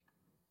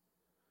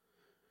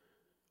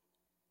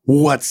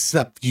What's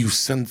up, you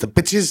sons of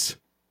bitches?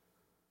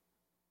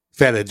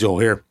 Fathead Joel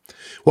here.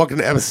 Welcome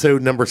to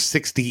episode number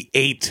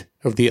 68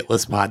 of the It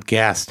List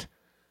podcast.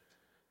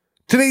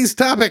 Today's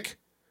topic,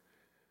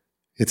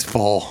 it's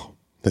fall.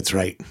 That's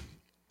right.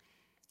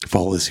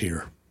 Fall is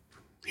here.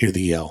 Hear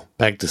the yell.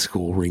 Back to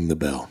school, ring the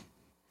bell.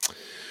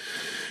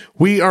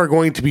 We are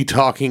going to be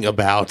talking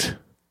about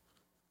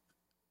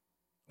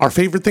our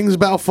favorite things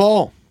about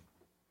fall.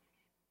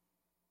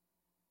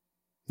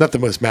 Not the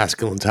most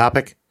masculine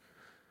topic,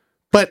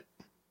 but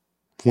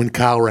when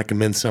Kyle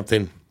recommends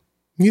something,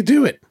 you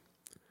do it.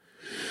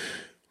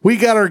 We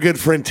got our good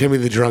friend Timmy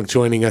the Drunk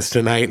joining us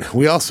tonight.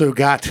 We also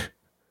got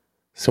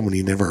someone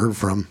you never heard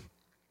from.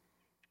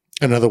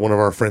 Another one of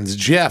our friends,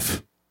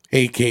 Jeff,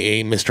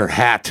 a.k.a. Mr.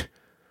 Hat,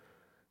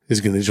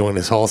 is going to join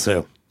us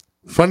also.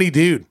 Funny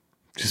dude.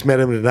 Just met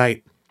him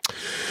tonight.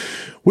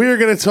 We are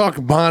going to talk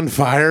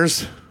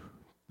bonfires,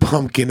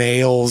 pumpkin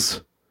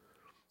ales,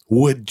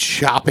 wood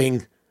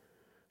chopping,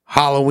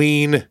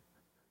 Halloween,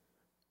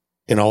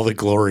 and all the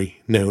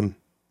glory known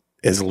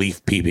as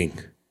leaf peeping.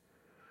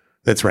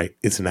 That's right.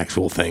 It's an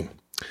actual thing.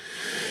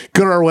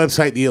 Go to our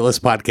website,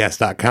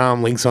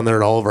 theatlistpodcast.com. Links on there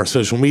to all of our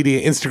social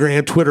media,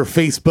 Instagram, Twitter,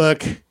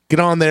 Facebook. Get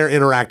on there,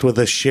 interact with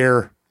us,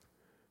 share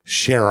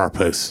our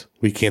posts.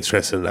 We can't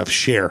stress it enough.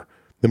 Share.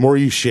 The more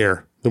you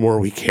share, the more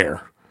we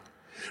care.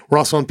 We're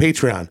also on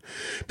Patreon.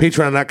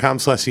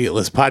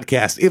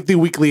 Patreon.com/theatlistpodcast. If the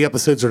weekly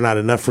episodes are not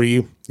enough for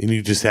you, and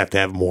you just have to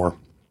have more,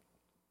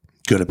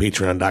 go to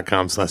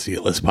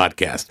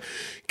patreon.com/theatlistpodcast.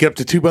 Get up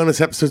to 2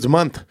 bonus episodes a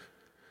month.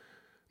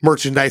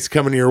 Merchandise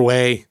coming your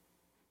way.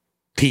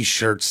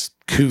 T-shirts,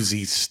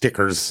 koozies,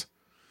 stickers,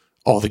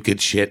 all the good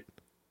shit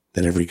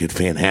that every good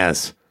fan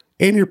has.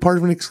 And you're part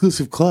of an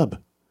exclusive club.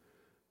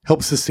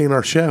 Helps sustain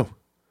our show.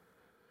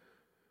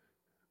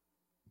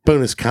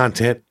 Bonus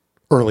content,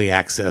 early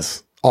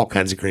access, all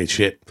kinds of great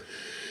shit.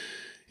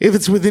 If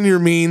it's within your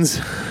means,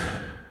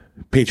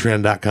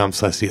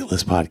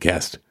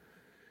 patreon.com/theatlistpodcast.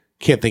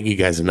 Can't thank you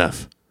guys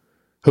enough.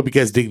 Hope you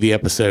guys dig the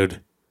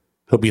episode.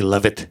 Hope you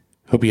love it.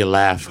 Hope you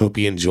laugh. Hope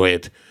you enjoy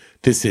it.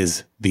 This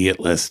is The It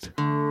List.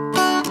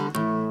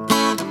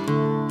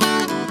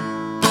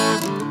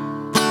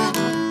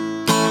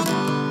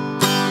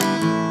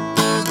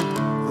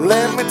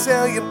 Let me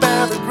tell you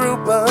about a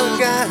group of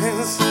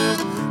guys.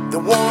 They're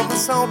warm and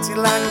salty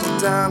like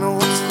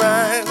McDonald's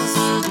fries.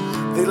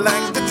 They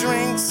like the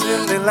drinks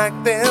and they like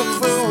their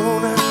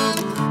food,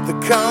 the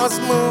cars,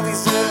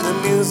 movies, and the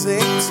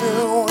music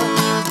too.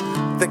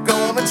 They're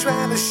gonna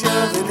try to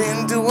shove it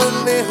into a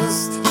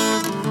list.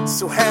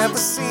 So have a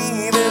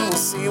seat and we'll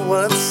see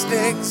what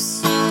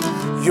sticks.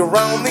 You're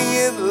on the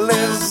It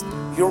List.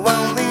 You're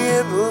on the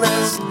It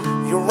List.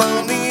 You're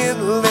on the It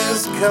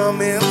List.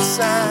 Come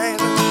inside.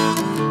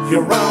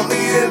 You're on the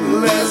It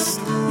List.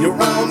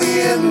 You're on the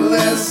It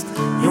List.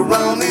 You're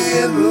on the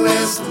It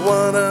List.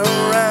 What a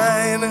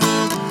ride.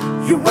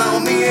 You're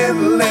on the It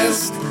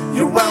List.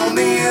 You're on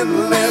the It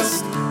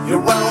List.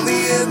 You're on the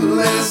It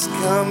List.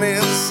 Come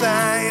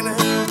inside.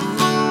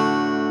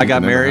 I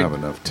got married. Have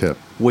enough tip.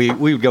 We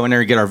would go in there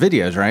and get our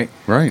videos, right?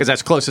 Right. Because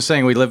that's close to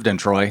saying we lived in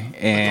Troy.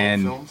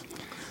 And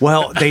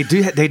well, they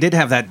did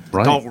have that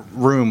Right. adult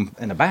room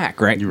in the back,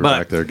 right? You were but,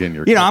 back there getting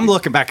your I'm cookie.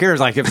 looking back here. It's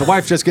like if the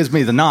wife just gives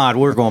me the nod,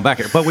 we're going back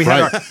here. But we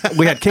had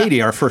we had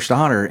Katie, our first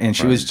daughter, and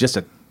she was just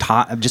a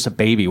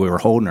baby. We were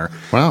holding her.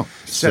 Wow.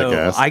 So Sick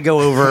ass. I go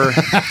over,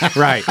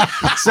 right.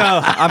 So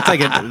I'm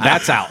thinking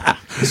that's out.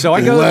 So I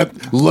go.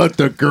 Let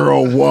the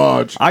girl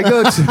watch. I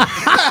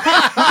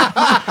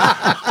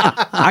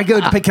go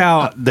to pick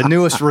out the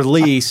newest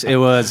release. It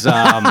was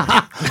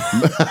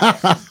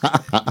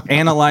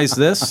Analyze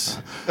This.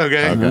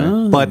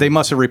 Okay. But they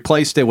must have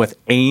replaced it with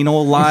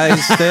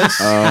Analyze This.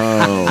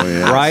 Oh,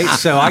 yeah. Right?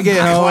 So I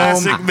get home.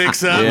 Classic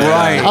mix-up.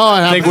 Right. Oh,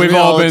 I think we've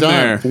all been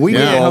there. We Yeah.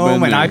 get all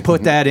home been and I there.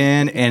 put that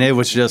in, and it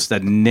was just the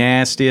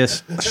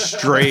nastiest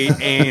straight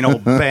anal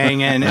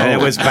banging, and it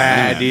was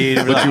bad,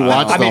 dude. But you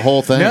watched the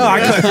whole thing. No, I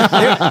couldn't.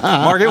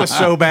 Mark, it was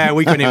so bad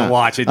we couldn't even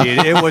watch it,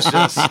 dude. It was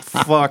just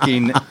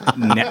fucking.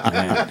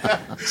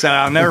 So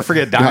I'll never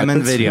forget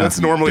Diamond Video. That's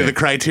normally the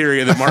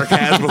criteria that Mark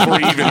has before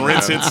he even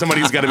rinse it.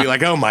 Somebody's got to be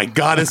like, oh my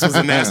God, this was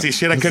a nasty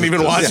shit. I couldn't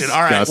even watch it.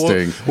 All right,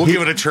 disgusting. we'll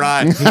give it a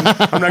try. I'm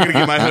not going to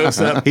get my hopes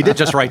up. He did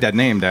just write that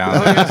name down.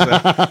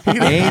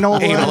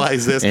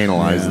 Analyze this.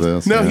 Analyze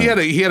this. No, yeah.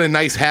 he had a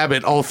nice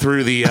habit all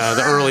through the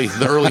early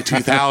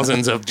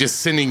 2000s of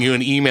just sending you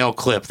an email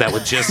clip that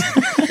would just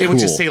would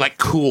just say like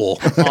cool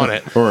on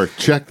it. Or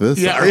check this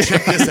Yeah, out. or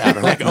check this out.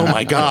 Or like, oh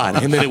my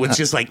God. And then it was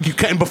just like,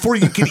 and before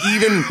you could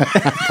even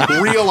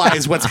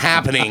realize what's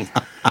happening,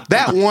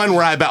 that one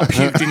where I about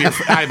puked in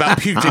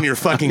your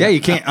fucking Yeah,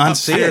 you can't unsee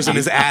upstairs it. in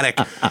his attic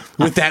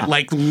with that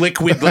like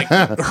liquid, like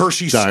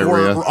Hershey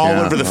Diarrhea. squirt all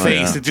Yeah. over the Oh,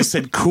 face. yeah. It just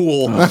said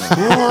cool.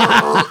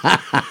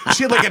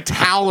 She had like a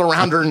towel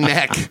around her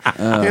neck.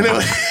 And it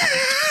was,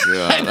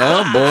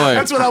 Oh boy.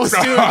 That's what I was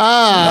doing.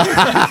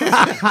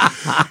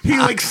 he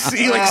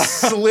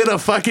slid a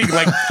fucking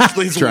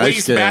his Trash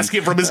waste can.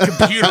 basket from his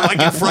computer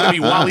in front of me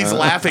while he's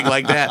laughing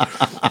like that.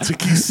 It's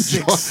like, you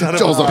sick son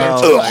Joel's of a like, bitch.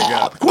 oh my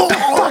God. What the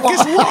fuck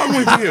is wrong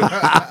with you?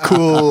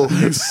 Cool.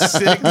 You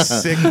sick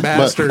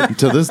bastard. But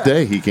to this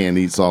day, he can't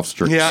eat soft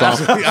Yeah,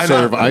 soft absolutely. I know.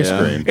 serve ice Yeah.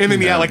 cream. And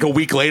then like a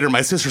week later,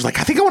 my sister's like,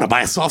 I think I want to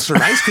buy a soft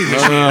serve ice cream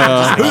machine.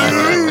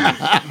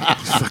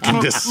 Fucking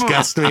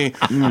disgust me.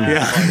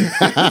 Yeah.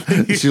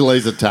 She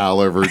lays a towel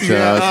over her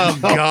chest. Oh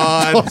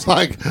God. It's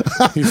like,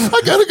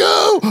 I gotta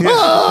go.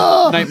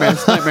 Ah!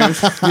 Nightmares. You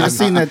ever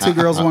seen that Two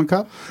Girls, One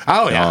Cup?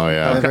 Oh yeah. Oh,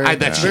 yeah.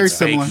 That Very shit's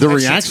fake. similar. The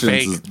That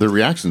shit's fake.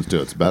 reactions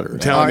to it's better.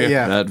 Telling you.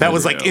 yeah. That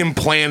was video.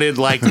 implanted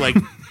like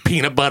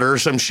peanut butter or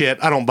some shit.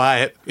 I don't buy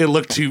it. It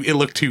looked too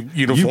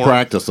uniform. You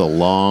practiced a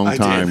long I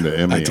time did. to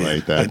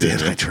emulate that. I did.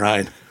 didn't you?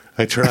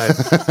 I tried a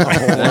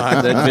whole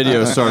lot. That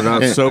video started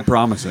out so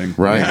promising.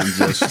 Right.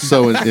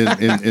 So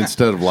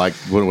instead of what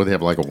would they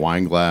have, like a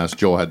wine glass?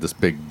 Joel had this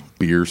big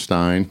beer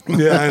stein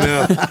Yeah, I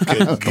know.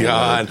 Good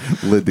God.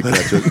 lid to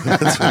catch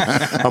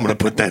it. I'm gonna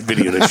put that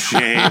video to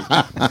shame.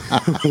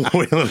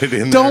 Wheel it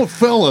in Don't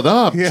fill it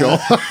up, Joel.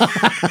 there.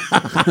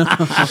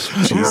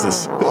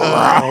 Jesus.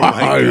 Oh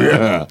my God.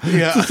 Yeah.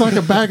 Yeah. It's like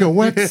a bag of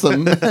wet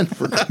cement,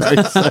 for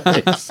Christ's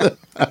sakes.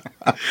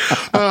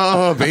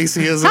 Oh,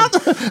 Basyism.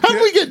 How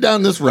did we get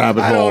down this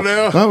rabbit hole? don't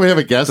know. Well, we have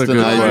a guest That's a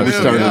good tonight, and we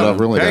question. started off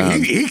really Hey,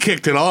 bad. he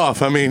kicked it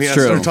off. I mean, yeah,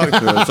 True. started talking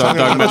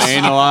Talking about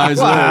analyze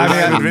Well,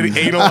 I this. mean,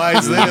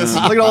 analyze this.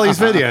 look at all these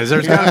videos.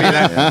 There's got to be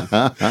that.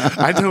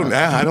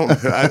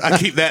 I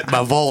keep that in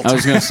my vault. I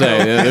was gonna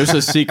say there's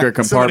a secret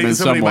compartment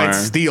somebody somewhere. might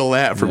steal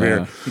that from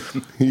Yeah. here.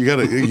 You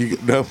gotta.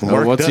 No,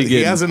 Mark what's he does.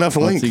 getting? has enough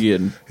What's link. he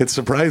getting? It's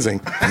surprising.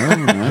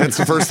 That's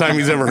the first time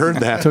he's ever heard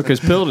that. Took his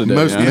pill today.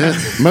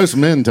 Most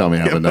men tell me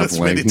I have Yeah, enough most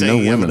men link. tell No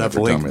you you have women enough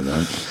ever tell link. me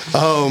that.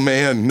 Oh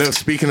man, no.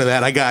 Speaking of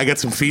that, I got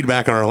some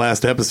feedback on our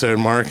last episode,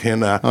 Mark,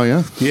 and Oh,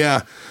 yeah?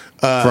 yeah.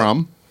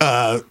 From?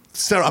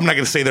 So I'm not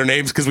going to say their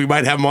names because we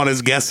might have them on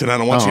as guests, and I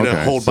don't want Oh, you to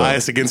okay. hold So-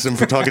 bias against them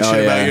for talking Oh,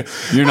 shit yeah. about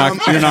you. You're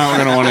not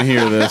gonna want to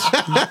hear this.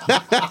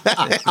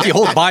 If you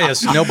hold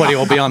bias, nobody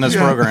will be on this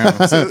program.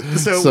 So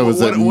is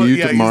that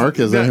mute Mark?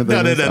 Is that who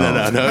no, that is?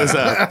 no. It's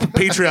a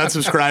Patreon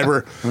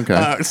subscriber.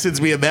 Okay. Sends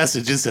me a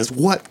message and says,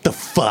 "What the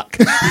fuck?"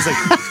 He's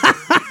like,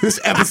 "This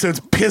episode's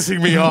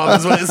pissing me off."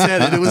 That's what it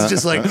said, and it was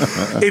just like,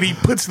 and he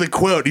puts the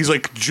quote. He's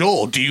like,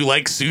 "Joel, do you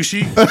like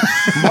sushi?"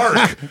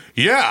 Mark,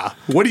 yeah.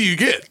 What do you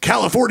get?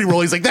 California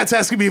roll. He's like, "That's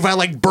asking me if I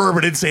like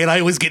bourbon and saying I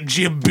always get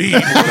Jim Beam."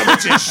 What a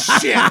bunch of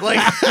shit.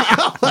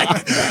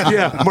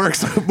 Yeah,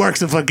 Mark's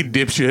a fucking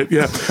dipshit.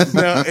 Yeah.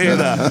 No,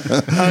 and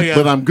oh yeah.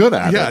 But I'm good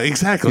at Yeah, it.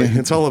 exactly.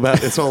 It's all about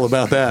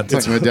that.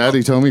 It's like my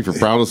daddy told me, if you're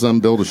proud of something,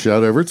 build a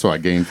shed over it. So I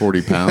gained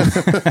 40 pounds.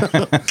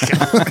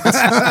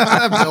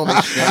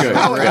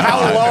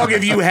 How long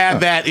have you had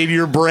that in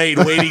your brain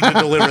waiting to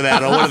deliver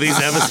that on one of these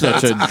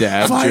episodes? Such a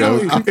dad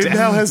Finally, joke. it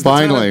now has the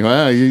Finally, time.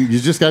 well, you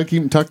just got to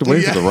keep them tucked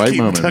away for the right keep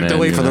moment. tucked man,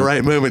 away you for the know?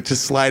 right moment.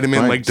 Just slide them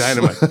in Right. like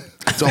dynamite.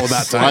 It's all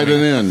about Slide timing.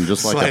 it in,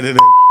 just like Slide a, it in.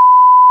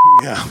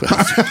 Yeah.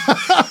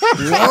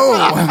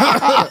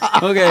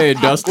 Okay,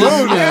 Dustin.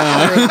 You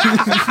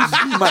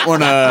might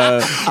want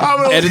to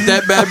edit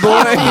that bad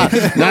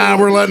boy. Nah,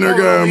 we're letting her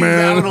go, I'm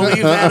man. gonna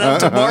leave that up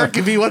to Mark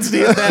if he wants to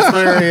hit that.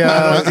 Very,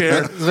 I don't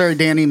care. it's very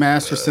Danny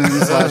Masterson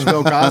 /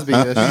 Bill Cosby.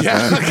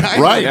 Yeah,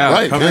 Right, Yeah,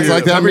 right. cover It's your,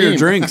 like that cover your meme.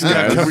 drinks,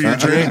 guys. Cover your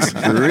drinks.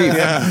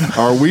 Yeah.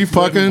 Are we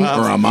fucking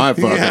or am I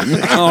fucking?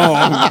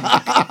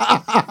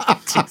 Oh,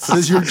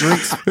 Does your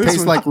drinks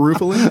taste like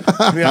Rufalin?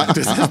 Yeah.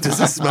 Does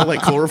this smell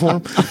like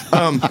chloroform?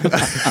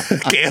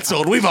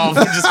 Canceled. We're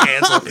just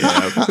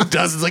canceled.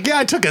 Dustin's like, yeah,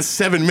 I took a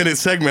 7-minute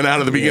segment out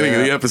of the beginning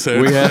of the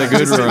episode. we had a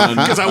good run.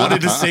 Because I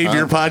wanted to save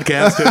your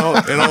podcast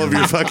and all of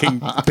your fucking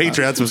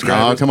Patreon Oh,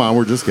 subscribers. come on,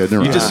 we're just kidding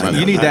around.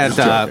 You need I'm just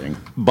that joking.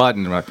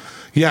 button. Right?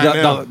 Yeah,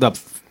 I know. The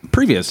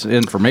previous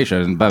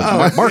information, but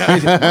Mark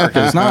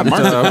is not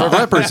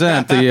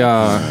represent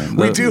the.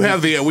 We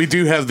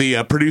do have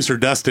the producer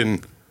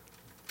Dustin.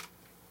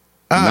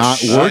 Not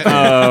shit. working.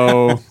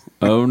 oh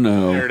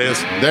no. There it is.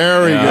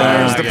 There we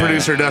There's go. the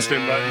producer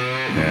Dustin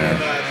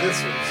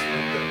button.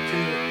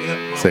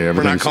 Say We're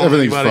not everything's calling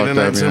everything's anybody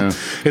fucked tonight, up.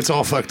 so Yeah. it's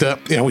all fucked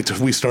up. Yeah,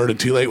 we started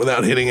too late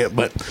without hitting it,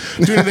 but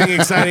do anything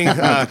exciting.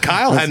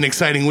 Kyle had an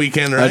exciting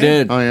weekend, right? I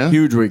did. Oh, yeah?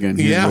 Huge weekend.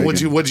 Huge Yeah,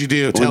 weekend. what'd you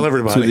do? Tell To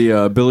everybody.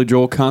 the Billy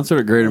Joel concert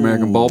at Great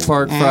American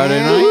Ballpark Friday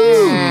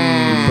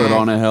night. He put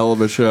on a hell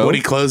of a show. What'd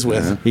he close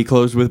with? He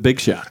closed with Big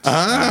Shots.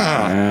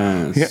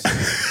 Yes.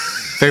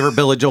 Favorite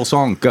Billy Joel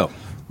song? Go.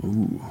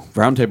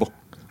 Round table.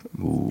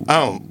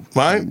 Oh,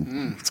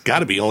 mine? It's got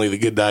to be Only the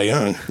Good Die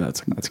Young.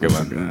 That's a good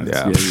one.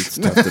 Yeah. It's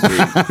tough to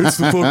beat. It's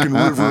the fucking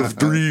River of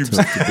Dreams.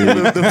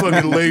 the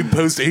fucking lame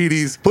post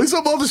 80s. Play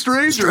something on the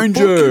Stranger.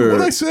 Stranger.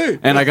 What'd I say?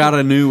 And I got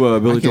a new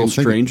Billy Joel can't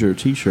think. Stranger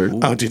T-shirt.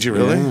 Oh, did you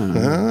really?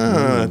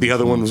 The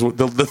other one was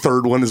the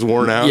third one is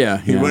worn out. Yeah,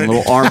 He yeah, went-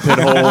 little armpit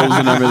holes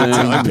and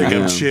everything. I pick Yeah.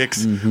 up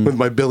chicks with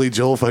my Billy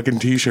Joel fucking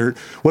T-shirt.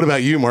 What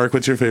about you, Mark?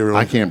 What's your favorite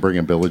one? I can't bring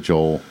a Billy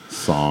Joel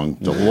song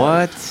to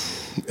What?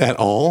 At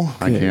all?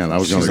 I can't. I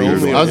was going She's to.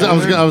 only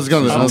I was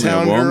going to.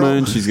 Uptown Girl.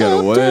 Woman, she's got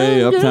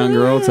away. Uptown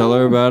Girl, tell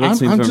her about it. I'm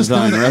Scenes from just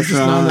Italian not- I'm just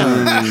restaurant.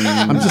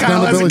 I'm just Kyle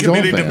not a has Billy Joel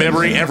committed to fan.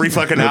 memory every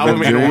fucking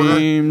album in order.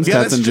 Dreams, Yeah,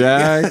 Captain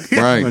that's- Jack.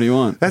 Right. What do you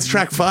want? That's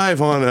track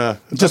 5 on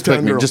Just pick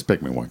Uptown me. Girl. Just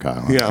pick me one,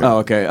 Kyle. Yeah. Oh,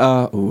 okay.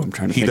 I'm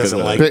trying to He think of doesn't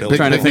the. like Pick, Billy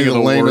trying to pick think me of the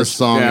the lamest worst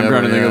song Yeah, I'm ever.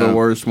 trying to think of the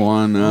worst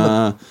one.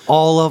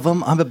 All of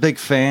them. I'm a big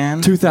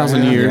fan.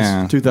 2,000 years.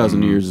 Yeah.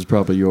 2,000 years is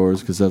probably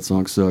yours because that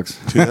song sucks.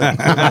 We didn't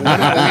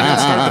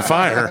start the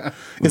fire.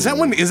 Is that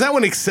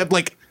one? Except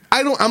like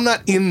I'm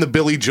not in the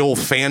Billy Joel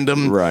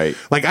fandom, Right.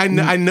 Like I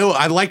know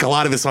I like a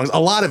lot of his songs. A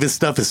lot of his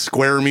stuff is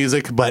square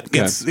music, but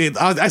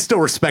I still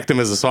respect him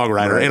as a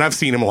songwriter, and I've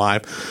seen him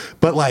live.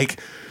 But like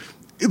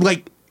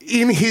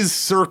in his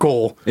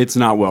circle, It's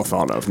not well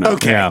thought of. No.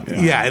 okay,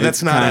 yeah, that's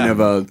It's not kind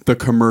of the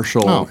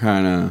commercial Oh.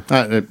 kind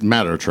of.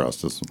 Matter of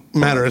Trust is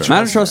Matter of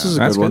Matter of Trust is a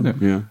That's good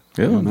good. one. Yeah.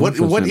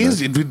 What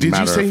is it? Did you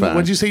Matter of say? fact.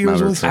 What did you say yours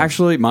Matter of was? fact.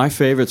 Actually, my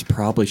favorite's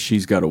probably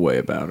She's Got a Way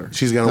About Her.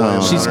 She's got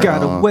away. She's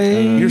got a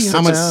way. You're so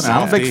about-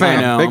 I'm a big sappy. fan.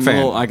 I know. Big I'm a fan.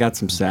 little- I got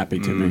some sappy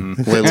to me.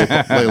 Lay a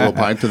little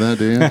pipe to that,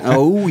 do you?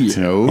 Oh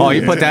yeah. Oh,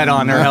 you put that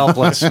on there,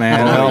 helpless,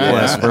 man,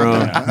 helpless, bro.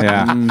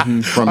 Yeah.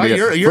 From Oh,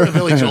 the, you're a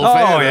Billy Joel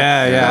fan. Oh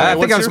yeah. I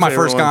think that was my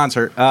first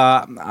concert.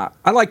 concert.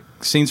 I like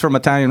Scenes from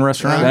Italian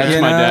Restaurant. That's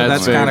you my know, dad's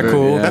That's kind of favorite,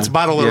 cool. yeah. That's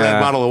bottle of red, Yeah.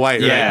 bottle of white.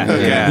 Right? Yeah.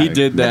 Okay. Yeah. He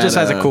did that. It just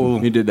has a cool-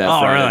 He did that Oh,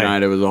 Friday really?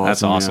 night. It was awesome.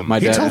 That's awesome. Yeah. My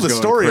He dad told was the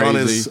going story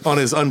crazy. on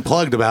his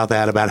Unplugged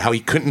about how he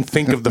couldn't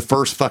think of the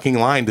first fucking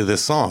line to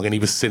this song, and he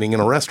was sitting in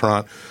a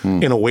restaurant,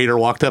 and a waiter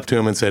walked up to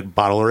him and said,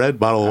 "Bottle of red,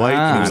 bottle of white,"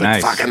 and he was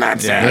nice. like, "Fucking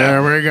that's Yeah. it."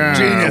 there we go.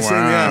 Genius. And,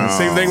 yeah, Wow.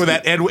 same thing with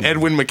that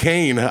Edwin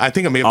McCain. I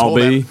think I may have I'll told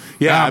be. that.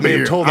 Yeah, I may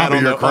have told I'll that be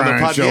on your the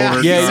crying podcast.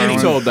 shoulder. Yeah, he said you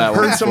he told that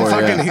heard one some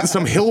before, fucking yeah.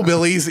 some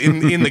hillbillies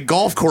in the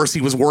golf course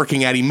he was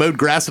working at. He mowed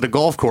grass at a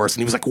golf course, and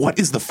he was like, "What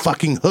is the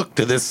fucking hook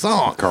to this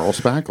song?" Carl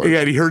Spackler. Yeah,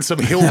 and he heard some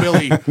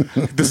hillbilly.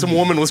 Some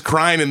woman was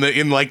crying in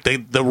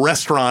the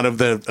restaurant of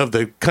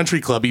the country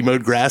club he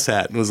mowed grass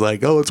at, and was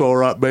like, "Oh, it's all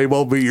right, babe.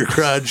 I'll be your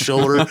crying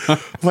shoulder."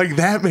 Like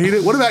that made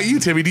it. What about you,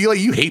 Timmy? Do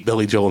you hate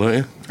Billy Joel? Don't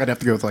you? I'd have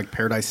to go with like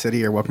Paradise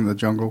City or Welcome to the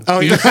Jungle. Oh,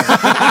 yeah.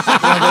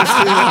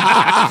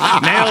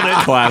 Nailed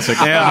it. Classic.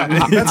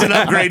 Yeah. That's an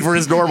upgrade for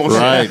his normal shit.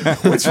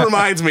 Right. Which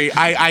reminds me,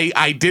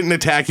 I didn't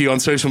attack you on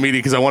social media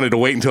because I wanted to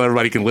wait until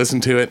everybody can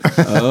listen to it.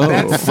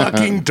 That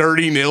fucking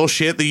Dirty Nil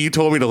shit that you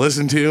told me to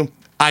listen to,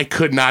 I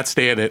could not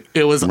stand it.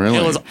 It was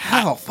Really?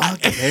 How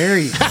fuck dare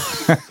you?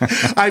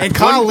 I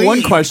Colleen.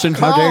 One question.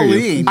 How dare you?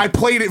 Colleen. I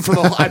played it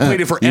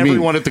for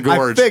everyone at the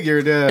Gorge. I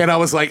figured. And I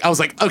was like,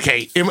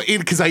 okay,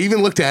 because I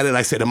even looked at it.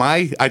 I said,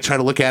 I try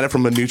to look at it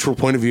from a neutral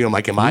point of view. I'm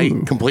like, am I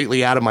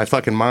completely out of my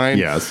fucking mind?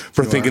 Yes.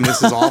 For thinking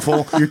this is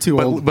awful. You're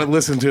too old. But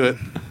listen to it.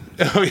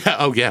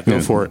 Oh yeah, go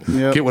for it.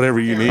 Yep. Get whatever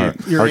you need.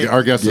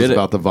 Our guest Get is it.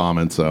 about to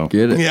vomit, so.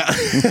 Get it. Yeah,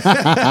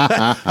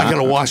 I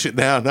gotta wash it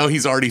down. No,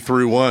 he's already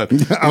through one.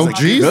 Oh,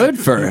 jeez. Good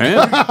for him.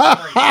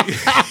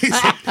 He's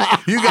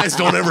like, you guys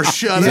don't ever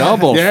shut up.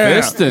 Double Yeah.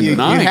 fisting. You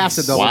Nice. have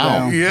to double Wow.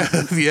 down. Yeah.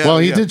 Well,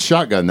 he yeah. did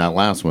shotgun that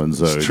last one,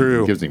 so It's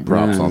true. it gives him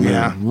props on that.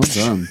 Yeah. Well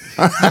done.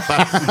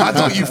 I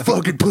thought you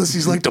fucking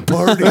pussies like to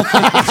party.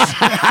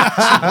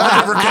 I'll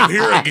never come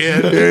here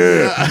again.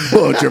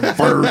 Bunch of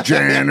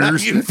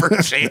virginers. You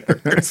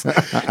virginers.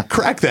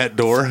 Crack that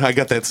door. I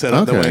got that set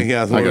up that Okay. way. Yeah,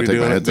 that's I what gotta we're take my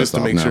doing. headset Just to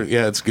off make now. sure.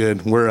 Yeah, it's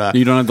good. We're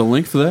You don't have the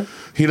link for that?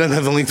 he doesn't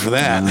have the link for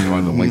that. You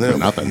want the link for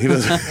nothing. He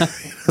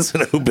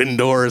doesn't open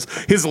doors.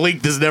 His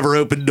link does never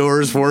open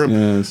doors for him.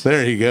 Yes.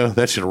 There you go.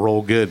 That should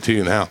roll good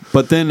too now.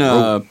 But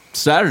then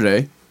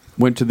Saturday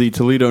went to the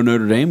Toledo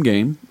Notre Dame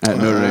game at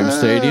Notre Dame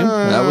Stadium.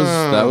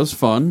 That was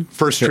fun.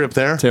 First trip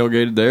there.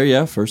 Tailgated there,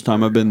 yeah. First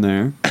time I've been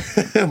there.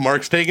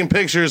 Mark's taking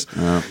pictures.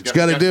 He's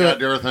got to do it.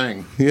 Do a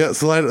thing. Yeah,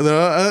 slide.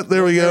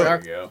 There we go.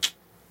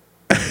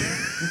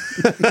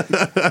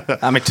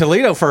 I mean,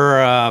 Toledo for,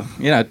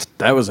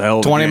 That was a hell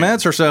of a 20 game.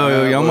 minutes or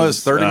so, That almost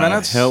was 30 a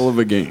minutes. Hell of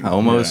a game.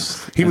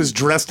 Almost. He was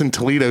dressed in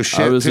Toledo shit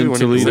I was too in when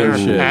Toledo he was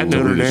there shit. at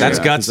Notre Dame. That's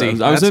Yeah, 'cause gutsy.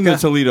 I was That's in the gut-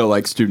 Toledo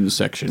like student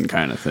section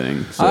kind of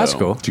thing. So. Oh, that's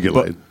cool. Did you get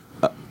laid?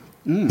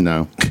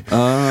 No.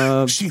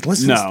 She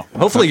listens. No.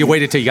 Hopefully you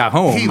waited till you got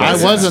home. He I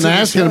listens wasn't to the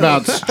asking show.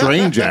 about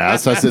strange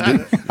ass. I said,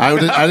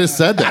 I just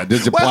said that.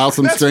 Did you Well, plow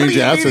some that's what strange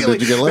he ass or immediately-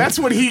 did you get laid? That's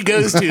what he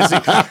goes to. See,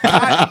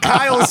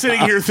 Kyle's sitting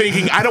here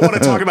thinking, I don't want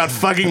to talk about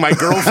fucking my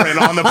girlfriend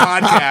on the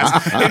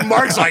podcast. And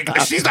Mark's like,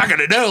 she's not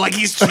going to know. Like,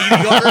 he's cheating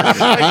on her.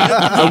 Like,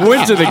 I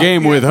went to the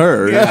game with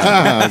her.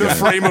 yeah. The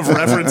frame of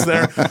reference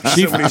there.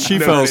 She, So many she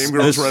Notre fell Dame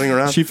girls running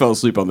around. She fell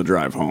asleep on the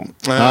drive home.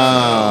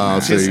 Oh,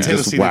 so She has you a just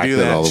tendency to whacked do it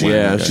that. all the She, way.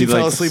 Yeah, she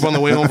fell asleep on the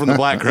way home from the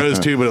Black Crows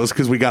too, but it was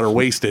because we got her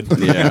wasted.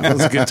 Yeah. It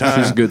was a good time.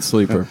 She's a good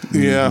sleeper.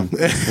 Yeah.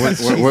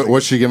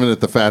 What's she giving it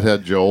the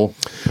fathead Joel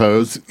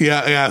pose?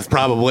 Yeah,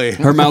 probably.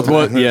 Her mouth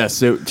was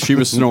yes. She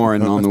was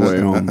snoring on the way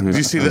home. Did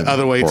you see the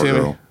other way, Poor Timmy?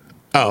 girl.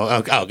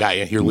 Oh, got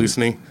you. You're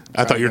loosening.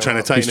 I thought you were trying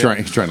to tighten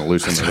He's trying to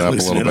loosen it up a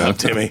Loosen little it up,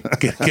 bit. Timmy.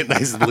 Get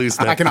nice and loose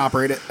now. I can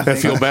operate it. I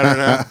feel better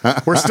now.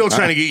 We're still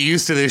trying to get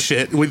used to this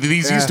shit.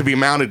 These used to be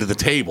mounted to the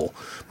table.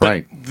 But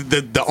Right.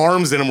 The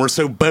arms in them were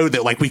so bowed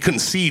that like we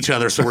couldn't see each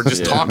other, so we're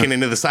just talking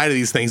into the side of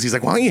these things. He's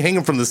like, "Why don't you hang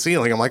them from the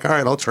ceiling?" I'm like, "All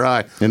right, I'll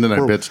try." And then I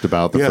We're- bitched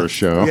about the first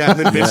show. Yeah, and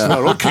then bitched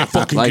about, "I can't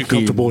fucking Like get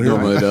comfortable he here."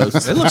 normally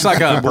does. It looks like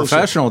a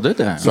professional did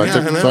that. So, Yeah,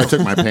 I know. I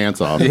took my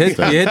pants off. You hit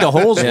the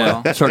holes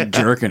Yeah, well. start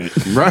jerking it.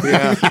 Right.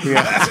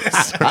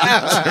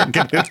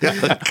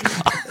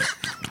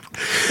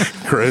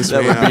 Gross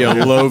That me would be out.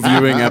 a low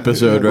viewing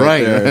episode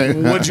right there.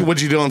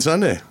 What'd you do on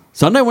Sunday?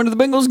 Sunday went to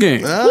the Bengals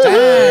game.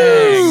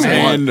 Dang,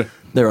 And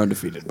they're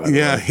undefeated, by the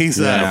Yeah, way.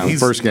 he's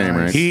First game,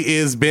 right? He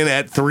has been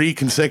at 3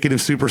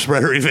 consecutive super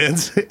spreader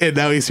events, and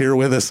now he's here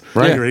with us,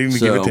 Right. ready to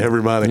give it to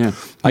everybody. Yeah.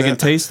 I can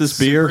taste this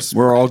beer.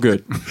 We're all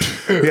good.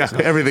 Yeah,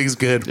 everything's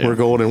good. We're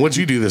golden. What'd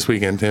you do this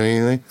weekend, Timmy?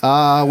 Anything?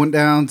 Went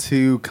down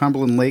to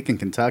Cumberland Lake in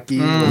Kentucky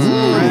with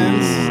some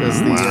friends. As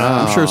the,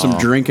 I'm sure some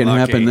drinking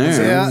happened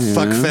there. Yeah.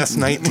 Fuckfest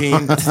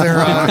 19. it's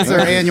their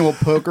annual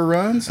poker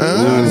run. So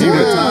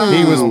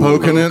He was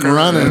poking it and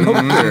running.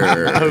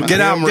 Get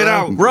out,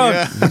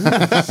 run.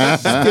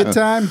 good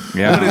time.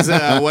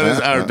 Yeah. What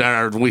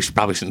is we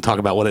probably shouldn't talk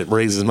about what it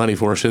raises money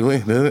for, should we?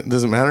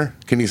 Does it matter?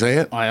 Can you say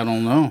it? I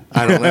don't know.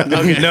 I don't know.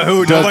 Okay.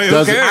 No, does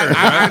who it- cares?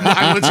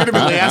 I'm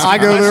legitimately asking. I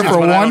go there questions, for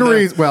but I don't one know.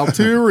 reason. Well,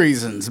 2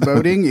 reasons: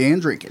 boating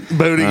and drinking.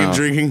 Boating and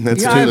drinking.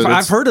 That's Yeah, two.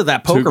 I've heard of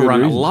that two poker good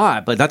run reasons. a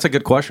lot, but that's a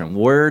good question.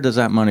 Where does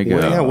that money go?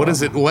 Yeah, what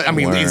is it? What I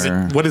mean, is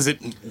Where? it what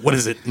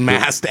is it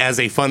masked as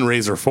a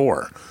fundraiser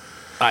for?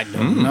 I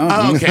don't know.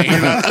 Oh, okay, you're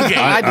not, okay.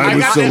 I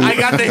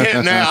got the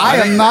hint now. I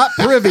am not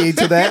privy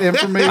to that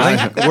information.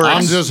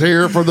 I'm just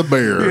here for the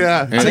beer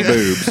Yeah. and the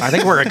boobs. I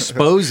think we're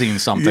exposing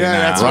something Yeah, now.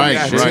 that's Right,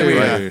 yeah, right, Timmy,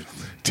 right.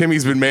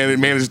 Timmy's been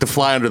managed to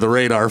fly under the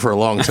radar for a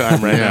long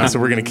time right now, so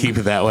we're going to keep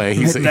it that way.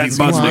 He's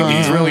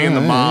really in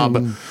the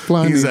mob.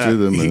 Fly me He's, to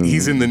the moon.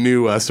 he's in the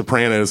new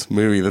Sopranos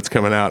movie that's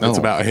coming out. It's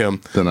Oh. about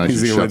him. Then I he's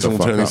should the shut the original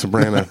fuck Tony up.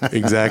 Soprano.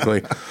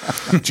 Exactly.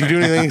 Did you do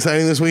anything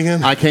exciting this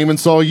weekend? I came and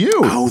saw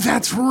you Oh,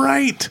 that's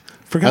right.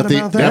 Forgot at the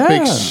about that.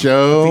 epic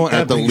show The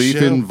at the epic Leaf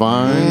show. and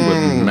Vine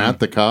with Matt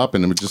the Cop,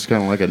 and it was just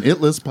kind of like an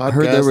itless podcast. I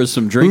heard there was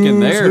some drinking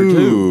Who's there, who.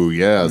 too.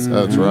 Yes,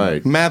 that's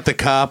right. Matt the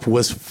Cop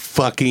was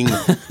fucking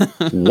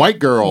White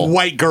girl.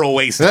 white girl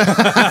wasted.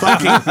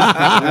 Fucking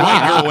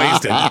white girl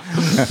wasted.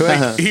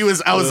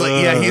 Like, I was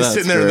like, yeah, he's that's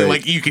sitting there, and great.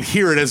 like you could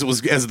hear it as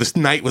this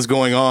night was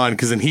going on,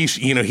 because then he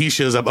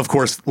shows up, of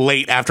course,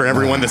 late after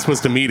everyone that's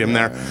supposed to meet him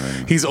there.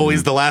 He's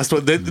always the last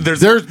one.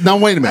 There's No,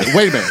 wait a minute.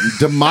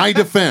 To my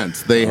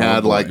defense, they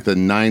had like the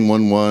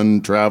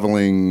 911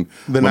 traveling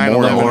The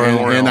memorial, 9/11 and,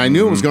 memorial. and I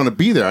knew it was going to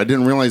be there. I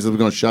didn't realize it was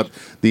going to shut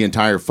the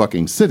entire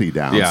fucking city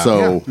down. Yeah.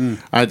 So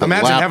I had to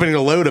imagine lap- having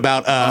to load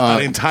about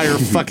an entire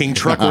fucking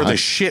truck worth of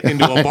shit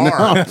into a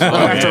bar after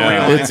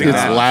It's realizing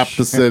that. lap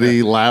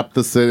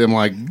the city. I'm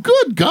like,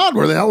 good God,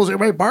 where the hell is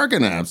everybody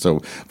parking at? So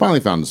finally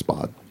found a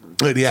spot.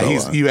 But yeah,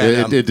 So, you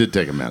had it did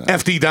take a minute.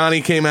 FD Donnie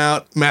came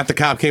out, Matt the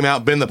Cop came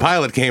out, Ben the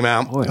Pilot came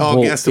out.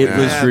 All guests it that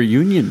was we had.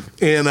 reunion.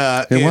 And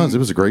It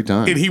was a great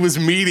time. And he was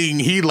meeting.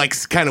 He like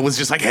kind of was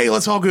just like, "Hey,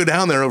 let's all go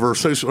down there over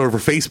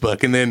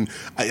Facebook." And then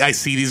I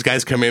see these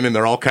guys come in, and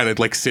they're all kind of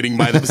like sitting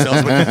by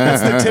themselves. But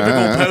that's the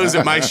typical pose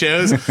at my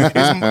shows.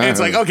 It's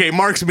like, okay,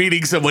 Mark's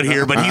meeting someone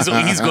here, but he's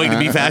going to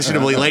be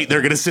fashionably late.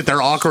 They're going to sit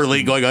there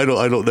awkwardly, going, "I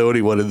don't know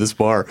anyone in this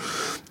bar."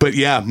 But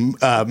yeah,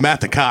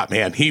 Matt the Cop,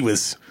 man, it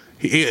was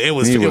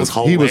hilarious. He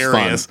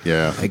was fun.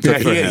 Yeah.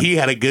 He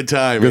had a good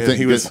time. Good man. thing.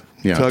 He was.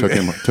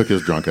 Took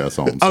his drunk ass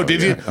home. Oh, so,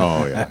 did yeah. you?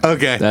 Oh, yeah.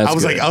 Okay. That's I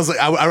was good. like,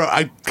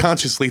 I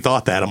consciously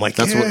thought that. I'm like,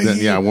 That's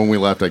when we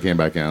left, I came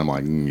back in. I'm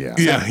like, yeah.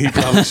 Yeah, he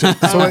probably should.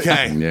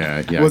 Okay.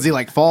 Yeah. Was he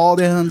like fall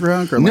down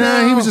drunk or like,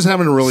 Nah, he was just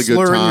having a really good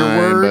slurring your time.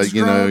 words But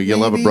you know, drunk, you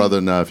love a maybe? brother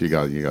enough. You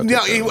got.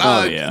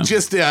 No,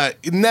 yeah.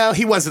 no,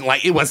 he wasn't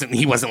like he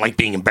wasn't like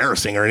being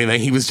embarrassing or anything.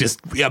 He was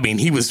just, I mean,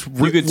 he was.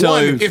 You could tell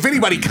he was- if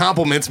anybody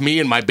compliments me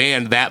and my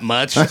band that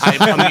much,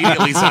 I'm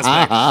immediately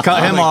suspect.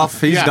 Cut him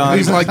off. He's yeah. done.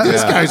 He's like,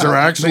 these guys are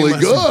actually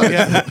good.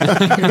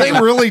 They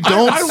really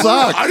don't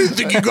suck. I didn't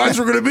think you guys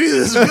were going to be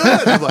this good.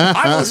 I'm like,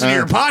 I listen to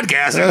your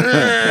podcast.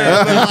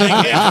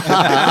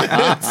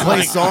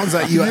 play songs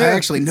that you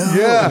actually know?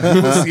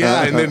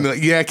 Yeah, and then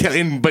he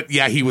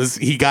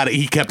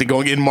kept it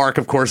going. And Mark,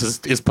 of course,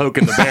 is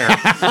poking the bear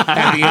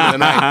at the end of the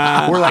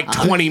night. We're like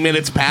 20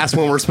 minutes past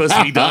when we're supposed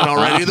to be done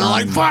already. They're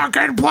like,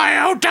 "Fucking play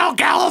Hotel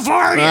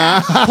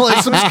California, play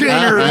some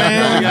Skinner,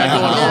 man."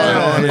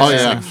 Oh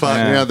yeah,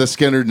 yeah. The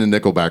Skinner and the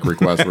Nickelback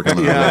requests were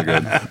coming out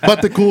really good.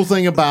 But the cool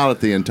thing about it,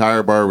 the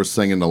entire bar was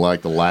singing the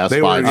last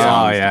They were- 5 yeah.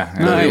 songs. Oh, yeah. that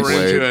They they were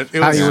played. into it.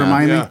 It How was- you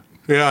remind me?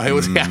 Yeah, it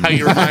was how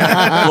you remind me.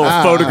 A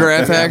little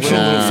photograph action.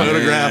 Little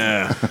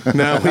photograph.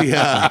 No,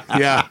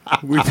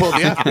 we pulled.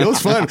 Yeah, it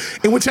was fun.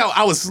 In which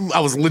I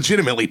was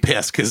legitimately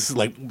pissed because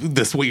like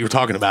this what you were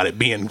talking about it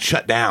being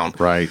shut down.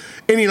 Right.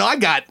 And I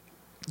got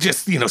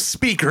just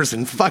speakers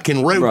and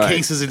fucking road Right.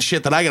 cases and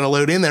shit that I got to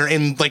load in there,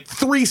 and like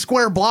 3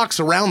 square blocks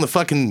around the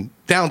fucking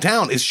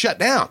downtown is shut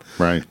down.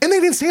 Right. And they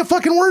didn't say a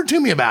fucking word to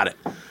me about it.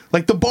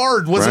 Like the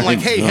bar wasn't Right.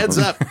 like, "Hey, heads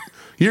up,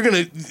 you're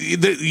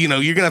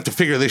gonna have to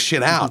figure this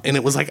shit out. And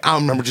it was like, I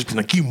remember just being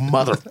like, you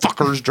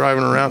motherfuckers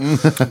driving around.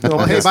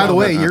 Hey, by the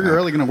way, you're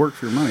really going to work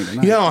for your money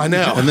tonight. Yeah, I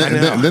know. And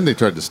then they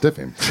tried to stiff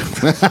him.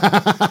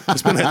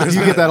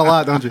 You get that a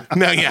lot, don't you?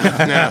 No,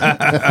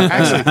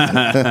 Actually,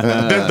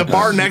 the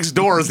bar next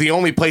door is the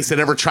only place that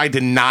ever tried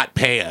to not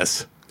pay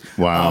us.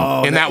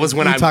 Wow. And that was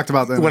when we I talked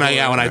about that when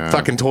before. I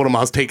fucking told him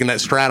I was taking that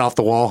Strat off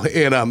the wall,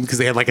 and because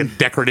they had like a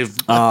decorative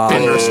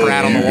Fender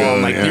Strat on the wall.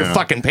 I'm like, you're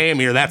fucking paying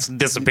me, or that's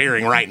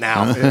disappearing right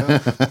now. And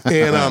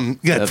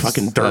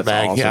fucking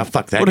dirtbag. awesome. Yeah,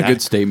 fuck that. What guy. a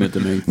good statement to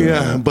make.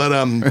 Yeah, but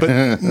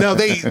no,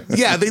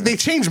 they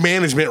changed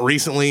management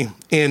recently,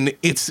 and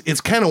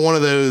it's kind of one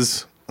of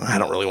those. I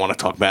don't really want to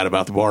talk bad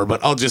about the bar,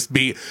 but I'll just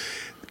be.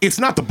 It's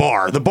not the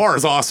bar. The bar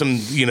is awesome.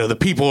 You know, the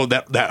people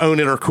that own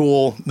it are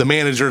cool. The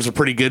managers are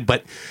pretty good,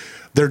 but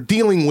they're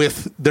dealing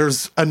with.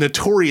 There's a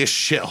notorious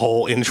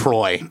shithole in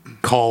Troy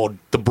called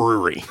the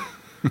Brewery.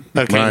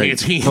 Okay,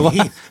 Right. he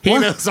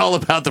knows all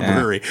about the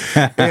brewery,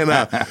 and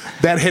that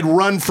had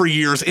run for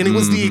years, and it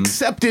was the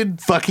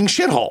accepted fucking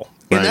shithole,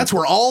 and Right. that's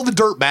where all the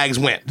dirt bags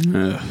went.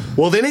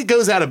 Well, then it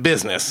goes out of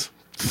business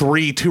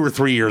 2 or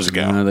 3 years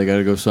ago. They got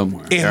to go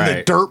somewhere. And the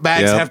Right. dirt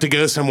bags Yep. have to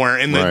go somewhere,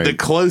 and the Right.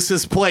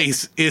 closest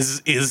place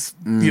is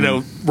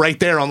right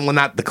there on, well,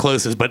 not the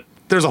closest, but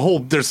there's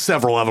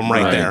several of them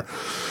right there.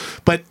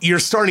 But you're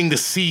starting to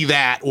see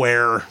that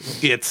where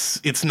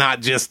it's not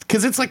just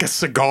because it's like a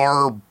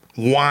cigar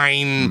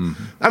wine.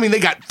 I mean, they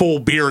got full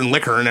beer and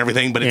liquor and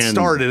everything, but it And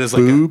started as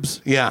like boobs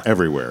yeah,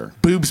 everywhere.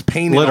 boobs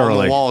painted on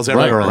Literally. the walls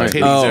everywhere, Right.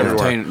 titties Oh,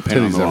 everywhere. paint on the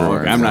Titties wall.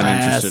 everywhere. Okay, I'm not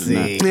interested in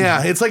that. Classy.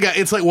 Yeah, it's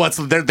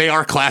like they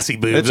are classy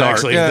boobs It's art,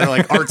 actually. yeah. They're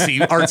like artsy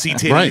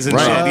titties Right, and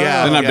right. shit.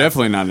 Yeah, Then I'm yeah.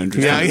 definitely not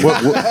interested.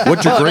 Yeah,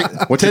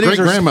 What's your great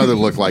grandmother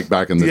look like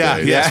back in the yeah,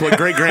 day? yes. What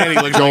great granny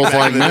looks Joel's like. like,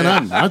 back in the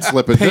man, day. I'd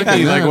slip a dick Paint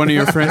me in like that. one of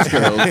your French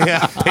girls.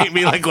 Yeah, paint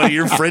me like one of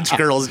your French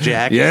girls,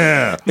 Jack.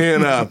 Yeah.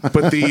 And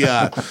but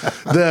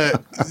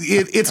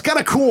it's got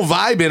a cool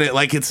vibe in it.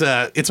 Like it's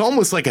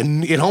almost like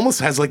it almost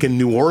has like a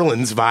New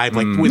Orleans vibe.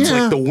 Like with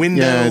like the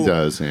window. Yeah, it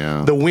does.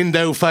 Yeah. The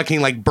window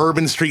fucking like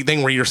Bourbon Street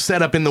thing where you're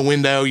set up in the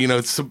window, you know,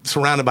 it's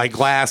surrounded by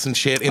glass and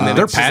shit. And then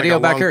Their it's just like patio a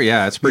back long- here,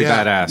 yeah, it's pretty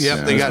Yeah, badass. yep,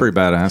 Yeah, they it's got- pretty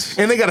badass.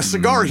 And they got a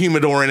cigar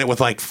humidor in it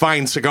with like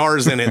fine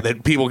cigars in it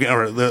that people get,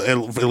 or at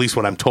least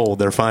what I'm told,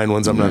 they're fine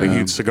ones. I'm not a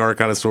huge cigar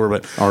connoisseur,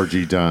 but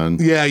RG Dunn.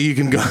 yeah, you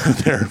can go out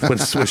there with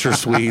Swisher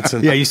Sweets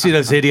and Yeah, you see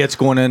those idiots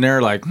going in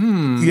there like,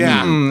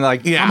 yeah,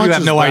 like Yeah. you How much have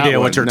is no that idea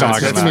one? what you're No,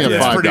 talking that's about. me a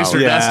That's $5. producer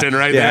Yeah. Dustin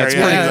right Yeah, there. it's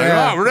Yeah, pretty he's good.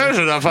 like, oh, this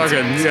is a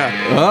fucking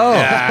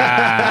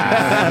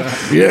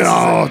Yeah,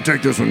 I'll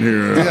take this one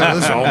here. yeah,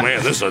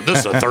 this is a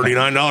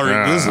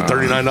 $39. This is a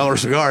 $39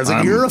 cigar. It's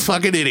like you're a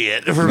fucking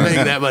idiot for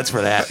paying that much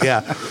for that.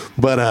 Yeah,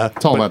 but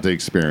It's all about the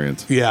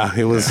experience. yeah,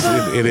 it was.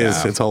 It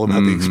is. It's all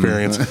about the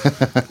experience.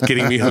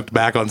 Getting me hooked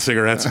back on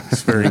cigarettes.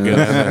 It's very good.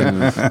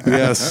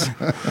 Yes.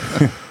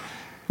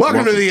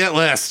 Welcome to the It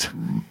List,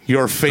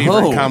 your favorite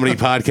Oh, comedy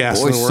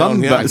podcast boy, in the world. some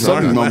that's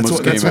moments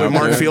what, that's came what out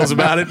Mark there. feels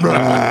about it.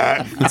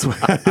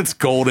 It's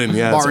golden.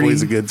 Yeah, it's Barney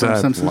always a good from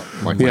time. Simpsons.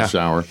 Like my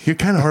shower. You're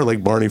kind of hard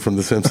like Barney from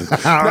The Simpsons. you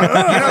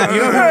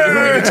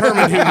know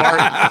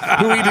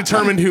who we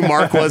determined who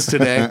Mark was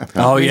today?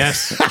 Oh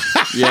yes,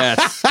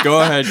 Yes.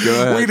 Go ahead.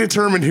 Go We ahead.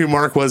 determined who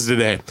Mark was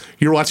today.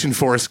 You're watching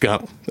Forrest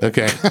Gump,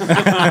 okay?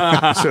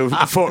 So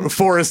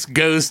Forrest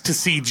goes to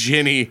see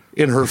Jenny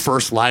in her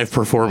first live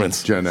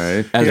performance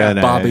Jenny. As Yeah.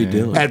 Bobby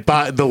Dylan. at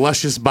the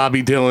luscious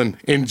Bobby Dylan,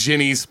 and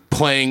Jenny's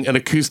playing an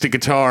acoustic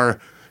guitar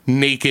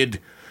naked.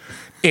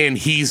 And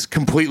he's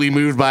completely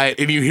moved by it.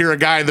 And you hear a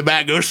guy in the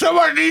back go,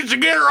 "Somebody needs to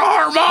get her a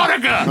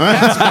harmonica."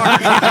 That's Mark.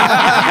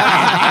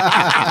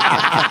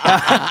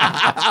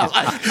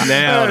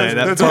 nailed it.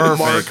 That's a perfect.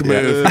 Mark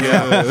move.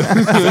 Yeah.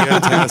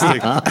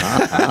 Fantastic.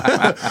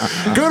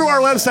 Go to our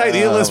website,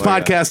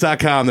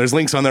 theitlistpodcast.com. There's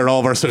links on there to all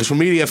of our social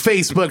media,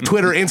 Facebook,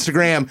 Twitter,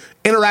 Instagram.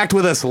 Interact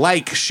with us,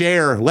 like,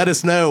 share, let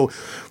us know,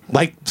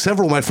 like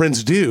several of my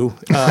friends do,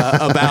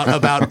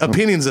 about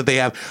opinions that they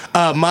have.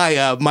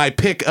 My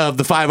pick of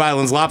the Five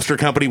Islands Lobster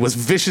Company was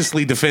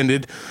viciously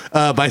defended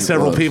by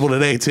several people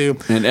today, too.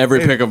 And every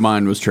pick of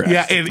mine was trash.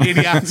 Yeah,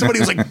 and somebody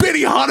was like,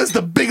 Benny Hanna's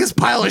the biggest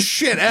pile of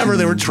shit ever.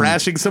 They were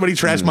trashing. Somebody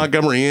trashed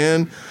Montgomery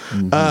Inn.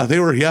 They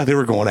were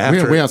going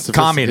after We it. have sophisticated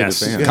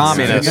Communists. fans.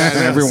 Communists. Yeah,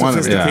 Everyone.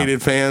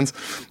 sophisticated fans.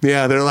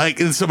 Yeah, they're like,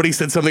 and somebody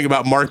said something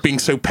about Mark being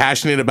so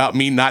passionate about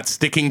me not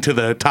sticking to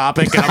the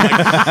topic. And I'm like, they're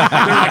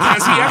like,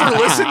 has he ever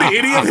listened to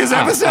any of his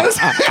episodes?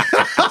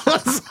 I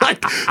was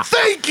like,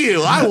 thank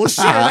you. I will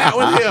share that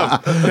with him.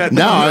 That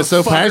No, I was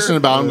so motherfucker. passionate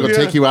about it, I'm going to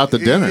take you out to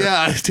dinner.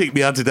 Yeah, take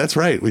me out to. That's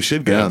right. We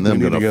should go. Yeah, and then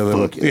We I'm need going to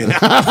go fuck there. you. Yeah.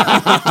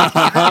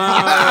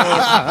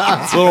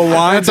 Little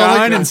wine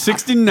dine in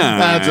 69.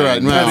 That's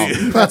right. Well,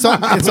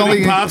 It's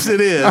only Pops, it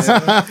is.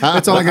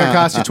 it's only going to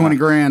cost you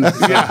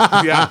 $20,000.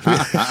 Yeah.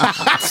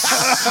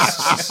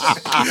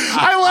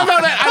 I love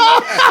how that.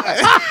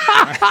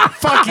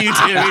 Fuck you,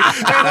 Timmy.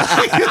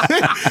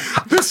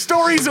 The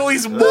stories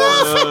always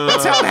morph.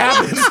 That's how it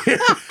happens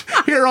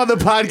here on the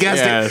podcast.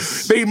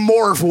 Yes. They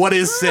morph what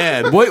is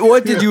said.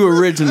 What did you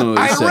originally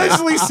I say?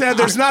 originally said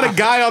there's not a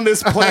guy on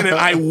this planet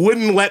I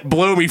wouldn't let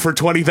blow me for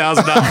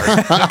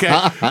 $20,000.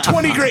 Okay,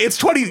 20 grand. It's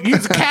 20.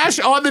 Use cash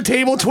on the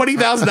table.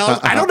 $20,000.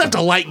 I don't have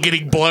to like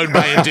getting blown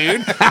by a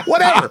dude.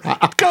 Whatever.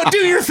 Go do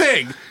your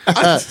thing.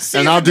 See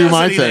And if I'll it do does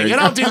my anything. thing.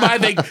 And I'll do my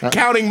thing,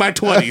 counting my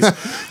 20s.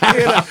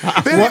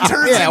 Then it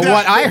turns into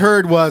What I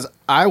heard was,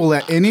 I will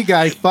let any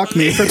guy fuck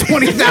me for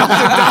 $20,000.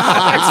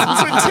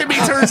 That's when Timmy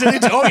turns it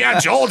into, oh yeah,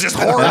 Joel just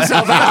whore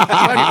himself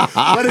out.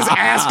 Let his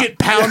ass get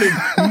pounded,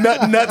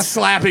 nut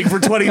slapping for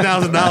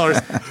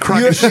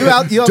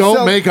 $20,000.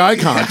 don't make eye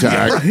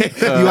contact.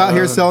 You out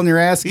here selling your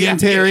ass again,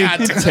 Terry?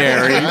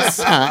 Terry.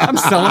 I'm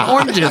selling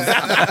oranges.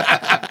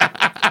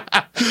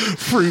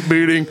 Fruit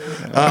booting.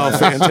 Oh,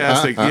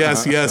 fantastic.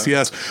 Yes.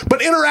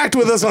 But interact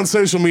with us on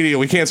social media.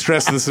 We can't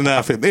stress this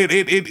enough.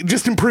 It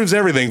just improves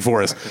everything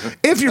for us.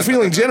 If you're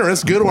feeling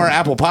generous, go to our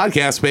Apple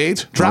Podcast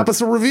page. Drop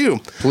us a review.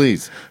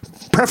 Please.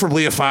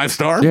 Preferably a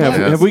 5-star. Yeah,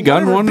 have we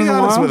gotten one Be in a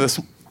honest while? with us.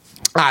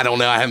 I don't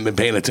know. I haven't been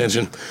paying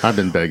attention. I've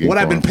been begging. What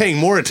for I've been him. paying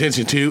more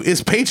attention to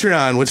is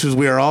Patreon, which is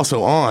we are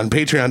also on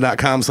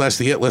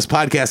patreon.com/the Hit List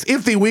Podcast.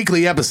 If the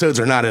weekly episodes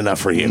are not enough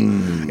for you,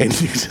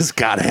 and you just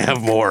gotta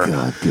have more.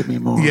 God, give me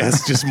more.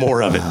 Yes, just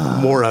more of it.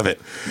 More of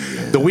it.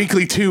 The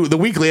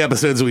weekly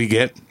episodes we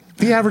get,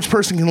 the average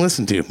person can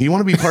listen to. You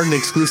want to be part of the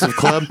exclusive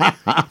club?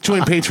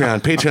 Join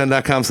Patreon,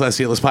 patreon.com/the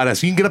Hit List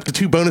Podcast. You can get up to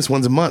 2 bonus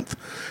ones a month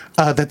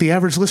that the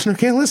average listener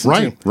can't listen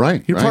to.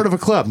 Right. You're part of a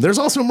club. There's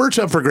also merch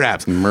up for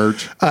grabs.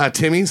 Merch.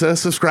 Timmy's a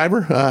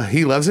subscriber.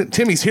 He loves it.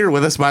 Timmy's here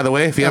with us, by the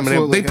way. If you haven't,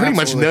 Absolutely, they pretty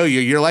much know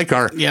you. You're like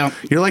our, Yeah.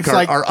 You're like It's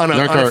like- our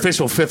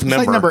unofficial fifth It's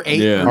member. like number 8.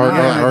 Yeah.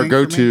 Our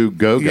go-to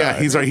go guy. Yeah,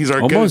 he's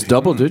our Almost go-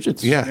 double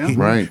digits. Yeah,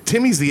 Right.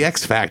 Timmy's the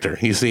X factor.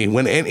 You see,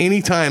 when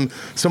anytime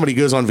somebody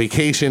goes on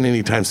vacation,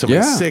 anytime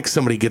somebody's Yeah. sick,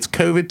 somebody gets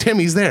COVID,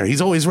 Timmy's there.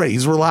 He's always ready.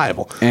 He's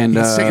reliable. And,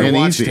 you can sit and and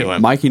watch easy. to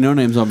him. Mikey No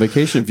Name's on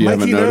vacation if you Mikey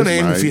haven't No noticed.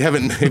 Name. Right.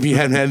 If you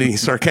haven't had any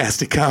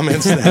sarcastic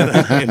comments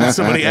and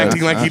somebody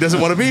acting like he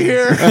doesn't want to be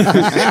here,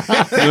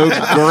 No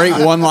great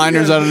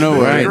one-liners out of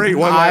nowhere. great Eye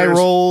one-liners.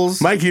 rolls.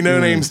 Mikey No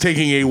Name's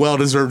taking a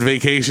well-deserved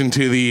vacation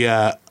to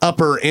the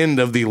upper end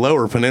of the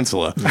lower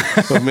peninsula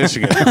of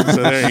Michigan.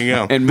 So there you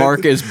go. And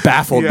Mark is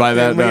baffled by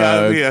that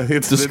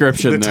it's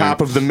description The there.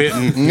 top of the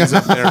mitten. He's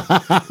up there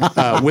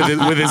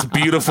with his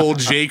beautiful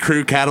J.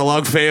 Crew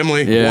catalog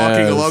family walking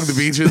Yes. along the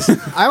beaches.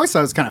 I always thought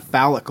it was kind of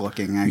phallic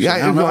looking, actually. Yeah, I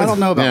don't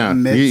know about Yeah.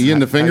 mitts. You in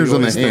the fingers How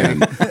on you the always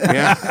hand.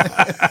 Yeah.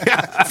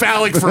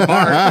 Phallic for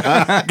Mark.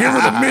 Give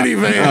her the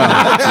minivan.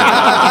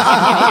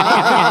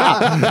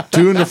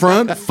 2 in the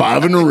front,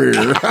 5 in the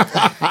rear.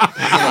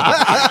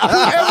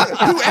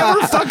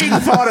 Whoever fucking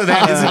thought of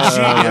that is a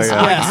genius.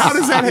 Like, how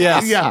does that?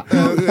 Yes. Yeah,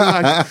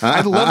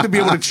 I'd love to be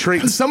able to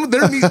trade some of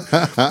their.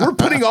 We're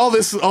putting all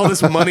this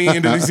money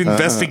into these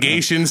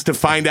investigations to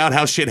find out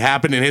how shit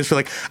happened in history.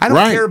 Like, I don't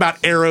Right. care about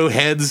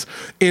arrowheads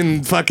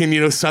in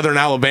fucking southern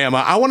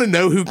Alabama. I want to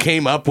know who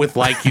came up with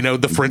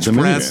the French The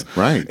press, minivan,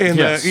 right. And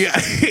Yes.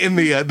 in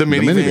the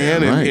minivan,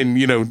 minivan, right. and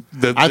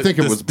the. I think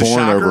it was the born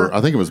shocker. over.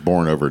 I think it was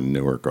born over in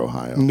Newark,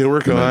 Ohio.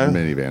 Newark, The Ohio?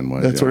 minivan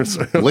was. That's where it's-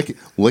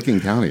 Licking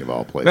County of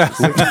all places.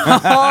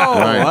 Oh,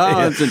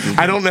 wow, that's interesting.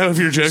 I don't know if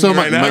you're joking So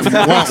right now.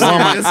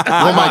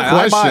 my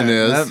question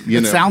is,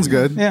 It sounds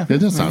good. It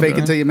does sound Fake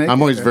good. it till you make I'm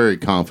it. always very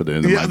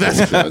confident in Yeah, my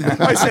that's.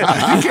 bullshit. I said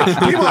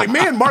people are like,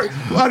 man, Mark.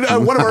 One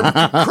of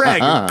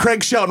our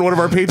Craig Shelton, one of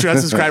our Patreon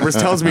subscribers,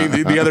 tells me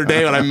the other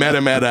day when I met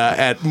him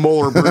at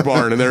Moeller Brew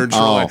Barn, and they're in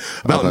Troy.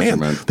 About that's man,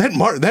 right.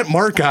 that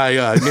Mark guy,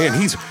 man,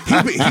 he's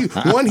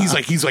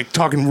like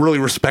talking really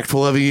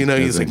respectful of you.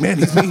 He's like, man,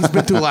 he's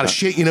been through a lot of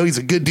shit. He's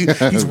a good dude.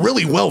 He's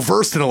really well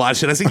versed in a lot of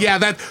shit. I said, yeah,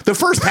 that the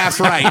first half's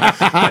right,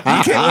 but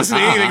you can't listen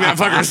to anything that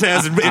fucker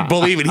says and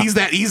believe it. He's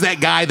that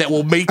guy that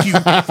will make you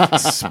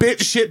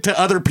spit shit to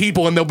other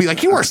people, and they'll be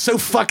like, you are so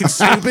fucking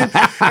stupid.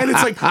 And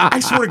it's like, I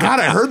swear to God,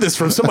 I heard this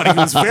from somebody who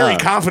was very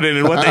confident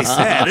in what they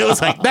said. It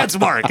was like, that's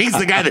Mark. He's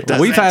the guy that does.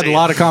 We've that had to a you.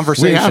 lot of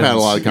conversations. We have had a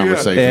lot of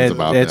conversations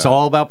about It's that.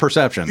 all about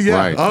perception. Yeah.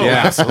 Right. Oh,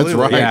 Yeah. absolutely. That's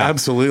right. Yeah, Yeah.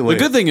 absolutely. The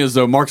good thing is,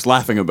 though, Mark's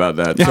laughing about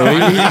that. So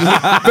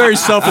he's very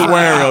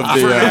self-aware of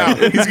For now,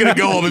 the... he's gonna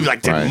go home and be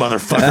like, Right.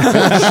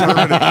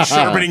 motherfucker,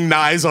 sharpening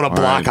knives on a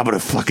block. Right. I'm gonna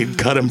fucking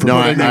cut him. From No,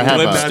 underneath I have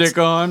the a- nuts. lipstick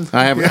on.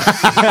 I have.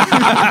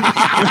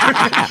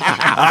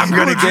 I'm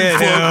gonna get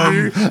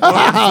him.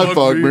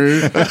 Fuck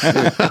me.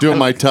 Doing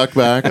my tuck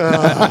back.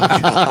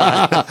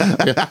 I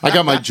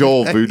got my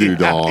Joel voodoo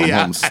doll. And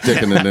Yeah. I'm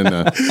sticking it in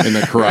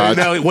the crotch.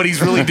 No, what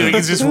he's really doing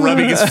is just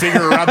rubbing his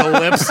finger around the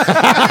lips.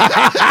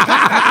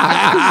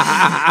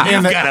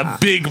 You've got a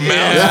big mouth,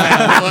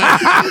 fat boy.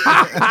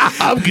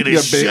 I'm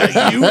gonna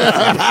shut you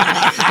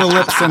up. The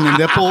lips and the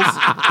nipples.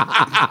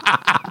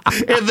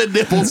 And the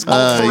nipples,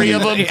 all three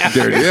of them.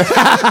 Dirty.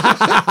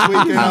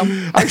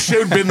 I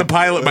showed Ben the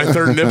pilot my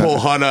third nipple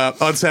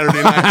on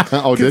Saturday night.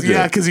 Oh, did you?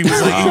 Yeah, because he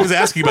was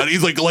asking about it.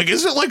 He's like,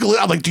 is it like?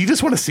 I'm like, do you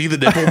just want to see the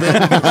nipple?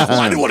 Ben?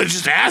 Well, I didn't want to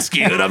just ask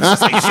you. And I'm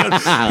just like,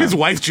 his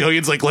wife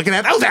Jillian's like looking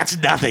at, oh, that's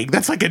nothing.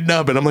 That's like a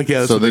nub. And I'm like, yeah.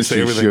 That's So what then they say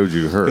she everything. showed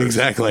you hers.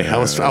 Exactly. I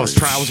was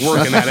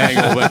working that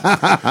angle, but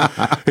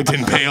it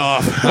didn't pay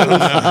off. I don't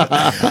know.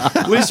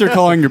 At least they're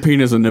calling your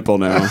penis a nipple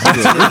now.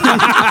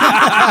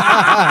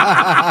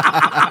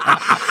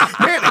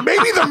 Man,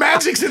 maybe the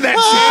magic's in that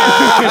chair.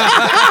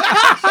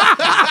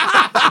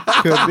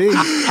 Could be.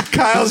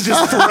 Kyle's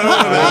just throwing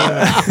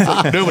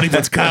it. Nobody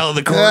puts Kyle in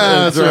the corner.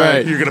 Yeah, that's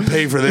right. You're gonna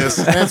pay for this.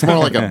 That's more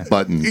like a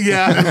button.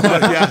 Yeah.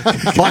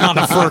 Button on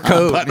a fur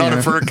coat. Button on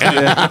a fur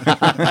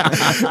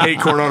coat.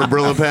 Acorn on a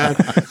Brillo pad.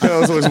 That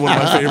was always one of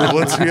my favorite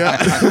ones. Yeah.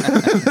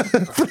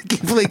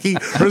 Flaky.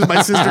 Or as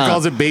my sister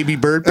calls it, baby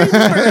bird. Baby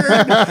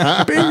bird.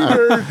 Baby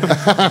bird.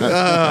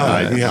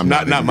 Yeah,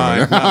 not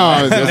mine.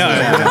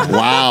 Oh,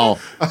 wow.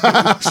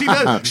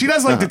 She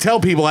does like to tell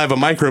people I have a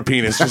micro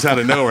penis just out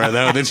of nowhere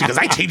though. And then she goes,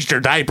 I changed her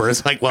diaper.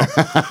 It's like, well,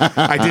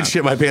 I did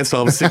shit my pants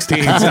till I was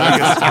 16, so I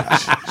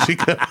guess she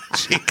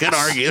could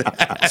argue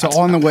that. So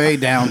on the way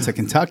down to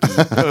Kentucky,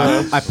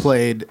 I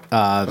played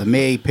the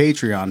May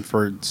Patreon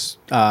for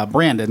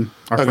Brandon,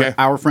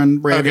 our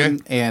friend Brandon,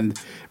 and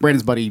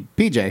Brandon's buddy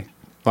PJ.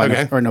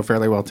 Or know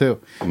fairly well too.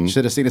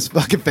 Should have seen his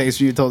fucking face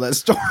when you told that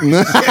story. He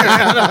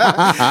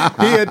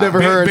had never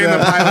heard. Ben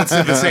the pilot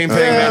said the same thing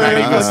that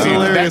night. He goes,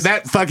 dude,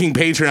 that fucking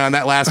Patreon,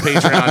 that last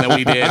Patreon that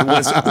we did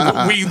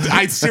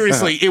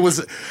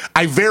was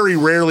I very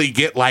rarely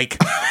get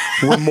like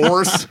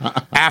remorse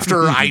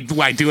after I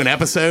do an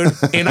episode,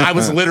 and I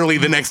was literally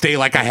the next day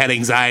like I had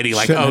anxiety,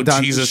 like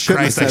Jesus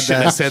Christ, I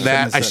shouldn't have said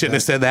that. I shouldn't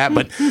have said that,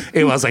 but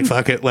it was like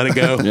fuck it, let it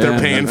go. They're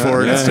paying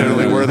for it. It's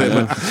totally worth it.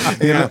 But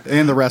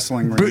and the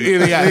wrestling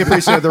ring. Yeah. We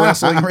appreciate the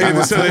wrestling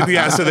ring. So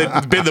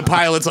that Ben the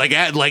pilot's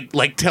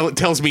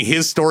tells me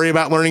his story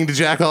about learning to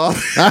jack off,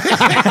 which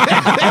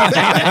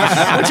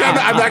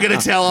I'm not going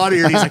to tell on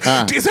here. And he's like,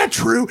 is that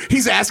true?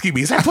 He's asking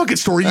me, is that fucking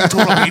story you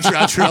told on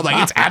Patreon true? I'm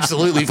like, it's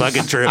absolutely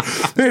fucking true.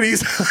 And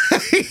he's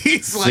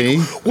like,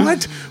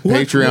 what?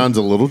 Patreon's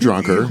a little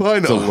drunker. I know.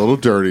 It's a little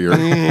dirtier.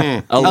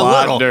 A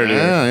lot dirtier.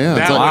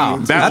 Yeah.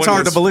 That's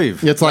hard to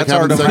believe. It's like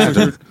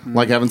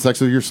having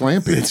sex with your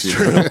slam piece. It's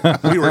true.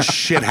 We were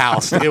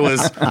shithoused. It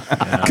was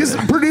because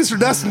producer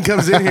Dustin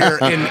comes in here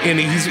and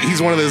he's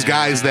one of those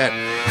guys that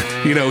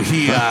he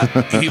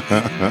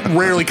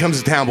rarely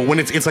comes to town, but when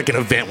it's like an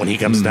event when he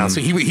comes down. So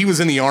he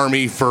was in the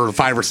Army for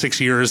 5 or 6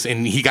 years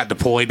and he got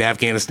deployed to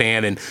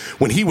Afghanistan, and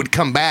when he would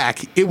come back,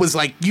 it was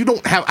like,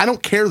 I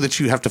don't care that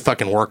you have to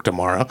fucking work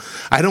tomorrow.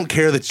 I don't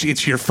care that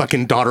it's your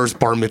fucking daughter's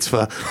bar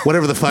mitzvah,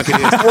 whatever the fuck it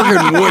is. We're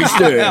getting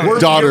wasted.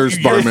 Daughter's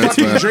bar you're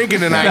mitzvah. fucking drinking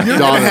tonight. You're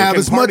going to have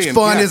as much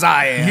fun as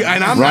I am. Yeah,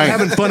 and I'm not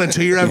having fun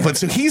until you're having fun.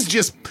 So he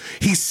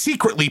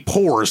secretly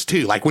pours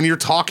too. Like when you're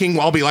talking,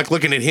 I'll be like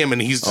looking at him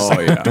and he's just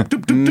doop,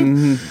 doop, doop,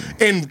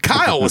 doop. And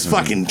Kyle was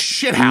fucking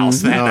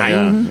shithouse that night.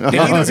 Yeah. And he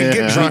doesn't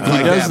get drunk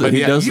like that. But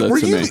he does that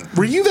to me.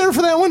 Were you there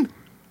for that one?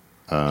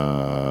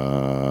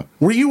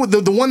 Were you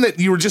the one that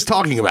you were just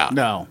talking about?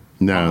 No.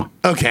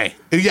 Okay.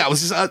 Yeah, it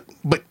was just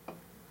but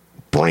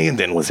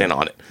Brandon was in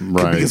on it,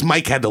 right? Because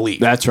Mike had to leave.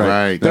 That's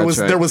right. There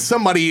was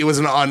somebody. It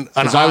was on.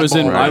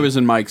 I was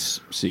in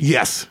Mike's seat.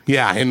 Yes,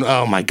 yeah, and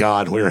oh my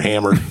God, we were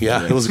hammered.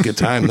 Yeah, it was a good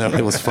time though.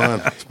 It was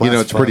fun.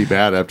 It's pretty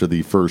bad. After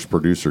the first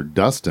producer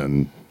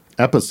Dustin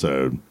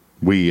episode,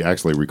 we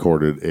actually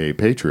recorded a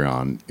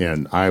Patreon,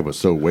 and I was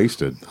so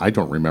wasted, I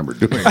don't remember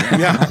doing it.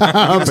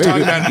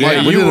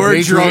 Yeah, you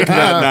were drunk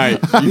that night.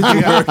 You were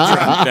drunk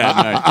that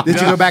night. Did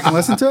you go back and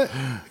listen to it?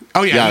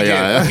 Oh yeah.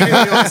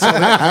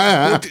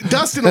 Yeah.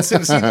 Dustin will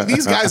send. See,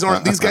 these guys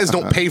don't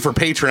pay for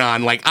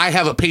Patreon. Like I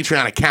have a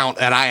Patreon account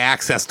that I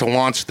access to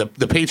launch the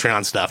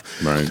Patreon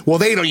stuff. Right. Well,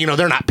 they don't.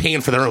 They're not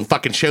paying for their own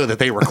fucking show that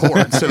they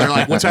record. So they're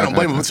like, which I don't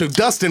blame them. So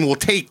Dustin will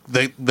take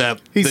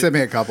He sent me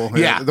a couple.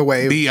 Yeah, the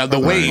wave, the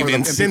wave,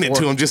 and send it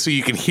to him just so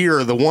you can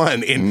hear the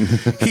one. And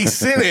he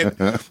sent it,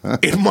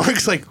 and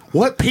Mark's like,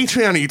 "What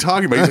Patreon are you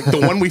talking about?" He's like,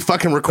 "The one we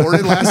fucking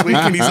recorded last week."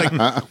 And he's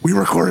like, "We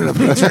recorded a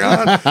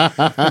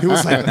Patreon." He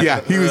was like,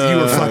 "Yeah, you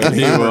were fucking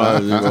He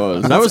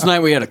was. That was the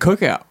night we had a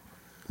cookout.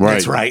 Right,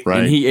 That's right.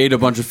 And he ate a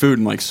bunch of food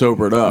and like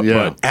sobered up.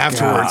 Yeah. But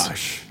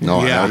afterwards.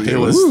 No, Yeah,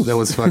 that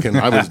was fucking.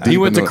 I was he deep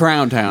went in to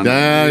Crown Town.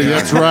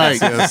 That's right.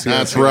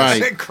 That's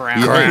right.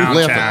 Crown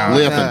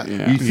Town.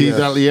 You see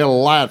that yellow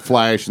light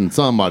flash and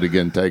somebody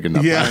getting taken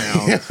to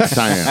town.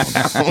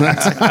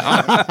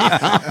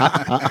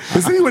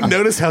 Does anyone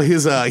notice how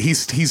his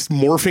he's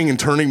morphing and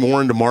turning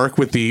more into Mark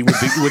with the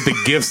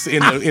gifts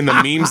in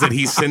the memes that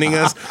he's sending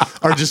us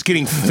are just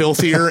getting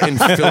filthier and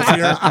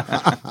filthier?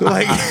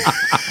 Like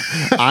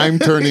I'm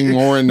turning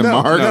more into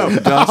Mark. No,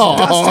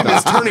 Dustin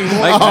is turning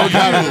more into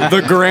you.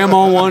 The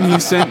grandma one he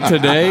sent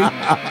today.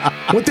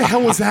 What the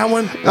hell was that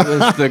one? It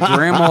was the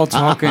grandma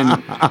talking.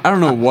 I don't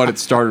know what it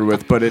started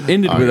with, but it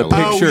ended with a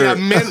yeah. picture. Oh,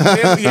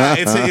 yeah,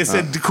 it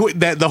said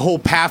that the whole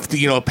path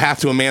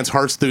to a man's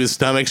heart's through his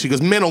stomach. She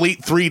goes, men will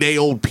eat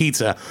 3-day-old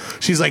pizza.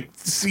 She's like,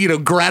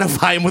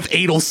 gratify him with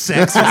anal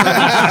sex. It's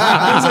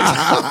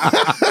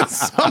like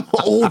some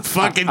old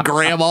fucking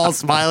grandma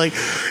smiling.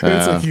 It's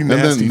like, you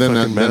nasty then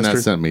fucking that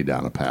bastard. sent me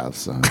down a path.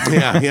 So.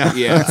 Yeah.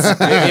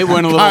 It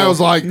went a little. I was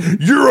like,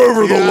 "You're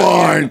over the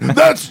line.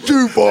 That's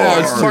too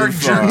far." Mark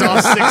jerked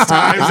off 6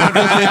 times after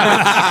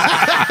that.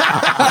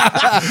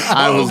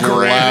 I was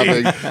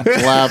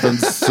laughing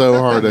so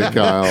hard at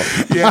Kyle.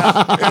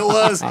 Yeah, it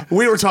was.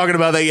 We were talking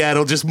about that. Yeah,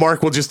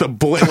 Mark will just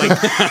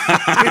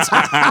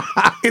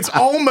it's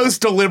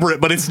almost deliberate,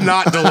 but it's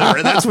not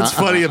deliberate. That's what's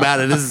funny about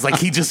it. Is like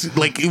he just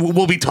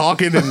we'll be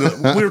talking,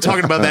 and we were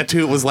talking about that too.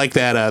 It was like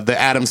that the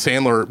Adam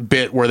Sandler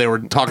bit where they were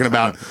talking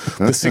about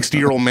the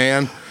 60-year-old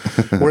man.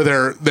 Where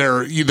they're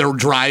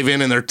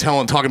driving and they're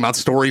talking about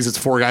stories. It's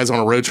 4 guys on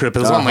a road trip. It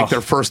was on like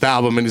their first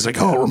album, and he's like,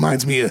 "Oh, it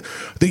reminds me of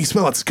you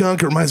smell that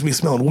skunk. It reminds me of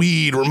smelling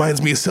weed. It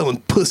reminds me of selling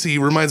pussy. It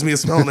reminds me of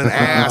smelling an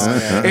ass."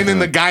 And then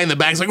the guy in the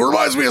back's like, "It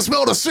reminds me of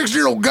smelling a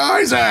 60-year-old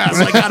guy's ass."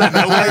 Like out of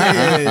nowhere,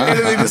 and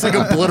then they just like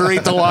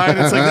obliterate the line.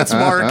 It's like that's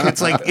Mark.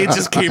 It's like it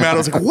just came out. I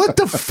was like, "What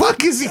the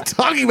fuck is he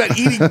talking about?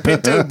 Eating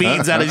pinto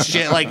beans out of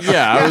shit?" Like,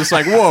 yeah, I was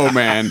like, "Whoa,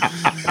 man!"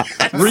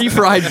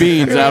 Refried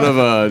beans out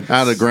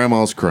of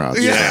grandma's crotch.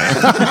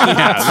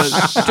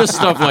 just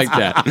stuff like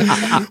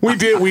that.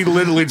 We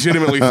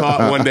legitimately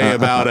thought one day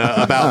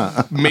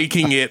about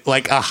making it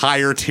like a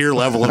higher tier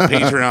level of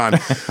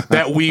Patreon,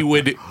 that we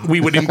would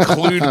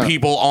include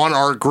people on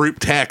our group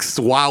texts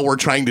while we're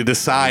trying to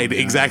decide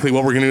exactly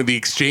what we're going to do, the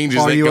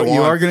exchanges that go on.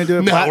 You are going to do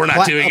it? No, we're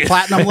not doing it.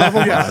 Platinum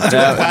level?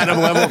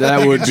 Platinum level.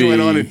 That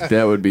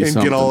would be and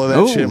something. get all of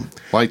that shit.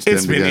 Lights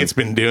It's dimmed again.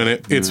 been doing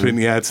it. It's been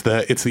it's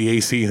the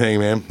AC thing,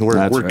 man. We're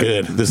That's right.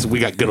 good. We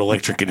got good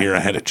electric in here. I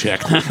had to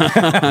check.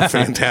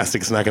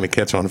 Fantastic. It's not going to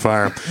catch on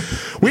fire.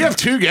 We have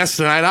 2 guests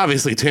tonight.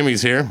 Obviously,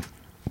 Timmy's here.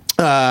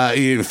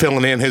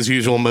 Filling in as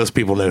usual. Most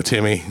people know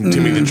Timmy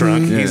the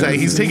drunk.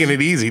 He's taking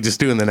it easy, just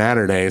doing the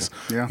natter days.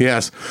 Yeah.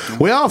 Yes.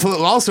 We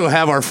also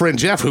have our friend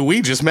Jeff, who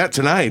we just met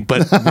tonight,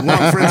 but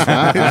long friends.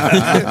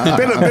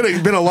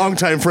 been a long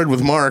time friend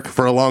with Mark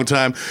for a long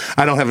time.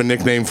 I don't have a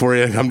nickname for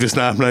you. I'm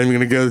not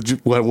even going to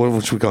go.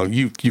 What should we call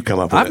you? You come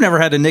up with I've never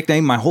had a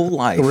nickname my whole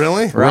life.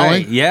 Really?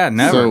 Right? Yeah,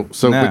 never.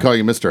 So No. we call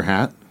you Mr.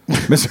 Hat.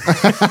 Mr.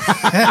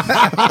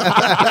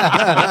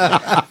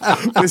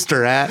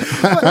 Hat.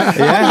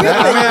 Yeah,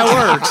 that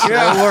works.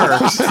 Yeah, it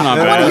works. It's not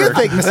What bad. do you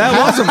think, Mr. That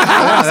wasn't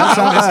bad. That's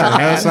not bad.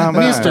 That's not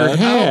bad.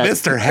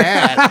 Mr.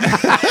 Hat.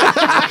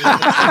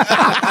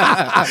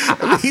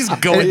 He's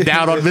going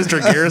down on Mr.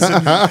 Garrison.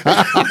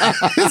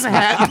 His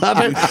hat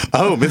puppet.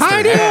 Oh,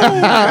 Mr.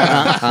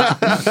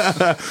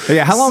 Hat.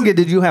 Yeah, how long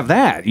did you have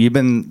that? You've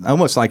been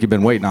almost like you've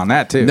been waiting on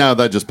that too. No,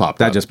 that just popped.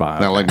 That up. just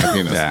popped. Not like my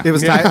penis. Yeah. It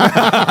was tied. That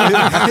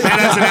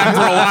hasn't happened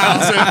for a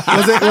while. So.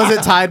 Was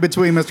it tied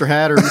between Mr.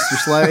 Hat or Mr.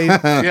 Slade?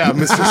 Yeah,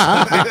 Mr.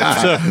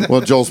 Slade.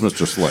 Well, Joel's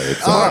Mr. Slade.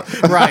 So.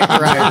 Right.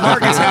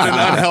 Mark has had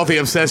an unhealthy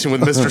obsession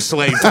with Mr.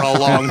 Slade for a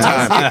long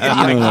time.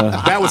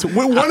 That was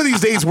one of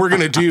these days we're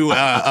going to do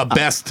a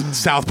best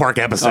South Park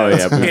episode. Oh,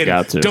 yeah, we've And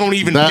got to. Don't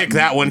even pick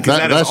that one because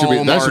that is should all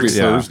be, that should be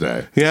Mark's.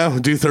 Thursday. Yeah, we'll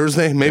do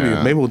Thursday. Maybe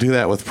Yeah. we'll do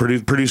that with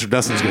producer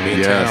Dustin's going to be in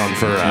Yes. town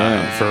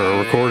for a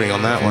recording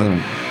on that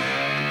one.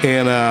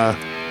 And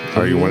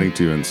Are you wanting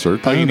to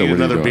insert that? you or need what are you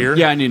another doing? beer?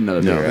 Yeah, I need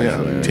another beer.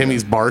 Yeah.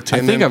 Timmy's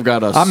bartending. I think I've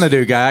got a. I'm the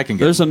new guy. I can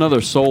get. There's another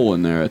soul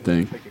in there. I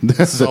think.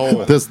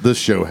 Soul. This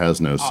show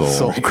has no soul.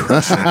 Soul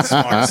Crusher.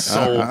 Smart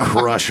Soul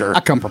Crusher. I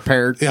come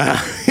prepared.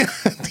 Yeah.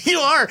 You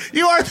are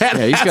that.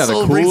 Yeah, he's got a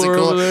asshole who brings cooler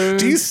over there.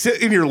 Do you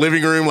sit in your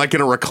living room like in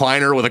a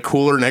recliner with a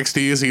cooler next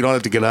to you so you don't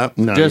have to get up?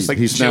 No, Just Like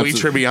he Joey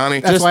snaps it.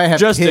 Tribbiani. That's why I have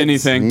just kids.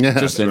 anything. Yeah.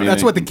 Just anything.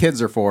 That's what the kids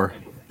are for.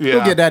 Yeah.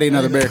 Go get Daddy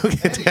another beer.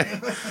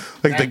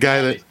 Like the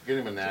guy that. Get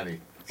him a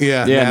natty.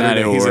 Yeah, Yeah, Natter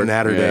natty Day. He's a work.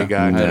 Natter Yeah. Day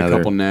guy. I had a Natter.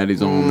 couple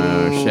natties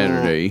on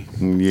Saturday.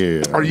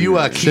 Yeah. Are you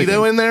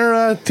keto in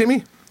there,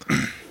 Timmy?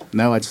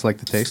 No, I just like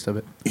the taste of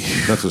it.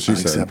 That's what she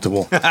said.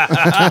 Acceptable.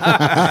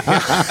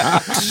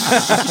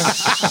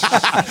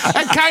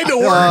 That kind of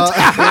worked.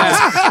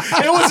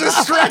 It was a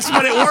stretch,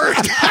 but it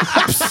worked.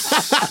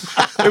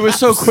 It was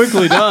so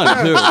quickly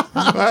done too.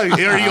 Are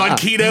you on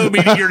keto,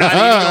 meaning you're not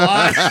eating a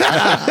lot?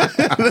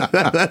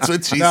 That's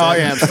what she said.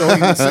 I'm still eating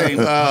the same.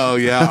 Oh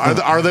yeah,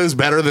 are those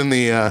better than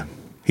the?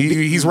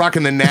 He's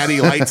rocking the Natty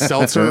Light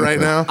Seltzer right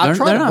now. I've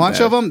tried they're a not bunch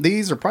bad. of them.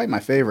 These are probably my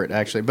favorite,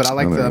 actually. But I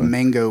like the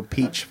mango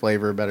peach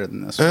flavor better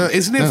than this one.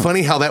 Isn't it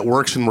funny how that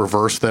works in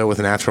reverse though with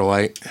Natural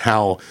Light?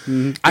 How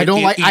I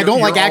don't like you're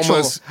actual.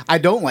 almost- I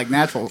don't like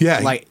natural. Yeah,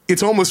 Like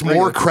it's almost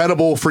more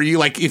credible for you.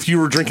 Like if you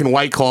were drinking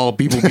White Claw,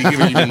 people would be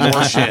giving you even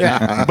more shit.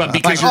 But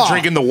because Like, you're oh,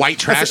 drinking the white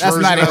trash that's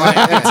version, not of even it,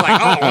 like- it's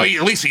like, oh, well,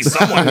 at least he's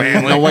someone,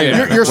 man. Like, No, wait a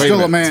minute. you're Wait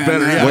still a minute. man.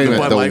 better, yeah. Wait a the minute.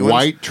 Bud The Light ones.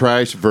 white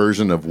trash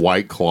version of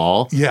White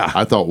Claw? Yeah.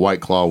 I thought White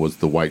Claw was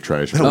the white white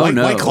trash.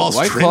 White Claw's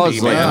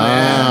trendy,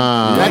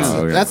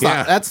 man.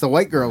 That's the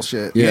white girl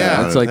shit.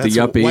 Yeah, it's like the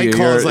yuppie. White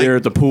Claw is like, you're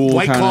at the pool.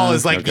 White Claw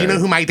is like, Okay. you know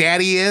who my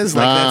daddy is?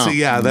 Like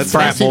that's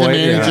Frat See the boy,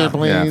 manager,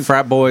 please. yeah.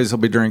 Frat boys will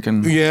be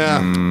drinking. yeah.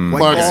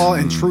 White Claw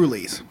and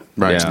Trulies.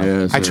 Right.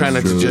 Yeah. I try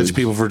not to judge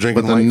people for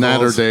drinking But the White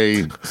Natter Claws.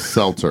 Day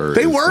Seltzer.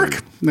 They is work.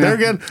 Yeah. They're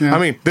good. Yeah. I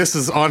mean, this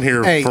is on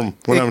here Hey, from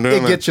when I'm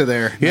doing it gets you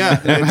there. Yeah,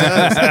 it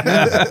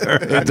does.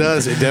 It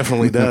does. It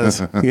definitely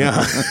does.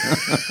 Yeah.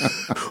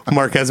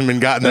 Mark hasn't been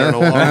gotten there in a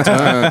long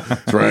time.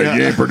 That's right. Yeah.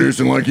 You ain't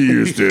producing like you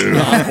used to.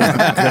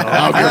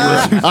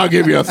 I'll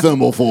give you a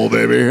thimbleful,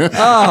 baby.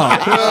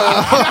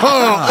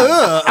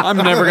 I'm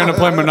never gonna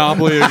play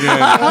Monopoly again.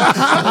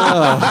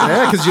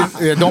 Yeah, because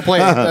you don't play.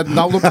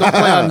 Don't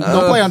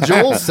play on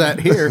Joel's set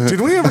here. Did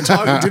we ever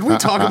talk? Did we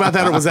talk about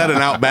that, or was that an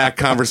Outback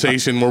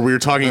conversation where we were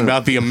talking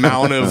about the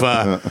amount of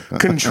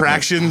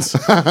contractions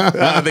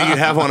that you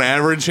have on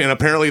average, and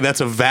apparently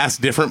that's a vast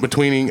difference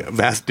between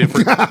vast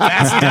different.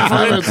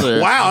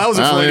 Wow, that was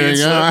a Freudian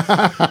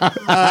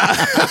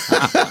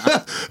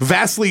slip.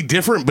 Vastly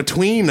different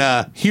between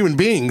human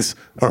beings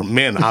or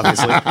men,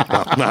 obviously.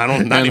 Well, no, I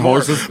don't. Not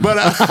anymore.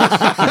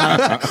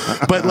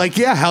 But like,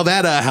 yeah, how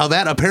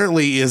that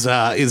apparently is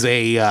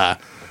a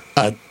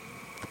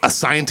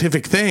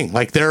scientific thing.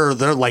 Like they're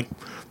like,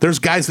 there's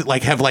guys that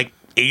like have like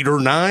 8 or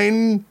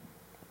 9.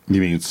 You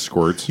mean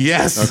squirts?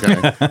 Yes. Okay.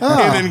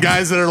 And then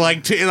guys that are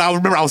like, and I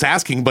remember I was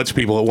asking a bunch of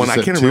people when I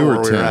said can't 2 remember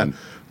or where we were at.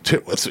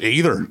 10? It's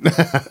either.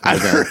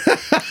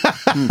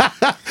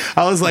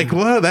 I was like,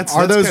 well, that's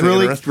Are those kinda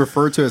really interesting.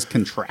 referred to as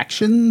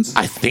contractions?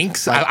 I think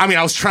so. I mean,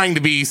 I was trying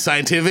to be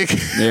scientific,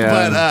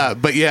 Yeah.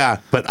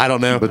 but I don't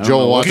know. But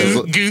Joel watches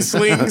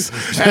gooselings,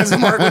 as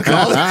Mark would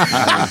call it.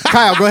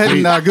 Kyle, go ahead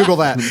and Google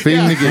that.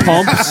 feeding the geese.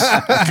 Pumps.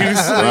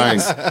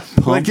 Gooselings.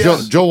 Right. Like, yeah.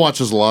 Joel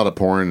watches a lot of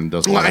porn and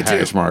does a lot I of do.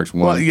 hash marks.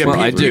 Well, yeah, Well,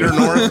 I do. Peter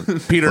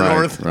North. Peter Right,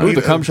 North. right. Who's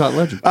the cum shot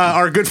legend?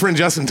 Our good friend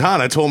Justin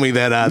Tana told me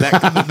that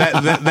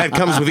that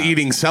comes with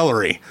eating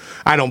celery.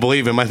 I don't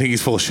believe him. I think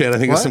he's full of shit. I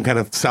think it's some kind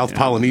of South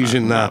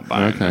Polynesian,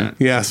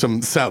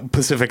 some South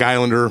Pacific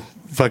Islander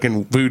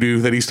fucking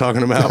voodoo that he's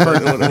talking about, or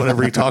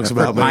whatever he talks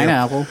about. But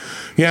Pineapple.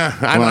 yeah,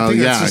 I Well, think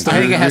yeah, that's just. I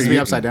think it has to be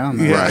upside down.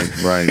 Though. Yeah.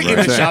 Right. In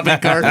the shopping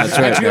cart.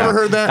 Have you ever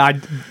heard that?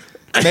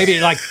 Maybe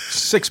like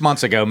 6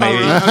 months ago,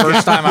 maybe.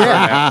 First time I heard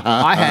that.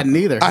 I hadn't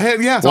either. I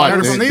had, yeah. What, I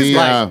heard it from the, these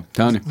guys.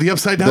 Tony. The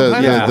upside down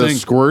pineapple. the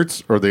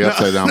squirts or the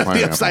upside down pineapple?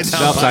 The upside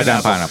down, The upside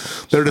down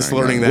pineapple. They're just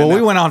learning that. Well, we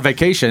now. went on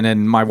vacation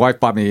and my wife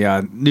bought me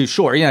new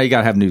shorts. You know, you got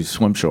to have new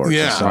swim shorts.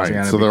 Yeah. and stuff. Right.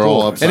 Yeah, So it'd be they're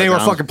all upside And they were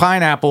down? fucking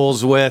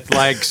pineapples with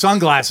like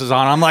sunglasses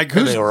on. I'm like,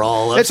 who's? They were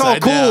all It's all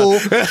upside cool.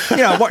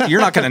 You know, what,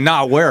 you're not going to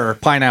not wear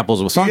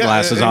pineapples with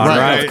sunglasses on, right,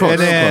 right? of course, and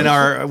then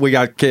of we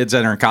got kids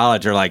that are in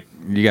college. They're like,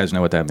 you guys know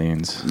what that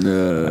means.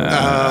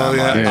 Oh,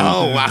 yeah.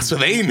 Oh, wow. So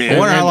they knew. I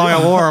wonder how long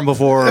I wore them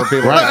before people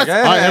were like,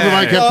 hey.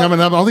 Everybody kept coming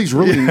up. All these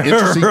really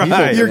interesting people.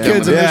 Right. Your kept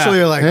kids coming up.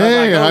 initially are like,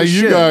 Hey, how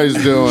you guys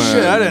doing?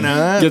 Shit, I didn't know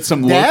that. Get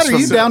some looks. Dad, are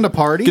you from- down to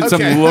party? Get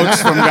some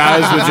looks from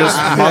guys with just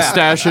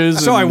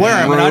mustaches. So I wear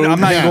them, and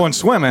I'm not Yeah. going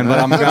swimming, but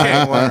I'm going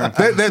wearing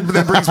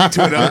That brings me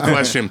to another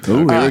question.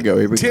 Oh, here we go.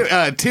 Here we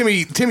go.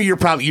 Timmy,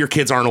 your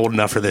kids aren't old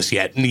enough for this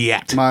yet.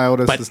 My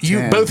oldest but is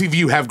 10. both of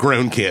you have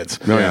grown kids.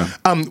 Oh, yeah.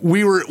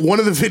 One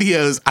of the videos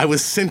I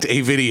was sent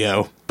a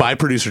video by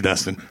producer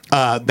Dustin.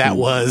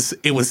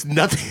 It was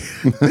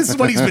nothing. This is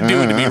what he's been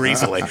doing to me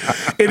recently.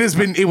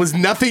 It was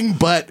nothing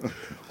but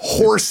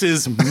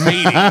horses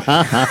mating.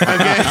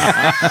 Okay.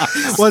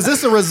 Was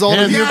this a result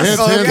of your? Yes,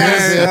 Okay.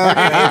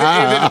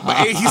 yes.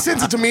 And then he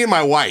sends it to me and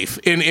my wife,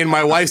 and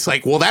my wife's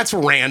like, "Well, that's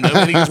random."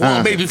 And he goes,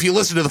 "Well, maybe if you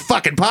listen to the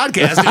fucking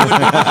podcast,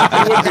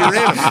 it wouldn't be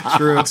random."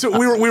 True. So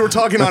we were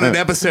talking on an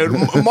episode.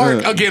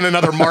 Mark, again,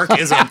 another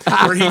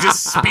Markism, where he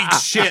just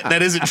speaks shit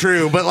that isn't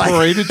true. But like,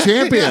 Parade of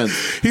Champions.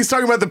 he's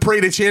talking about the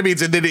Parade of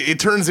Champions, and then it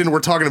turns into we're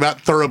talking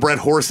about thoroughbred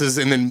horses.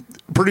 And then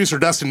producer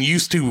Dustin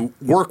used to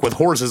work with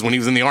horses when he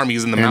was in the army. He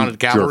was in the mounted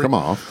cavalry. Jerk them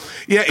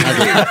off. Yeah.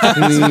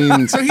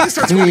 Clean, So he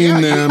starts clean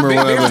going, them or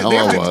whatever the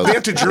hell it was. They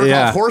have to jerk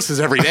off horses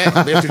every day.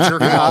 They have to jerk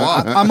them all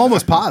off. I'm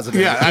almost positive.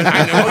 Yeah, I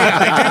know. Yeah,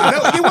 they do.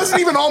 No, it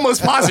wasn't even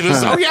almost positive. It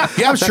was,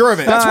 I'm sure of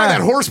it. That's why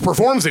that horse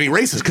performs and he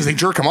races, because they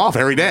jerk him off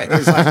every day.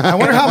 I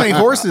wonder how many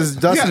horses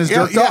Dustin has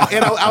jerked off.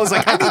 And I was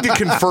like, I need to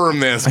confirm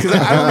this, because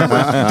I remember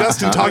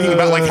Dustin talking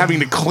about like having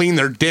to clean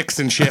their dicks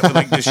and shit with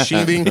like the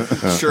sheathing.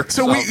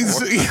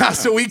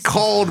 So we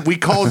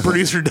called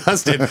producer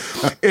Dustin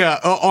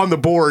on the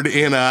board,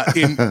 and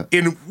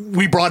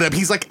we brought up,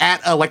 he's like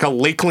at a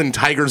Lakeland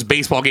Tigers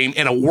baseball game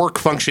and a work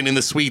function in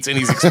the suites, and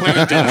he's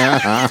explaining to him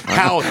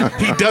how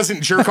he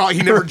doesn't jerk off.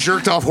 He never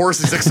jerked off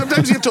horses. Like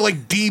sometimes you have to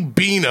like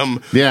de-bean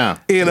them,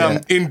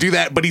 and do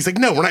that. But he's like,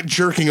 no, we're not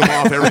jerking them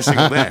off every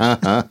single day.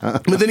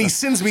 But then he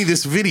sends me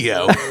this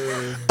video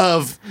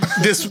of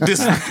this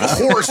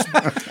horse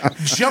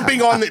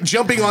jumping on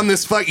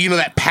this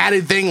that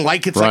padded thing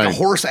like it's like a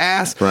horse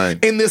ass.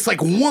 Right. And this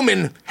like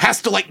woman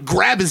has to like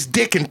grab his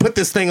dick and put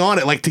this thing on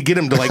it like to get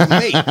him to like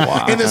mate.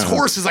 Wow. And this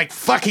horse is like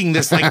fucking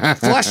this like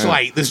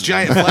fleshlight, this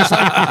giant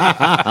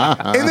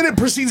fleshlight. And then it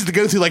proceeds to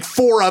go through like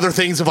 4 other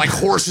things of like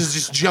horses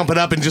just jumping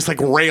up and just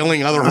like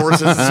railing other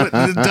horses. That's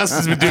what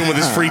Dustin's been doing with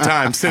his free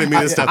time, sending me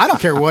this stuff. I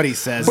don't care what he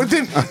says. But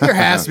then there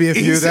has to be a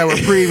few that were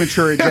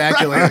premature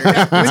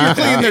ejaculators. When you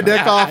clean their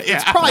dick off,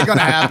 it's probably going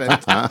to happen.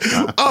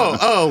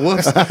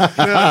 Whoops. In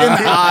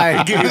the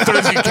eye. It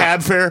throws you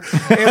cab fare.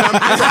 And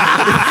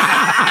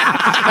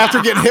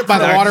after getting hit by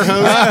the water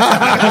hose.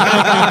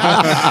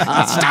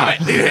 Stop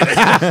it.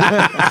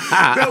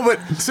 No, but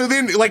so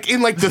then like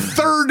in like the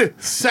third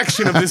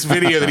section of this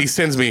video that he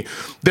sends me,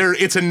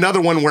 it's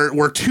another one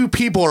where 2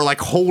 people are like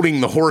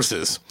holding the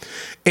horses.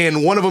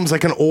 And one of them's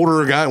like an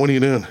older guy. What are you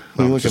doing?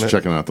 What are you just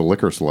checking out the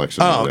liquor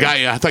selection. Oh, guy,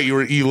 yeah. I thought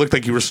you looked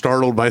like you were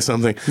startled by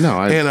something. No,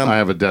 I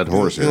have a dead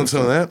horse. You want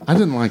some of that? I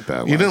didn't like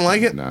that. You didn't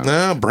like it? No.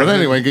 Brandon, but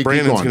anyway,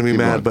 Brandon's going to be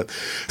mad. But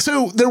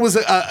so there was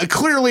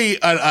clearly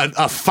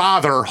a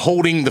father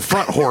holding the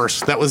front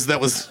horse that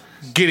was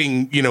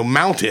getting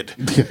mounted.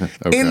 Okay.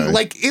 And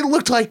like it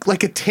looked like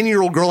a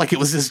 10-year-old girl, like it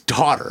was his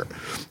daughter.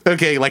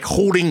 Okay, like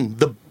holding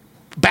the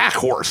back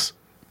horse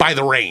by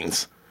the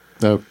reins.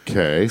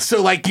 Okay.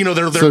 So like they're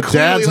so clearly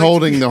dad's like,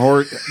 holding the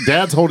horse.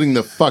 Dad's holding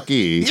the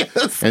fucky,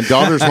 yes. and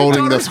daughter's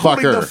holding the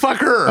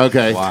fucker.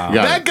 Okay. Wow.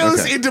 That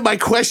goes into my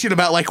question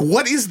about like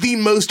what is the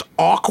most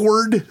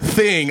awkward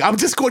thing. I'm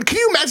just going. Can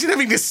you imagine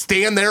having to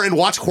stand there and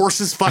watch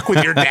horses fuck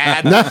with your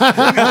dad? What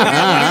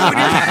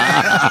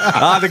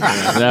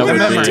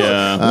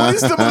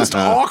is the most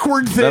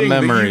awkward thing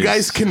that you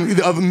guys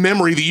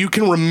memory that you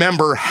can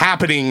remember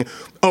happening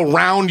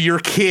around your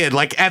kid,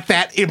 like at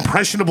that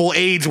impressionable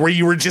age where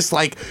you were just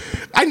like,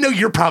 I know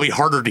you're probably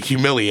harder to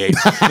humiliate,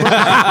 but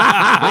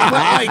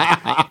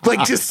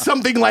like just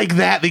something like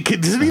that.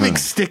 Does anything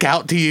stick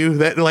out to you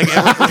that like? No.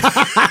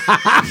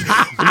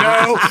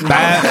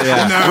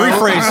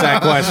 Rephrase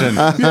that question.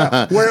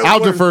 I'll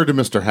defer to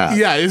Mr. Hat.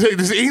 Yeah,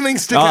 does anything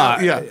stick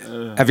out?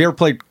 Yeah. Have you ever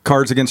played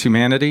Cards Against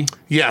Humanity?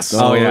 Yes.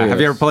 Oh yeah. Yes. Have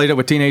you ever played it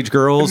with teenage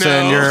girls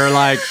and your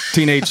like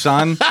teenage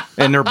son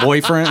and their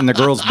boyfriend and the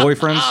girl's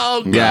boyfriends?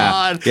 Oh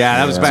God. Yeah,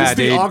 that was bad, Just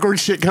the dude. awkward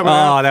shit coming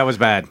out. Oh, that was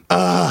bad.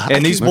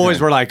 And these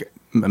boys were like,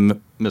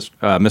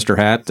 Mr.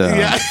 Hat.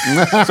 That's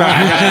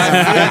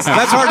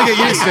hard to get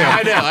used to.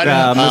 I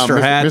know.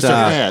 Mr. Hat.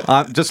 Mr.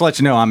 Hat. Just to let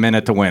you know, I'm in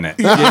it to win it.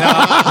 He's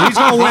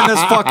going to win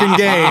this fucking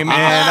game,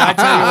 and I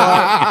tell you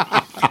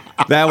what.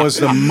 That was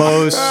the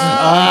most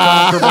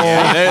uncomfortable.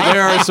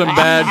 There are some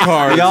bad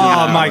cards.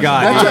 Oh my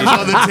God! That's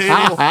on the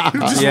table.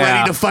 You're just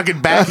ready to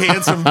fucking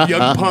backhand some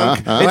young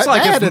punk.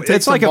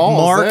 It's like if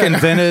Mark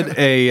invented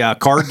a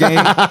card game.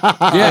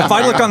 Yeah, if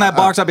I looked on that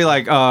box, I'd be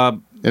like,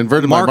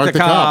 Inverted Mark by the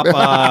Cop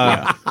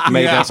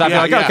made this. I'd be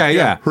like, okay,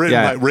 yeah.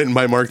 Written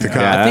by Mark the Cop.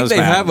 I think they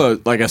have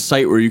a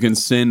site where you can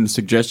send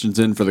suggestions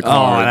in for the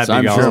cards.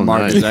 that'd be I'm sure awesome.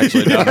 Mark has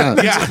actually done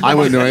it. Yeah. I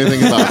wouldn't know anything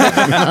about it.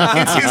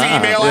 It's his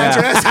email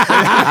address.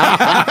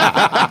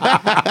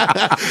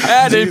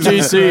 At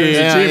MTC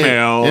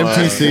Gmail.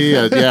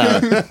 MTC,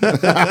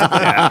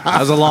 That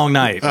was a long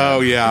night.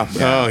 Oh yeah.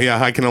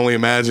 I can only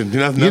imagine.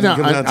 Nothing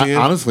comes out to you.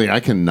 Honestly, I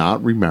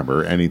cannot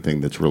remember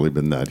anything that's really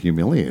been that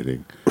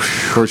humiliating.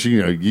 Of course,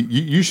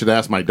 you should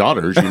ask my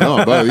daughters.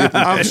 Both.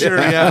 I'm sure.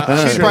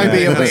 Yeah, She'd probably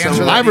be able to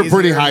answer that I have a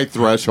pretty easier. high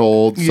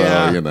threshold,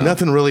 so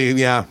nothing really.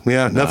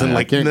 Nothing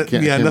like can't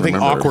nothing remember.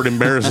 awkward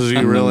embarrasses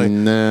you really.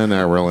 Nah,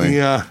 not really.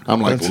 Yeah.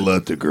 I'm like,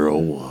 let the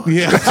girl watch.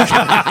 Yeah.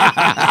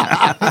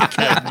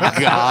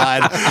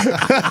 God.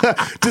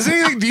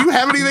 Do you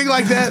have anything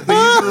like that you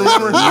can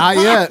remember? Not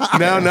yet.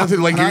 No,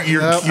 nothing. Like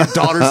your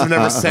daughters have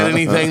never said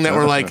anything that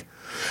were like.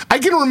 I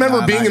can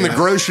remember being in the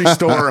grocery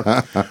store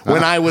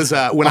when I was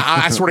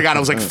I swear to God I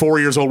was like 4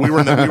 years old. We were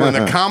in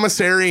the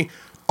commissary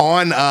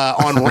on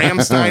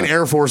Ramstein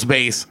Air Force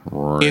Base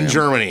in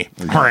Germany.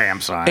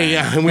 Ramstein.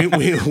 Yeah, and we were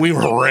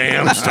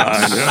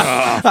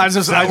Ramstein. I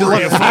just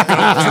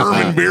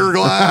German beer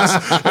glass.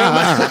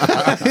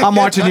 I'm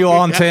watching you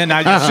on 10.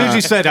 As soon as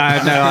you said I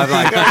was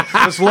like,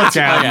 just look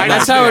at it.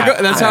 That's how it goes.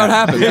 That's how it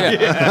happens. Yeah.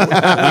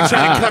 We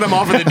try to cut him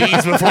off at the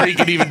knees before he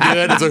can even do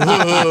it. It's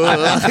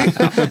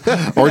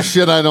like, Or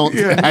shit I don't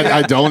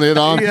hit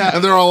on. Yeah.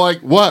 And they're all like,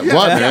 what,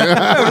 man?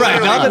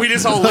 right. We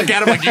just all look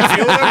at him like, you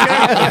feel it okay?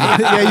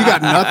 Yeah, you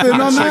got nothing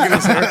on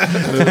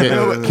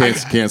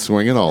that? Can't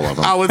swing at all of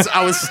them. We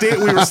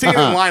were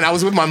standing in line. I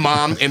was with my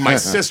mom and my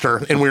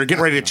sister, and we were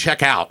getting ready to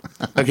check out.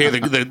 Okay,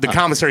 the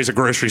commissary is a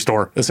grocery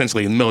store,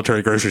 essentially a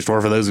military grocery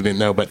store for those who didn't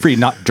know. But For you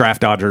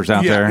draft dodgers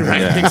out there.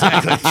 Right,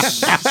 exactly.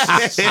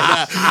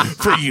 And,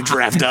 for you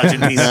draft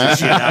dodging pieces of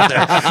shit out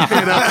there.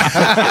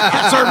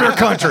 And, Serve your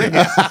country.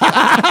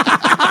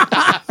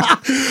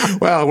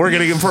 well, we're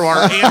going to for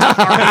our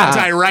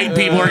anti-right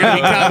people are going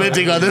to be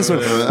commenting on this one.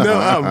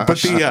 No, but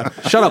the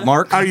Shut up,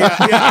 Mark. I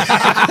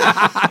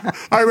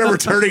remember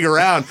turning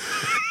around,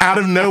 out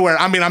of nowhere.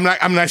 I mean, I'm not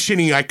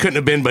shitting you. I couldn't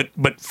have been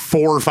but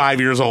 4 or 5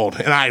 years old.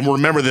 And I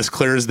remember this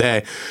clear as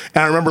day.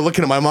 And I remember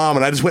looking at my mom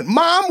and I just went,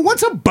 Mom,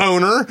 what's a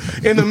boner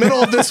in the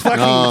middle of this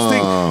fucking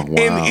thing? Wow.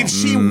 And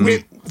she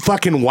went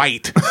fucking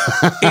white.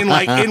 And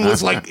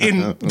was like,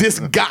 in this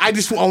guy,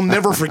 I'll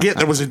never forget,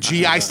 there was a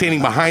GI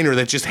standing behind her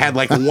that just had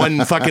like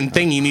one fucking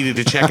thing he needed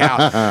to check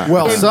out.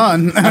 Well,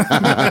 son.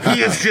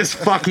 He is just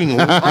fucking,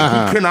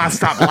 like, he could not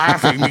stop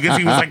laughing because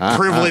he was like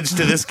privileged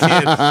to this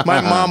kid.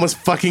 My mom was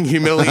fucking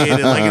humiliated,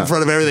 like in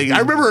front of everything. I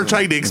remember her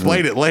trying to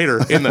explain it later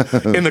in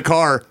the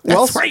car.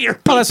 Well, That's right, your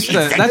that's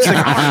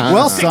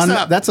Well, son,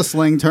 that's a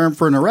slang term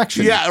for an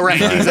erection. yeah,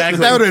 right,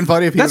 exactly. That would have been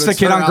funny if he That's the would've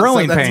kid turned on out and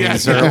growing said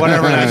that's- pains yeah. or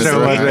whatever that show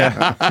was.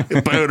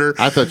 Yeah. Boner.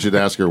 I thought you'd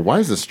ask her, why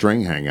does the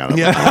string hang out of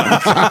Yeah.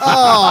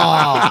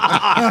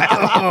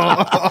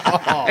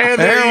 And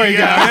there we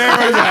go.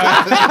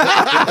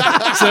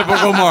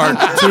 Typical Mark.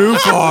 Too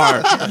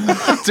far.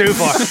 Too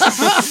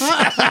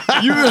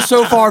far. You are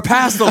so far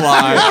past the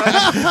line.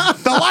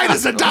 The line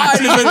is a dot.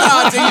 It is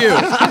not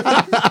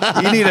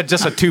to you. You need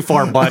just a too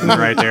far button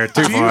right there.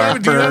 Too Do you, far.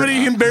 have, do you have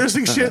any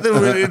embarrassing shit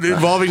that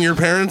involving your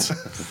parents?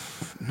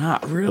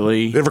 Not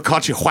really. Ever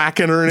caught you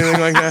whacking or anything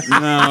like that?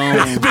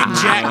 No. Big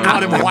Jack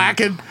caught him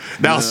whacking.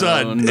 Now,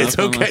 son, it's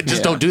nothing okay. like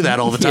Just that. don't do that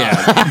all the time.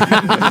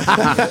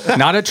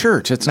 Not at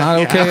church. It's not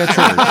okay at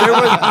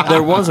church.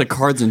 There was a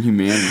Cards in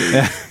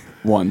Humanity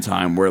one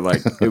time where like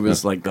it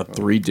was like the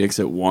 3 dicks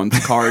at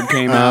once card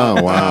came out.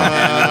 Oh, wow.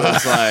 And it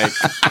was like,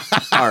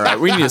 all right,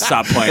 we need to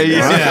stop playing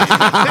this.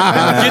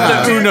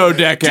 Get the Uno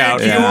deck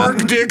out.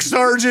 York, Dick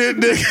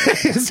Sargent, Dick.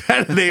 Is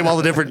that to name all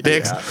the different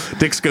Dicks?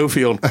 Dick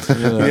Schofield.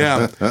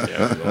 Yeah.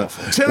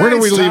 Where do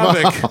we leave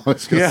Tonight's off? I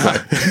was topic- gonna Yeah.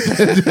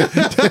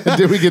 say.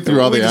 Did we get through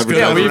all the We just go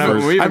advertising down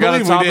first? we I got a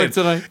believe topic we did.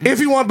 tonight. If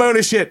you want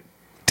bonus shit,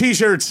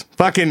 T-shirts,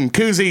 fucking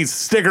koozies,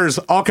 stickers,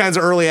 all kinds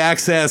of early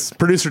access.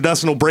 Producer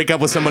Dustin will break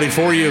up with somebody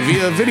for you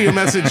via video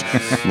message.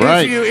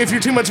 Right. If you're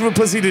too much of a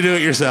pussy to do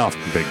it yourself.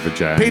 Big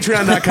vagina.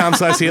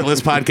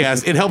 Patreon.com/HitList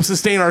Podcast. It helps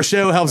sustain our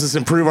show, helps us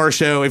improve our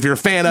show. If you're a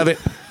fan of it,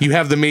 you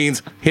have the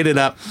means, hit it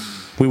up.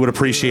 We would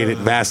appreciate it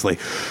vastly.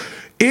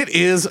 It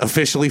is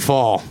officially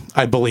fall,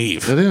 I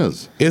believe. It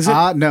is. Is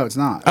it? No, it's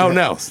not. Oh,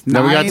 no.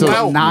 No, we got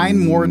till 9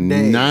 more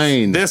days.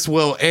 9. This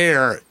will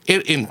air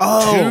it in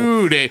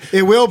 2 days.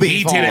 It will be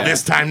He fall. did it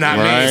this time, not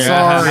Right. me.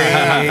 Sorry.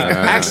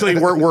 Actually,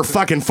 we're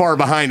fucking far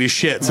behind as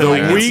shit. So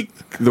like,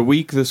 The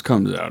week this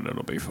comes out,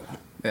 it'll be full.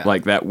 Yeah.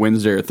 Like that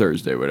Wednesday or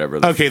Thursday, whatever.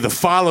 okay, the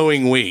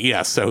following week,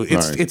 yes. So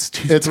it's Right. it's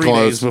 3 It's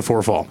close. days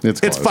before fall. It's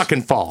close.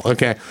 fucking fall.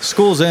 Okay.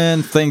 School's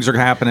in. Things are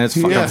happening. It's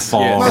fucking Yes, fall.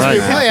 yes. Must right be,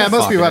 now. yeah, it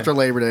must be Fuck after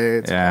Labor Day.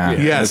 It's- Yeah.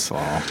 Yes. It's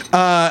fall.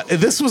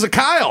 This was a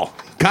Kyle.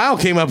 Kyle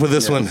came up with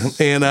this one,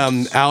 and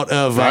out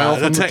of Kyle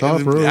from the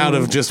top row. out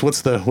of just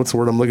what's the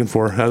word I'm looking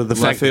for? Out of the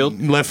Left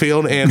field? left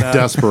field, and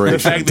Desperation. The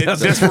fact that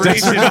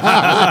desperation.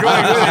 We're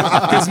going with it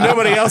because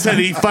nobody else had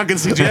any fucking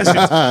suggestions.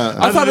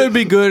 I thought it'd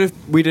be good if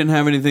we didn't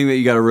have anything that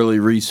you got to really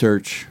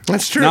research.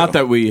 That's true. Not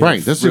that we Right.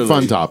 This is a really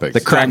fun topic.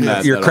 The crack, Done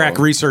that your at crack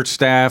all. research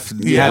staff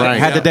Yeah, right.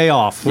 had the day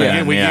off. We,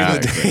 Yeah, we yeah.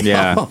 gave the day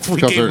Yeah. off. We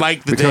Because gave they're-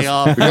 Mike the day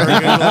off.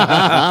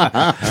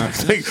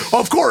 It's like,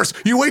 of course,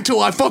 you wait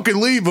till I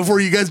fucking leave before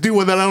you guys do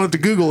one that I don't have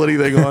to Google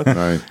anything on.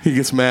 Right. He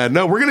gets mad.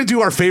 No, we're gonna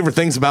do our favorite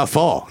things about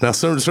fall. Now,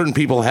 certain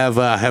people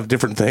have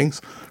different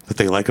things that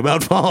they like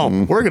about fall.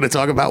 We're gonna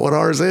talk about what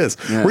ours is.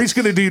 Yeah. We're each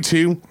gonna do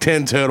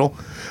 10 total.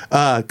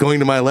 Going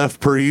to my left,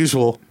 per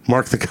usual,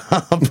 Mark the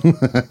Cop.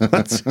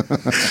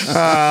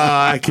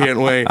 I can't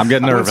wait. I'm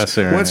getting nervous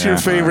here. What's your Yeah.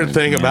 favorite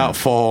thing about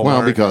fall?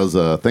 Well, Mark? because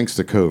thanks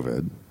to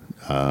COVID,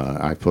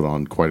 I put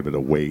on quite a bit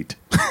of weight.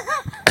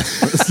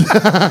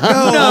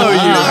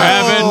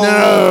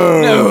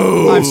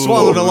 I've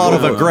swallowed a lot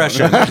of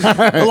aggression,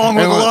 along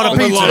with a lot of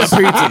pizzas.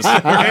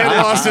 and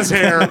lost his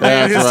hair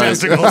and his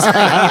testicles.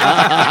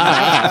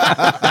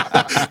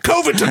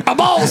 COVID took my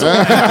balls away.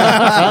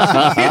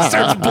 He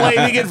starts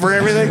blaming it for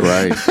everything.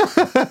 Right.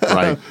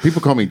 Right.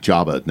 People call me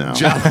Jabba now.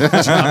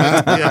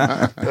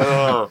 Yeah.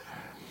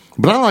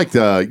 But I like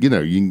the,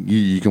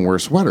 you can wear a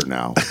sweater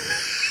now.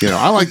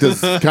 I like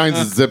those kinds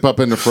that zip up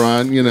in the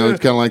front. It's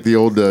kind of like the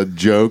old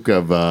joke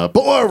of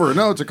pull over.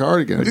 No, it's a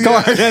cardigan. Thanks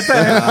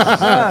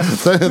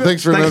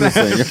for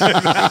noticing.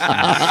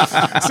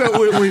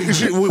 So we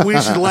should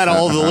let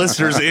all the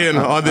listeners in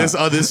on this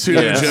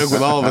pseudo joke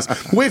with all of us.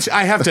 Which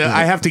I have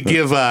to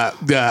give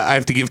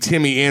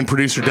Timmy and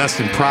producer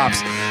Dustin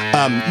props.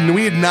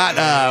 We had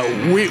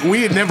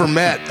never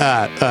met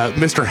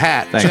Mr.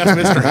 Hat, Jeff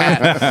Mr.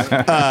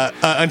 Hat,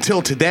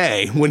 until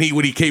today when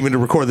he came in to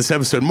record this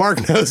episode.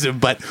 Mark knows him,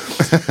 but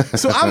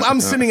so I'm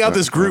sending out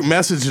this group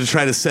message to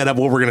try to set up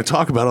what we're going to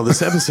talk about on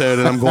this episode,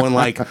 and I'm going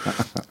like,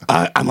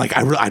 I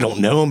don't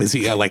know him. Is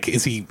he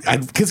because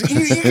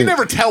you can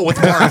never tell with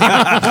Mark.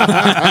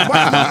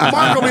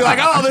 Mark will be like,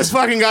 oh, this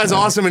fucking guy's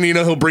awesome, and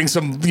he'll bring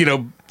some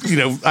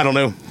I don't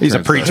know. He's a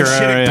preacher.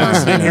 Shitty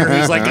person in here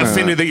who's like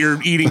offended that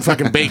you're eating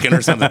fucking bacon. bacon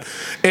or something,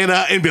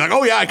 and be like,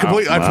 oh yeah, I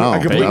completely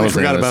That was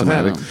forgot about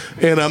that,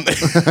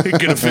 and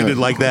get offended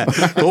like that.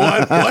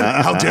 What?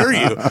 How dare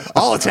you?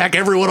 I'll attack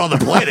everyone on the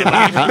planet.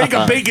 Make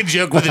a bacon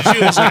joke with a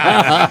Jewish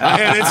guy,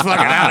 and it's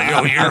fucking out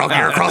of here.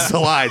 You're across the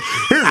line.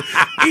 Here,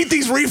 eat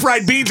these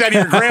refried beans out of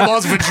your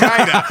grandma's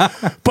vagina,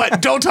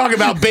 but don't talk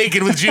about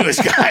bacon with Jewish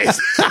guys.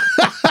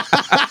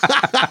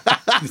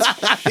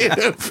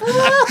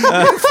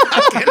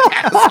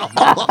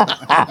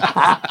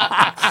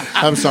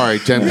 I'm sorry,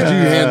 Tim. Could you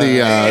hand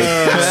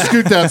the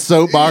scoot that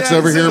soapbox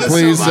over here,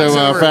 please, so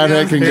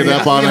Fathead can get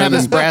up on it? Have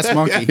this brass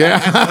monkey. Yeah,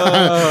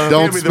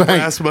 don't Hand me the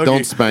brass spank. monkey.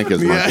 Don't spank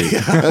his monkey.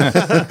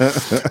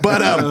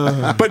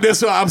 But no,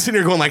 so I'm sitting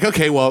here going like,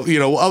 okay, well,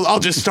 I'll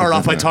just start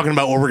off by talking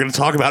about what we're going to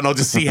talk about, and I'll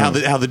just see how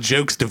the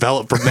jokes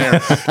develop from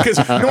there. Because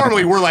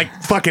normally we're like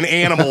fucking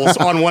animals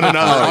on one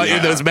another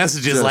in those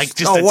messages, like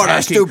just what a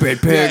attacking-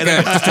 stupid pig.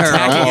 Yeah, That's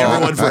attacking terrible.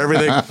 everyone for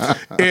everything,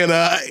 and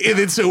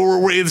then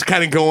so it's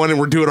kind of going, and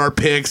we're doing our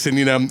picks, and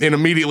and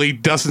immediately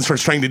Dustin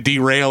starts trying to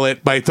derail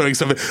it by throwing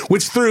something,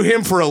 which threw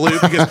him for a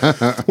loop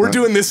because we're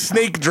doing this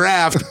snake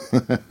draft,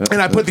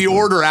 and I put the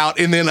order out,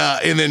 and then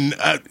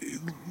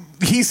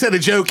he said a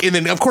joke, and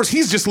then of course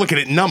he's just looking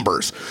at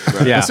numbers.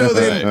 Yeah. So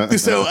then,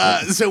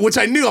 so which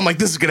I knew, I'm like,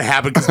 this is gonna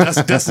happen because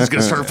Dustin's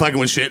gonna start fucking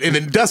with shit, and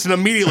then Dustin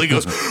immediately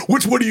goes,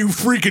 "Which one of you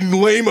freaking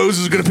lamos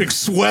is gonna pick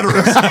sweaters?"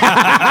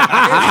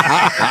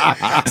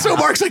 So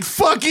Mark's like,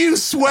 "Fuck you,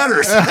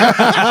 sweaters," and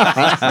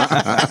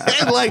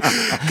like,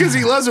 because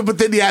he loves it. But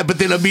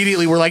then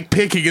immediately we're like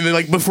picking, and then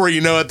like before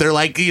you know it, they're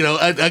like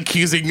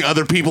accusing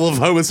other people of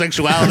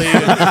homosexuality.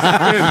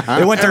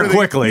 It went there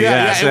quickly.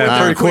 Yeah, it went there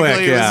very quick.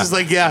 quickly. It was Yeah. just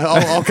like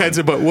all kinds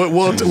of. But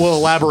we'll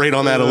elaborate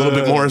on that a little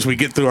bit more as we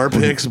get through our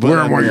picks. But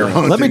Where you're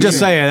hunting. Let me just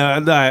say,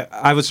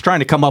 I was trying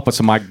to come up with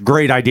some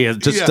great ideas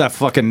just to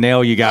fucking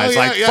nail you guys.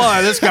 Oh, yeah.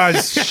 Fuck, this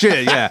guy's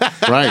shit. Yeah.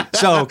 Right.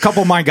 So a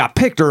couple of mine got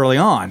picked early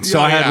on. So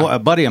Oh, I had yeah. a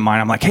buddy of mine.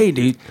 I'm like, hey,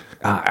 dude.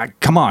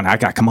 Come on, I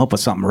got to come up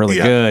with something really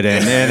Yeah. good.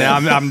 And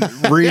I'm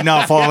reading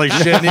off all this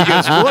shit. And he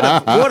goes,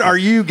 what are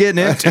you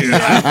getting into?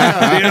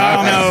 I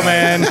don't know,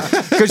 man.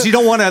 Because you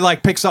don't want to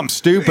like pick something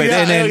stupid.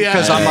 Yeah, and then yeah,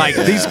 because I'm like,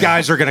 these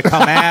guys are going to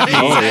come at me.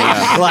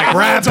 Like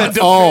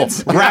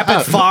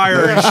rapid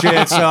fire and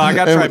shit. So I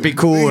got to try to be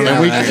cool.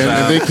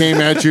 And they came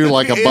at you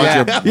like a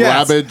bunch of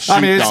rabid sheepdogs.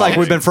 I mean, it's like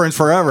we've been friends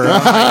forever.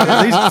 I'm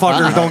like, these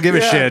fuckers don't give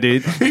a shit,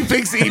 dude. He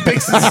picks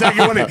the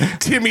second one, and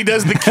Timmy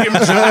does the Kim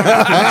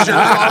Jong jerk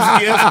off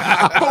gift.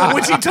 But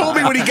which he told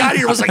me when he got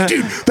here was like,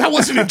 dude, that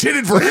wasn't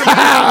intended for him.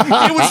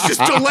 It was just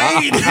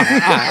delayed.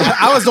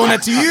 I was doing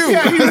that to you.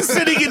 Yeah, he was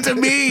sending it to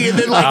me, and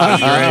then like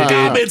he read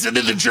comments, and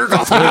then the jerk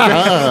off.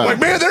 Like,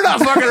 man, they're not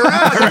fucking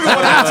around. They're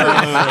going after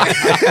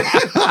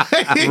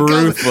him.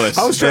 Ruthless.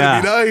 I was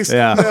trying to be nice.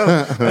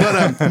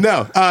 Yeah.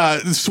 No,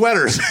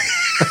 sweaters.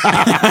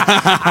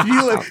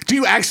 Do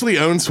you actually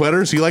own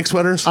sweaters? You like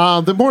sweaters?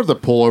 The more the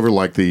pullover,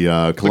 like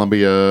the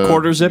Columbia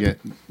quarter zip?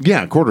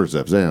 Yeah, quarter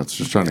zips. Yeah, it's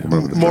just trying to come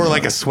over. More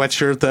like a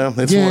sweatshirt, though.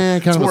 It's Yeah, more,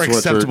 kind it's of a more sweatshirt.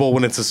 acceptable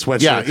when it's a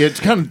sweatshirt. Yeah, it's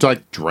kind of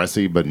like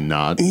dressy, but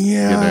not.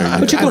 Yeah.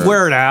 But you could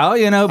wear it out,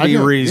 be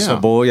do,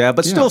 reasonable,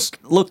 but still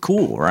look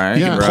cool, right?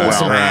 Yeah. right, Pull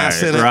some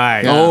ass in it.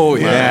 right. Oh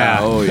yeah. Yeah.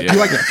 Oh yeah. You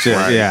like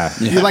that? Yeah.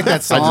 You like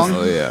that song?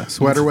 Oh yeah.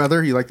 Sweater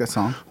Weather. You like that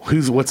song?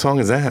 What song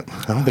is that?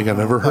 I don't think I've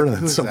ever heard of that.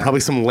 Who's that? Probably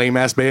some lame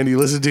ass band you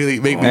listen to.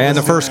 That make me And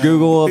the first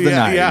Google of the Yeah,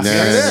 night. yeah.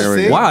 There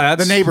we See? go. Wow,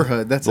 that's The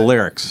Neighborhood. That's the it.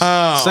 lyrics.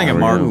 Sing it,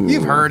 Martin.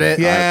 You've heard it.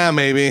 Yeah,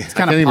 maybe.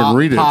 Kind I can't even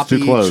read it. It's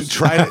too close.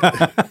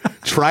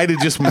 Try to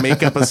just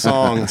make up a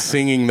song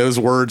singing those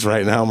words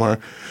right now, Mark.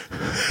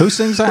 Who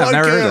sings that? I I've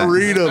never heard can't that.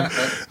 read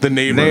them. The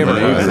Neighborhood.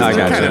 Neighborhood. I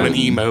They're got kind you. of an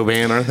emo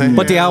band, aren't they?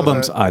 But the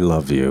album's I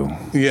Love You.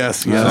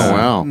 Yes. Oh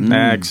wow.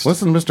 Next.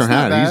 Listen to Mr. not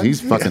Hat. bad.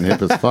 He's fucking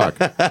hip as fuck.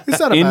 It's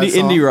not a bad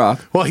song. Indie rock.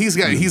 Well, he's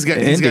got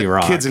Indie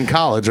rock. kids in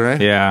college, right?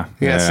 Yeah.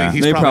 Yeah, see,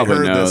 he's They probably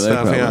probably heard know. this They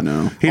stuff. probably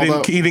Yeah,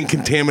 know. he didn't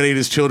contaminate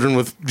his children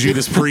with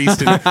Judas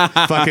Priest and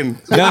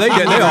fucking. No,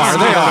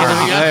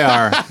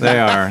 they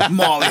are.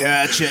 Molly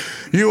Hatchet.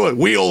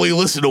 We only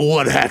listen to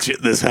one Hatchet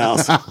in this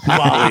house,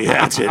 Molly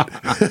Hatchet.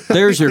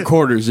 There's your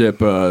quarter zip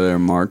there,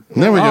 Mark.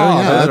 There we go.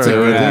 Yeah, that's it.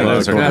 right. Right Yeah, there.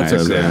 that's That's what right. it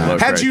says.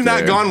 That's Had you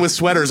not gone with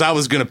sweaters, I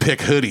was gonna pick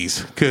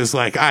hoodies because,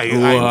 like, I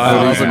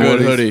love a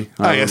good hoodie.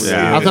 I guess.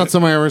 Yeah. I thought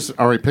somebody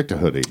already picked a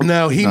hoodie.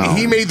 No, he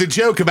made the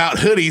joke about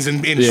hoodies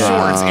and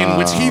shorts, in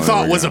which he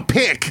thought was a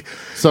pick.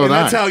 So and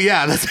did that's I.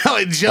 how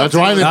it jumped. That's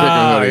why I didn't pick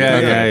a hoodie. yeah,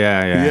 Okay.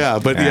 yeah. Yeah,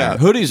 but yeah.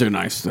 Hoodies are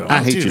nice though.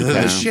 I hate Dude, you. they're the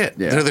man. shit.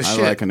 Yeah, They're the I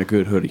shit. like a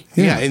good hoodie.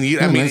 Yeah, and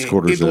I mean, nice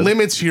quarter it zip.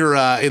 limits your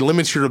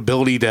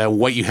ability to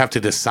what you have to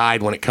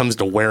decide when it comes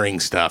to wearing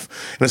stuff,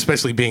 and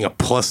especially being a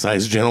plus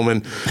size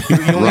gentleman.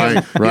 You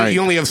only Right. You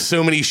only have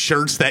so many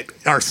shirts that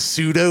are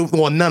pseudo.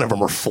 Well, none of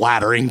them are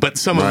flattering, but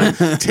some of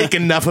them take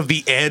enough of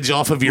the edge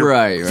off of your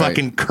Right.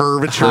 fucking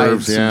curvature.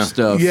 Hide some yeah.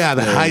 stuff. Yeah,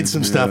 to hide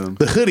some stuff.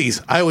 The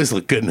hoodies, I always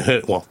look good in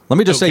hood. Well, Let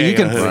me just say, okay you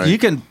can in a hoodie. you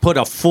can put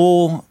a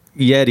full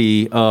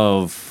Yeti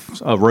of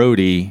a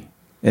roadie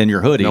in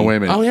your hoodie. No, wait a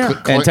minute. Oh,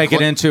 yeah. And take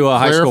it into a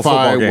high school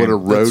football game. Clarify what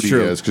a roadie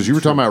is, because you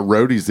were talking about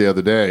roadies the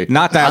other day.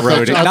 Not that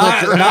roadie.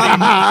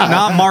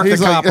 Not Mark the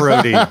Cop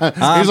roadie.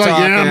 He's like,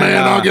 yeah,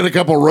 man, I'll get a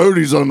couple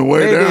roadies on the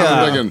way Maybe,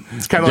 down.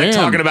 It's kind of like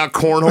talking about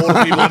cornhole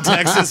to people in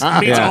Texas.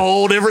 It's a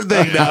whole different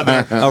thing down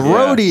there. A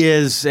roadie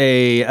is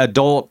a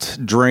adult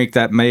drink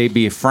that may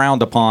be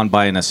frowned upon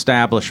by an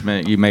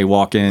establishment you may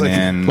walk in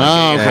and.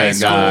 Oh, okay, and,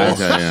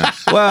 yeah.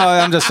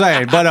 well, I'm just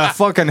saying, but a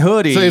fucking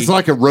hoodie. So it's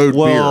like a road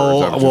beer. Is that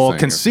what you're will saying?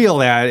 conceal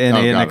that in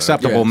an got it.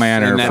 acceptable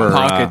manner in that for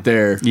pocket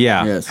there.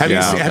 Yeah. Yes.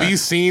 Have you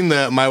seen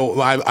the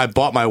I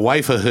bought my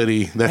wife a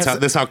hoodie.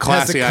 That's how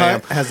classy I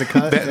am. Has a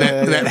cut.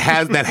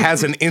 That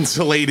has an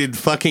insulated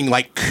fucking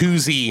like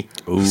koozie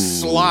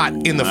slot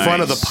in the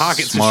front of the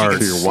pocket Smart. so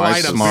she Your can slide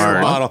wife's a beer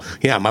smart. bottle.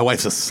 Yeah, my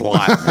wife's a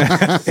slot.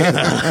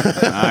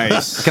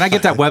 Nice. Can I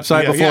get that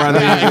website before I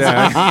leave?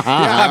 Yeah,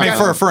 I mean,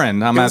 for a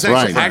friend. I'm It's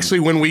asking. actually,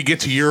 when we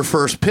get to your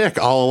first pick,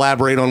 I'll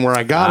elaborate on where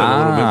I got it a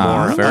little bit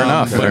more. Fair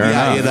enough. but Fair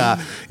yeah,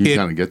 enough. You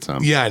kind of get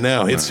some. Yeah, I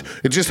know. It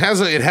just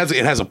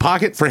has a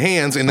pocket for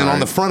hands, and then on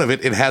the front of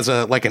it, it has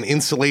an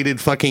insulated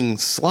fucking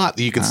slot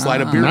that you can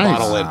slide a beer nice.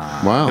 bottle in.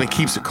 Wow. And it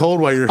keeps it cold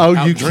while you're Oh,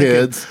 out you drinking.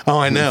 kids. Oh,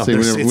 I know. See, we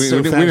It's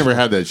never, so we never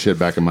had that shit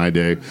back in my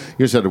day. You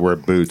just had to wear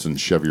boots and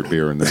shove your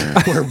beer in there.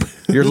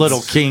 Your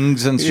little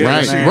kings and shit.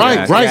 Right, in there.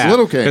 right,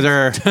 Little Kings. 'Cause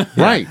they're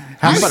Right.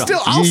 I'll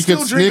You still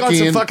could drink on sneak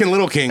some in fucking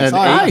Little Kings. an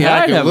yeah,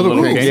 eight-pack I'd of have Little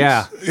Little Kings.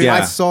 yeah.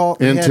 I saw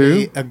it Into?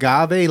 had a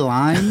agave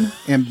lime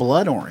and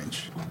blood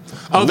orange.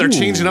 Oh, they're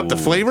changing up the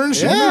flavor and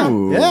shit.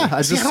 Yeah.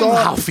 I See, just I don't know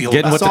how I saw. feel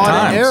Getting about with the saw it in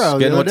times. Arrow the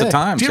Getting other with the day.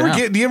 times. Do you ever yeah.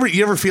 get? Do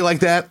you ever feel like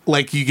that?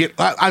 Like you get?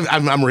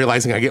 I'm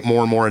realizing I get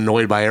more and more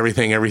annoyed by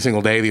everything every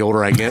single day. The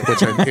older I get,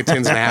 which it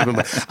tends to happen.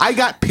 But I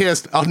got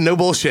pissed. Oh, no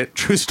bullshit.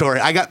 True story.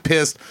 I got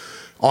pissed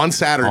on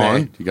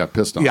Saturday. You got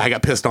pissed off. Yeah, I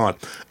got pissed on.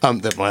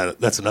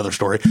 That's another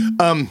story.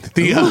 Old That's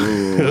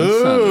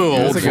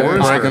a good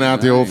Forester. Breaking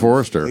out the old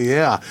Forester.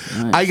 Yeah,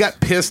 I got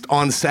pissed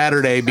on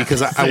Saturday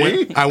because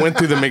I went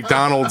through the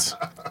McDonald's.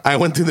 I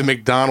went through the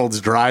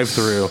McDonald's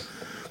drive-through,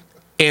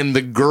 and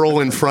the girl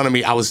in front of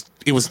me.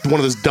 It was one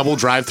of those double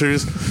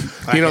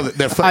drive-throughs. You know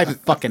that. I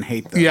fucking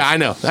hate that. Yeah, I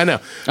know.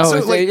 Oh,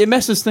 So, it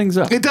messes things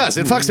up. it does.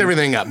 It fucks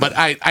everything up. But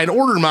I'd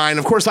ordered mine.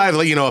 Of course, I have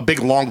a big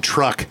long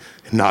truck.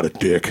 Not a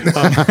dick.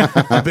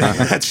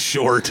 That's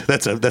short.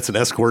 That's an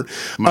escort.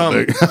 You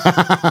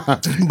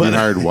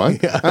hired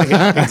what?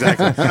 Yeah,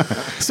 exactly.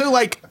 So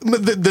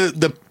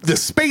the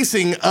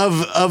spacing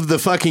of the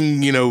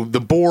fucking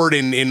the board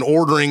and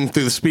ordering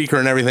through the speaker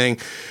and everything.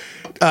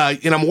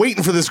 And I'm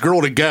waiting for this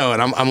girl to go,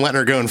 and I'm letting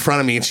her go in front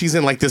of me, and she's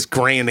in like this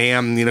Grand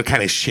Am,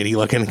 kind of shitty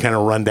looking, kind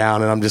of run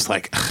down, and I'm just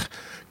like. Ugh.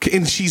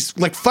 And she's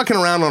like fucking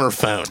around on her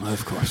phone.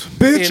 Of course.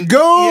 Bitch,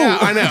 go! Yeah,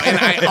 I know.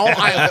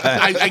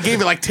 And I gave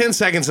it like 10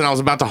 seconds, and I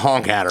was about to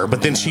honk at her,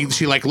 but then she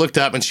like looked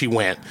up and she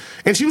went,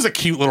 and she was a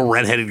cute little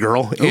redheaded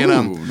girl, and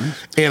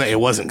and it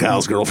wasn't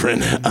Kyle's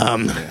girlfriend.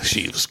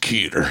 She was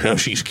cuter. No,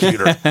 she's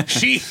cuter.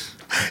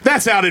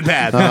 That sounded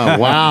bad. Oh,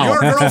 wow.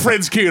 Your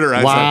girlfriend's cuter.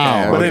 I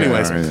Wow. said. But Okay,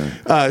 anyways,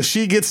 all right,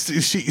 she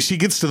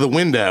gets to the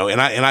window, and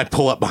I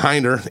pull up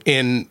behind her,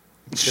 and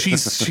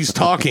she's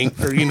talking,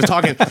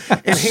 talking,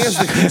 and hands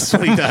that's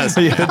what he does.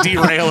 The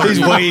derailer. He's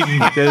waiting.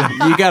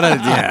 You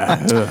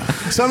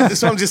gotta, So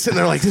I'm just sitting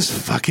there like,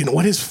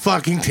 what is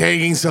fucking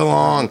taking so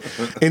long?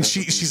 And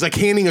she's like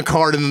handing a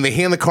card, and then they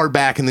hand the card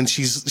back, and then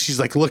she's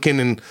like looking,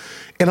 and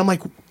I'm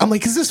like,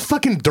 is this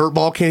fucking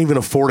dirtball can't even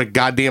afford a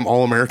goddamn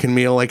all-American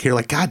meal like here?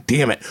 Like, god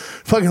damn it,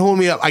 fucking hold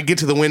me up. I get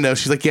to the window.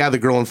 She's like, yeah, the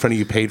girl in front of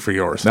you paid for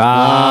yours. And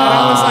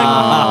I was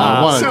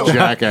like, what a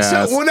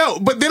jackass. well, no,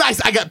 but then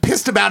I got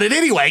pissed about it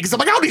anyway because I'm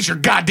like, I don't need your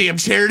goddamn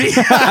charity.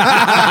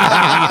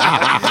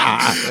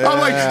 I'm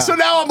like, so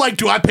now I'm like,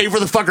 do I pay for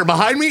the fucker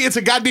behind me? It's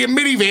a goddamn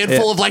minivan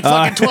full of like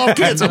fucking 12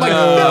 kids. I'm like,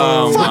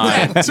 no,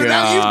 fuck that. So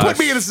now you've put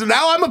me in. So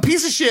now I'm a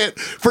piece of shit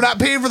for not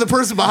paying for the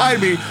person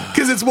behind me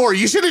because it's more.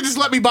 You should have just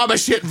let me buy my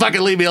shit and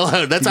fucking leave me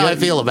alone. That's how I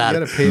feel about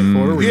You it. gotta pay it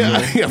forward.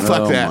 Yeah,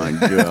 fuck that. Oh, my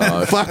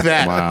gosh. Fuck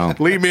that. Wow.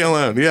 Leave me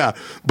alone. Yeah.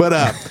 But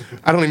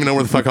I don't even know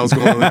where the fuck I was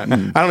going with that.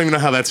 I don't even know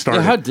how that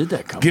started. Yeah, how did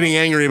that come? Getting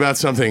angry about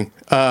something.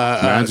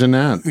 Imagine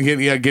that.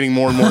 Getting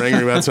more and more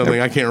angry about something.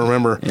 I can't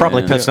remember.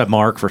 probably pissed at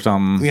Mark for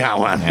something. Yeah,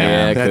 well,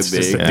 it that's could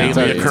just be. a Yeah.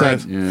 daily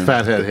occurrence.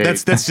 Fathead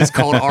hate. That's just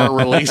called our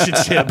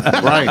relationship.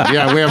 right.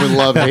 Yeah, we have a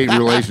love-hate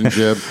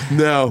relationship.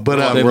 No,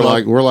 but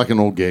We're like an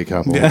old gay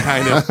couple. yeah,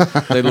 kind of.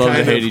 They love to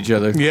Kind hate of. each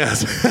other.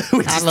 Yes,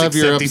 I love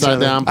your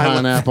upside-down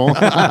pineapple.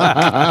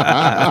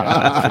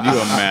 Can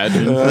you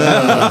imagine? Oh,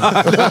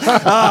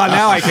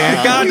 now I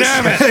can't. God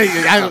damn it.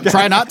 I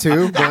try not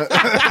to, but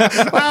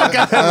we're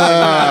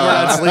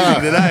not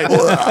sleeping tonight.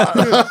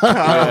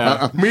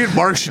 Me and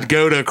Mark should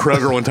go to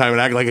Kroger one time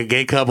and act like a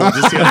gay couple.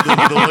 Just see how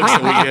the looks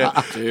that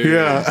we get.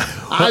 Yeah.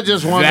 I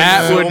just want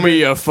That would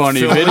be a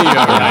funny video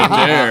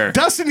right there.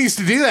 Dustin used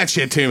to do that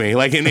shit to me.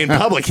 Like in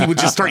public, he would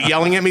just start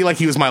yelling at me like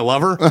he was my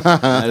lover.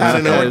 I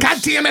don't know.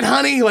 God damn it,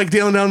 honey! Like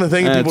down the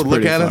thing, and people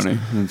would look at us.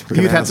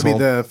 You'd have to be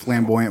the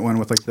flamboyant one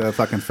with like the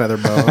fucking feather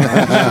bow.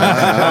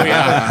 Oh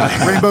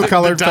yeah, Rainbow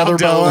colored feather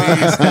bow.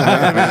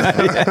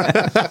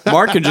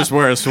 Mark can just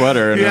wear a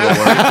sweater and it'll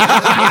work.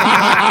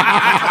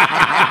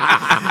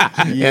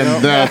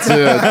 And that's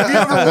it. Have you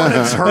ever worn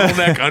a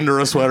turtleneck under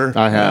a sweater?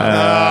 I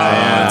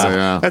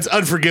have. That's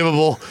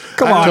unforgivable.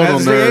 Come on, Total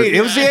nerd.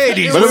 it was the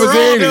 80s. But it was the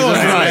 80s, Doing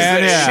that's it. right.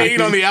 That Yeah.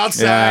 shade on the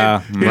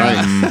outside.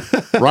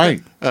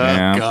 Right. Oh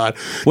Yeah. God.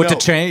 With No.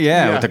 the chain,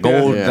 with the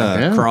gold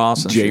Yeah.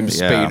 cross. And James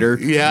shit. Yeah. Spader.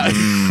 Yeah.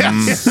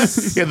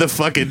 Yeah, the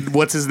fucking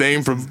what's his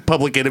name from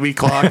Public Enemy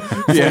clock?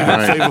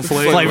 Yeah. Flavor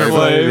Flav. Flavor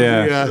Flav,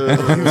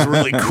 Yeah. He was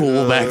really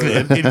cool back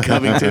then in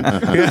Covington.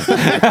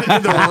 Yeah.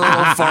 In the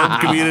rural farm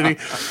community.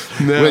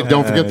 No. Wait,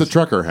 don't forget the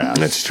trucker hat.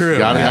 That's true.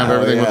 Got to have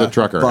everything yeah. with a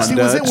trucker See,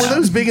 hat. were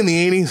those big in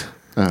the 80s?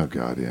 Oh,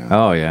 God, yeah.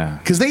 Oh, yeah.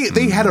 Because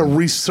they had a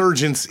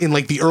resurgence in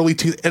like the early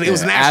and it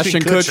was an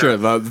Ashton Kutcher,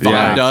 the Von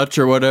Yeah. Dutch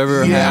or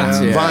whatever. Yeah,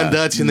 Yeah. Von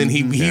Dutch, and then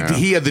he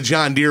had the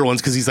John Deere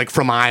ones because he's like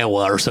from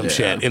Iowa or some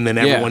shit, and then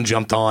everyone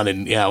jumped on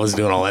and was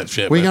doing all that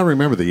shit. We but- got to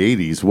remember the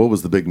 80s. What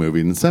was the big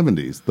movie in the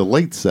 70s? The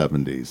late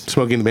 70s.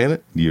 Smoking the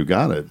Bandit You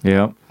got it.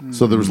 Yep.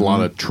 So there was a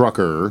lot of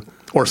trucker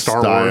or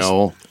Star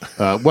style.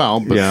 But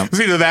Yeah. It's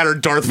either that or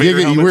Darth Vader.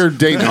 you helmets. were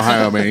Dayton,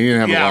 Ohio, man. You didn't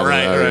have Yeah, a lot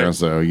right, of that. right. Right.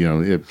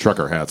 So,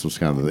 trucker hats was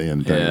kind of the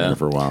end thing Yeah. there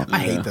for a while. I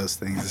hate those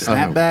things. The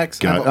snapbacks.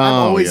 God. I've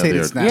always yeah,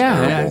 hated they're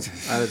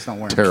snapbacks. Yeah. I just don't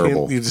wear them.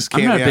 Terrible. You just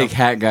I'm can't. not a big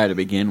hat guy to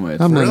begin with.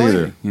 I'm not Really?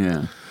 either.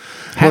 Yeah.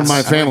 In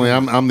my family,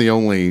 I'm the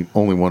only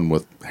one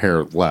with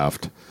hair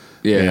left.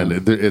 Yeah.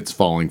 And it's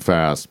falling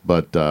fast.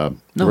 But the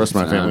No, rest of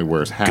my it's family not.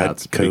 wears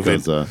hats COVID.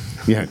 because,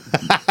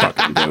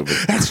 fucking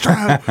COVID. That's true.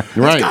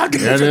 Right. God,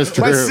 That is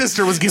My true.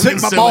 sister was giving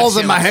Took my so balls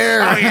much in my shit.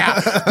 hair. Oh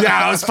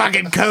yeah, it was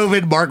fucking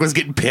COVID. Mark was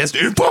getting pissed.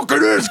 It fucking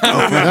is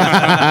COVID.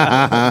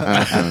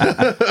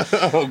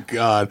 Oh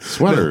God,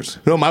 Sweaters.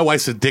 No, my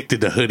wife's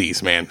addicted to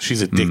hoodies. Man,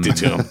 she's addicted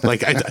to them.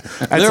 Like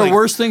There are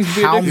worse things to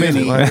be How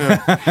addicted many? to.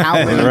 How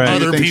many? do you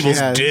other think she people's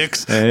has?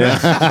 dicks.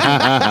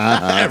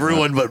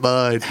 Everyone but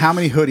mine. How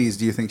many hoodies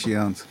do you think she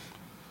owns?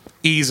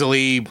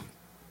 Easily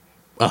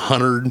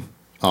 100.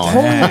 Holy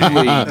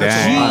damn.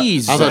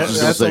 jeez. I thought you were going to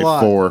That's a say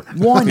lot. 4. I was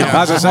going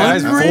to say, I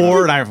have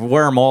 4, and I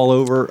wear them all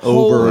over and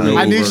over.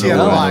 I knew she had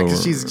a and lot over.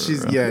 because she's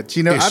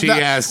she knows. Yeah, she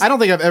has- I don't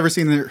think I've ever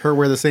seen her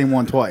wear the same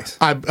one twice.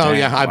 I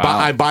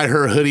buy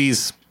her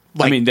hoodies.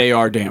 Like, I mean, they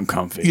are damn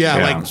comfy. yeah,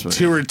 Yeah. like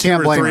two or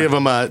Can't blame three her. of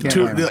them. Can't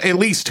blame her. At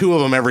least 2 of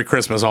them every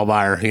Christmas. I'll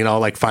buy her.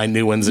 Like find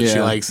new ones that she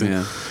Yeah, likes. And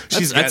yeah.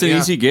 she's That's got- an yeah.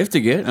 easy gift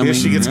to get. I Yeah, mean,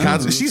 she gets yeah.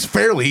 constant. She's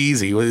fairly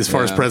easy as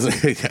far as Yeah. present.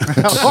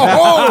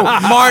 Oh,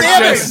 Mark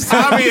just.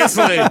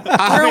 Obviously,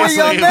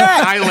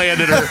 I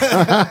landed her.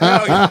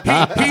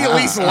 He at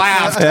least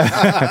lauged.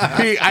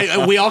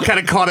 We all kind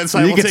of caught it You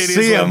simultaneously.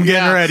 could see him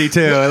getting ready,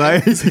 too.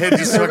 Like, His head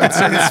just fucking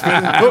started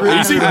spinning.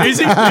 Easy. He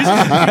couldn't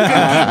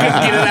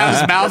get it out of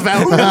his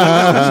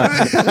mouth.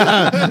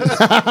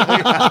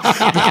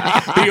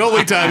 The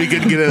only time he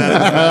couldn't get it out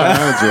of his mouth.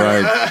 That's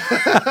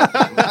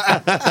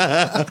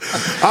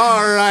right.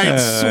 All right,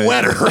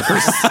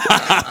 sweaters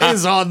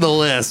is on the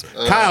list.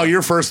 Kyle,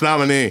 your first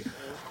nominee.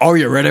 Are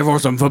you ready for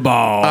some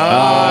football?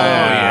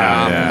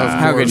 Yeah.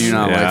 How can you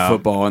not Yeah. like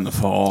football in the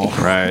fall?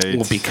 right.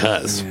 Well,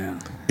 because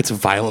it's a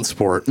violent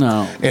sport.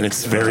 No. And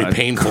it's very God,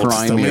 painful to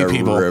cry so me many a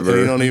people. river. And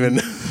you don't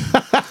even.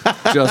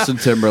 Justin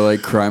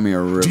Timberlake, cry me a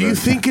river. Do you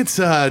think it's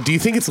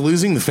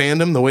losing the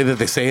fandom the way that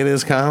they say it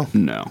is, Kyle?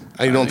 No.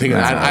 I don't think.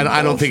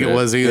 I don't think it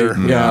was either.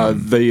 Yeah,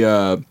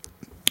 the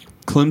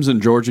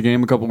Clemson Georgia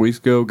game a couple weeks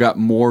ago got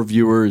more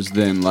viewers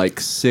than like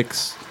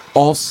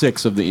all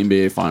six of the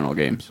NBA final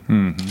games.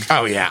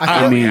 Oh yeah.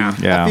 I mean, yeah.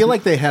 Yeah. I feel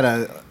like they had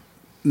a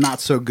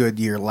not so good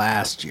year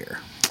last year.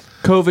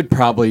 COVID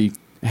probably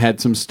had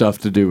some stuff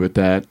to do with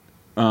that,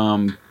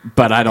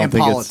 but I don't And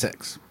think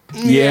politics.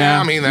 Yeah,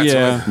 I mean, that's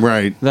yeah, what-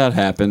 Right. that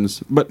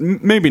happens, but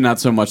maybe not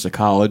so much the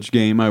college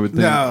game. I would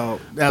think. No,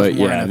 that's but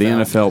more yeah, the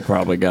NFL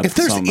probably got If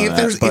there's some of if that.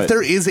 there's but if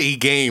there is a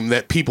game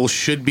that people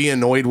should be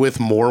annoyed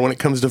with more when it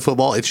comes to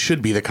football, it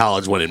should be the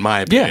college one, in my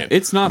yeah, opinion.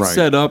 it's not Right.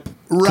 set up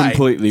Right,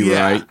 completely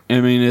yeah. right.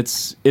 I mean,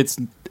 it's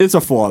a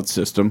flawed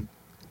system.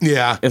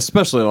 yeah.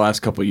 Especially the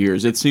last couple of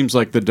years. It seems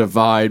like the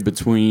divide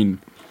between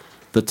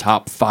the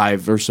top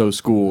 5 or so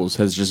schools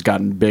has just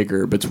gotten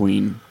bigger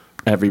between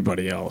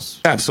everybody else.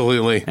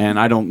 Absolutely. And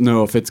I don't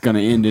know if it's going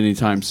to end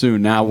anytime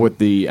soon. Now with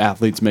the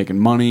athletes making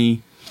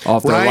money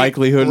off their Right,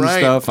 likelihood and right.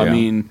 stuff, I Yeah.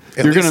 mean,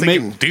 At you're least going to they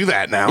make can do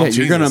that now. yeah,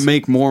 you're going to Jesus.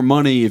 make more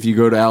money if you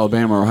go to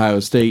Alabama or Ohio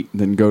State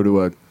than go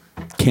to a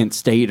Kent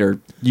State or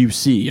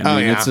UC. I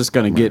mean, yeah. it's just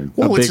going to get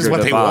a which bigger is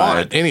what they divide.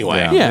 want anyway.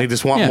 Yeah. Yeah. They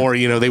just want Yeah. more.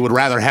 They would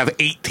rather have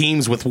 8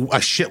 teams with a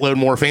shitload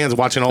more fans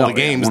watching all Oh, the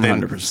yeah, games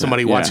than 100%.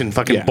 somebody Yeah. watching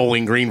fucking Yeah.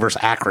 Bowling Green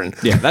versus Akron.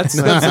 Yeah, that's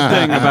the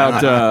thing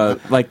about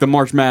like the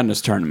March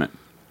Madness tournament.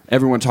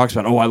 Everyone talks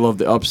about, oh, I love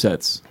the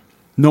upsets.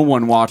 no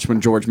one watched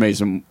when George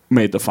Mason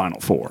made the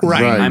Final Four.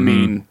 Right. Right. I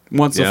mean,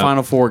 once the Yeah.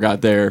 Final Four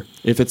got there,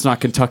 if it's not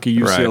Kentucky,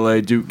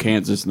 UCLA, Duke,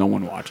 Kansas, no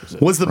one watches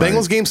it. Was the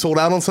Bengals game sold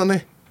out on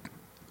Sunday?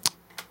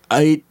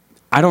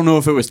 I don't know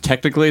if it was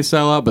technically a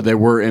sellout, but there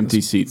were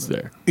empty seats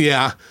there.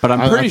 Yeah. But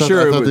I'm I pretty thought,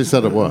 sure I it thought they was.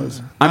 said it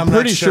was. I'm I'm not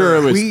pretty sure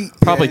it sure. was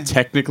probably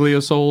technically a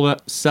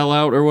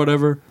sellout or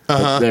whatever.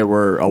 But there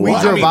were a We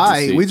lot. drove of by.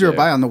 empty We seats drove there.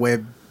 by on the way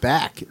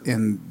back,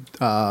 and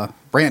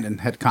Brandon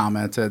had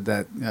commented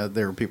that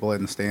there were people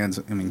in the stands.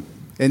 I mean,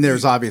 and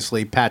there's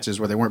obviously patches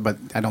where they weren't, but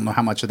I don't know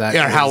how much of that.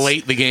 Yeah, or how is-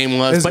 late the game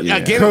was. But Yeah.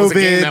 again, it was a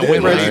game that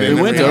went COVID, late. It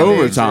and went to everything.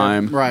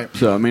 overtime, Right.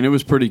 So I mean, it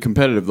was pretty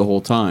competitive the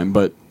whole time.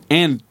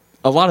 And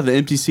a lot of the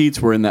empty seats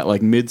were in that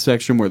like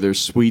midsection where there's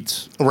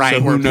suites. Right,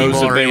 So where who knows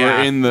people if are, they were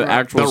yeah. in the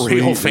actual The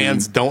real suite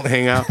fans and- don't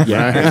hang out.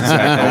 Yeah,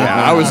 exactly.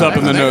 Yeah. I was up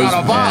in the They nose.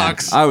 got a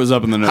box. I was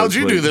up in the nose. How'd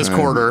you do this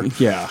quarter?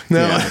 Yeah. No,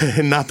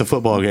 Yeah. not the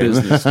football game.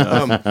 Business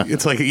stuff.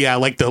 It's like,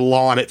 like the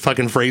lawn at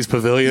fucking Fraze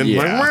Pavilion.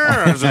 Yeah. Like,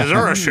 where is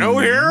there a show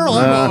here?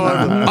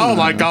 Oh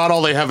my God,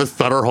 all they have is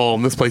Thunder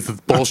Home. This place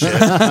is bullshit.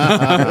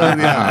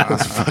 Yeah,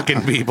 those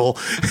fucking people.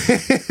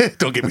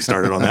 Don't get me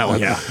started on that one.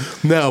 Yeah.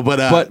 No,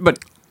 but But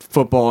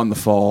football in the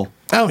fall.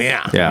 oh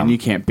yeah. Yeah. And you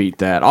can't beat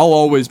that. I'll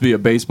always be a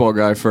baseball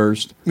guy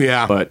first.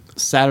 Yeah. But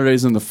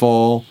Saturdays in the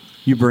fall,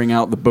 you bring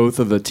out both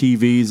of the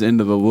TVs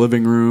into the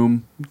living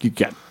room. You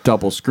got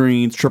double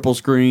screens, triple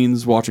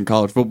screens, watching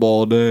college football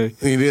all day.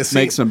 You just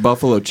Make see- some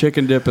buffalo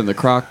chicken dip in the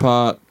crock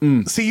pot.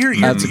 See, you're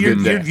That's a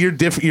good day.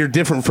 you're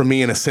different from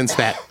me in a sense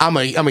that I'm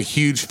a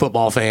huge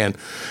football fan.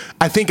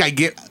 I think I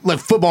get like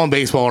football and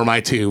baseball are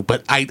my two,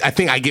 but I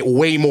think I get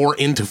way more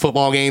into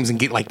football games and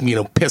get like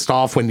pissed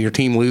off when your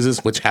team loses,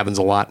 which happens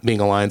a lot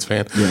being a Lions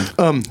fan.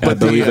 I But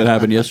believe it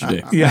happened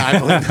yesterday.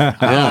 Yeah,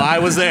 I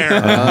was there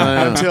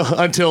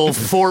until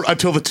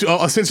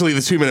essentially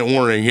the 2-minute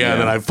warning. Yeah,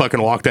 that I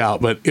fucking walked out.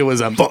 But it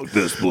was fuck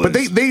this place.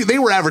 But they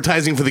were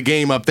advertising for the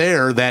game up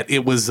there that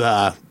it was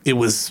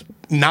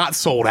not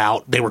sold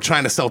out. They were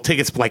trying to sell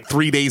tickets like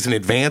 3 days in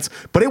advance,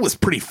 but it was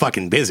pretty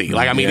fucking busy.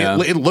 Like I mean, Yeah.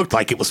 it looked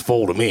like it was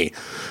full to me.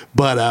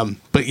 But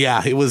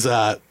yeah, it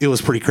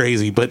was pretty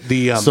crazy. But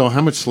the So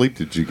how much sleep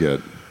did you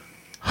get?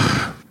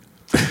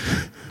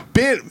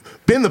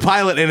 Ben the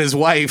pilot and his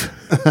wife,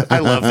 I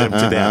love them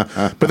to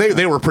death, but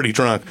they were pretty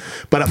drunk.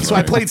 But so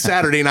I played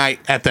Saturday night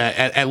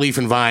at Leaf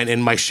and Vine,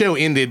 and my show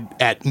ended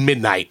at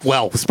midnight.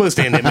 Well, it was supposed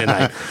to end at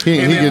midnight. He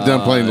get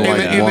done playing And like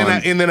then,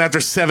 one. and then after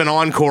 7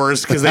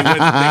 encores because they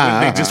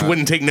just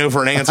wouldn't take no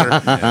for an answer.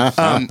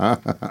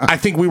 I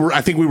think we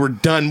were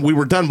done. We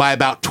were done by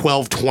about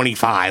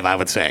 12:25, I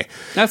would say.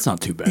 That's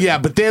not too bad. Yeah,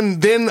 but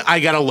then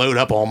I got to load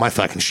up all my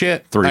fucking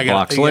shit. 3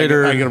 blocks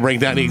later. I got to break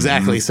down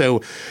exactly.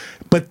 So,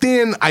 but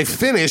then I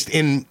finished,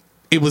 and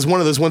it was one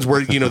of those ones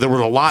where there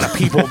were a lot of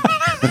people.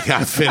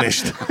 I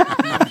finished.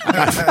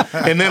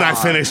 And then I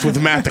finished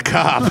with Matt the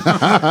Cop. And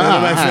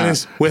then I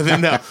finished with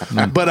no.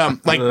 But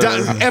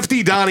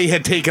FD Donnie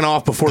had taken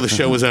off before the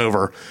show was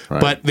over. Right.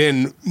 But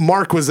then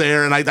Mark was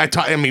there, and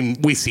I mean,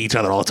 we see each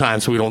other all the time,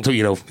 so we don't,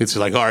 it's just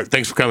like, all right,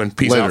 thanks for coming,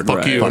 peace Later. out, fuck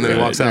Right. you, and then he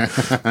Right. walks out.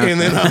 And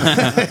then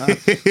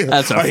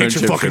That's how I hate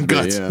your friendship fucking should be,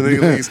 guts. yeah. And then he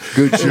leaves.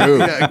 Good show.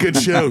 Yeah, good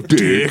show,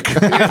 dick.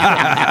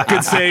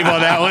 Good save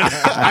on that one.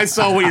 I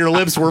saw what your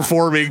lips were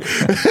forming.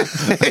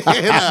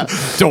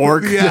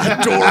 Dork.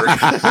 Yeah, dork.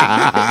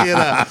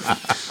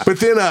 But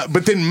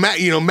then Matt,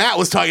 Matt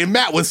was talking.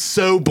 Matt was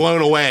so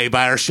blown away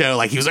by our show.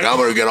 Like he was like, "I'm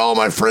gonna get all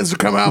my friends to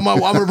come out. I'm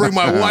gonna bring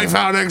my wife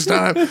out next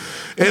time." And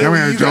Come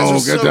here, you guys Joel. are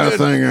Get so that good.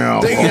 thing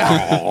out.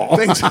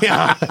 Thanks.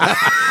 Yeah.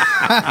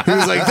 He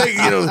was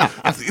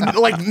like,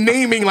 like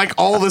naming like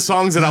all the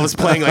songs that I was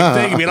playing. Like,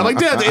 thank me. And I'm like,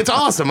 Dad, it's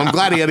awesome. I'm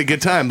glad he had a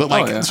good time. But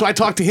like, yeah. so I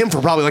talked to him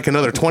for probably like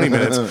another 20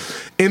 minutes,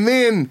 and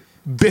then.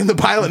 Ben the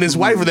pilot and his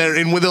wife were there,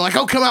 and they're like,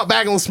 "Oh, come out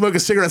back and we'll smoke a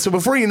cigarette." So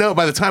before you know it,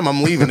 by the time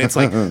I'm leaving, it's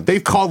like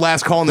they've called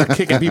last call and they're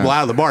kicking people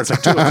out of the bar. It's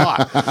like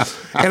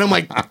 2:00, and I'm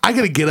like, I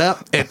gotta get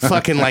up at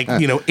fucking 8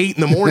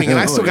 in the morning, and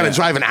I still gotta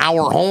drive an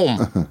hour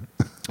home.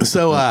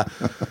 So I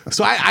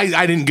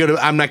didn't go to.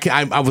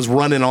 I was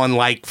running on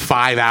like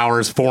 5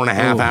 hours,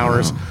 4.5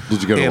 hours.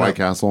 Did you go to And, White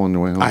Castle on the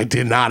way home? I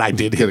did not. I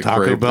did Get hit a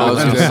Taco crave. Bell. I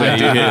was gonna say,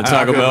 you hit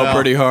Taco Bell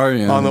pretty hard,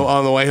 yeah. on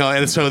the way home,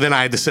 and so then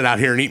I had to sit out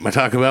here and eat my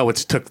Taco Bell,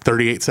 which took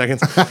 38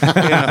 seconds. All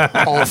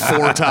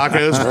 4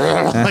 tacos,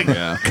 like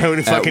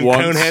fucking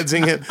once. cone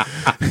headsing it.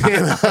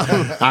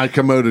 I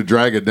Komodo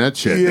dragging that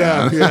shit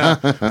Yeah, down.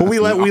 yeah. But we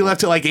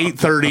left at like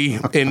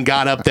 8:30 and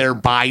got up there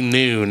by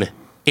noon.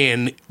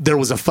 And there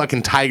was a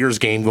fucking Tigers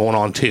game going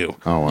on too.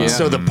 Oh, wow. Yeah.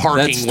 So the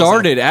parking That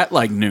started at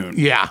like noon.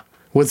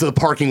 the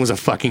parking was a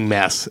fucking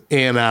mess,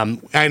 and I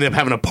ended up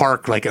having to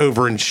park like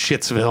over in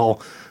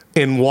Shittsville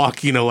and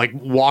walk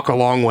a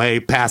long way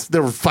past.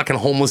 There were fucking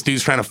homeless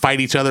dudes trying to fight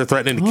each other,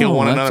 threatening to kill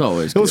one that's another.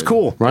 always It was good.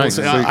 cool. Right. It was-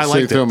 So I you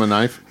liked threw it. him a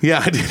knife?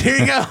 Yeah, I did. Here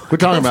you go. We're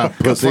talking about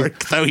Go pussy. for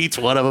it. So each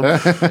one of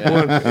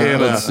them.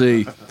 Let's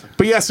see.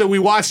 But yeah, so we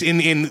watched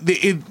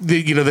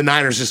the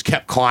Niners just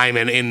kept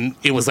climbing, and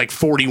it was like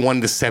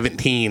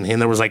 41-17,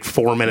 and there was like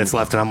 4 minutes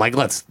left, and I'm like,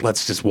 let's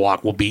just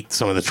walk. We'll beat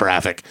some of the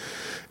traffic.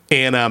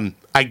 And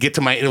I get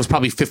to it was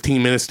probably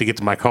 15 minutes to get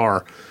to my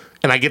car.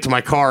 And I get to my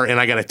car, and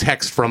I got a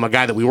text from a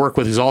guy that we work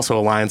with who's also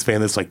a Lions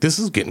fan that's like, this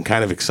is getting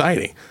kind of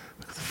exciting.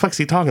 What the fuck's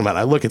he talking about?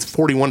 I look, it's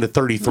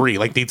 41-33.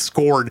 Like, they'd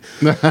scored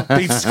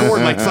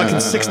like fucking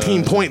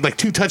 16 point, like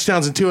 2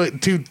 touchdowns and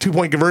two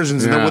point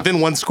conversions, and they're within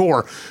 1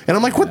 score. And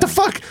I'm like, what the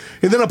fuck?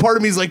 And then a part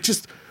of me is like,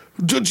 just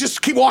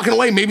keep walking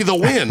away. Maybe they'll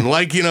win.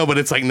 Like, but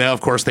it's like, no, of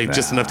course, they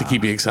just enough to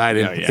keep you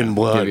excited in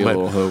blood. Give you a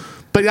little hope.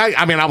 But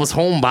I mean, I was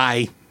home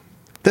by,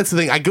 that's the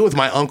thing. I go with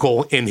my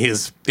uncle and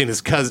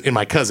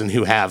my cousin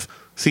who have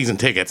season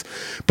tickets,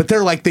 but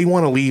they're like, they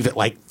want to leave at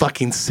like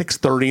fucking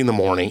 6:30 in the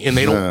morning, and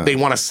they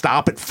want to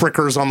stop at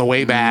Frickers on the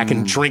way back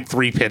and drink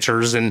 3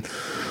 pitchers, and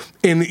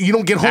you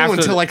don't get home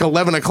until like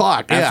 11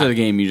 o'clock. After the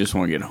game, you just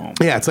want to get home.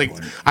 Yeah, it's like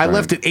I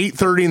left at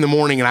 8:30 in the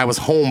morning, and I was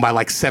home by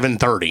like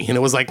 7:30, and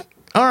it was like,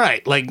 all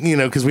right, like,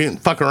 because we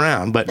didn't fuck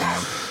around, but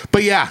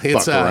yeah,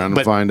 it's fuck around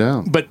and find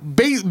out. But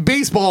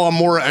baseball, I'm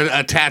more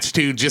attached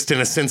to, just in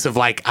a sense of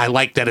like, I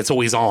like that it's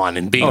always on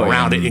and being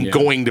around it and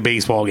going to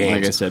baseball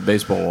games. Like I said,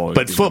 baseball.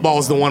 But football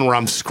is the one where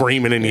I'm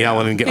screaming and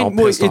yelling and getting all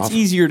pissed off. It's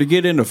easier to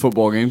get into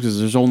football games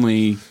because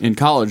in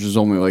college there's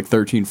only like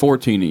 13,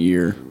 14 a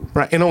year.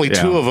 Right, and only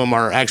 2 of them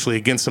are actually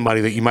against somebody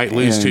that you might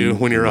lose to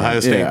when you're Ohio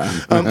State. Yeah.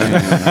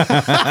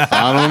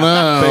 I don't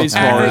know.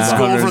 Baseball is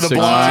School for the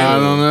blind. I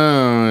don't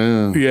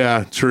know.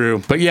 Yeah,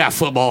 true. But yeah,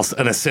 football's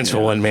an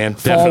essential one, man.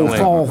 Definitely.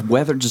 Fall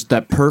weather, just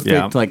that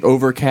perfect, like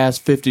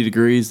overcast 50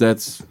 degrees.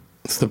 It's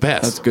the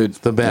best. That's good. It's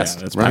the best.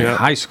 That's right.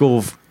 High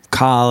school,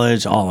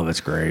 college, all of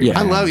it's great. Yeah.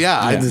 I love,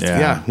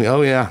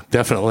 Oh, yeah,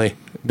 definitely.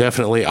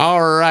 Definitely. All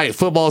right,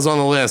 football's on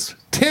the list.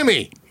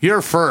 Timmy,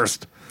 you're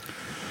first.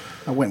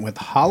 I went with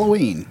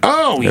Halloween.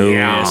 Oh,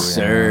 yeah. Yes,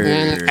 sir.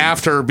 And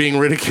after being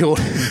ridiculed,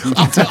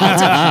 I'll tell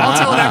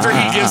it after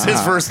he gives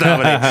his first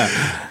nominee.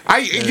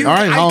 I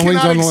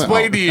cannot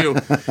explain to you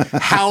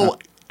how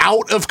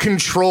out of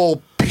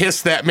control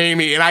pissed that made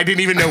me, and I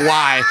didn't even know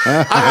why.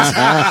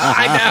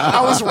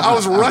 I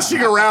was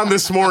rushing around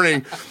this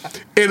morning,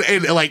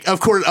 and like, of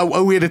course,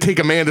 we had to take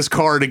Amanda's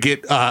car to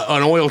get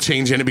an oil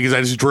change in it because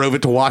I just drove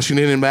it to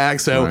Washington and back.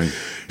 So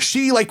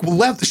she like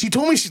left. She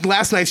told me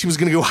last night she was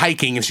going to go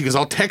hiking, and she goes,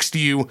 "I'll text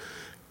you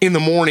in the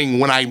morning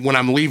when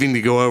I'm leaving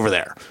to go over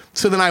there."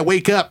 So then I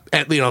wake up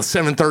at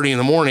 7:30 in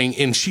the morning,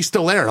 and she's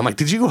still there. I'm like,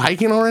 "Did you go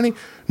hiking already?"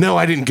 No,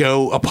 I didn't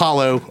go.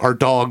 Apollo, our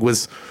dog,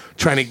 was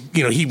trying to,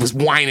 he was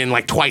whining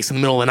like twice in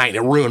the middle of the night, and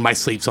it ruined my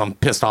sleep, so I'm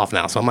pissed off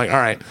now. So I'm like, all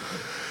right.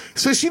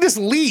 So she just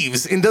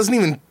leaves and doesn't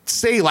even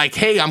say like,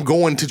 hey, I'm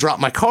going to drop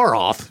my car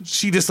off.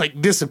 She just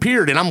like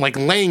disappeared, and I'm like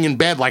laying in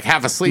bed like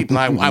half asleep, and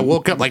I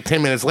woke up like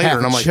 10 minutes later, Half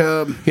and I'm like,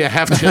 chub. yeah,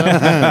 half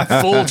chub,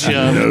 full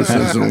chub. No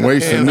sense in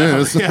wasting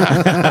this. Hold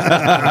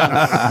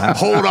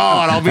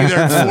on, I'll be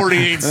there in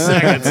 48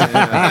 seconds.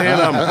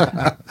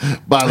 And,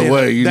 By the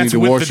way, you need that's to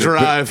with wash the your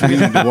drive. you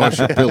need to wash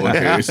your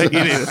pillowcase.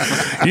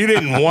 you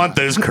didn't want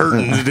those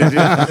curtains, did you?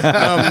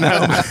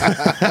 No.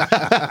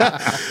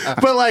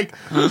 But like,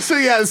 so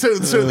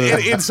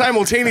and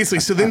simultaneously,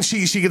 so then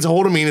she gets a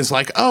hold of me and is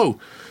like, oh,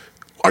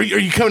 are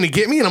you coming to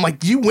get me? And I'm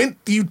like, she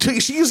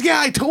goes,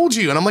 yeah, I told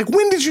you. And I'm like,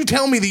 when did you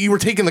tell me that you were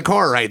taking the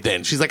car right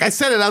then? She's like, I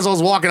said it as I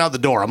was walking out the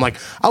door. I'm like,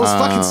 I was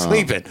fucking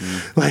sleeping.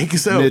 Like,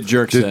 so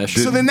Mid-jerk sesh.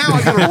 So then now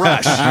I gotta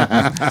rush.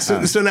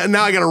 So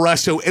now I gotta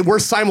rush. So we're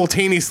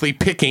simultaneously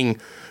picking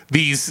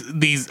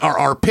these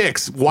our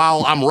picks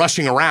while I'm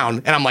rushing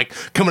around, and I'm like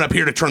coming up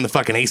here to turn the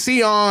fucking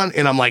AC on,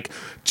 and I'm like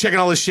checking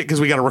all this shit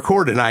because we got to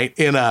record tonight,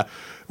 and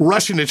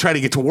rushing to try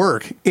to get to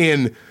work.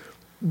 And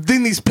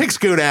then these picks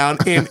go down,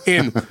 and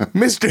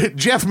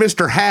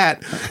Mr.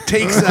 Hat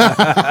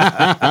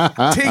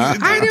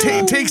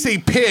takes a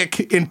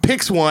pick and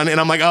picks one,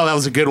 and I'm like, oh, that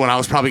was a good one. I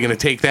was probably going to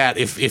take that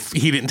if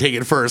he didn't take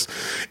it first.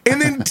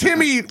 And then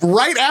Timmy,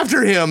 right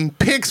after him,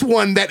 picks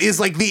one that is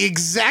like the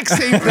exact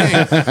same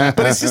thing,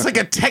 but it's just like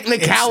a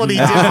technicality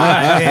difference.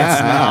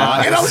 It's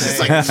not. And I was just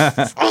like,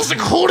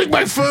 holding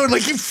my phone,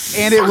 like, you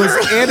And it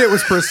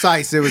was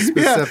precise. It was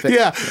specific.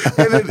 Yeah.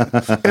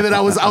 And then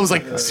I was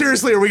like,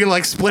 seriously, are we gonna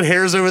like split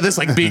hairs over this?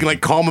 Like being like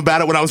calm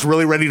about it when I was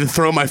really ready to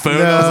throw my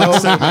phone. I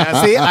was like so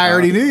mad. See, I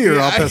alady knew you were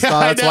all pissed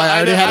off. That's why I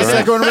already had a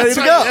second one ready to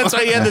go. That's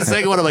why he had the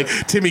second one. I'm like,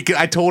 Timmy,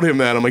 I told him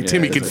that. I'm like,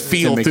 Timmy could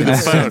feel through the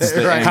phone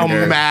how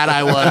mad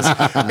I was.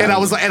 And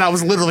I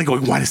was literally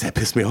going, why does that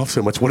piss me off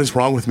so much? What is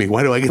wrong with me?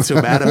 Why do I get so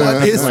mad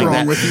about What is like wrong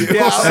that? with you?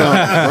 Yeah,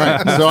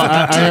 So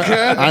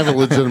I have a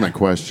legitimate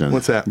question.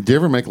 What's that? Do you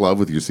ever make love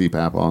with your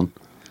CPAP on?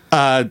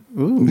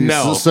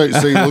 no. So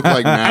you look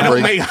like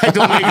Maverick. I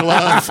don't make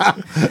love.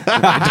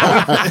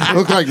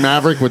 Look like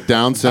Maverick with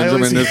Down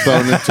syndrome in his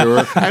phone and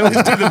tour. I always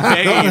do the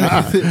bane.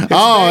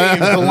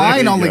 The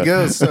line only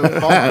goes so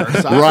far.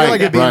 So I feel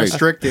like it'd be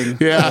restricting.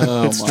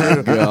 Yeah, it's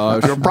true.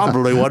 Gosh. You're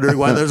probably wondering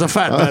why there's a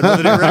fat man with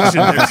an erection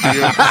next to you.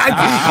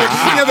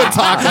 You never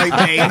talk like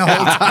Bane the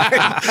whole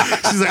time.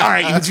 She's like, all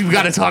right, but you've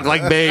got to talk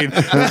like Bane.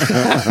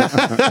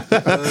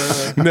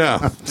 No,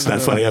 it's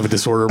not funny. I have a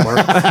disorder, Mark.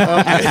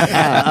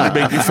 It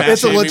make you fat.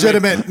 It's a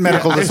legitimate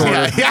medical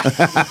disorder. Yeah. He's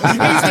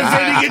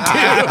defending it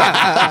too.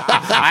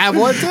 I have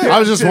one too. I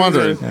was just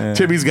wondering.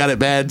 Timmy's got it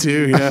bad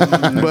too. Yeah.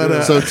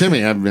 But So, Timmy,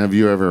 have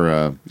you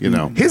ever,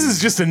 his is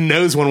just a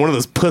nose one of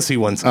those pussy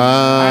ones.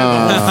 I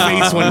have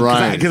the face one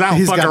right. because I don't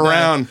He's fuck got that.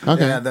 around.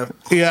 Okay.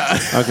 Yeah.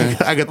 Okay.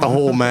 I got the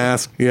whole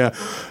mask. Yeah.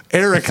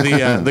 Eric,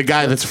 the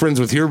guy that's friends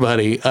with your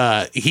buddy,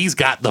 he's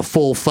got the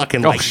full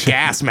fucking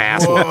gas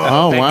mask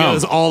Oh, that wow.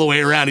 goes all the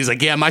way around. He's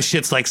like, yeah, my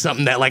shit's like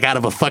something that like out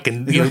of a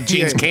fucking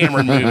James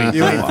Cameron movie.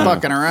 You ain't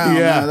fucking around.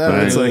 Yeah,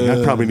 That it's like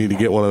I probably need to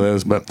get one of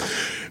those. But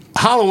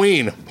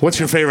Halloween, what's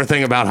your favorite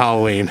thing about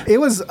Halloween? It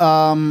was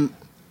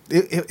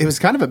it was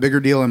kind of a bigger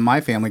deal in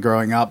my family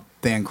growing up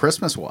than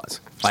Christmas was.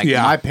 Like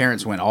Yeah. my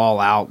parents went all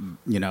out,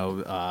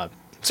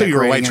 So you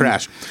were white decorating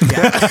trash.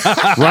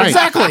 Right.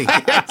 Exactly.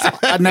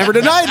 I never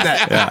denied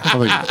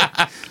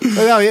that. But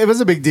no, it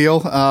was a big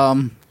deal.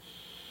 I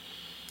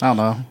don't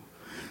know.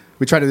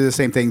 We try to do the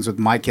same things with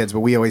my kids,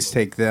 but we always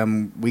take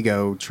them. We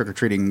go trick or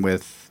treating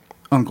with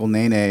Uncle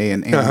Nene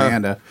and Aunt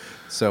Amanda.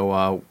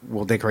 So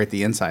we'll decorate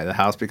the inside of the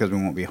house because we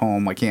won't be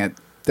home. I can't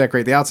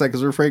decorate the outside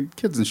because we're afraid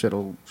kids and shit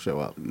will show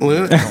up. We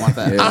don't want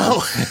that. Oh,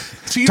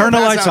 so you Turn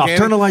don't the pass lights out off. candy?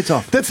 Turn the lights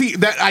off. That's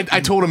I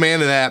told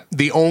Amanda that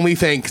the only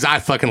thing because I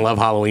fucking love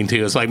Halloween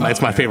too. It's like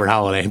it's my favorite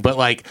holiday. But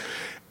like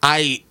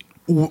I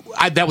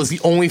that was the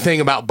only thing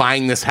about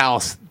buying this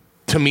house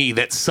to me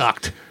that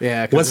sucked.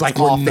 Yeah, 'cause was it's like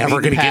off we're the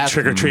never beaten gonna get path.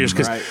 trick or treaters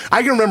because Right.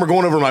 I can remember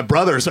going over to my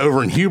brother's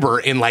over in Huber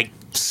and like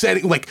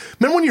setting like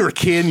remember when you were a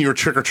kid and you were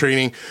trick or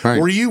treating? Right.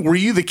 Were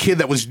you the kid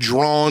that was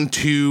drawn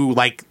to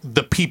like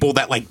the people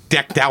that like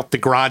decked out the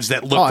garage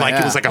that looked like it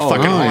yeah. was like a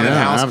fucking haunted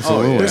yeah, house?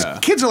 absolutely. There's-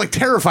 Kids are like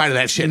terrified of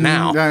that shit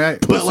now. right.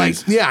 But like,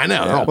 yeah, I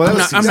know. Well, I'm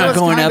that not that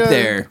going up kinda-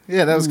 there.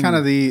 Yeah, that was kind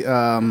of the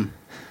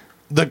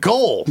The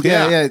goal.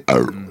 yeah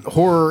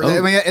horror.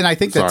 I mean, and I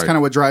think that's Sorry. kind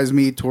of what drives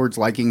me towards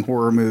liking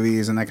horror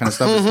movies and that kind of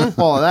stuff. Is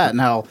all of that and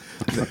how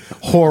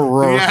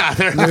horror. Yeah,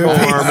 there's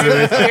horror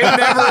movies. It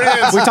never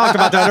ends. We talked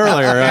about that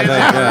earlier. I It think,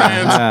 never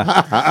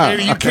yeah. ends.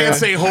 And you can't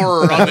say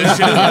horror on this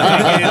show.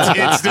 It's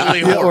instantly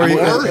horror.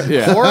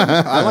 Horror.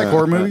 I like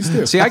horror movies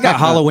too. See, I got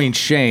Halloween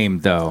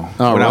shamed though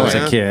Oh, when I was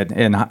really? a kid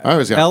in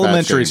always got fat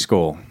elementary shame.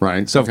 school.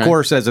 Right, So okay. of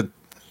course, as a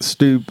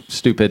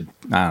stupid,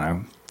 I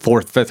don't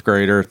know, fifth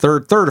grader,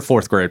 third or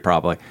fourth grade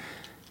probably,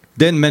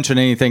 didn't mention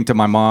anything to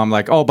my mom.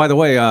 Like, oh, by the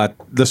way,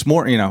 this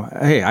morning,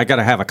 hey, I got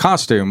to have a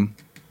costume.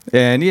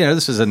 And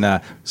this is in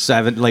the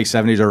late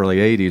 70s, early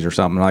 80s or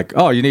something. Like,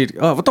 oh,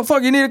 what the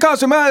fuck? You need a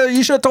costume?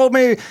 You should have told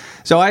me.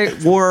 So I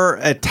wore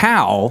a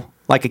towel,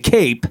 like a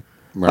cape,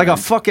 like a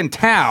fucking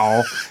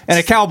towel, and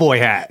a cowboy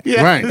hat.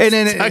 Yeah. Right. And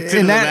then Tucked into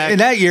in the that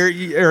back.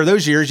 year or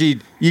those years, you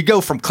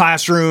go from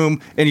classroom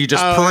and you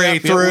just Oh,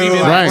 parade yeah, we through, did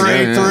that. Right,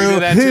 parade yeah, yeah. through. We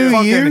did that too. Who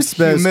Fucking you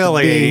supposed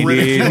humiliating, to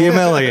be? dude.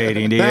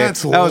 Humiliating, dude.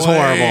 That's that was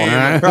horrible.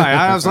 lame. Right,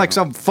 I was like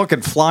some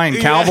fucking flying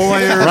cowboy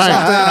or Right.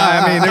 something.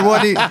 I mean, there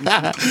wasn't.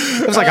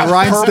 It was like a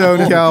Rhinestone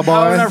purple, cowboy.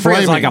 I'll never forget,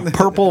 it was like a Flaming.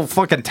 purple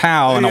fucking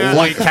towel and Yeah. a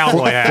white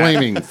cowboy hat.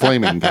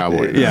 Flaming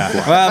cowboy. Yeah.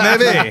 Well,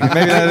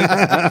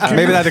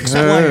 maybe that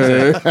explains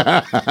it.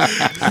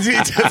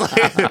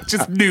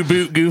 just new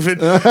boot goofing.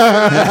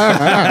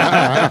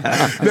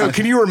 No,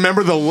 can you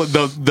remember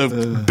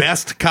the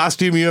best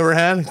costume you ever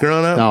had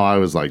growing up? No, I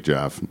was like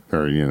Jeff.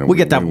 Or We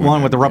get that went one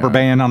in, with the rubber yeah.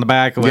 band on the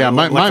back. Yeah,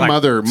 my It looked like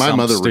mother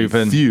something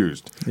stupid.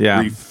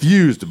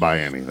 refused to buy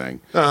anything.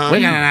 Uh-huh.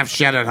 We got enough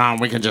shit at home.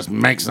 We can just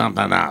make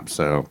something up.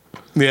 So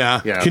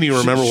Yeah. Yeah. Can you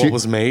remember She- what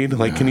was made?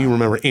 Like, can you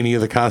remember any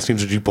of the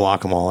costumes? Or did you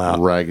block them all out?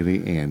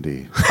 Raggedy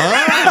Andy.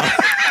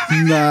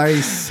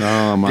 Nice.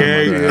 Oh my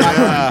mother.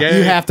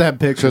 You have to have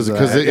pictures of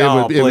Because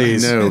that.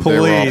 Please. they were all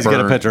Please get a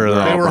burned. picture of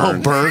that. They were all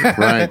burnt.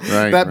 Right,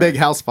 right. That big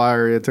house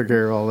fire, it took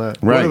care of all that.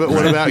 Right.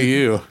 What about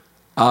you?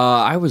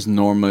 I was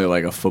normally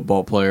like a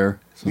football player.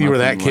 so You were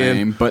nothing that kid?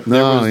 lame, but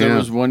No, there yeah.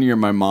 was one year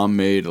my mom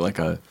made like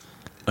a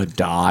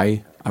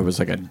die. I was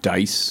like a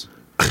dice.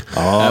 Oh,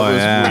 That was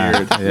yeah.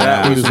 weird. Yeah.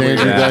 That He was was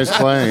Andrew weird. Dice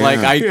Clay.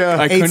 Like yeah.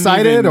 I couldn't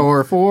Eight-sided even,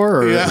 or four?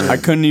 Or Yeah. I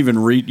couldn't even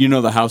reach. You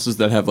know the houses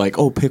that have like,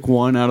 oh, pick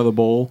one out of the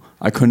bowl.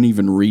 I couldn't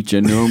even reach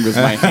into them because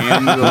my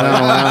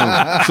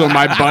hand. So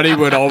my buddy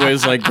would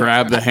always like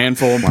grab the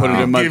handful and put it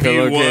in my Give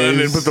you one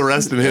pillowcase. and put the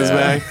rest in his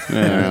bag.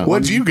 Yeah.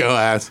 What'd you go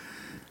as?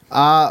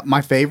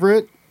 My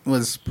favorite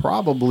was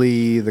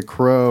probably The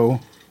Crow.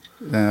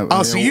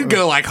 Oh, so you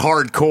go like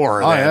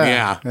hardcore Oh, then,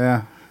 yeah. yeah.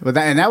 Yeah. But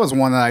that was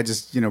one that I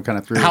just, kind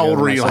of threw How old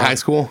together were you in myself. high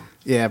school?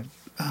 Yeah.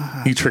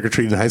 You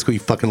trick-or-treated in high school, you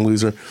fucking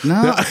loser.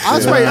 No, I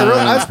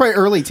was probably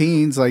early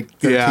teens, like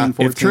 13, Yeah.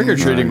 14. If trick or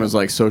treating was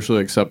like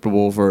socially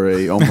acceptable for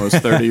a almost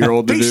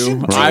 30-year-old to They do,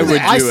 should do I would do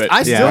it.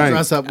 I still Yeah.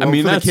 dress up I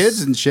mean, for the that's-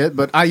 kids and shit,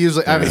 but I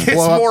usually It's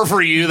blow up. more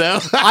for you though.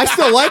 I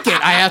still like it.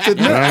 I have to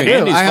admit. Right. I do.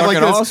 Andy's I have like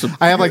fucking this, awesome.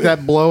 I have like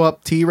that blow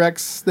up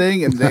T-Rex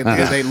thing, and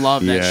they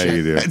love that Yeah, shit.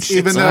 you do.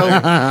 Even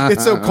though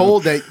it's so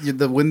cold that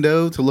the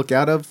window to look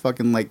out of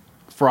fucking like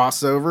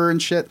frosts over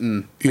and shit,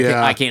 and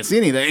Yeah. I can't see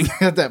anything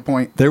at that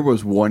point. There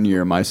was one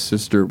year my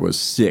sister was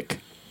sick,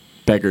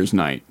 beggar's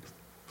night.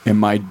 and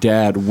my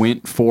dad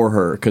went for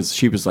her because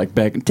she was like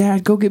begging,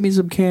 "Dad, go get me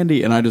some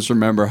candy." And I just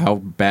remember how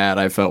bad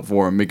I felt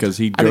for him because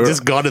he'd I'd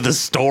just gone to the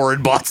store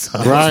and bought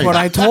some. Right. But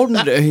I told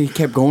him he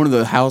kept going to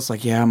the house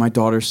like, "Yeah, my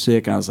daughter's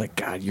sick," and I was like,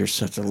 "God, you're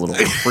such a little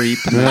creep,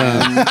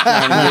 man."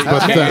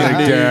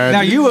 Pathetic dad.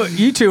 Now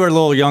you two are a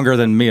little younger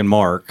than me and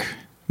Mark.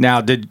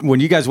 Now,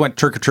 when you guys went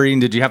trick or treating,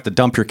 did you have to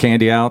dump your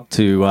candy out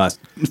to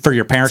for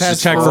your parents to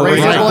check for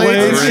razor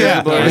blades?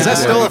 Yeah. Is that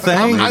still a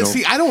thing?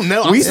 See, I don't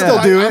know. We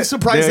still do I'm it.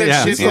 surprised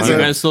that shit You isn't.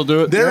 guys still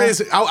do it? There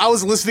is. I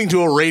was listening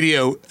to a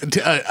radio,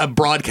 a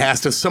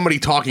broadcast of somebody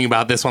talking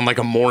about this on like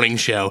a morning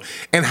show,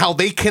 and how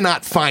they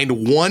cannot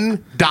find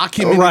one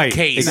documented Right.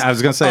 case. I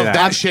was gonna say of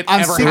that. shit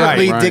I'm ever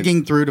secretly happened.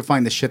 digging through to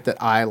find the shit that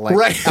I like.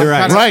 Right. I'm Right.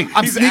 kinda- Right.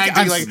 I'm He's sneaking- acting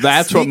I'm like-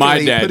 That's what my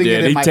sneakily dad putting it did.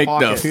 in He'd my take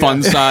pocket. the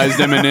fun-sized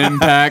M&M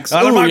packs.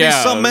 there might be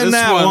yeah, something in this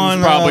that one's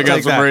one. probably I'll got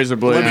take some that. razor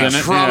blades Let in me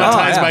it.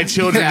 traumatize Yeah. my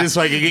children just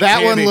so I can get That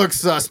candy. one looks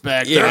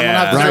suspect. Yeah. I'm gonna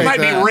have to There take might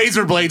that. be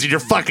razor blades in your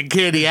fucking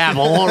candy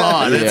apple. Hold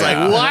on. It's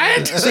Yeah. like,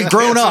 what? See,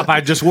 grown up,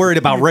 I just worried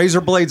about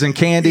razor blades and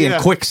candy Yeah.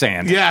 and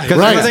quicksand. Yeah. because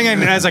Right. everything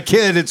as a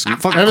kid, it's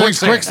fucking Everything's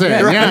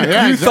quicksand. Right.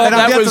 Yeah. You thought And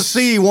I've that yet to was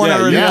see one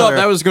Yeah, or You the thought other.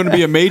 that was going to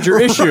be a major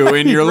issue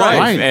in your life,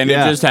 Right. and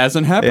Yeah. it just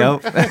hasn't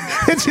happened. Yep.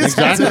 It's just,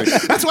 Exactly.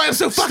 That's why I'm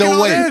so fucking Still on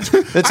waiting. edge.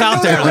 It's I out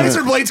know there. that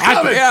razor blades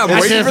coming. Yeah, I'm I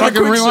waiting can't for the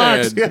fucking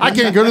relax. quicksand. I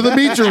can't go to the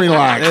beach and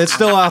relax. It's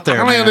still out there.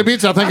 I'm on the man.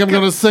 beach. I think I'm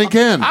going to sink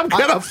in. I'm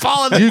gonna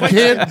fall in the You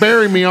quicksand. can't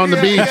bury me on the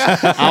beach.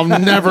 I'll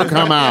never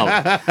come out.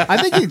 I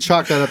think you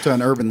chalk that up to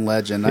an urban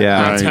legend.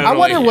 Yeah. Right. I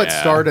wonder what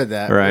Yeah. started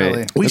that. Right.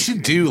 Really. We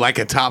should do like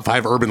a top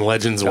 5 urban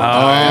legends one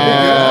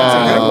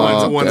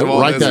time. Ones of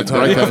all Write this that. time.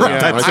 Write that. Yeah.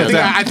 down. Write that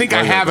down. I think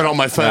I have it on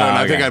my phone.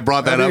 I think I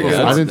brought that up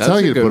before. I didn't That's tell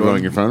a you to good put it one.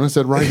 on your phone. I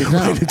said write it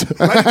down.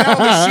 Right now,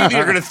 the sheet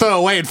you're gonna throw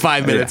away in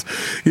 5 minutes.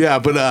 Yeah,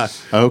 but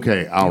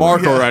Okay, I'll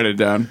Mark write will it. write it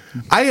down.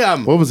 I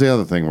What was the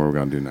other thing we were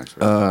going to do next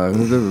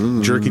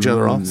week? jerk each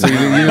other off. So you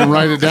didn't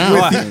write it down?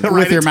 Write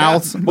With it your down.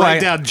 mouths. Write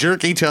Right. down,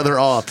 jerk each other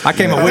off. I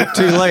came a week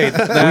too late.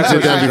 That's did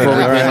what that she before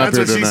we did. came up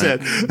That's here what she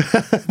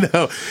said.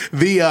 No,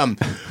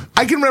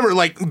 I can remember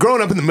like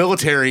growing up in the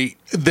military.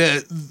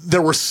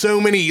 There were so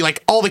many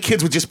like all the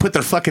kids would just put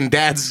their fucking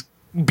dad's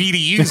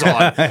BDUs on,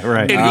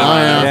 Right. And go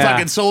yeah. a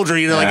fucking soldier.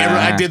 You know, like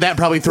I did that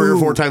probably 3 or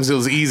 4 times. It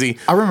was easy.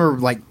 I remember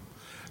like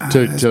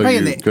Till probably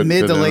in you the couldn't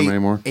mid fit to in late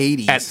anymore?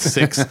 80s. At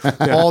 6,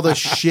 All the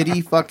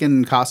shitty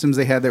fucking costumes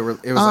they had that were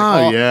it was like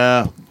Oh all,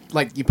 yeah,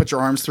 like you put your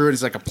arms through it.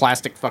 It's like a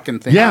plastic fucking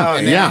thing. yeah,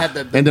 and then yeah. it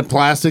had And the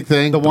plastic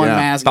thing, the one yeah.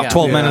 mask. About yeah.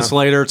 12 minutes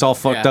later, it's all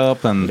fucked Yeah.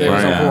 up, and It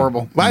was Yeah.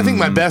 horrible. But I think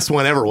my best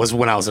one ever was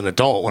when I was an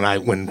adult.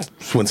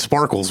 When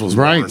Sparkles was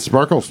Right, born.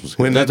 Sparkles was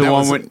good. When That the that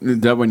one was-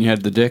 that when you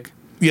had the dick?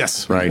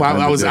 Yes, Right.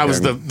 Well, I was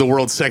Yeah. the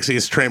world's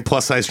sexiest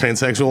plus size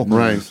transsexual.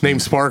 Right.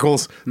 Named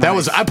Sparkles. That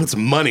was I put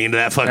some money into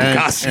that fucking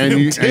costume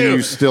and too.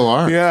 you still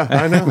are. Yeah,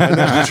 I know.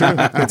 It's true.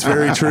 It's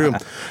very true.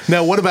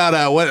 Now, what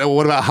about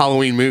what about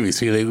Halloween movies?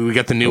 We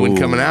got the new one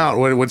coming out.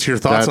 What's your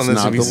thoughts That's on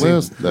this? not Have you the seen-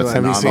 list. That's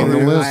Have you not seen on the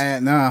it?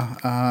 list.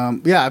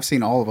 No. Yeah, I've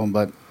seen all of them,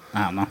 but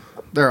I don't know.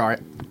 They're all right.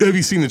 Have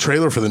you seen the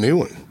trailer for the new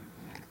one?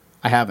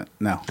 I haven't.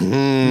 No.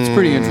 It's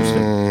pretty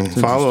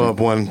interesting. Follow up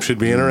one should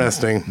be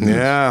interesting.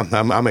 Yeah,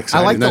 I'm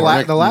excited. I like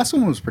That- the last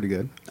one was pretty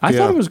good. I Yeah.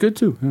 thought it was good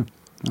too.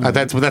 Yeah.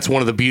 That's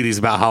one of the beauties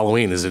about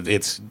Halloween is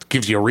it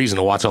gives you a reason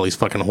to watch all these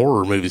fucking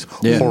horror movies.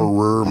 Yeah.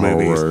 Horror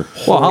movies. Horror.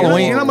 Well, You're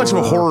Halloween. not much of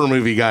a horror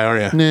movie guy, are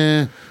you?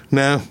 Nah,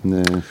 No.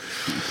 nah.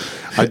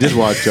 I did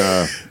watch.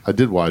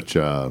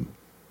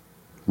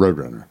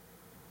 Roadrunner.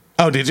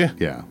 Oh, did you?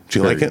 Yeah. Did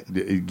you like it?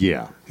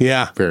 Yeah.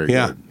 Yeah. Very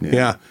yeah. good.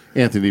 Yeah.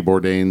 Anthony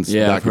Bourdain's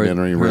Yeah, I've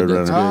documentary heard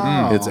that's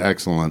Roadrunner. good. It's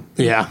excellent.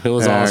 Yeah. It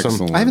was awesome.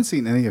 Excellent. I haven't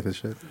seen any of his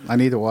shit. I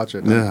need to watch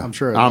it. Yeah. I'm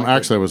sure.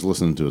 Actually, I was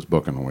listening to his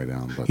book on the way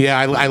down. But Yeah,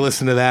 I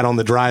listened to that on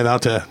the drive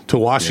out to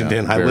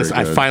Washington. Yeah, I very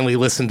I good. finally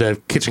listened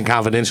to Kitchen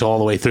Confidential all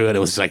the way through it. It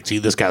was like, gee,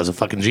 this guy was a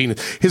fucking genius.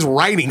 His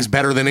writing's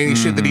better than any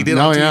shit that he did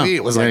on Oh, yeah. TV.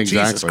 It was Yeah, like,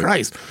 Jesus exactly.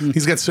 Christ.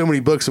 He's got so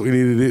many books that we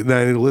need to do,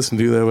 that I need to listen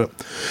to. Though. But,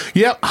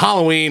 yep,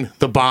 Halloween,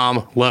 the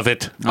bomb, love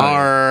it. All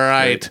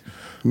right.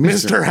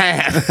 Mr.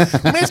 Hat.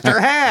 Mr.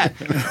 Hat.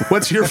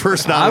 What's your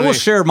first I nominee? will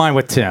share mine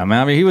with Tim.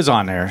 I mean, he was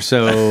on there.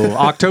 So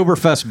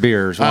Oktoberfest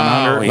beers,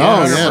 100%.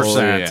 yeah.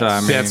 100%. I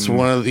mean, That's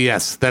one of the,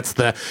 yes, that's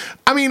the,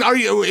 I mean, are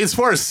you, as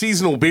far as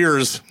seasonal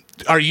beers,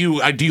 do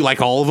you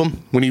like all of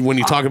them when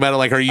you talk about it?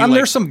 Like, are you like,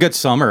 there's some good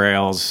summer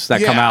ales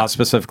that come Yeah. out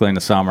specifically in the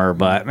summer,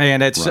 but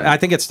man, I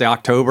think it's the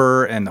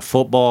October and the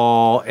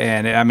football,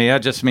 and I mean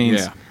that just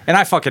means. Yeah. And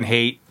I fucking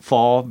hate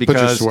fall your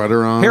because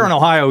sweater on. here in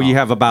Ohio you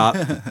have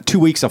about 2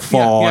 weeks of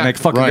fall, Yeah, and it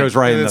fucking right. goes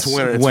right And in it's the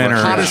winter. It's winter.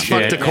 hot and as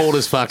fuck shit. to cold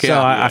as fuck. So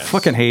Yeah. I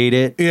fucking hate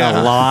it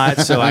Yeah. a lot.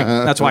 So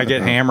that's why I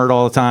get hammered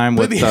all the time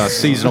with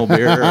seasonal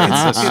beer.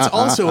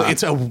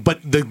 But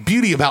the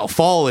beauty about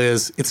fall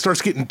is it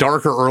starts getting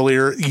darker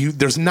earlier.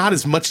 There's not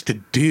as much to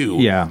do,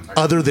 Yeah.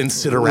 other than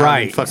sit around and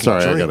Right. fucking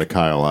sorry, drink. I got to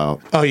Kyle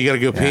out. Oh, you got to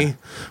go pee.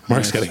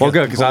 Mark's got to Well,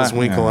 good because pull I his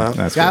winkle out.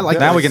 That's Yeah, I good. like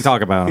now those. we can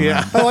talk about them.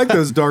 Yeah. I like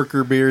those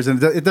darker beers,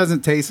 and it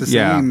doesn't taste the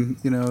Yeah. same.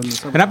 You know. In the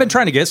summer. And I've been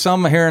trying to get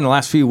some here in the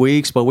last few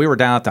weeks, but we were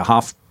down at the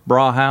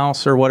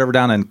Brauhaus or whatever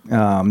down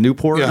in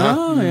Newport. Uh-huh.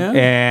 Oh, yeah.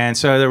 And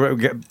so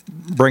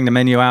bring the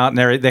menu out,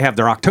 and they have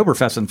their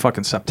Oktoberfest in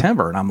fucking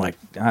September, and I'm like,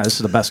 this is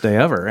the best day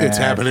ever. It's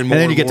happening more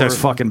and then you and get more. those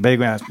fucking big.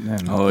 Well,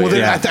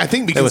 I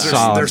think It was because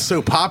solid. they're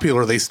so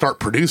popular, they start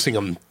producing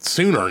them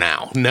sooner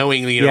now,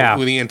 knowing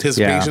with the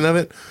anticipation of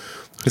it.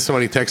 Is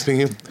somebody texting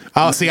you?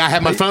 Oh, see, I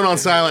had my phone on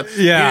silent.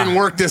 Yeah. It didn't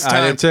work this I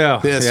time. did too.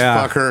 This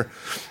Yeah. fucker.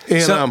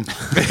 And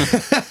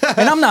So-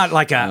 And I'm not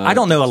like I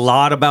don't know a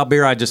lot about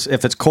beer. I just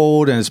if it's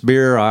cold and it's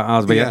beer,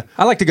 I'll be. Yeah.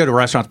 I like to go to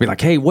restaurants and be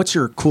like, hey, what's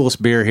your coolest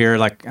beer here?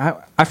 Like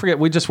I forget.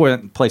 We just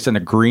went place in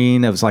the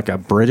Green. It was like a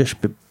British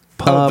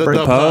pub. the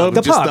right? pub,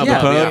 The just pub. the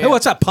Yeah. pub, yeah. Hey,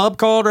 what's that pub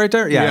called right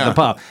there? Yeah, Yeah. the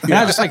pub. And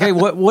I was just like, hey,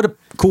 what a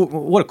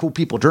cool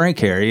people drink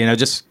here. You know,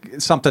 just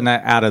something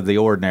that out of the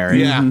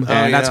ordinary. Yeah. And Oh,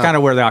 that's yeah. kind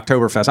of where the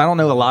Oktoberfest. I don't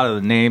know a lot of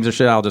the names or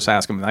shit. I'll just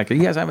ask them like, do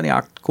you guys have any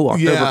cool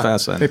Yeah.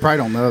 Oktoberfest? And- They probably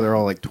don't know they're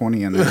all like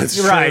 20 in there. That's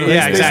Right, true.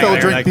 yeah, They exactly.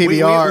 still drink Like,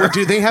 PBR.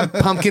 Do they have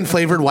pumpkin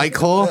flavored White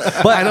Claw?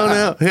 I don't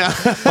know. Yeah.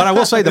 But I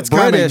will say the It's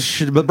coming.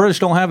 British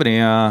don't have any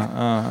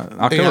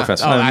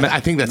Oktoberfest. Oh, No, I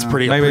think that's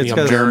pretty. maybe pretty it's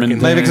because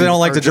American. maybe because they don't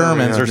like the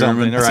German, Germans or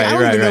something. German. See, I Right,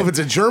 don't right, even know right. if it's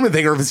a German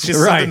thing or if it's just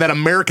Right. something that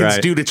Americans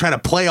Right. do to try to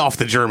play off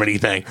the Germany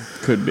thing.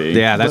 Could be.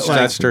 Yeah, that's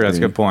true. That's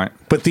a good point.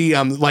 But the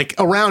like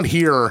around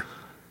here,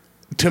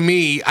 to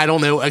me, I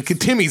don't know.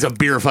 Timmy's a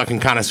beer fucking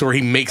connoisseur.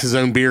 He makes his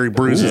own beer. He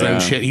brews his own Yeah.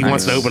 shit. He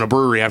wants to open a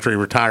brewery after he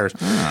retires,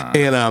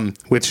 and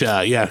which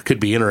could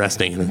be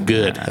interesting and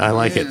good. I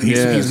like it.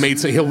 He's made.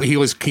 So he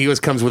always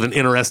comes with an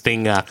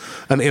interesting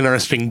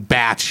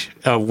batch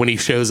when he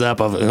shows up.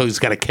 He's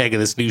got a keg of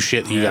this new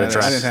shit that you got to I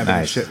try. didn't have any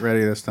Nice. shit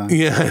ready this time.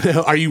 Yeah, I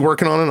know. Are you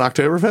working on an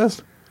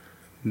Oktoberfest?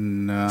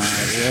 No,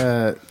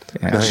 yeah.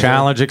 Yeah,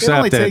 challenge It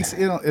only accepted. takes.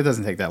 It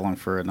doesn't take that long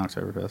for an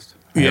Oktoberfest.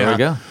 There we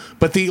go.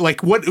 But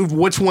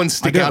which ones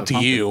stick do out to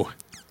have a you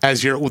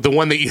as the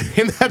one that you?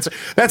 And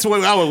that's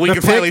what we The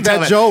can finally pick tell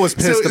that Joel was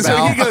pissed So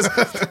about. he goes.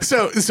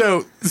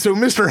 So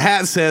Mr.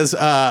 Hat says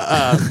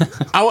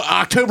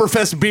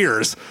Oktoberfest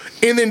beers,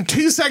 and then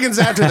 2 seconds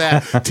after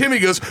that, Timmy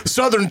goes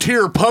Southern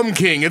Tier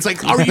Pumpkin. It's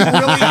like, are you really?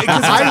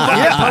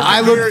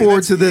 I look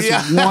forward to this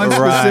one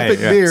specific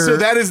yeah. beer. So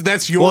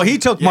that's your. Well, he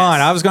took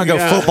mine. I was going to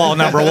go football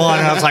number one,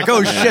 and I was like,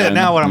 oh shit!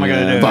 Now what am I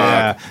going to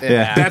do?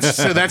 Yeah.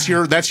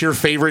 That's your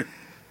favorite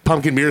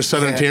pumpkin beer,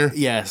 Southern Tier.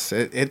 Yes,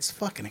 it's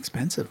fucking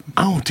expensive.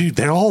 Oh, dude,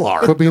 they all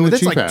are. Quit being the It's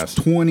cheap like ass.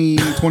 20,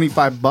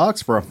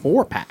 $25 for a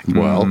 4-pack.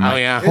 Well, Oh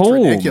yeah. It's Oh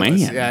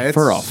ridiculous. man, Yeah, it's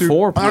for a super-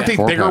 4-pack. Aren't they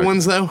Four bigger pack.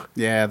 ones though?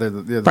 Yeah, they're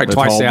Probably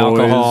twice the tall boys.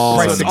 alcohol.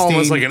 Right, It's 16.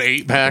 almost like an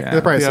 8-pack.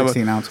 They're probably Yeah, but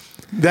 16 ounce.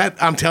 That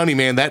I'm telling you,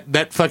 man,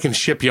 that fucking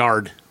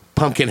Shipyard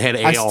Pumpkinhead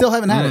Ale. I still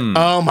haven't had it.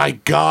 Oh my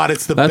god,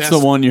 it's the That's best.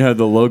 the one you had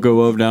the logo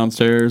of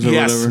downstairs or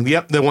Yes, whatever.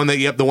 yep, the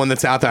one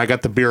that's out there. I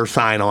got the beer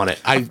sign on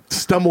it. I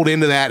stumbled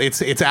into that.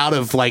 It's out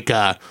of like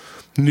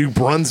New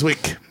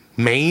Brunswick,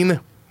 Maine.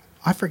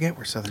 I forget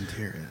where Southern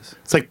Tier is.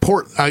 It's like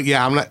Port.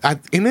 Yeah, I'm not.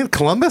 Isn't it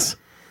Columbus?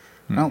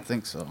 I don't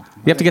think so.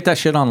 You have to get that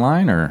shit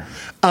online, or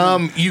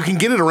You can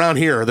get it around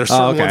here. There's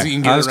certain ones that you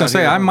can get. I was going to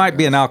say I might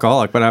be an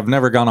alcoholic, but I've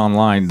never gone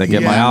online to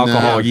get my Yeah,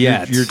 alcohol no,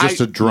 yet. You're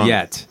just a drunk.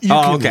 Yet. You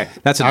Oh, can- okay.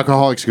 That's an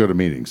Alcoholics go to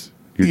meetings.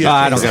 You're Yeah.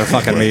 I don't go to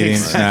fucking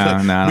meetings.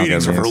 Exactly. No, I don't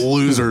Meetings go are to for meetings.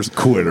 losers.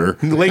 quitter.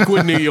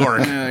 Lakewood, New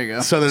York. There you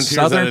go. Southern Tier's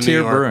out Southern of New Tier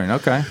York. Brewing.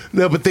 Okay.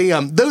 No, but they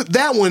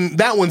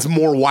that one's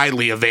more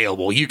widely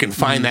available. You can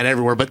find that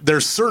everywhere. But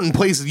there's certain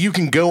places you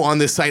can go on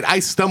this site. I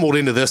stumbled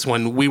into this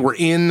one. We were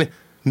in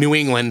New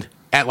England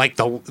at like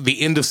the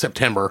end of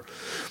September,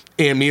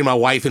 and me and my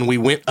wife and we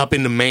went up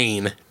into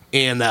Maine,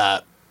 and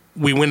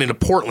we went into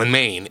Portland,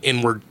 Maine,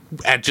 and we're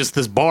at just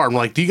this bar. And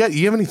we're like, do you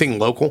have anything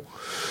local?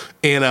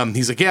 And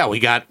he's like, yeah, we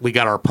got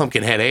our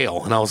Pumpkinhead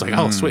Ale. And I was like,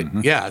 oh, sweet,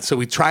 yeah. So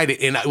we tried it,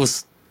 and it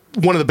was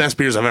one of the best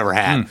beers I've ever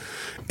had.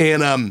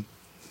 And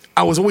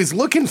I was always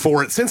looking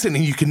for it since then,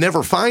 and you could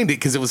never find it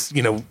because it was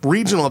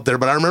regional up there.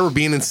 But I remember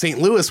being in St.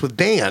 Louis with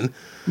Dan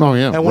Oh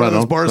yeah, at one of right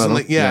those on, bars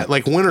right in on.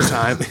 like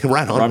wintertime.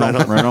 right on.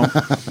 Right on.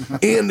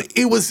 And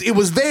it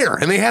was there,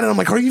 and they had it. I'm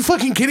like, are you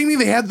fucking kidding me?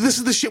 This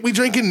is the shit we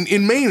drink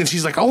in Maine. And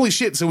she's like, holy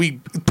shit. So we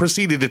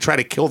proceeded to try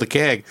to kill the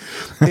keg.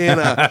 And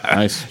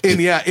Nice.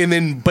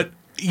 but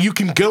you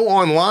can go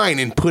online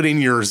and put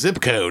in your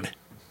zip code,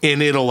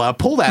 and it'll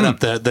pull that up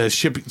the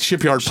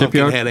Shipyard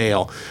Pumpkinhead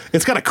Ale.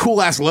 It's got a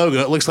cool ass logo.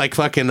 It looks like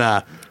fucking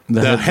the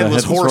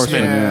Headless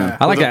Horseman. Yeah.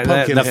 I like with a that.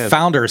 pumpkin The head.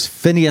 founder's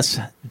Phineas.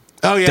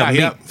 Oh yeah, Demi-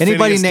 yeah.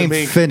 Anybody Phineas named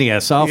Demi-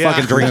 Phineas, I'll Yeah.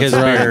 fucking drink his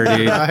beer,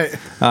 dude.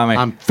 I mean,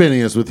 I'm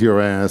Phineas with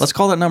your ass. let's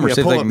call that number. Yeah,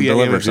 See if pull they up can the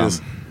deliver images.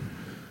 some.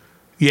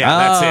 Yeah,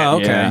 that's it. Oh,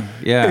 okay.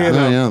 Yeah. Yeah.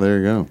 Oh yeah, there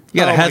you go. You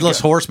got Oh a my headless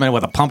God. horseman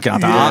with a pumpkin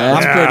on top. Yeah,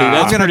 that's pretty.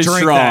 That's I'm gonna pretty drink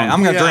strong. that.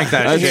 I'm gonna Yeah. drink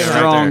that. That's shit a right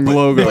strong there.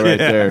 logo right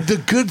there. The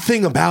good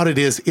thing about it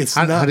is it's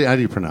How not do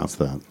you pronounce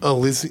that?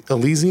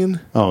 Elysian.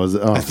 Oh, is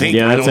it? Oh, I think.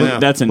 Yeah, I that's don't know.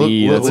 that's an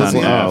E. Look, That's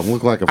look, not an F.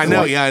 look like a I know.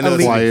 fly- Yeah, I know.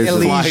 fly It's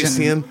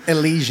Asian.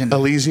 Elysian.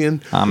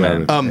 Elysian. I'm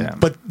in. Yeah.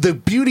 But the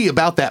beauty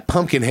about that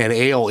Pumpkinhead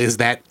Ale is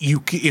that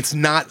it's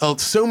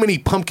not so many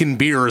pumpkin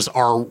beers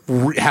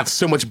have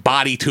so much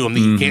body to them that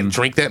you can't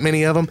drink that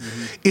many of them.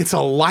 It's a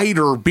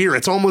lighter beer.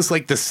 It's almost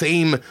like the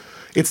same.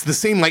 It's the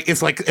same like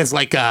it's like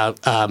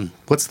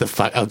what's the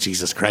fuck? Oh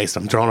Jesus Christ!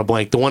 I'm drawing a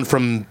blank. The one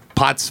from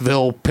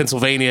Pottsville,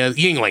 Pennsylvania,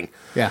 Yingling.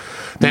 Yeah.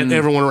 That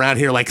everyone around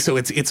here like. So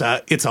it's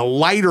a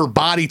lighter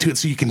body to it,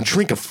 so you can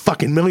drink a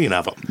fucking million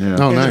of them. Yeah.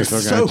 Oh, And nice. they're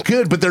Okay. so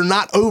good, but they're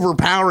not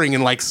overpowering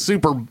and like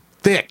super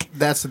thick.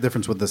 That's the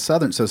difference with the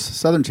Southern. So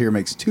Southern Tier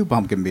makes 2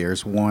 pumpkin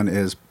beers. One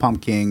is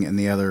Pumpkin, and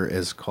the other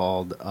is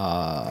called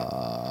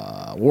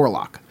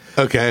Warlock.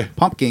 Okay.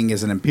 Pumpkin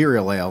is an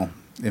imperial ale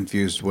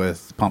infused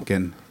with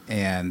pumpkin,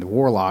 and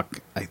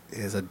Warlock I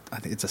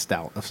think it's a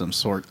stout of some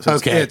sort. So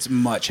Okay. it's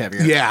much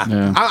heavier. Yeah,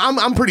 Yeah.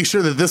 I'm pretty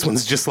sure that this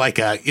one's just like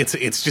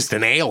it's just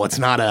an ale. It's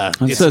not a.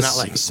 It It's says not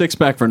like.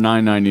 6-pack for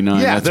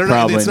 $9.99. Yeah, That's they're not.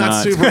 probably It's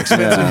not super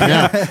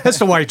expensive. It's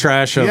the white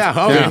trash of Yeah.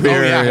 Oh, good yeah.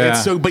 beer. Oh, yeah. yeah.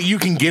 It's so, but you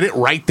can get it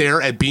right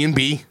there at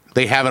B&B.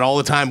 They have it all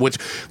the time. Which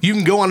you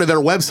can go onto their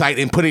website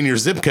and put in your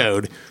zip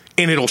code,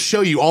 and it'll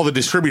show you all the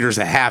distributors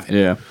that have it.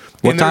 Yeah.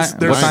 What And time?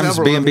 What time does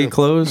several of B&B them.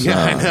 close?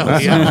 Yeah, I know.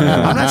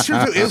 Yeah. I'm not sure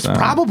if it's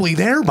probably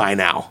there by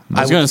now.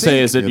 I was going to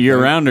say, is it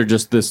year round or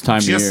just this time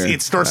of Just year?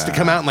 it starts to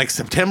come out in like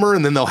September,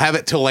 and then they'll have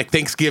it till like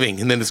Thanksgiving,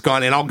 and then it's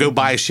gone. And I'll go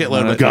buy a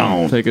shitload of it.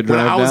 Gone. Take a When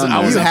drive I was- down I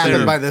there. was You up happened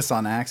there. by this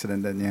on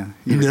accident, didn't you?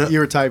 Yeah. You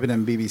were typing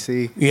in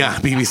BBC. Yeah,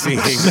 BBC,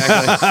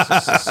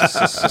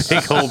 exactly.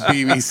 Big old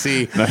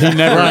BBC. He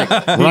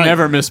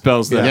never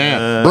misspells that.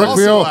 Yeah.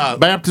 Brookville also,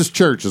 Baptist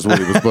Church is what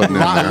he was putting in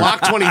there.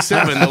 Lock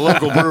 27, the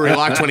local brewery,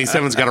 Lock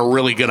 27's got a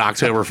really good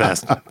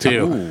Oktoberfest,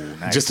 too.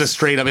 Just a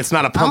straight up, it's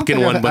not a pumpkin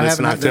think one, I but it's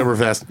an haven't had that.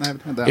 Oktoberfest. I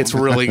haven't had that It's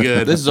one. really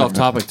good. This is off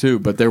topic too,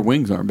 but their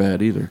wings aren't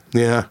bad either.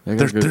 Yeah. They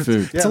got good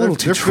food. It's a little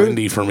too they're good.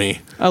 trendy for me.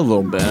 A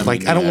little bit.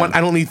 Like, I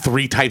don't need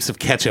 3 types of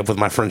ketchup with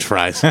my french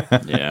fries.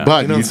 Yeah.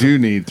 But you do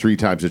need 3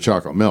 types of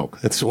chocolate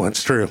milk. That's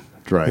what's true.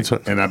 That's right. That's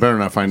what- And I better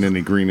not find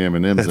any green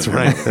M&Ms. That's in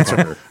right. there. That's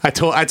right.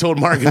 I told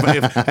Mark if I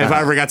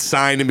ever got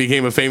signed and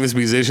became a famous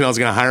musician, I was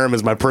going to hire him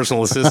as my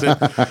personal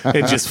assistant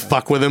and just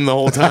fuck with him the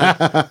whole time.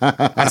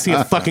 I see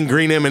a fucking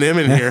green M&M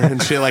in here and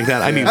shit like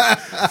that. I need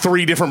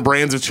 3 different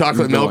brands of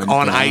chocolate milk going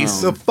on down. ice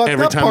The fucked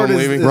every up time part I'm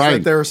is, leaving. Right.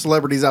 that there are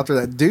celebrities out there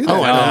that do that.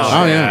 Oh, I know.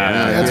 Oh,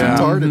 yeah. That's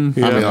retarded.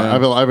 I'd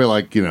be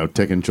like,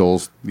 taking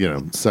Joel's,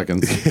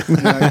 seconds. He'd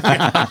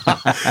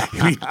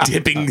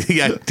be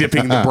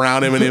dipping the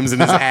brown M&Ms in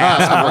his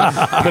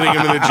ass, putting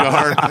them in a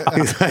jar.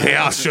 He's like, hey,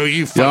 I'll show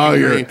you Oh,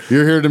 fucking green.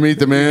 you're here to meet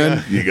the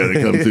man? You got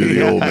to come through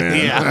the old man.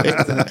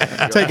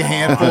 Yeah. Take a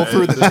handful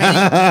through the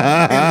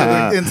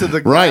tank into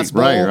the glass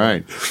bowl. Right. All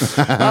right.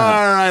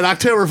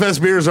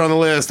 Oktoberfest beers are on the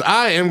list.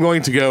 I am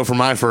going to go for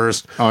my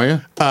first. Oh,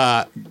 yeah?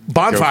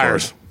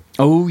 Bonfires.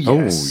 Oh yes. Oh,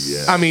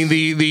 yeah. I mean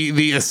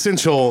the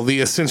essential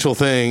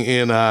thing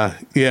in you I'm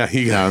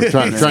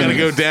trying gotta to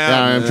go down.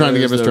 Yeah, I'm trying to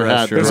get There's the Mr.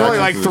 Hat. restaurant. There's only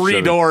like directions for the 3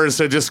 show. doors,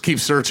 so just keep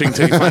searching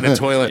till you find a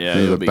toilet. Yeah,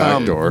 There's it'll a be back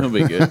good. door. It'll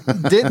be good.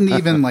 Didn't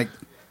even like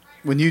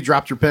when you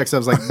dropped your picks. I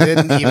was like,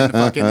 didn't even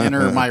fucking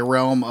enter my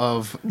realm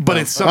of. But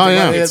it's something,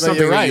 yeah. it's something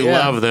You're that right, you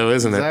yeah. love, though,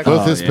 isn't it? Exactly.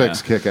 Both his yeah.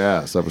 picks kick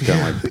ass. I was kind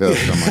of like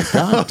pissed. I'm like,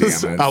 God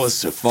damn it. I was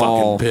so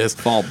Fall fucking pissed.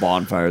 Fall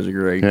bonfires are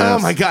great. Yeah. Oh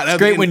my god! It's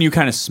great when you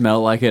kind of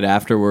smell like it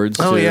afterwards.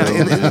 Oh too. yeah,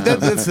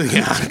 that's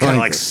kind of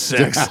like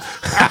sex.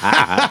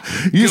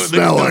 You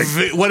smell like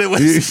what it was.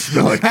 you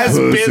smell like Has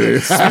pussy.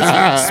 been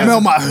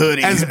Smell my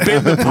hoodie. as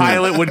Ben the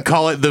pilot would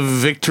call it, the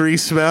victory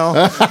smell.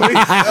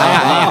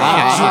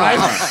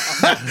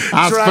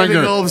 Driving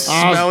home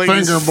smelling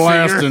his finger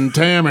blasting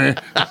Tammy.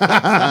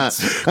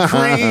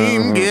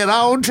 cream, get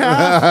on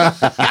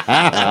top.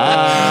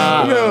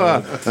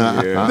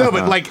 No,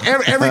 but like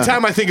every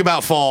time I think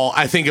about fall,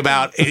 I think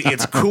about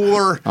it's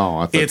cooler. Oh,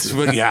 I thought it's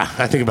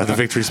I think about the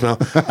victory smell.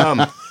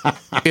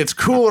 It's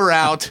cooler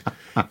out.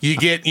 You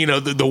get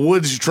the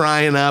woods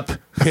drying up,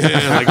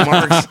 like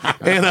Mark's.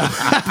 And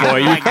Boy,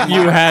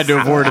 you had to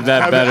have worded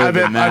that better I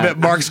than that. bet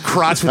Mark's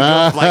crotch would go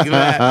up like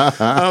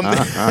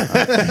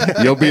that.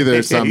 You'll be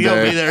there someday.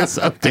 You'll be there He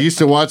someday. used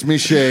to watch me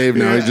shave.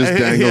 Now he just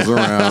dangles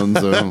around.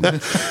 So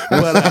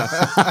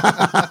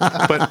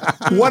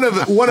But one of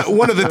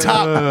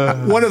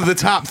the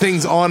top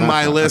things on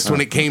my list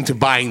when it came to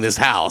buying this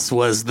house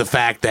was the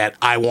fact that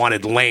I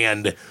wanted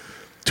land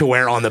to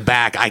where on the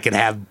back I could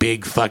have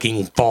big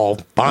fucking fall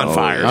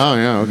bonfires. oh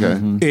yeah, okay.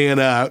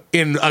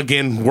 And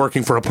again,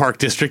 working for a park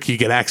district, you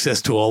get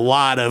access to a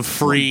lot of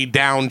free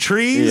down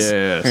trees.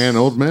 Yes. And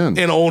old men.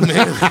 And old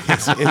men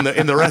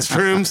in the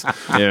restrooms.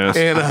 Yes.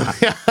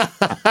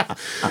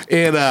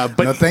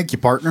 But No, thank you,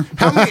 partner.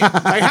 how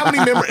many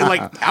members?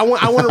 Like, I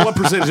wonder what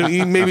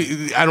percentage.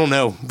 Maybe I don't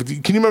know. But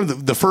can you remember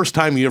the first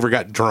time you ever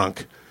got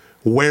drunk?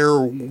 Where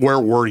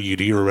were you?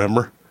 Do you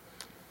remember?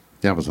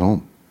 Yeah, I was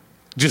home.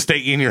 Just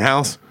in your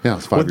house? Yeah, I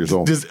was 5 years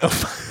old. I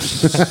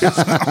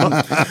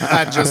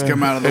just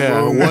come out of the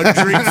womb. One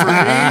drink for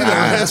me,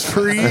 the rest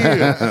for you.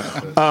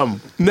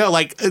 No,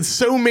 like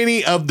so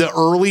many of the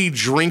early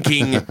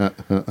drinking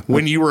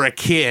when you were a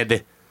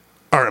kid.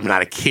 Or I'm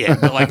not a kid,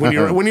 but like when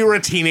you were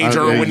a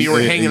teenager or when you were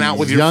hanging out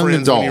with your young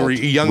friends when you were a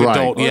adult. young Right.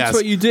 adult. Well, Yes. that's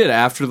what you did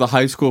after the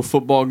high school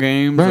football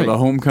games or Right. the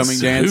homecoming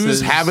dances. Who's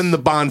having the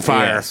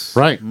bonfire? Yes.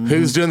 Right.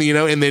 Who's doing the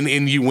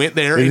and you went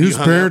there And and whose you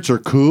hung parents out. are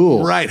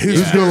cool. Right,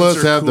 Who's going to let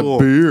us have cool.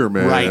 the beer,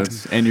 man? Right.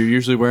 And you're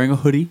usually wearing a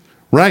hoodie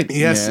Right.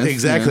 Yes,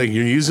 exactly.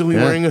 You're usually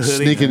wearing a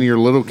hoodie. Sneaking your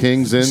Little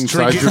Kings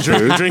inside your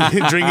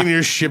boot. drinking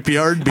your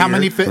shipyard beer. How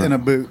many fit in a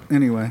boot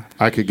anyway?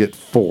 I could get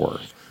 4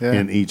 Yeah.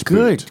 in each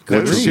Good boot.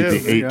 That would be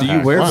grief. the 8 Do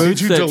you wear pack.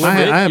 boots you that deliver-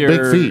 fit I have big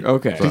your- feet.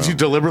 Okay. Did you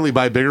deliberately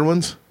buy bigger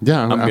ones?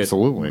 Yeah, I'm good.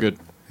 absolutely. Good.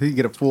 You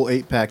get a full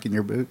 8-pack in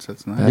your boots.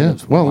 That's nice. Yeah.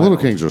 Well, Little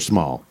Kings are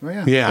small. Oh,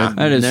 yeah. Yeah.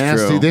 That is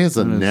nasty. true. That's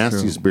the That is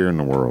nastiest beer in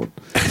the world.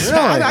 I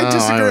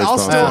disagree. I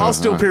always thought I'll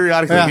still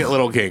periodically Yeah. get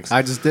Little Kings.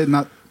 I just did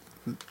not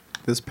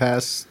this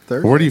past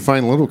Thursday. Where do you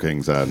find Little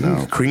Kings at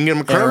now? You can get them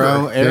at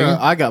Arrow, Kroger. Arrow.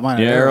 I got mine.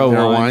 at Yeah, Arrow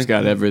Arrow Wine's wine?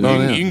 got everything.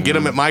 Oh, yeah. You can get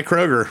them at my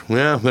Kroger.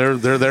 Yeah,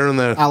 they're there in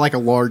the. I like a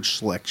large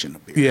selection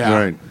of beer. Yeah,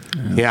 Right.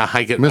 Yeah,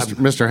 I get.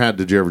 Mr. Hat,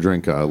 did you ever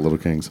drink Little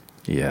Kings?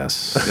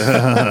 Yes.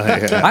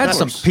 I had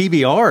some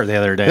PBR the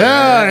other day.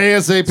 Yeah,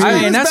 ASAP. I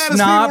mean, as that's bad as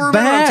not people remember,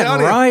 I'm bad,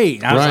 telling you.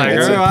 right? I was Right. like,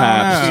 It's oh, a I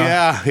Pabst.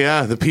 don't know.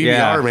 Yeah, the PBR,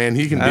 Yeah. man,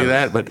 he can do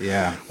that. But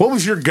yeah. what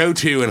was your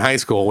go-to in high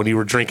school when you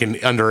were drinking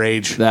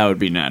underage? That would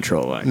be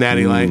Natural Light.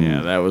 Natty Light?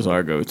 Yeah, that was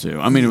our go-to.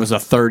 I mean, it was a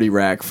 30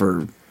 rack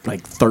for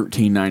like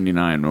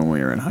 $13.99 when we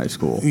were in high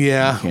school.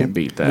 Yeah, You can't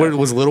beat that. What,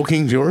 was Little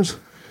Kings yours?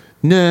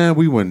 Nah,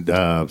 we went.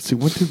 See,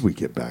 what did we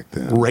get back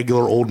then?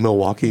 Regular old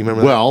Milwaukee.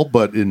 Remember? Well,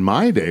 but in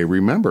my day,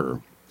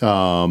 remember, there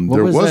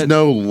was was that?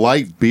 no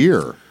light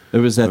beer. It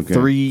was that Okay.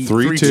 3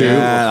 3.2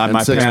 Yeah, and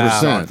my parents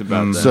 6%. talked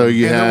about that. So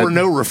you and had there were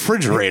no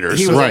refrigerators,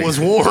 He so was- it was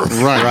warm.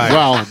 right.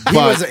 Well,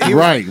 but He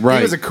right.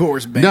 was a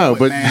Coors Banquet, No,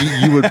 but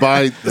man. you would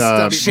buy you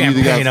either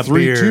Champagne got of 3.2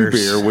 beers.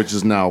 beer, which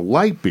is now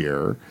light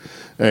beer,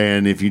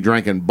 and if you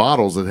drank in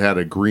bottles, it had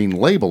a green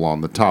label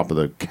on the top of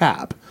the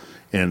cap,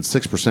 and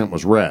 6%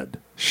 was red.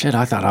 Shit,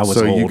 I thought I was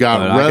So old. you got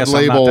but I red guess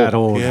I'm not label that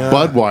old. Yeah.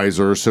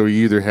 Budweiser. So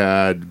you either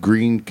had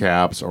green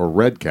caps or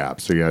red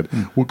caps. So you had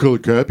what color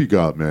cap you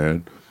got,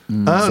 man?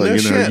 Oh, So, no you know,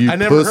 shit. you I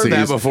never heard that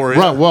pussies. before.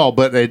 Right. Well,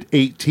 but at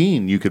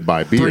 18, you could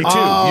buy beer. 3.2. You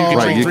could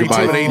right, drink you could 3.2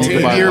 buy- at you 18.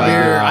 could buy Beer, light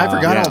beer. I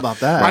forgot Yeah. all about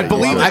that. I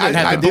believe I didn't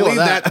have I to deal believe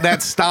with that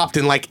that stopped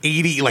in like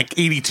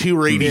 82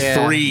 or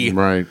 83,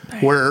 Right.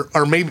 where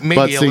or maybe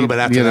But a see, little bit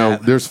after you know,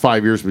 that. there's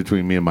 5 years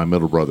between me and my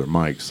middle brother,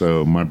 Mike.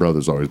 So my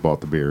brother's always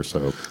bought the beer.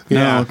 So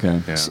Yeah. Oh,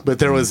 okay. yeah. But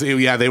there was,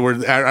 yeah, they were.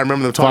 I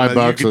remember them talking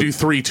about $5 you could do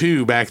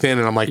 3.2 back then,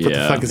 and I'm like, what the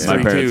Yeah, fuck is my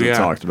 3.2? parents have Yeah.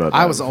 talked about that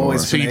I was before.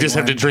 always So you just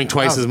have to drink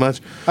twice as much.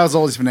 I was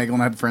always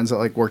finagling. I had friends that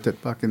like worked at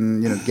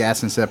fucking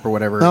Gas and Sep or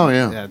whatever. Oh,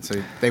 yeah. So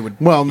they would.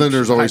 Well, then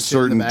there's always I'd sit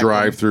in the certain back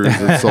drive-throughs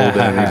that sold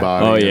to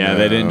anybody. Oh, yeah, you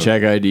they know. didn't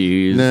check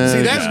IDs. Nah.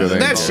 See, just go there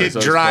that and shit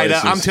those dried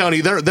up. places. I'm telling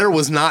you, there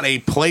was not a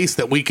place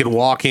that we could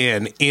walk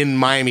in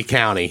Miami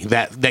County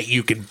that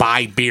you could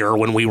buy beer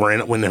when we were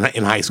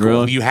in high school.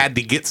 Really? You had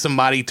to get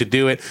somebody to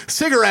do it.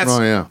 Cigarettes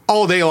Oh, yeah.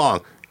 all day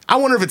long. I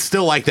wonder if it's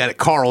still like that at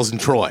Carl's in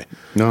Troy.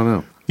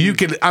 No. You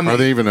could. I mean, Are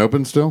they even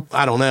open still?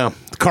 I don't know.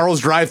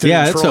 Carl's drive-thru.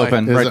 Yeah, in it's Troy.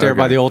 open Is right it? there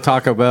by Okay. the old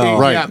Taco Bell.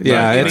 Right.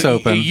 Yeah, and it's it,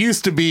 open. It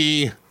used to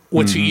be.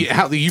 Which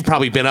you've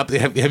probably been up.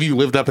 Have you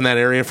lived up in that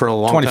area for a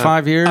long 25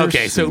 time? years.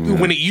 Okay, so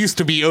when it used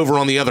to be over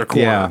on the other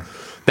corner, Yeah.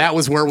 that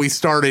was where we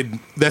started.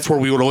 That's where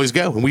we would always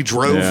go, and we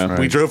drove. Yeah.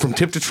 We drove from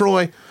Tip to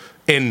Troy,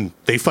 and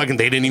they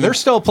didn't even. There's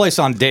still a place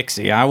on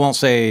Dixie. I won't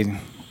say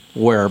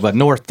where, but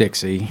North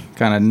Dixie,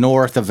 kind of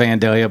north of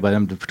Vandalia, but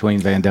in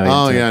between Vandalia.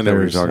 Oh, and yeah, I know what you're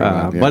there's, talking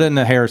about, yeah. But in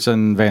the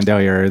Harrison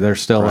Vandalia area,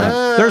 there's still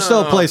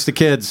a place the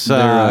kids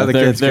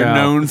They're go.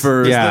 known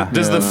for Yeah.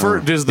 Does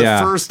the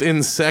Yeah. first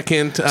and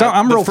second? So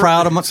I'm real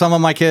proud of some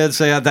of my kids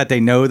that they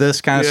know this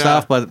kind of Yeah.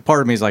 stuff, but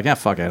part of me is like, yeah,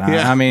 fuck it.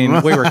 Yeah. I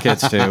mean, we were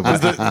kids too.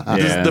 But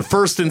Does the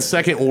first and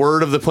second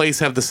word of the place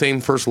have the same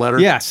first letter?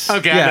 yes.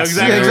 Okay, yes.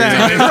 I know exactly.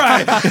 what Exactly. you're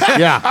talking about.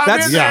 Yeah.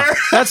 That's in there.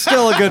 that's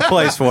still a good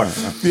place for it.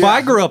 Well,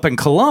 I grew up in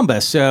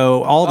Columbus,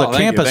 so all the Oh, thank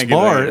you, campus thank you,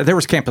 bars. thank you. There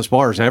was campus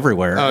bars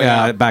everywhere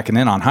yeah. back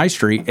then on High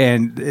Street,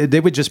 and they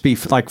would just be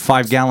like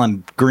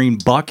 5-gallon green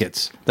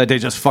buckets that they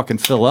just fucking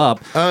fill up.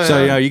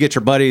 So you get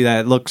your buddy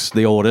that looks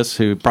the oldest,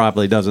 who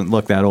probably doesn't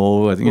look that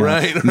old, with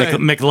Right.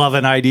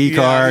 McLovin ID Yeah,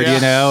 card,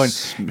 yeah.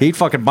 and he'd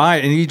fucking buy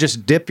it, and you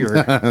just dip your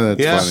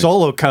Yeah.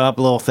 solo cup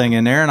little thing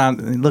in there, and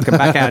I'm looking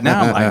back at it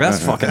now, I'm like, that's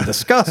fucking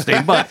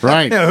disgusting. But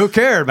Right. who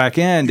cared back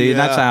then, dude?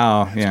 Yeah. That's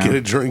how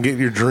Get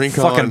your drink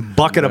fucking on.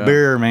 bucket of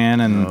beer,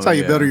 man, and That's how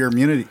you build your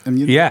immunity.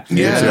 yeah,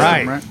 Yeah.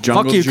 right.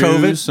 Jungle Fuck you, juice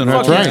COVID. and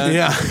Fuck all you.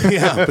 that.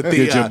 Yeah. But the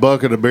Get you a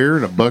bucket of beer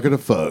and a bucket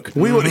of fuck.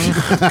 we would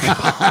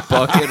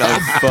Bucket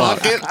of fuck.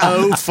 bucket.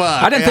 Oh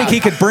fuck! I didn't think he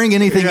could bring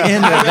anything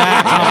into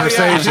that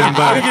conversation, We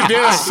but could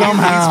do it.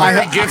 somehow- He's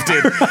very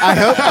gifted.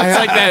 It's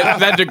like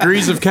that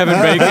degrees of Kevin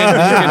Bacon. You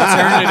can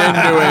turn it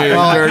into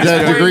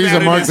a The degrees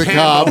of Mark the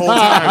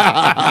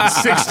Cobb.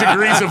 6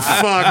 degrees of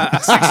fuck.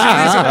 6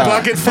 degrees of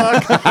bucket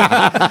fuck.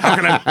 How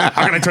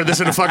can I turn this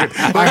into fucking?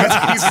 Like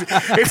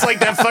it's like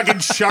that fucking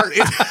sharp.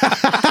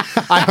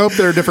 I hope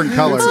they're different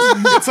colors.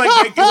 It's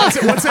like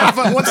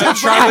what's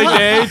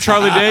that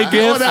Charlie Day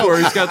gift, no. where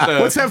he's got the.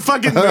 What's that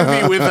fucking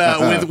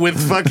movie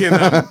with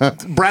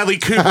fucking Bradley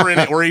Cooper in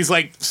it, where he's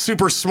like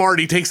super smart?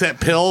 He takes that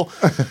pill.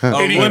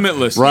 And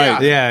Limitless.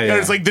 Right. Yeah. And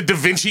it's like the Da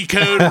Vinci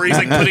Code, where he's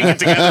like putting it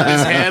together in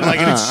his head, like,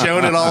 and it's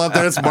showing it all up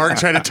there. It's Mark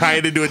trying to tie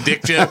it into a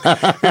dick joke.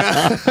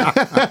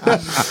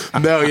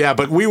 No, yeah,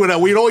 but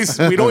we'd always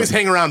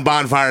hang around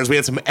bonfires. We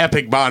had some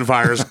epic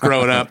bonfires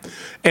growing up,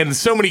 and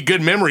so many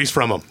good memories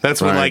from them.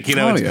 That's when, Right. like, you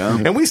know,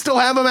 and we still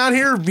have them out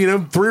here, you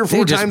know, 3 or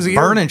 4 Dude, times just a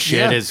year. burning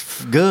shit Yeah. is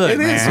good, It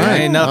is, man.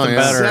 right. Ain't nothing Oh,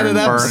 yeah. better Set than it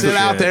up, burning sit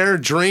out shit. there,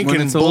 drink When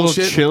and it's a little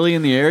bullshit. chilly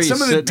in the air, you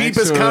Some of the sit next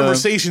deepest to a-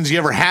 conversations you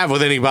ever have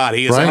with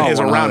anybody is, Right. is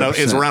around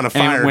a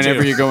fire. And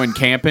whenever too. you're going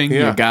camping,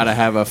 Yeah. you gotta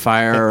have a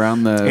fire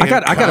around the. I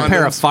got a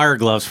pair of condoms. fire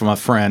gloves from a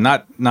friend,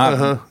 not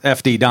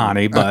FD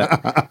Donnie,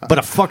 but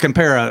a fucking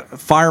pair of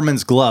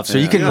fireman's gloves. So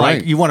you can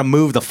Right. you want to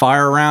move the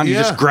fire around, you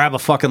Yeah. just grab a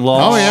fucking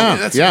log. Oh yeah,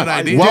 that's a good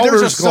idea. Dude, Dude, there's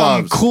Welder's just some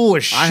gloves. cool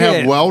as shit. I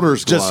have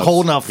welder's gloves. Just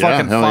holding a Yeah,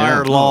 fucking hell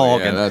fire yeah.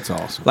 log. yeah, and that's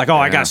awesome. Like,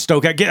 I got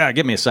stoked.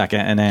 Give me a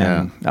second, and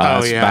then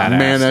that's yeah. badass,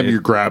 Man, that dude.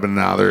 you're grabbing it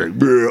out there.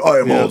 I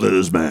am all that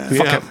is man.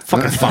 Yeah.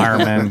 Fucking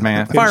firemen,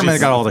 man. Firemen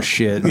got all the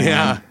shit. Man.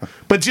 Yeah,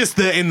 but just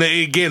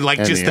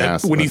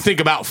when you think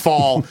about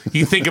fall,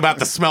 you think about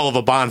the smell of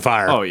a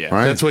bonfire. Oh, yeah.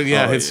 Right. That's what.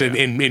 Yeah, it's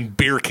in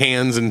beer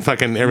cans and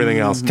fucking everything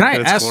else. Can I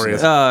It's ask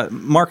glorious.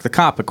 Mark the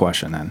cop a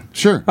question then?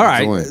 Sure. All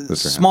right, absolutely.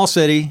 That's right. small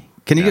city.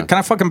 Can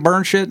I fucking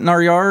burn shit in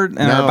our yard, in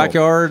our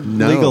backyard,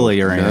 No. legally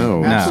or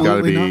anything? No, it's got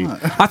to be. Absolutely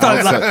not. I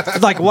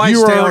thought like White's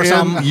You Tail are or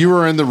something. you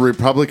are in the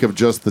Republic of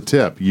just the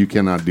tip. You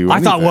cannot do. I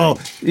anything. thought, well,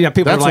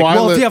 people That's are like, why I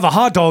well, if live- you have a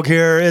hot dog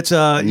here, it's you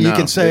No,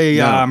 can say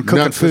no, I'm cooking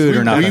no, 'cause food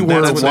or nothing. we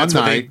were that's one what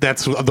night.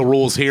 that's the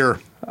rules here.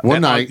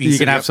 One night, you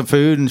can have some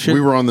food and shit.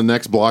 We were on the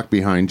next block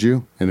behind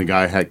you, and the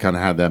guy had kind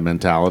of had that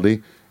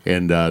mentality.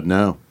 And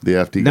no, the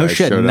FD No guy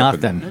shit, showed up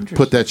nothing. and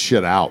put that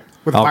shit out.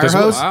 With a Oh, fire 'cause-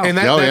 hose? Wow. And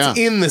Oh, that's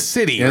yeah. in the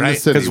city, In right? the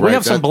city, 'Cause we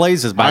have some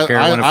blazes back here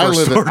when it first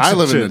live starts I and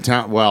live in shit. the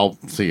town. Well,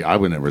 see, I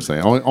would never say.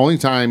 Only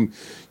time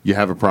you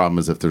have a problem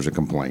is if there's a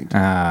complaint.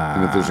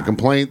 And if there's a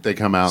complaint, they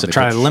come out. So and they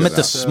try put to shit limit the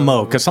out.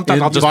 smoke, because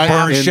sometimes I'll just Invite-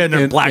 burn shit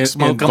and black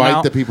smoke come invite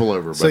out. the people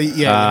over. So, but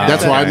yeah,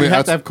 that's why you have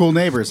that's to have cool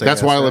neighbors.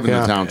 that's why I live in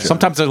the township.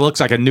 Sometimes it looks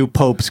like a new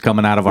pope's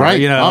coming out of our,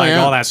 Right. Oh, like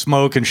yeah. all that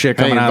smoke and shit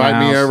Hey, coming out of the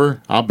invite me house.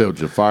 over. I'll build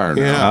you a fire.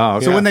 now. Yeah. Oh,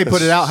 So when they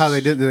put it out, how they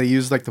did they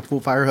use like the full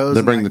fire hose? They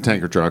and, bring like, the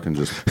tanker truck and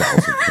just.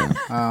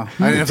 I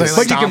didn't know if they, Just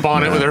like, stomp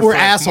on it with their we're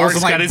foot. assholes Mark's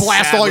and got like his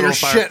blast sad all your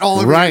little fire. shit all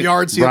over Right. your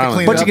yard so you have to Right.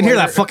 clean But it you up can hear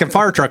that later. fucking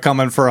fire truck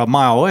coming for a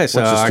mile away.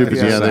 So What's the I stupid?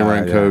 could Yeah, they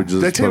ran yeah. code.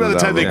 Just Did I tell you put about it the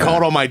time out they there.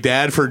 called on my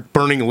dad for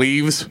burning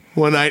leaves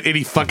one night, and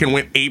he fucking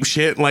went ape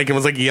shit, like, and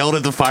was like yelled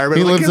at the fireman.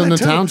 He I'm like, lives in that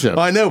the township.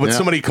 I know, but Yeah.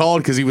 somebody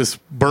called because he was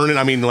burning.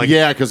 I mean, like,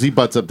 Yeah, because he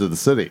butts up to the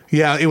city.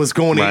 yeah, it was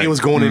going. Right. It was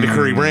going into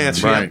Curry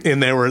Branch, right. yeah,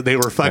 and they were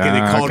fucking. They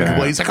Ah, called okay. and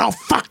complained. He's like, "Oh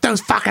fuck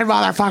those fucking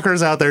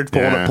motherfuckers out there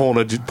Yeah. pulling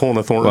a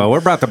Thornton." Well, we're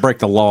about to break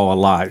the law a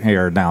lot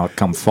here now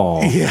come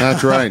fall.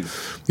 That's right.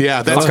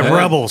 yeah, that's Fucking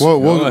right. rebels.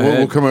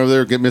 We'll come over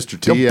there and get Mr.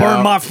 Go T burn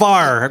out. my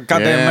fire.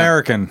 Goddamn Yeah.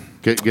 American.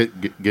 Get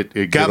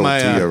Got old my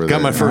T over got there.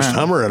 my first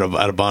Hummer at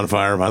a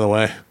bonfire, by the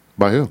way.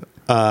 By who?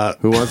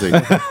 Who was he? His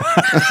name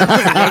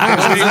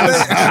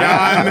was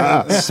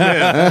John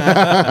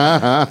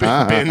Smith.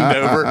 Bend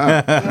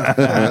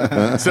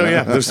over. So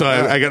yeah, so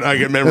I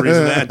got memories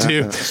of that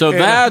too. So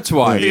that's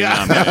why. You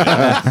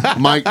Yeah.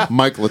 Mike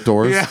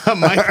Latoris. Yeah,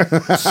 Mike.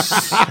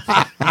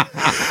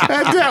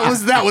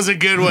 that was a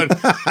good one.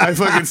 I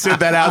fucking sent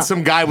that out.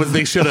 Some guy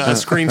they showed a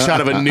screenshot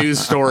of a news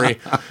story,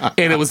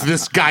 and it was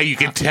this guy you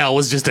could tell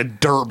was just a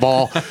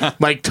dirtball,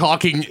 like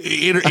talking.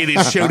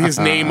 It showed his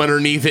name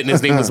underneath it, and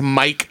his name was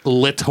Mike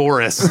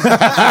Latoris. And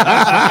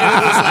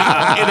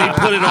they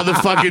put it on the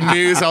fucking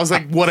news. I was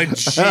like, what a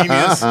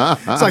genius.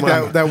 It's like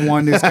that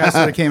one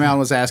newscaster that came out and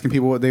was asking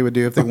people what they would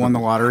do if they won the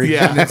lottery.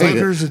 Yeah. And it's like,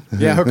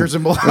 hookers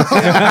and blow.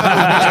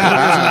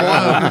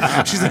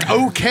 She's like,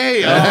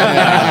 okay.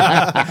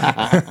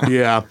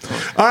 Yeah.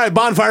 All right,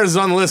 bonfires is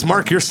on the list.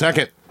 Mark, you're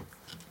second.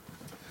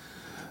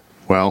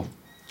 Well,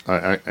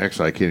 I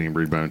can't even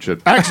read my own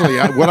shit. Actually,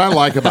 what I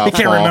like about I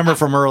can't fall, remember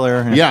from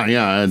earlier. Yeah,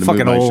 I had to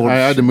Fucking move old. I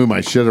had to move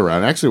my shit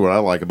around. Actually, what I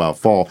like about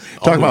fall,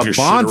 talk move about your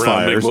shit around,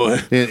 bonfires.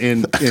 big boy.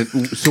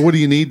 And so, what do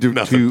you need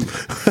to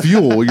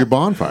fuel your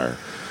bonfire?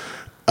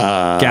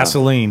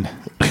 Gasoline.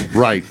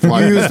 Right,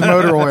 Used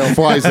motor oil.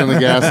 flies in the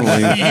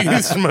gasoline.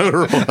 Used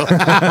motor oil.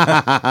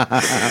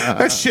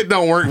 That shit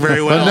don't work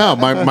very well. But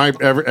no, my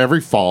every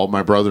fall,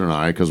 my brother and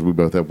I, because we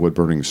both have wood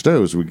burning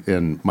stoves,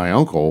 and my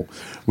uncle,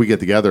 we get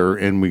together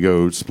and we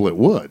go split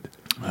wood.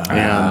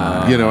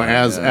 And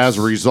as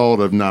a result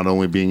of not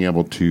only being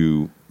able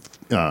to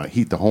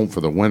heat the home for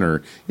the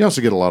winter, you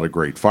also get a lot of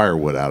great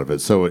firewood out of it.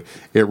 So it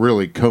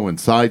really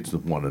coincides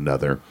with one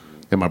another.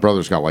 And my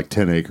brother's got like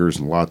 10 acres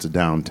and lots of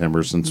down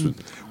timber since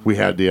we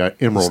had the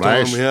emerald Storm,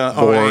 ash yeah.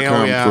 Oh, borer yeah,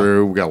 come yeah.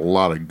 through. We got a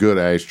lot of good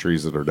ash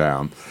trees that are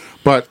down.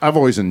 But I've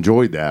always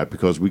enjoyed that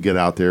because we get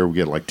out there, we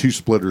get like 2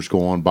 splitters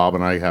going. Bob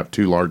and I have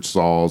 2 large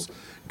saws,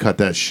 cut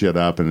that shit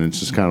up, and it's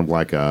just kind of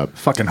like a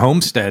Fucking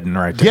homesteading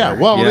right there. yeah.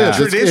 Well, it is.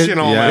 Tradition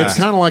almost. It's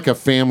kind of like a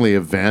family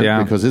event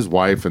Yeah. because his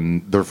wife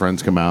and their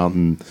friends come out,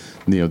 and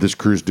this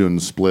crew's doing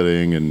the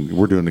splitting, and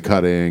we're doing the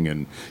cutting,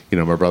 and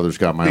my brother's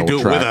got my They old do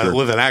it tractor.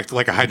 with an act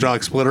like a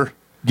hydraulic splitter.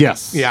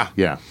 Yes. Yeah.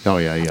 Yeah. Oh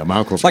yeah. My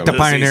uncle's Like the got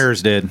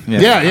pioneers did. Yeah.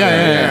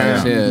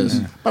 Yes.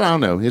 But I don't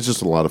know. It's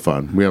just a lot of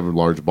fun. We have a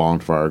large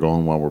bonfire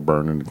going while we're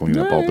burning to clean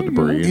up all the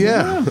debris.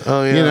 Yeah.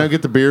 Oh yeah.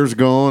 Get the beers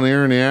going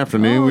there in the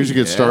afternoon. We should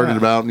get started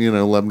about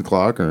 11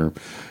 o'clock or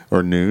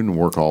noon and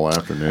work all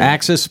afternoon.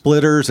 Axis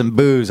splitters and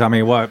booze. I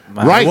mean, what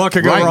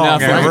could go right, wrong?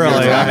 nothing. Here, really? I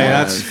mean,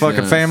 Yes, that's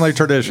fucking yes. family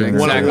tradition.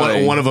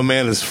 One of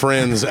Amanda's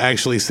friends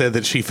actually said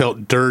that she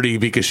felt dirty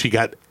because she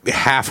got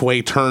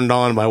halfway turned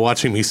on by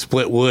watching me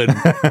split wood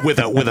with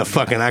a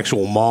fucking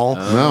actual maul.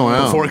 Oh,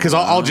 wow. Before, because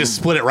I'll just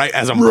split it right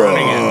as I'm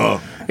burning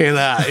it. And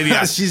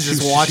yeah, She's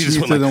just watching you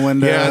went through the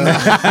window. Yeah, and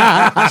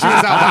she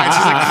was out behind.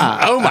 She's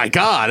like, "Oh my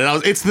god!"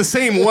 And it's the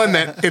same one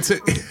that it's. Is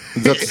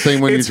that the same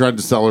one you tried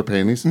to sell her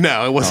panties?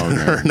 No, it wasn't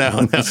her.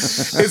 No,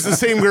 it's the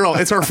same girl.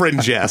 It's our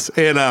friend Jess.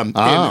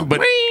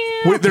 But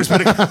there's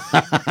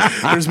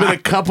been a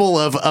couple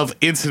of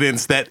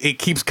incidents that it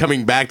keeps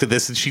coming back to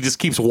this, and she just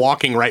keeps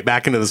walking right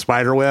back into the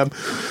spider web.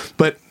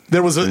 But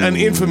there was an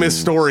infamous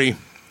story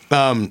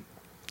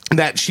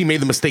that she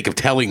made the mistake of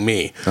telling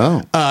me.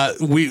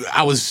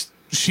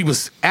 She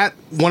was at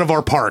one of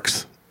our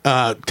parks,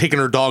 taking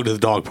her dog to the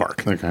dog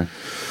park. Okay.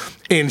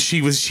 And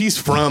she's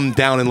from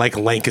down in like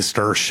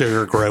Lancaster,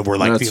 Sugar Grove, where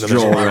like That's there's a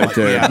Joel lot of, right like,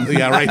 there.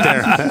 yeah, right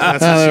there.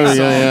 That's what she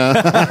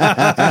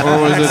saw.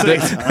 Or was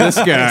it this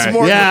guy? It's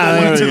more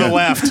Yeah, one to there the we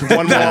left.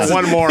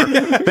 One more.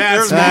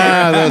 That's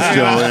That's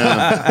Joel.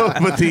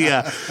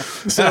 Yeah.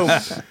 But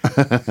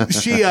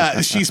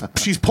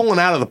she's pulling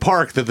out of the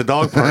park that the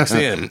dog park's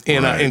in,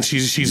 and and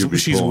she's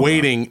pulling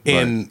waiting, out.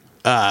 and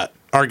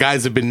our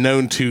guys have been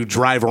known to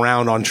drive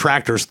around on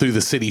tractors through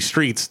the city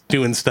streets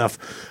doing stuff.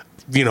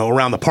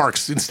 Around the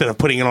parks instead of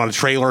putting it on a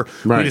trailer,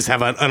 we Right. just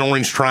have an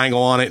orange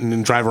triangle on it and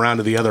then drive around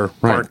to the other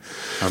park.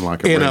 I'm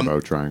like a rainbow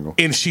triangle.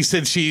 And she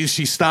said she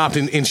stopped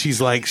and she's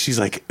like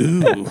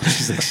ooh,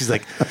 she's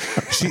like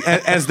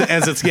as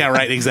it's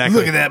right, exactly.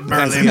 Look at that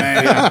burly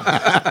man.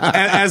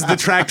 As the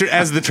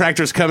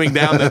tractor's coming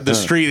down the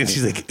street, and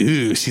she's like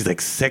ooh, she's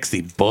like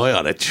sexy boy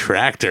on a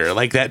tractor,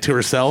 like that to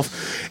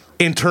herself.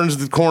 And turns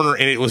the corner,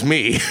 and it was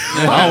me.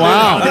 Oh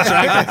wow!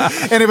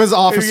 And it was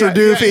Officer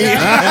Doofy.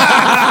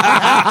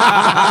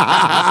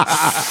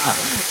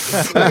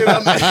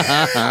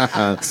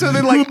 So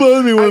then, like,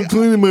 me when I'm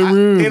cleaning my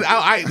room. and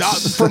I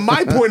from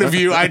my point of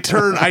view, I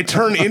turn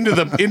into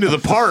the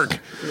park,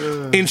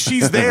 and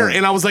she's there,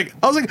 and I was like,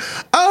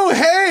 oh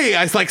hey,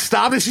 I like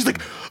stopped, and she's like,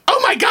 oh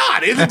my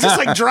god, and it just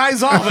like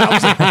dries off, and I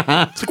was like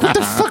what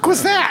the fuck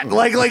was that?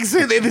 Like,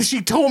 and then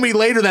she told me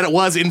later that it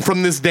was, and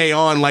from this day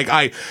on, like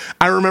I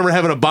remember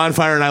having a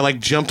bonfire, and I like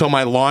jumped on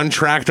my lawn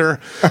tractor,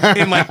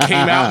 and like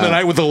came out in the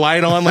night with the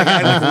light on, like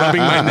I like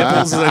rubbing my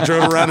nipples as I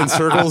drove around in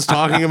circles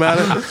talking about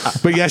it.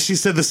 But yeah, she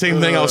said the same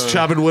thing. I was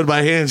chopping wood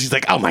by hand. She's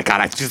like, oh my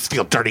god, I just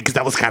feel dirty because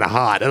that was kind of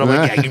hot, and I'm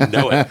like, yeah, you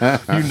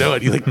know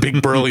it, you like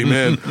big burly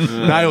men.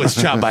 And I always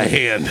chop by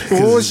hand.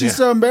 What was she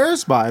so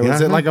embarrassed by?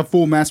 Was it like a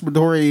full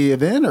masturbatory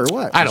event or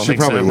what? I don't She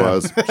think probably so.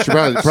 was. She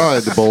probably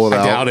had to bowl it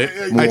out. I doubt it.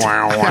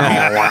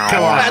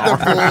 Come on.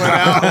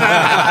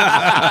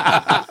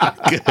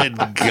 Good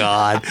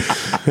God,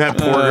 that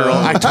poor girl.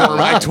 I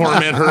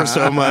torment her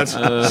so much.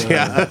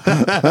 Yeah.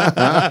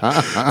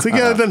 So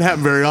yeah, it doesn't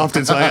happen very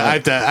often. So I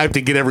have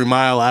to get every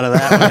mile out of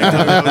that.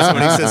 When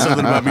somebody says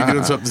something about me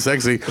doing something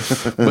sexy.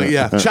 But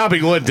yeah,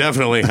 chopping wood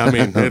definitely. I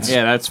mean, it's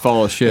That's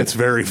fall of shit. it's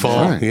very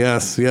fall. Right.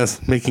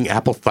 Yes, making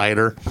apple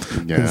cider,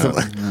 Yeah.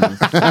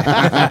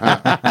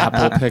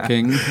 apple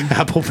picking.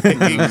 apple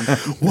picking.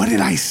 What did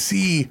I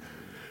see?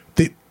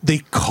 They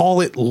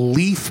call it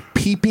leaf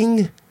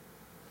peeping.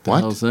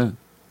 What? How's that?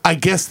 I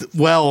guess.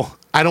 Well,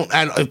 I don't.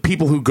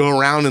 People who go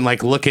around and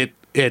like look at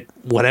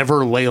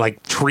whatever,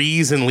 like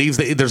trees and leaves.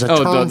 There's a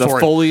term the for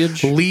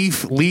foliage? it.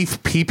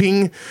 Leaf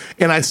peeping.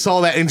 And I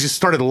saw that and just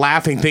started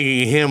laughing,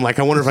 thinking of him. Like,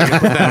 I wonder if I can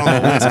put that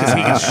on the list because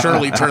he can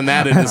surely turn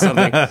that into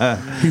something.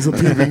 He's a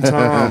peeping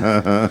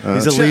Tom.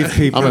 He's a leaf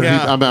peeper.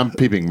 Yeah. I'm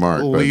peeping Mark.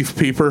 but- Leaf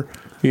peeper.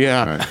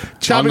 Yeah. Right.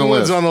 Chopping On the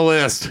wood's list. on the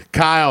list.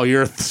 Kyle,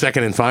 you're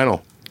second and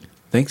final.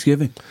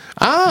 Thanksgiving.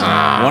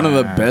 One of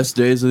the best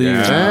days of the year.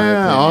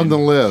 Yeah, on the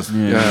list.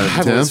 I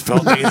Tim? always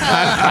felt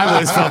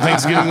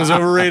Thanksgiving was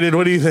overrated.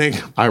 What do you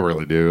think? I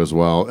really do as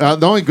well.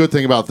 The only good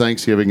thing about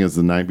Thanksgiving is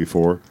the night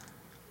before.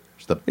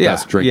 It's the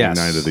best drinking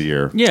night of the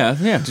year. Yeah.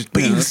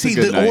 But you that's a see,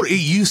 good night. it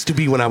used to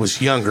be when I was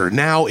younger.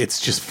 Now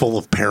it's just full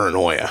of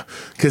paranoia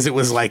because it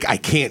was like I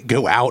can't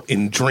go out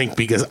and drink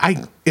because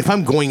if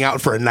I'm going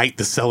out for a night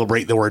to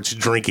celebrate the words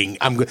drinking,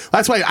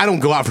 that's why I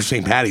don't go out for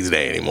St. Patty's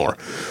Day anymore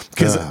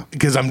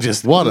because I'm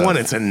just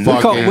it's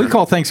a we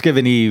call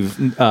Thanksgiving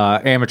Eve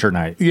amateur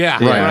night.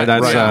 Yeah, right.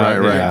 That's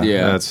right.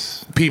 Yeah,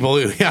 that's people.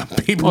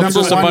 People Number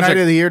just a one bunch night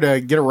of- of the year to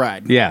get a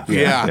ride. Yeah.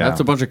 That's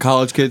a bunch of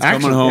college kids coming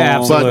Actually, home.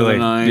 absolutely.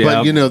 Night.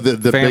 But you know the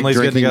big Families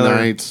get drinking together.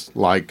 nights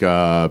like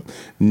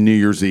New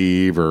Year's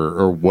Eve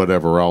or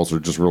whatever else are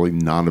just really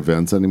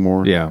non-events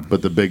anymore. Yeah.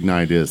 But the big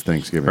night is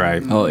Thanksgiving.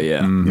 right. Oh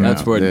yeah,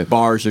 that's where Yeah.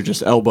 bars are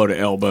just elbow to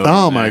elbow.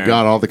 Oh in my there.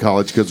 God! All the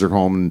college kids are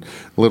home, and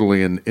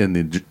literally in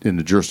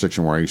the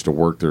jurisdiction where I used to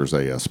work, there's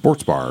a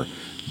sports bar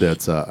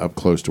that's up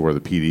close to where the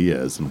PD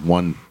is. And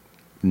one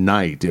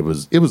night, it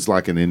was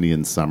like an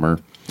Indian summer,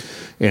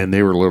 and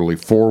they were literally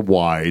 4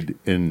 wide.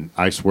 And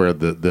I swear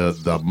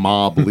the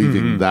mob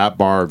leaving that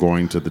bar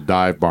going to the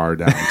dive bar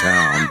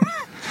downtown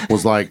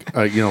was like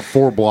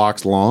 4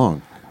 blocks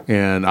long.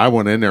 And I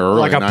went in there early.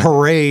 Like a and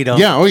parade of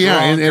yeah,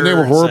 and they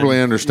were drunkards horribly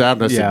and-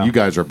 understaffed. And I said, Yeah. "You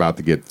guys are about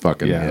to get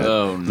fucking Yeah. hit."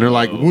 Oh, And they're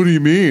like, no. "What do you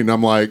mean?"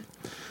 I'm like,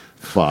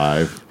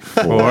 5,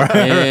 4,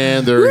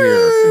 and they're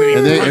here,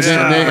 and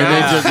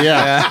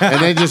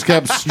they just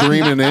kept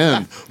streaming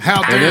in.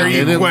 How dare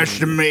you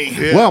question me?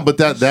 Well, but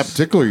that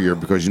particular year,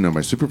 because my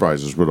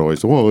supervisors would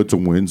always say, "Well, it's a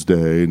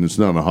Wednesday and it's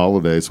not a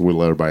holiday, so we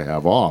let everybody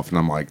have off." And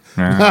I'm like,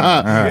 "No,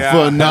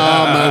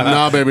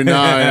 baby,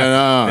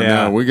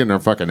 no, we're getting our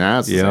fucking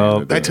asses." Yep.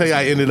 handed to I tell you,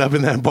 I ended up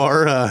in that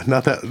bar.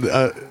 Not that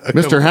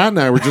Mr. Hat and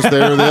I were just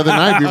there the other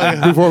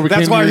night before we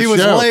That's came why to he your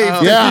was show. late.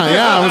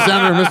 Yeah, I was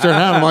down there with Mr.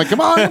 Hat. I'm like, come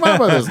on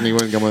with us. And he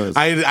wouldn't come with us.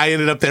 I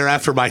ended up there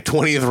after my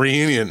 20th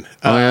reunion.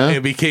 Oh, yeah?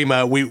 It became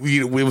we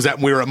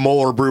were at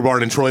Moeller Brew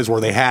Barn in Troy's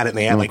where they had it, and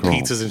they had like cool.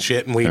 pizzas and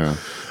shit, and Yeah.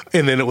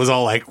 and then it was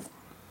all like,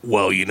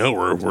 well,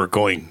 we're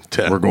going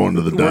to We're going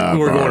to the dive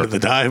we're bar. going to the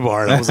dive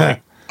bar, and I was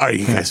like, are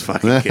you guys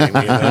fucking kidding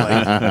me? And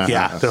they're like,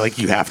 yeah, they're like,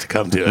 you have to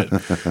come to it.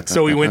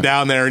 So we went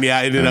down there, and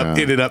ended up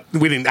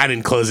I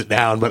didn't close it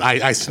down, but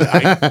I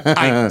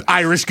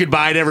Irish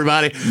goodbye to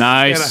everybody.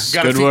 Nice.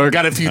 And, Good work.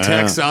 Got a few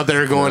texts out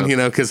there going,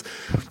 because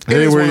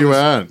Hey, where you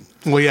at?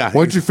 Well, yeah.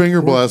 Why'd you finger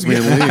blast me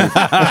and leave?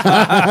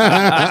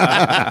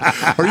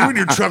 Are you in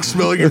your truck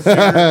smelling your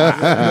finger? I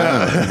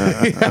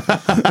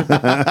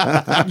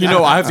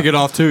have to get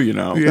off too.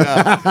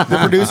 Yeah. The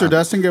producer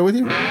Dustin go with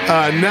you?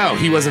 No,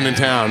 he wasn't in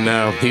town.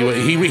 No,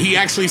 he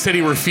actually said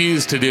he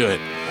refused to do it.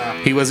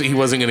 He wasn't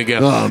going to go.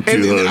 Oh, I'm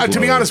too and to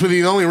be honest with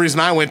you, the only reason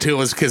I went to it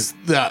was because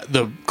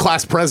the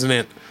class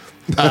president.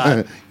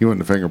 You went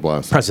to finger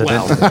blast.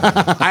 president. Well,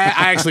 I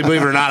actually,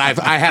 believe it or not,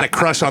 I had a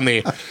crush on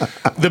the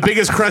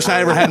biggest crush I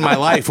ever had in my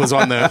life was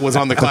on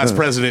the class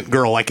president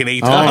girl, like an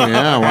 18. Oh,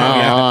 yeah, wow. Oh,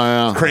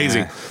 yeah.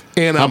 Crazy.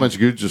 And How much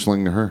good you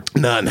sling to her?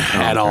 None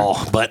at all.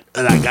 But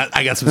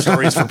I got some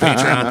stories for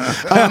Patreon.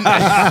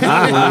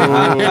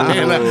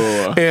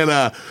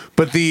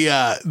 But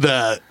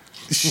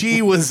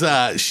she was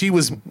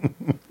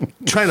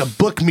trying to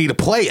book me to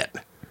play it.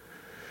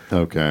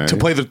 Okay. To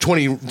play the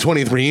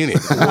 20th reunion.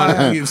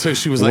 So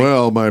she was like,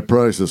 well, my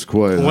price is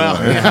quite well,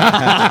 high.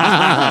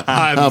 yeah.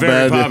 I'm How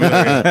very bad,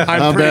 popular.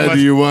 how bad do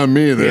you want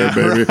me there, Yeah,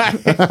 baby?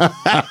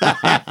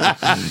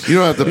 You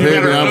don't have to You pay me.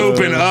 better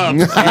open up.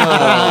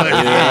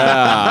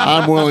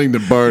 Oh, I'm willing to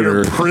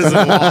barter. prison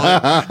wallet.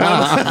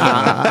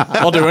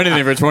 I'll do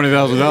anything for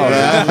 $20,000.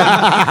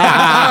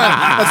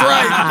 That's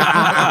right.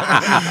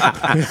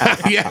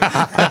 Yeah.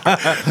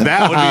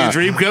 That would be a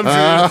dream come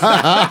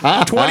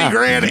true. 20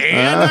 grand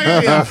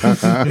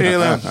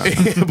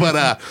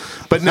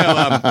but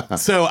no,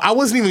 so I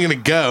wasn't even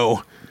going to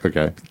go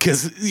Okay.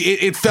 because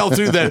it fell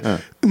through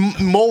that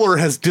Moeller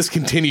has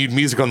discontinued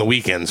music on the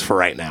weekends for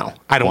right now.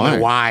 I don't know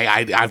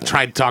why. I've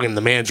tried talking to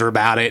the manager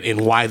about it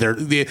and why they're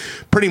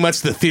pretty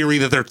much the theory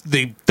that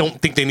they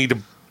don't think they need to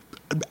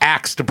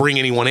acts to bring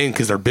anyone in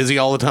because they're busy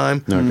all the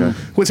time. Okay.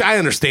 Which I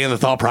understand the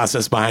thought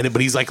process behind it,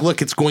 but he's like,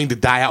 look, it's going to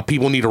die out.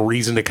 People need a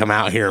reason to come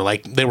out here.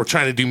 Like they were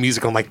trying to do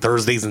music on like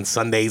Thursdays and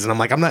Sundays, and I'm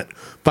like, I'm not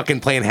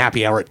fucking playing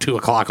happy hour at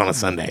 2:00 on a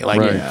Sunday.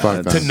 Like Right,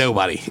 fuck to that.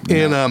 nobody.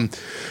 And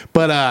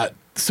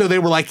so they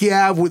were like,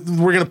 yeah,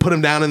 we're gonna put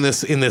him down in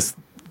this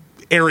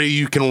area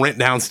you can rent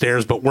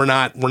downstairs, but we're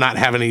not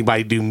having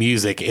anybody do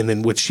music. And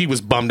then which she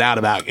was bummed out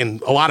about,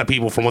 and a lot of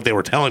people from what they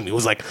were telling me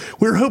was like,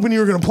 we were hoping you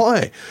were gonna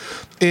play.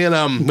 And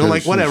I'm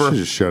like, whatever.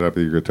 Just shut up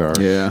with your guitar.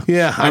 Yeah.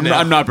 Yeah, I know.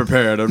 I'm not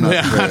prepared. I'm not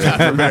Yeah, prepared.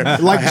 I'm not prepared.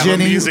 Like I have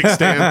Jenny. a music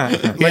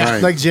stand. Yeah.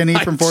 Like Jenny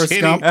from Forrest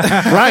Jenny. Gump.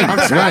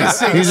 Right.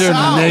 He's there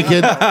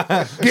naked.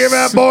 Give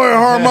that boy a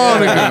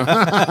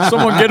harmonica.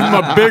 Someone get him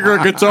a bigger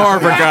guitar,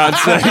 for God's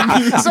sake.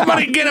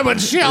 Somebody get him a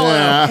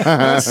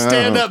cello,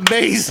 stand up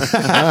bass.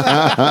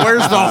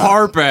 Where's the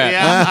harp at?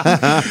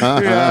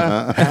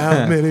 Yeah.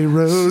 How many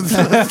roads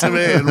left to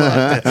man?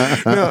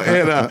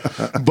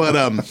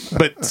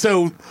 But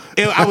so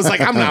I was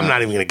like, I'm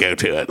not even gonna go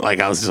to it. Like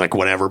I was just like,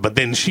 whatever. But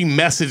then she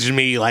messaged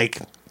me like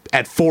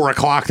at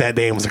 4:00 that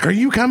day and was like, are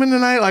you coming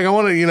tonight? Like I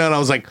want to, and I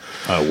was like,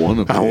 I want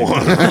to.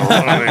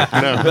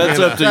 That's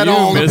up to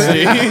you,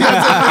 Missy.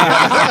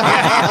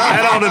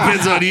 that all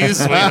depends on you,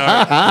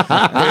 sweetheart.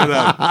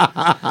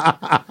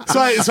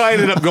 So I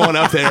ended up going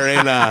up there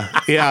and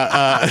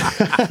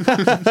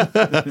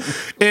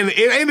and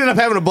it ended up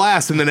having a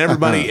blast. And then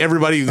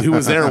everybody who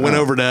was there went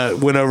over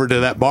to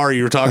that bar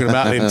you were talking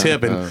about and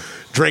tip and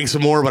drank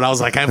some more. But I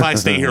was like, if I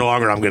stay here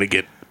longer, I'm gonna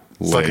get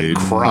fucking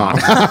crop.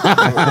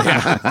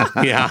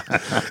 yeah.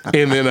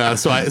 And then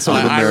so I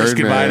Irish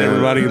goodbye to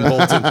everybody in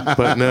Bolton.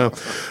 But no.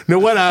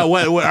 What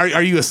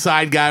are you a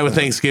side guy with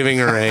Thanksgiving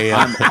or a?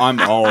 I'm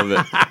all of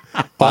it.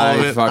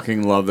 I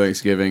fucking love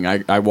Thanksgiving.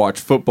 I watch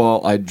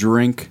football. I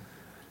drink.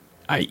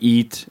 I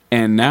eat.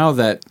 And now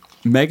that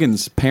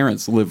Megan's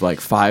parents live like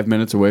 5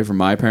 minutes away from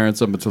my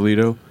parents up in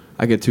Toledo,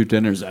 I get 2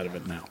 dinners out of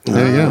it now.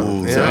 There you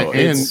go. So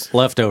And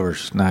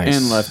leftovers. Nice.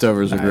 And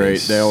leftovers are great.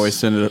 They always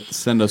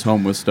send us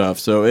home with stuff.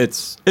 So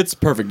it's a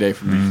perfect day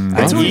for me.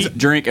 I eat,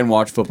 drink, and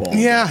watch football.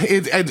 Yeah,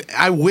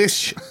 I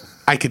wish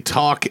I could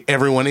talk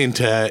everyone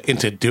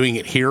into doing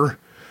it here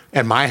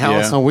at my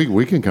house. Yeah. Oh,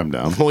 we can come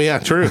down. Well, yeah,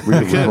 true. We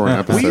can record an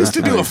episode. We used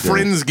to do a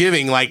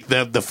Thanksgiving. Friendsgiving like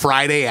the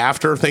Friday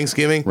after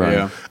Thanksgiving.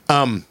 Right.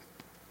 Yeah.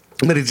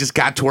 But it just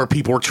got to where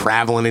people were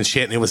traveling and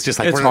shit, and it was just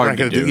like, It's we're not hard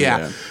going to to do. do, Yeah.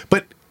 yeah.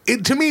 But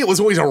to me, it was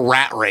always a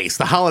rat race.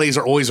 The holidays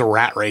are always a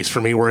rat race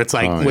for me, where it's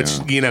like,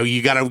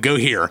 you got to go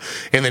here,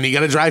 and then you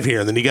got to drive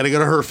here, and then you got to go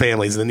to her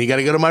family's, and then you got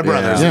to go to my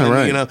brother's. Yeah, and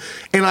then, right.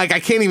 And like I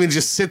can't even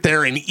just sit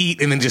there and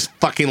eat and then just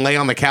fucking lay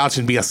on the couch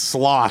and be a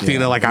sloth,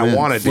 like I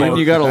want to do. When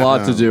you got a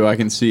lot to do, I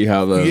can see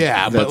how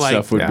that but like-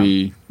 stuff would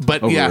be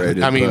But overrated.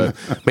 yeah, I mean,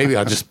 but maybe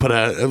I'll just put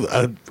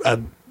a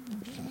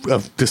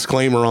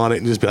disclaimer on it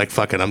and just be like,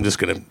 "Fuck it, I'm just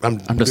just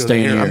gonna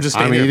staying here. I'm just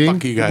staying I'm here. eating.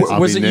 Fuck you guys." I'll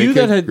was be it you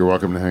naked. that You're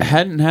welcome to hang.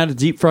 hadn't had a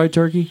deep fried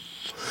turkey?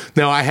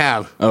 No, I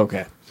have.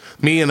 Okay.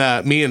 Me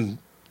and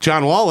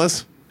John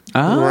Wallace.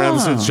 J-Dub.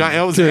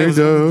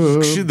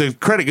 The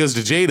credit goes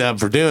to J-Dub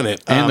for doing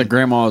it. And the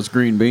grandma's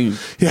green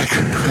beans. Yeah,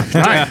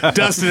 right.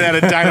 Dustin had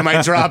a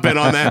dynamite drop in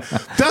on that.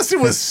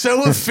 Dustin was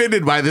so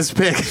offended by this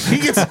pick. He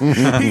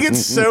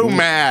gets so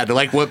mad,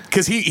 like what?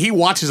 Because he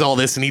watches all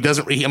this and he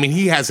doesn't.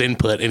 He has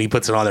input and he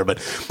puts it on there, but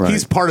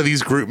he's part of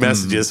these group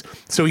messages,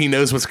 so he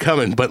knows what's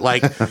coming. But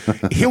like,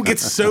 he'll get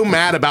so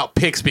mad about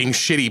picks being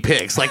shitty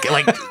picks, like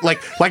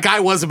I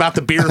was about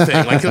the beer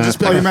thing. Like he'll just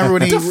be Oh, like, you remember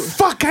when "The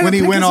fuck kind when of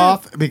he pick went is it?"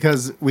 off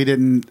because we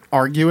didn't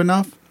argue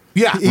enough?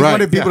 Yeah, He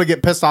wanted people to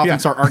get pissed off and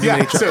start arguing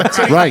at each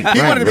other. Right.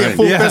 He wanted to be a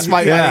full fist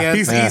fight. Yeah. At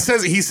the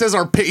end. He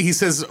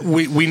says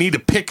we need to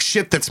pick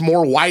shit that's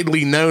more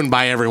widely known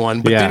by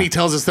everyone, but Yeah. then he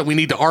tells us that we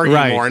need to argue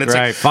Right, more, and it's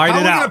right. like, Fight how it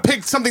are we out. gonna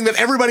pick something that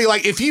everybody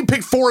like? If you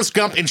pick Forrest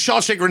Gump and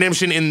Shawshank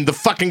Redemption in the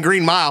fucking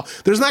Green Mile,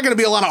 there's not going to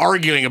be a lot of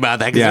arguing about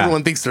that because Yeah.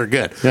 everyone thinks they're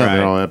good. Yeah, Right.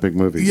 they're all epic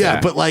movies.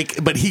 Yeah,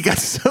 but he got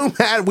so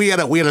mad. We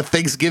had a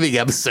Thanksgiving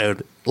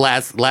episode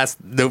last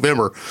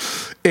November,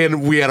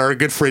 and we had our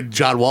good friend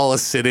John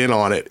Wallace sit in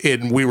on it,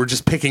 and we were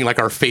just picking like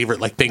our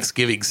favorite like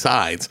Thanksgiving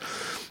sides.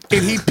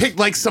 And he picked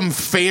like some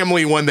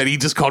family one that he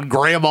just called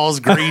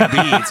Grandma's Green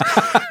Beans.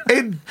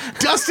 And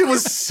Dustin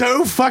was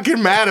so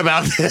fucking mad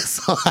about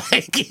this.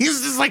 Like,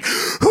 he's just like,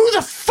 who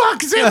the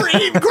fuck's ever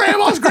eating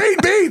Grandma's Green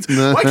Beans?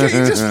 Why can't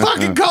you just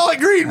fucking call it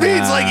green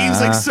beans? Like, he was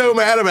like so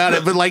mad about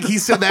it. But like, he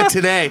said that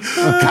today.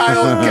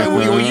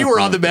 Kyle, you were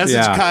on the message,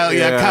 Yeah. Kyle.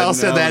 Yeah, Kyle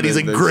said that. He's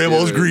like,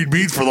 Grandma's Green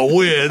Beans for the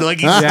win. Like,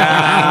 he's still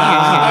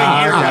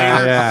a year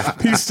later. Yeah.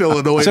 He's still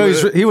annoyed So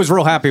with it. he was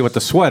real happy with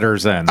the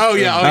sweaters then. Oh,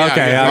 yeah.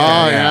 Okay.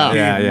 Yeah.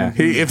 Yeah.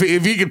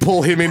 If you could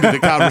pull him into the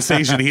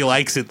conversation, he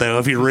likes it though.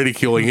 If you're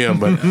ridiculing him,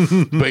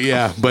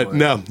 but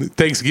no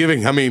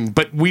Thanksgiving. I mean,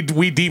 but we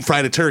deep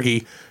fried a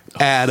turkey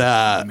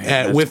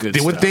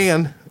with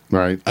Dan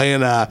Right.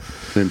 and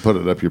Then put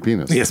it up your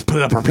penis. yes, put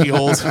it up our pee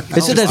holes.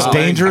 Is it as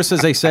dangerous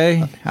as they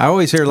say? I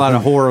always hear a lot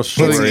of horror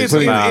stories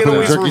It about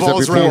always turkeys up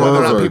revolves your around whether or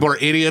pee not holes, people are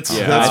idiots.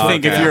 Yeah, That's I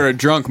think if you're a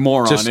drunk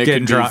moron, Just it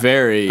getting could be drunk.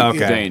 very Okay.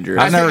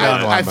 dangerous. I've never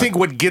done one, I but- think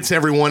what gets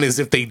everyone is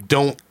if they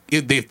don't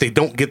get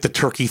the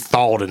turkey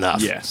thawed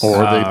enough. Yes. Or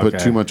they put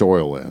okay. too much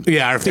oil in.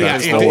 Yeah, if the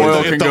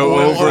oil can go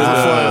over the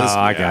overflows.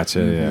 I got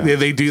you. Yeah.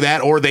 They do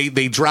that, or they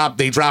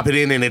drop it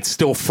in and it's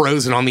still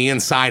frozen on the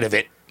inside of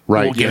it.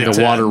 Right. We'll get and it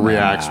the to- water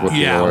reacts with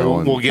Yeah, the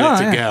oil. we'll get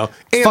it to go.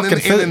 And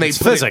Fucking then they it's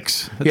put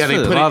physics. It, yeah, It's they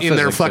physics. put A lot it of in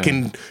their physics, yeah.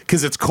 fucking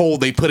because it's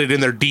cold. They put it in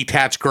their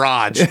detached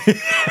garage.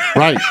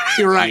 Right.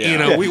 You're right. You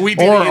know, we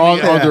did Or it in on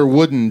the, their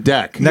wooden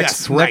deck.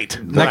 yes,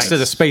 right. Next to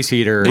the space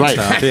heater and Right.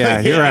 stuff. Yeah,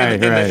 you're right.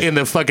 in, You're right. in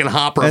the fucking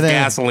hopper of And then-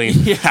 gasoline.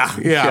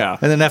 Yeah.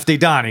 And then FD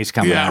Donnie's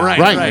coming Yeah, out. right,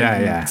 Right. right.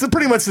 Yeah. It's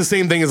pretty much the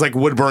same thing as like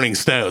wood burning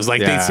stoves. Like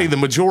they Yeah. say the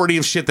majority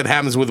of shit that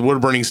happens with wood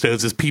burning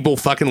stoves is people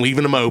fucking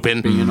leaving them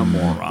open. Being a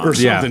moron. Or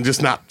Yeah. something,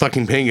 just not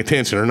fucking paying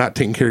attention or not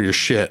taking care of your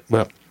shit.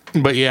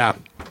 But yeah.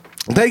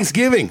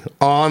 Thanksgiving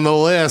on the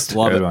list.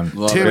 Love Good it. one.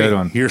 Love Timmy, Good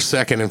one. you're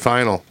second and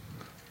final.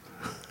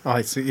 Oh,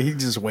 I see. He's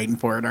just waiting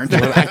for it, aren't you?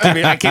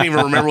 I can't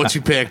even remember what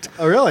you picked.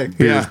 Oh, really?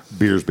 Yeah.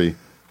 Beersby.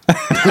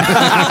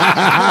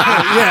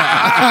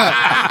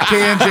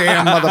 Can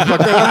Jam,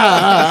 motherfucker.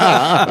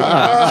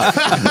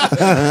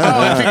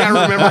 I think I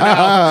remember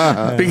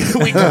now. We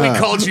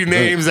called you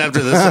names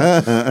after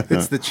this.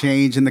 It's the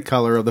change in the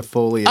color of the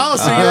foliage. Oh,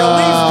 so you're a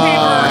leaf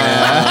peeper.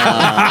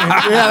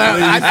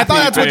 I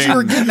thought that's what you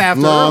were getting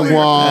after. Long earlier.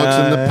 walks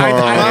in the park.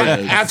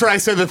 After I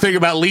said the thing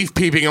about leaf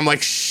peeping, I'm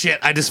like, shit,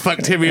 I just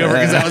fucked Timmy over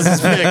because that was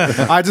his pick.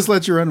 I just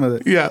let you run with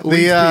it. Yeah,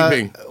 leaf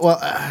peeping. Well,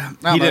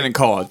 He didn't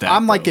call it that.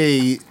 I'm like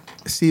a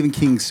Stephen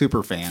King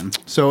super fan.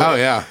 So Oh,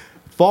 yeah.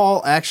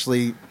 fall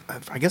actually,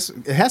 I guess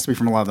it has to be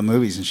from a lot of the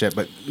movies and shit,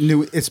 but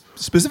it's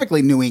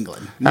specifically New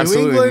England.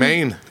 Absolutely,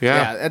 Maine,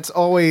 yeah. It's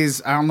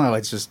always, I don't know,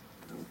 it's just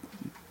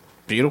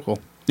beautiful.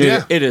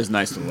 Yeah. It is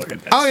nice to look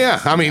at. That. Oh, yeah.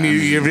 I mean,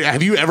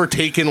 have you ever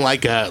taken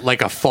like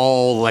a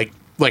fall, like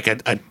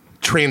a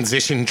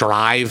transition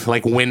drive,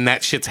 like when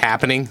that shit's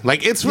happening?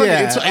 Like, it's really,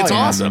 it's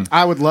awesome.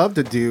 I would love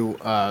to do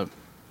a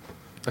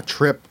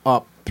trip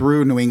up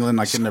through New England,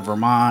 like into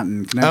Vermont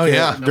and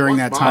Connecticut during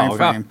that time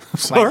frame.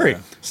 Sorry.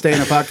 Stay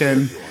in a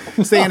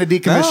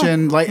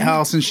decommissioned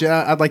lighthouse and shit.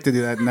 I'd like to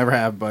do that. Never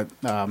have, but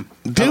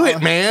Do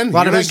it, man. A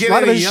lot of You're his, not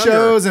getting any younger.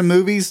 shows and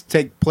movies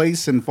take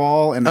place in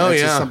fall, and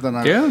it's just something.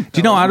 Do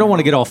you know? I don't want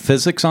to get all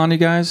physics on you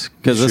guys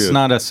because this is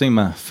not a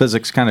SEMA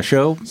physics kind of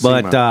show,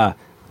 but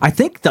I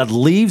think the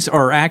leaves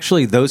are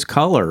actually those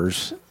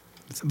colors.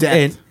 It's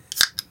death.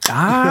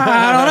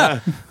 I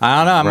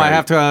don't know. I might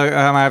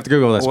have to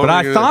Google this. What But are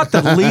I you thought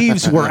the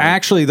leaves were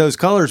actually those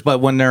colors. But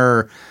when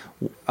they're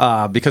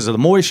because of the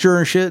moisture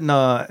and shit and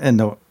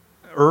the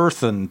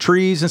earth and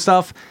trees and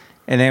stuff,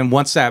 and then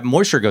once that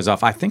moisture goes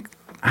off, I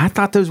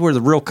thought those were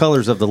the real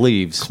colors of the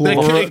leaves.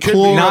 It could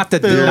be. Not the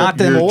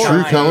Your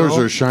true colors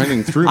are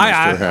shining through,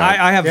 Mr. Hat.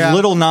 I have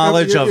little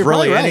knowledge of really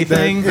probably right.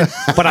 anything,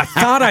 but I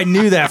thought I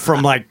knew that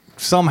from like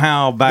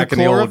somehow back The in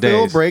the old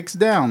chlorophyll days. breaks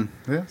down.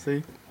 Yeah,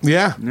 see.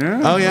 Yeah.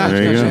 Oh, yeah.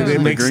 There you go. It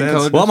makes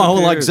sense. Well, my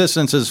whole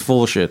existence is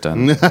full of shit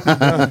then. And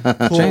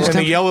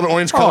the yellow and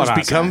orange colors on,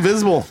 become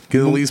visible.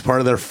 Give the leaves part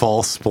of their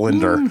fall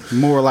splendor.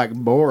 More like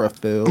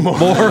borophyll.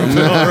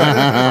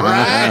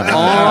 Right?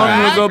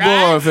 On with the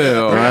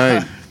borophyll.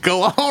 Right.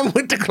 Go on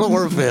with the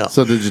chlorophyll.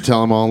 So did you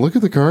tell them all? Look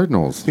at the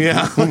Cardinals.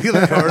 Yeah, look at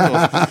the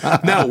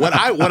Cardinals. No, what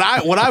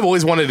I've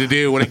always wanted to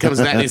do when it comes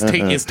to that is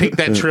take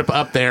that trip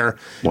up there.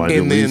 Why did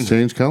and leaves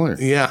change color?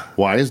 Yeah.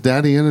 Why is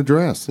Daddy in a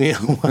dress? Yeah.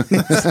 What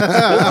was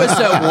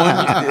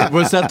that one?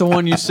 Was that the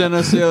one you sent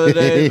us the other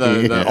day?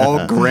 The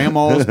all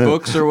grandma's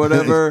books or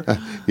whatever?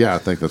 Yeah, I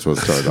think that's what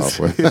it started off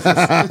with.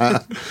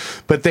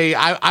 But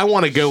I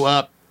want to go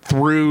up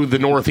through the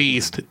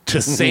Northeast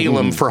to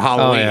Salem for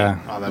Halloween.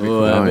 That'd be Oh,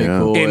 cool. that'd be yeah.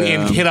 cool.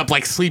 And hit up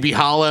like Sleepy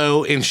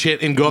Hollow and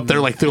shit, and go up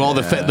there like through all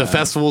the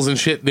festivals and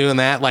shit, doing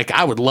that. Like,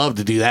 I would love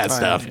to do that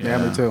stuff.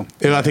 Yeah, me too.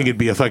 And I think it'd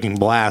be a fucking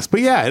blast. But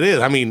yeah, it is.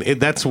 I mean,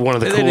 that's one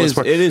of the It coolest is-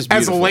 parts. it is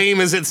as beautiful. lame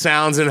as it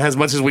sounds, and as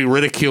much as we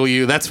ridicule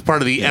you, that's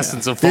part of the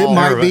essence of fall. It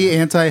might be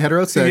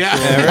anti-heterosexual.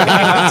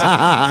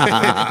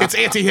 Yeah, it's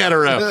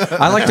anti-hetero.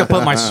 I like to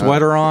put my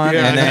sweater on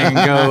and then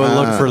go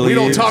look for leaves. We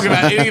don't talk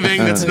about anything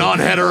that's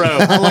non-hetero.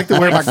 I like to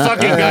wear my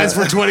Fucking guys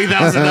for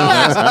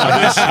 $20,000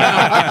 on this show.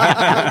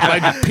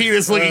 My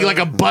penis looking like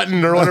a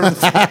button or whatever. A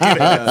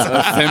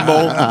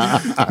thimble.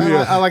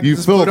 I like You to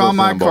just put filled on with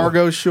my thimble.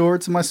 cargo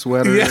shorts and my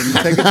sweater Yeah. and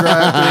take a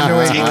drive through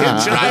New Take England.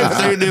 a drive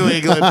through New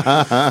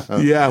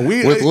England. Yeah,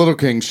 With Little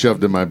King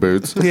shoved in my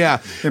boots. yeah,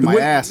 In my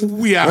ass.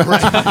 Yeah,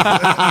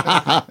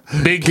 right.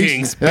 Big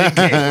kings. Big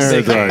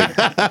kings. That's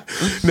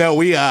right. No,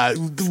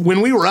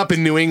 when we were up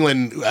in New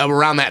England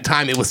around that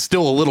time, it was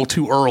still a little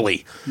too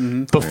early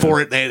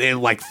before it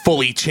like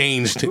fully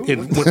changed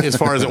as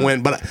far as it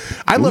went. But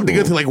I'd love to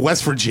go through like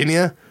West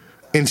Virginia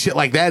and shit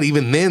like that.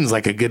 Even then's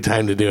like a good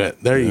time to do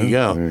it. There you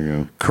go. There you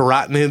go.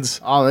 Carotenids.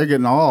 Oh, they're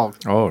getting all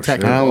Oh, shit.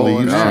 technical. How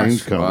leaves and-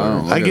 change color. Wow.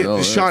 I Look at get all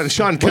this. Sean Look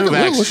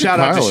Kovacs. at Shout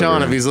out to Kyle Sean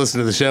over if he's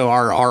listening to the show.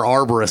 Our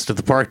arborist at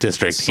the Park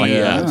District.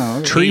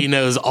 He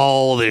knows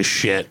all this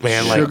shit,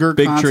 man. Like, Sugar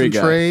Big tree guy.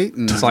 concentrate.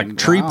 And, It's like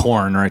tree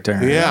porn right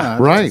there. yeah.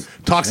 Right.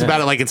 Talks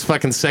about it like it's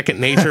fucking second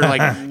nature.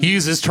 Like,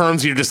 uses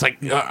terms you're just like,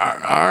 all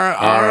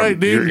right,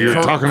 dude. you're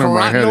talking in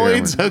my head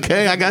here. Carotenoids?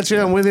 Okay, I got you.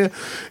 I'm with you.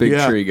 Big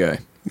yeah. tree guy.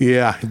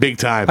 Yeah, big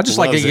time. I just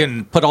like Loves it. You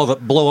can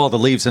blow all the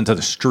leaves into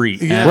the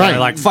street. Yeah. And Right.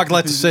 Like, fuck,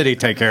 let the city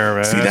take care of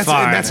it. See, It's that's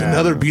fine. that's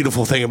another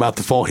beautiful thing about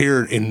the fall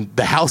here in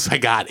the house I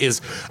got is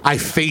I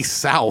face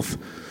south.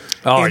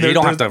 Oh, And you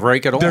don't have to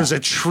rake it all. There's a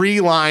tree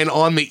line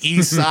on the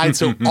east side,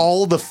 so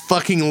all the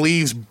fucking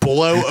leaves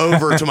blow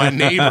over to my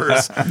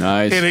neighbors.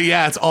 Nice. And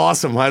it's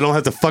awesome. I don't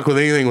have to fuck with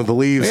anything with the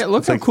leaves. Yeah, look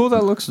It's how like, cool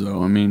that looks,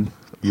 though. I mean,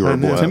 You are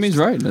blessed. Timmy's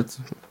right.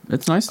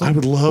 It's nice. I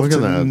would love Look to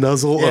at that.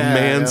 nuzzle a Yeah,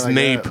 man's like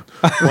nape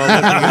while looking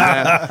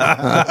at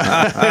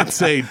that. I'd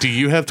say, do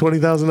you have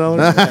 $20,000?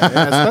 Yeah,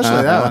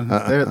 especially that one.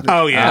 They're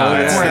Oh, yeah. Oh,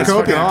 That's, yeah. that's Copium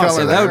fucking color.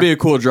 awesome. That would be a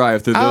cool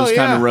drive through Oh, those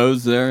kind yeah. of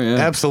roads there. Yeah.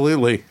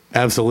 Absolutely.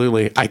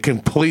 Absolutely. I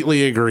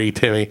completely agree,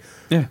 Timmy.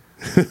 Yeah.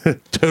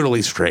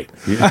 Totally straight.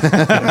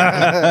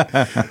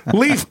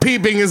 Leaf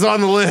peeping is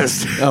on the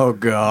list. Oh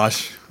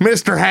gosh.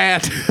 Mr.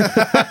 Hat.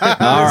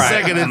 all right.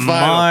 Second and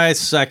final. My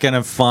second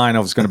and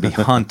final is going to be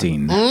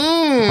hunting.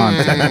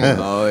 Hunting.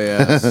 Oh yeah.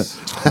 yes.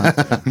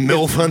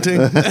 MILF hunting.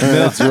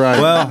 That's right.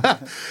 Well,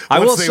 I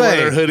will Once they wear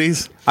their say,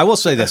 hoodies. I will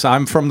say this: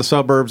 I'm from the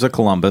suburbs of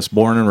Columbus,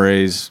 born and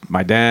raised.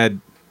 My dad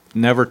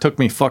never took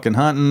me fucking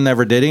hunting,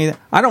 never did anything.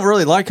 I don't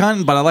really like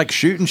hunting, but I like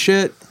shooting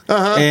shit,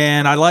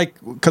 and I like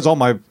because all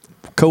my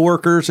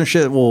coworkers and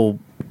shit will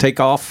take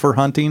off for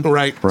hunting.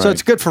 Right. So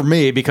it's good for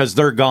me because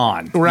they're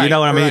gone. Right, You know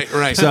what I mean?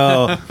 right.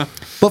 So,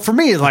 but for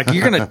me, like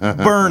you're gonna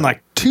burn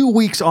like 2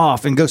 weeks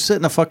off and go sit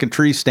in a fucking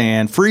tree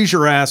stand, freeze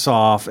your ass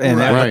off, and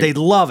Right. they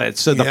love it.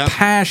 So the Yep.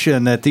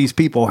 passion that these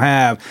people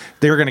have,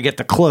 they're gonna get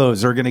the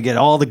clothes, they're gonna get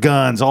all the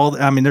guns,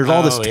 I mean, there's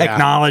all this Oh, yeah.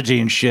 technology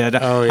and shit.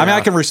 Oh, I mean, yeah.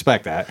 I can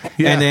respect that.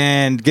 Yeah. And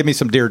then give me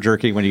some deer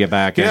jerky when you get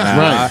back. And,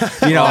 Yeah.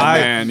 you know, Oh, I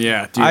man,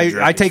 yeah, deer I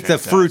jerky's take the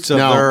fantastic. fruits of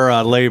Now,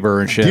 their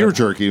labor and shit. Deer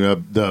jerky.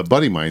 The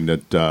buddy of mine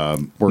that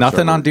works Nothing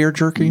over- on deer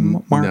jerky,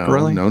 Mark. No,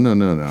 really? no. I'm not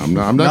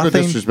going to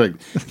Nothing? disrespect.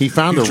 He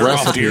found a jerk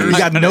off recipe. deer? You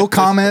got no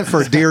comment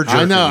for deer jerky.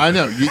 I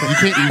know. You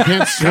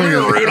can't swing it.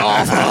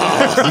 Rudolph.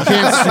 You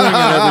can't swing it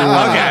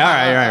everywhere.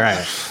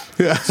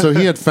 Okay, all right. So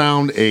he had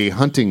found a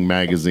hunting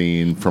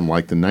magazine from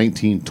like the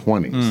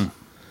 1920s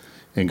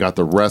and got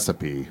the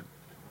recipe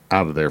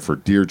out of there for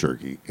deer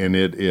jerky, and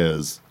it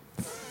is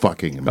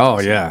fucking amazing. Oh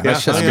yeah,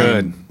 that's just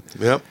good.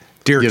 Yep.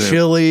 Deer You know.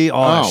 chili,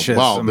 that shit's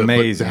but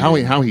amazing.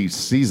 how he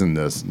seasoned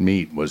this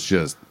meat was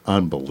just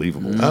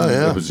unbelievable. Oh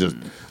yeah. It was just.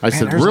 I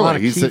said, there's a really? lot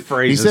of He key said,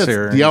 phrases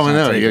here. yeah, I He's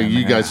know. not Yeah, taking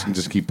you them, guys yeah. can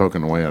just keep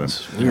poking away at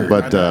him.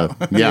 But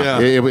Yeah.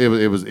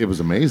 it was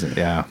amazing.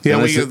 Yeah. Yeah,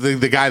 And I we, said-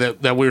 the guy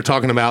that we were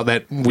talking about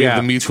that we Yeah.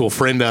 have a mutual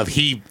friend of,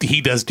 he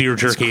does deer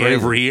jerky crazy.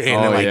 every year.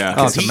 And Oh, like, yeah.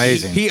 'cause Oh, it's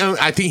amazing. He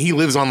I think he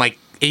lives on like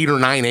 8 or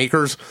 9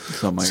 acres.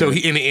 Something like so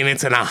that. and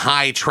it's in a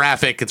high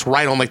traffic. It's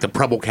right on like the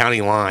Preble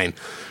County line.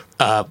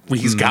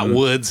 He's got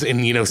woods,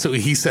 and so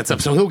he sets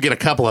up. So he'll get a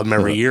couple of them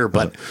every year.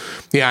 But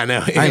yeah, I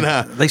know.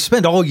 And, They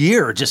spend all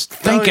year just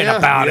thinking yeah,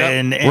 about yeah. it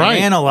and Right.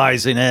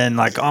 analyzing it, and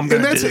like I'm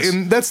gonna do this.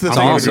 that's the I'm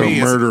thing going to to me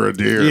is- murder a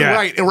deer. Yeah.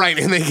 Right,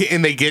 and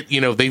they get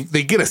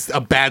they get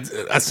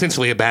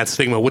essentially a bad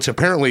stigma, which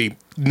apparently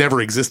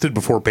never existed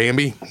before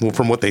Bambi. Well,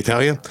 from what they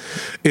tell you,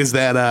 is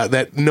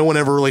that no one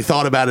ever really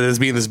thought about it as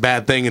being this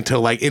bad thing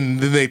until and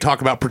then they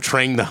talk about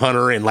portraying the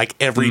hunter in like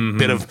every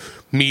bit of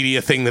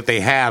media thing that they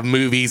have,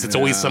 movies. It's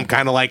always some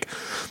kind of like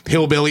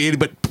hillbilly,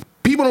 but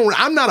people don't.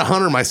 I'm not a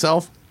hunter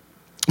myself.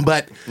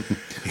 But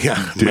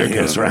yeah,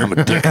 that's right. I'm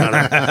a dick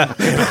hunter.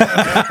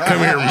 Come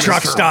here,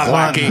 Truck Mr. stop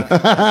Wacky.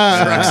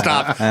 Truck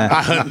stop.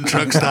 I hunt in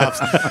truck stops.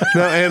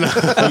 No, and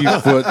You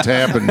foot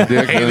tapping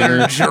dick hey there,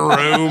 hunter.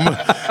 Jerome.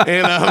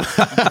 And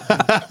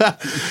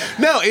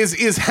no,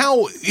 is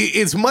how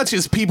as much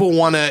as people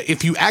want to.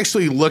 If you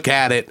actually look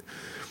at it,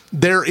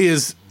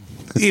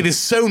 it is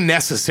so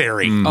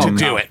necessary to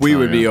do it. We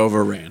would be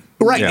overran.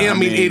 Right. Yeah, I I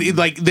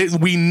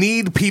mean, we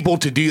need people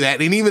to do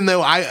that. And even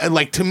though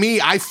to me,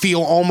 I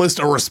feel almost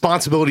a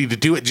responsibility to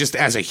do it just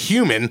as a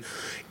human,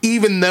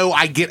 even though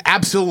I get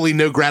absolutely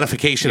no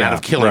gratification out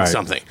of killing right.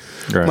 something.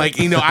 Right. Like,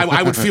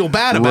 I would feel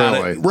bad about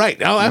Really? it. Right.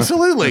 Oh,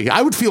 absolutely.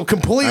 I would feel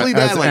completely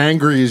bad. As Like,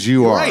 angry as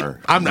you right. are.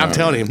 I'm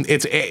telling you,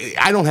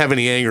 I don't have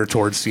any anger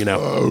towards,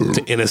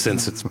 to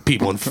innocence. It's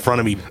people in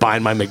front of me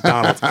buying my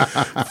McDonald's.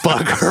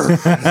 Fuck her.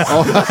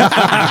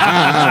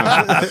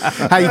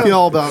 How you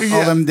feel about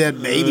all them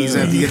dead babies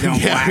after you get done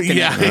whacking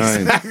Yeah, it?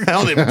 exactly.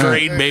 All them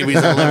grade babies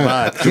I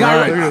left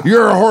behind. Right.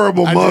 You're a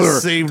horrible I mother.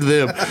 just saved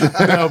them.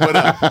 No,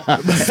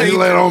 but You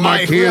let all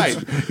my kids.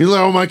 Right. You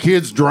let all my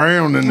kids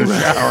drown in the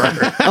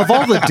shower. Of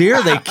all the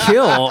deer they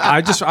kill,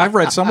 I've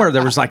read somewhere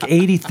there was like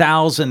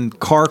 80,000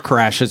 car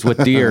crashes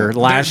with deer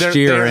last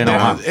year in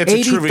Ohio. It's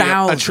a trivia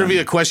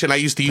 80,000. question I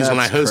used to use when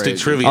I hosted crazy.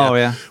 trivia. Oh,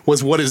 yeah.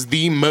 Was what is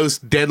the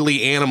most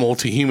deadly animal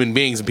to human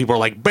beings? And people are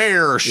like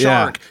bear or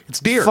shark. It's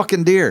deer.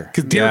 Fucking deer.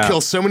 Because deer Yeah.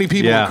 kill so many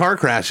people Yeah. in car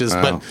crashes.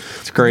 But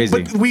It's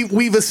crazy. But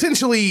we've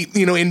essentially,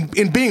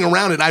 in being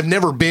around it, I've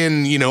never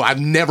been, I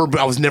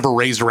was never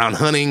raised around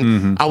hunting.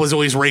 Mm-hmm. I was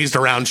always raised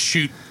around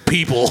shoot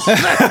people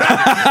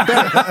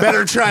that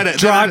are trying to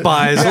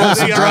Drive-bys,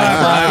 lots of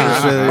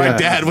drive-bys. My Yeah.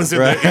 dad was in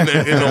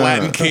the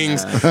Latin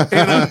Kings,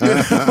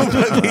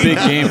 Big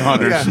game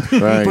hunters.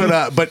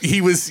 Right. But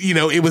he was,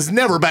 it was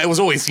never about. It was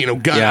always,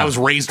 gun. Yeah. I was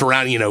raised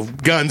around,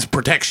 guns,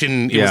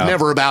 protection. It was Yeah.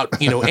 never about,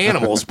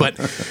 animals. But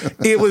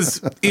it was,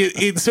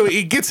 so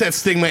it gets that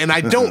stigma, and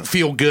I don't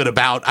feel good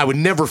about. I would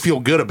never feel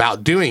good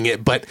about doing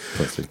it. But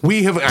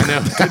we have. I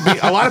know could be,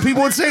 a lot of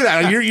people would say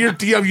that.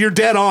 You're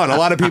dead on. A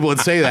lot of people would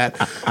say that.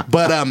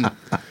 But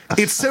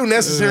it's so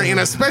necessary, and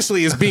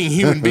especially as being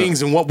human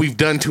beings and what we've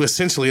done to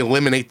essentially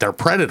eliminate their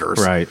predators.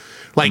 Right.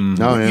 Like,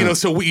 Oh, yeah.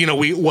 so we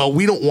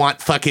don't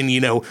want fucking,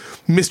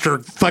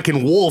 Mr.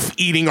 fucking Wolf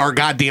eating our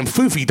goddamn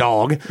foofy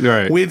dog.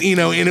 Right. With, and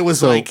it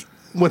was like,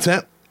 what's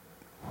that?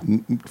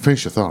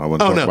 Finish your thought. I want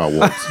to Oh, talk no. about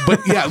wolves.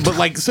 But yeah, but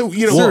like, so,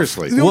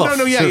 Seriously. No, Wolf.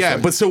 yeah.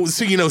 Seriously.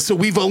 But so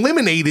we've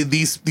eliminated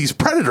these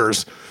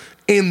predators.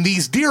 And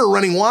these deer are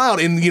running wild,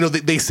 and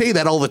they say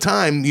that all the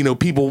time.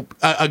 People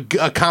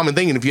a common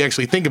thing, and if you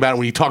actually think about it,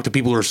 when you talk to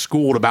people who are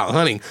schooled about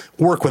hunting,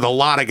 work with a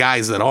lot of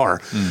guys that are.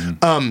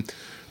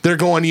 they're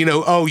going, you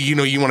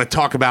want to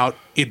talk about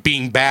it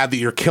being bad that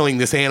you're killing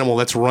this animal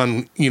that's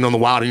run, in the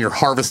wild, and you're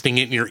harvesting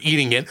it and you're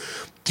eating it.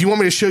 Do you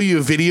want me to show you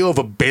a video of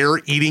a bear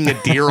eating a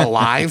deer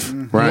alive?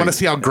 Right. You want to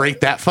see how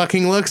great that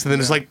fucking looks? And then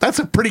it's like, that's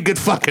a pretty good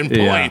fucking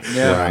point.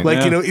 Yeah.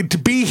 Right. To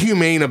be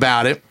humane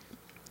about it,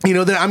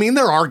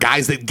 there are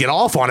guys that get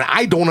off on it.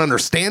 I don't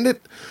understand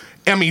it.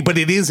 But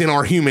it is in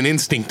our human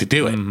instinct to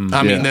do it.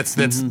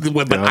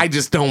 But I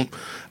just don't,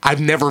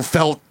 I've never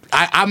felt,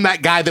 I'm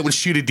that guy that would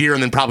shoot a deer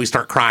and then probably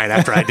start crying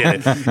after I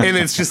did it. And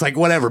it's just like,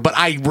 whatever. But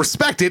I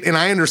respect it and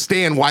I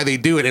understand why they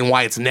do it and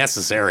why it's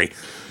necessary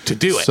to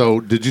do it.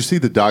 So, did you see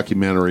the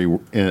documentary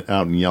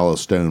out in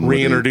Yellowstone?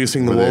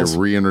 Reintroducing the wolves? They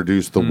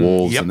reintroduced the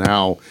wolves Yep. and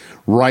how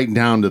right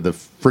down to the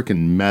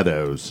freaking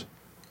meadows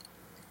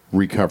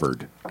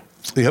recovered.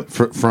 Yep.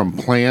 From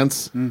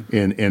plants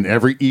and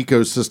every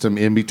ecosystem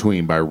in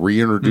between by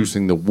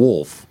reintroducing the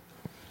wolf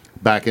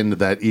back into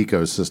that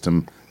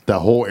ecosystem, the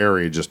whole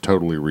area just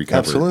totally recovered.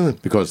 Absolutely.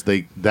 Because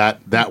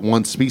that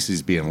one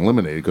species being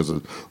eliminated because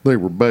they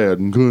were bad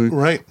and good.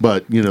 Right.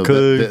 But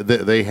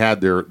they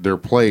had their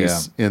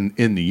place in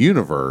the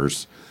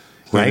universe.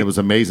 Right. And it was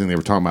amazing. They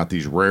were talking about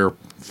these rare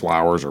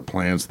flowers or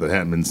plants that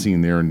hadn't been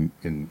seen there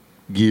in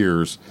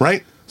years.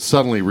 Right.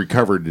 Suddenly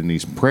recovered in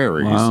these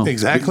prairies. Wow.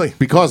 Exactly.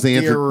 Because they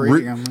Deer were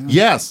eating them,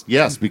 yes,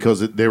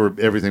 because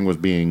everything was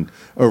being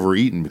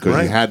overeaten because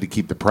Right. you had to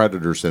keep the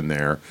predators in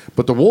there.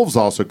 But the wolves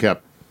also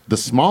kept the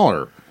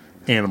smaller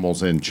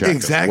animals in check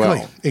Exactly. as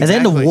well. And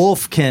then the Exactly.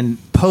 wolf can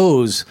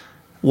pose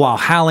while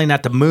howling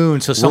at the moon,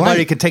 so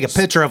somebody Right. can take a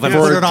picture of it and For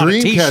put a it on a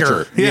dream T-shirt.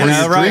 catcher. Yeah,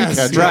 For your right. dream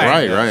catcher.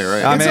 Right.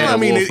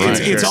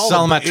 Right. It's all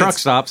Sell them at truck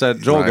it's- stops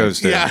that Joel Right. goes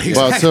to. Yeah,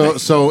 Well, exactly.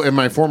 so in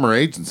my former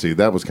agency,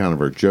 that was kind of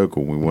our joke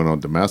when we went on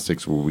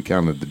domestics, where we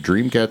counted the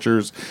dream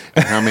catchers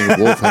and how many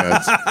wolf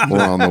heads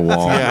were on the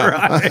wall,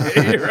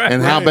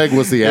 and how big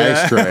was the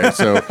ashtray.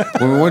 So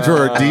when we went to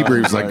our debrief,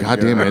 it was like,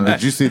 God damn, man,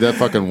 did you see that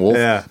fucking wolf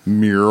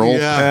mural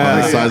Yeah.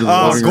 on the side of the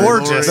Oh, living room?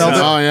 gorgeous.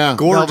 Oh yeah,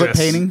 Velvet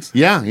paintings.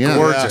 yeah.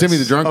 Gorgeous. Timmy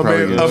the drunk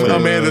probably. goes,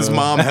 Amanda's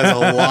mom has a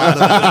lot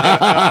of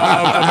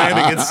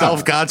Amanda gets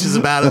self-conscious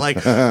about it.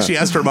 Like, she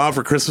asked her mom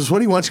for Christmas, what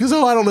do you want? She goes,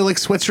 I don't know, like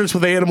sweatshirts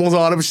with animals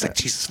on them. She's like,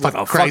 Jesus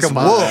fucking Christ, fucking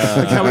Mom. wolf.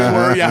 Like, how many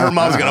were? Yeah, her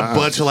mom's got a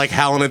bunch of like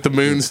howling at the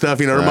moon stuff.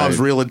 Her mom's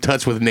Right. real in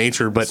touch with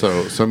nature. But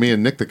So me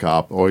and Nick the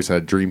cop always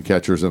had dream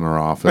catchers in our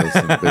office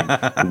and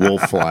big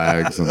wolf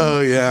flags. And,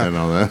 Oh, yeah. and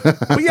all that.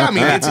 but yeah,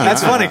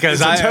 That's funny because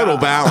it's a total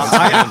balance.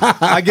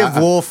 I give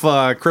Wolf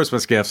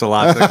Christmas gifts a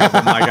lot to a couple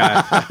of my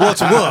guys. Well,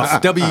 it's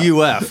Wolf,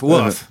 W-U-F,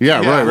 Wolf. Yeah,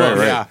 right.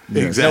 Yeah,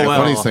 exactly. The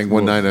funniest thing,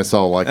 one night I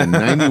saw like a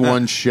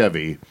 91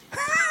 Chevy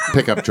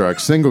pickup truck,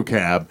 single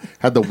cab,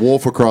 had the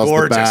wolf across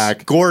Gorgeous. the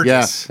back.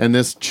 Gorgeous. Yeah, and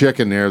this chick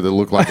in there that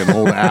looked like an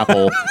old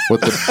apple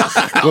with the.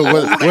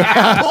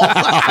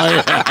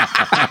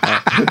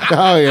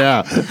 Oh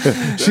yeah,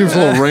 she was a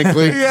little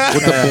wrinkly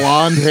with the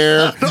blonde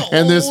hair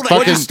and this Old- fucking.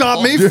 What'd you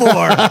Stop me for.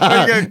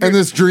 And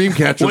this dream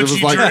catcher that What was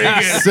you like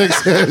drinking?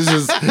 6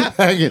 inches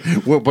hanging.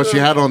 But she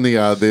had on the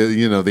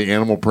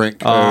animal print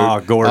coat. Oh,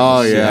 gorgeous.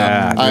 Oh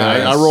yeah. Yeah, I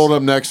nice. rolled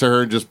up next to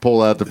her and just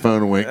pulled out the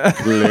phone and went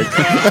click.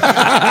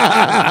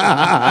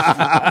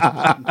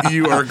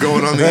 You are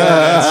going on the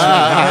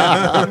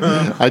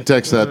internet. I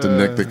text that to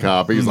Nick the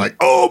cop. He's like,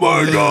 "Oh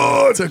my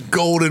god!" It's a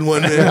golden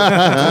one,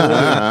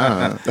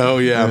 man. Oh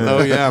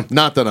yeah.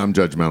 Not that I'm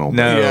judgmental.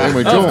 No. Yeah.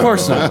 Anyway, Of Joel.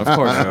 course not. Of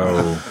course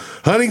not.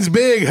 Hunting's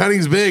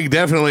big.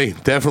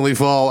 Definitely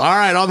fall. All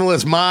right, on the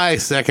list, my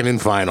second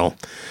and final.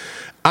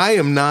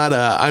 I'm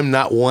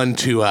not one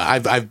to.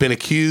 I've been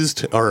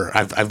accused, or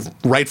I've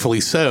rightfully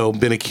so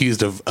been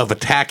accused of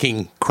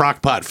attacking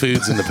crockpot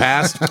foods in the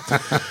past.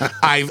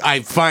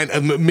 I find,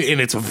 and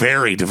it's a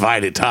very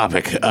divided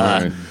topic.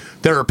 Right.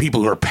 There are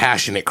people who are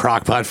passionate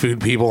crockpot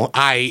food people.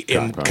 I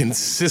am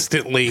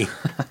consistently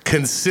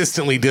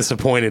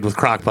disappointed with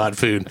crockpot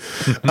food.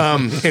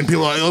 And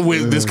people are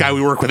like, this guy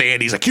we work with,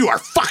 Andy, he's like, you are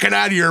fucking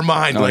out of your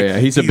mind. Oh Like, yeah,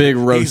 he's a big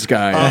roast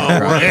guy. Oh,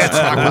 right. It's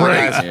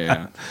great.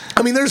 Yeah.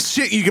 I mean, there's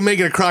shit you can make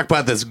in a crock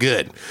pot that's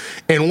good.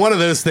 And one of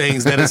those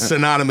things that is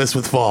synonymous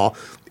with fall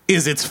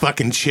is it's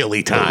fucking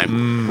chili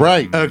time.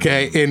 Right.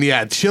 Okay. And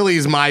yeah,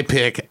 chili's my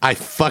pick. I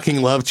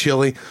fucking love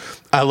chili.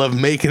 I love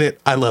making it.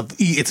 I love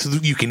it's.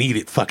 You can eat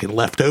it fucking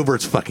leftover.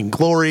 It's fucking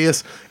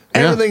glorious.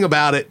 Everything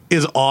about it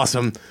is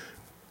awesome.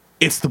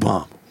 It's the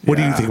bomb. What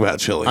do you think about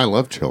chili? I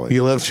love chili.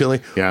 You love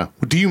chili? Yeah.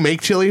 Do you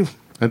make chili?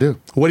 I do.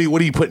 What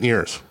do you put in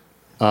yours?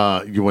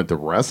 You want the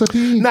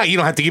recipe? No, you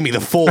don't have to give me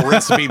the full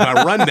recipe by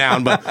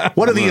rundown, but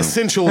what are the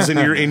essentials in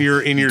your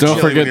chili Don't when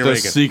forget you're the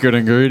making? secret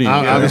ingredient.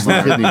 Obviously,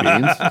 kidney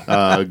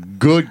beans.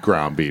 Good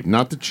ground beef,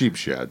 not the cheap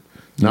shit.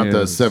 Not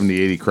the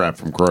 70-80 crap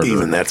from Kroger.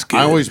 Even that's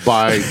good. I always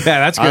buy. Yeah,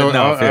 that's good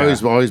enough, I yeah.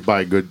 always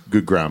buy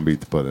good ground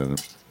beef to put in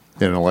it.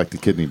 And I like the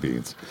kidney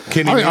beans.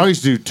 Kidney I beans?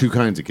 always do 2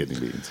 kinds of kidney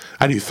beans.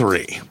 I do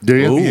 3. Do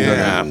you?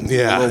 Yeah.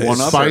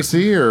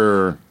 Spicy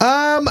or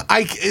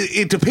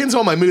It depends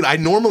on my mood. I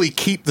normally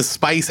keep the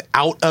spice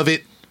out of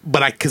it,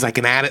 but because I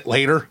can add it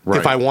later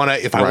if I want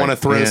to. If I want to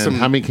throw And some.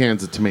 how many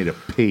cans of tomato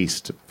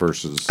paste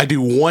versus? I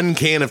do 1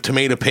 can of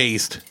tomato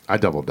paste. I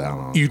double down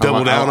on it. You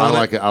double down on I it?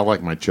 like it. I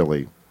like my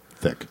chili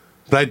thick.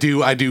 But I do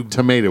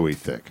Tomatoey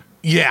thick.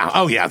 Yeah.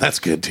 Oh yeah, that's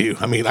good too.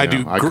 I mean, I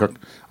do.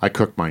 I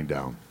cook mine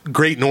down.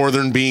 Great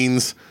Northern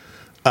beans,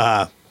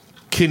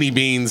 kidney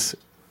beans,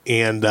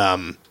 and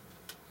the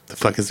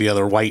fuck is the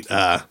other white?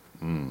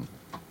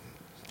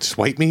 Just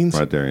white beans,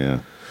 Right there, yeah.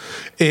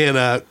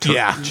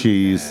 and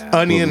Cheese,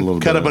 onion.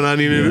 Cut up an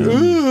onion.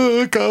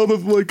 And, Kyle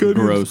doesn't like onions.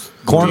 Gross.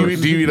 Corn. Do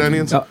you eat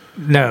onions? No.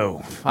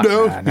 No. I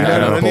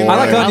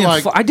like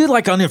onion. I do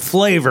like onion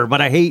flavor,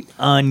 but I hate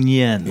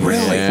onion.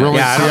 Really? Really?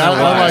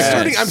 Yeah,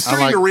 See, I'm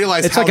starting to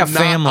realize It's how like a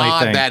family not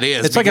odd thing. that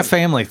is. It's like a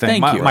family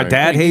thing. Thank you. My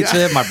dad hates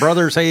it. My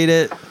brothers hate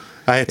it.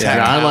 I attack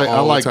Yeah, I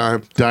all like the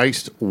time.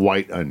 diced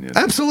white onion.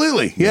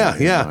 Absolutely.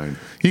 Yeah. mine.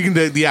 You can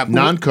do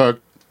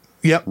Non-cooked,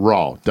 Yep.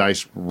 raw,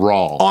 diced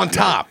raw. On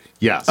top.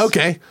 Yes.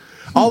 Okay.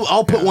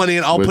 I'll put one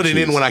in. I'll With put it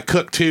in cheese. when I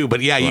cook too.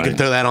 But yeah, you can Right.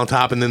 throw that on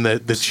top, and then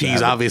the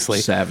cheese, obviously.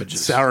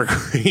 Savages. Sour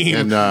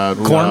cream. And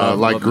Corn-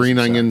 like love green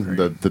this onion,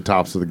 the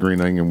tops of the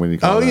green onion when you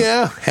call oh that.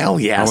 yeah, hell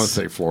I yes. want to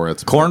say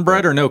florets.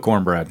 Cornbread or no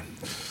cornbread?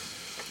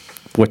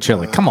 With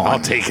chili. Come on. I'll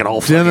take it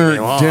all. fucking day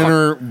long.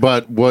 dinner.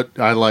 But what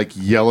I like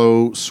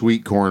yellow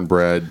sweet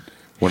cornbread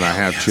when I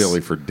have chili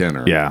for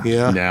dinner. Yeah.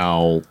 Yeah.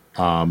 Now,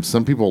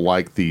 some people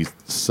like the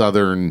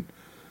southern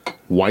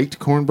white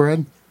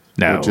cornbread,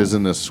 No. which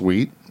isn't as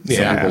sweet. Yeah.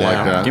 Some people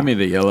like that. Give me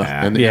the yellow.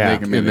 And, Yeah.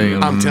 and they,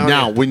 I'm telling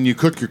now, you. when you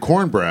cook your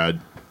cornbread,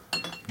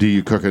 do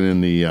you cook it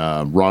in the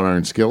wrought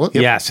iron skillet?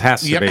 Yes,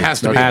 has to Yep, be.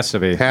 has to be. Has to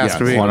be. Has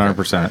to be.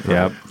 100%.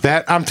 Yep.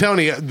 That I'm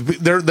telling you,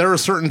 there are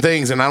certain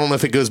things, and I don't know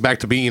if it goes back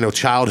to being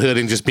childhood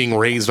and just being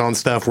raised on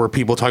stuff where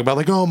people talk about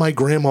like, oh, my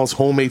grandma's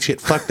homemade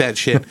shit. Fuck that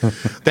shit.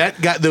 That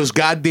got those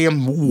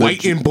goddamn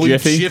white and blue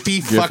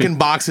Jiffy fucking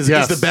boxes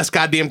Yes. is the best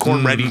goddamn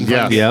cornbread you can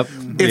Yes. find. Yep.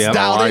 It's Yep.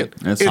 dialed in.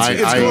 That's- It's I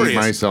ate glorious.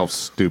 myself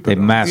stupid. They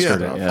mastered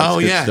Yeah. it. Yeah, Oh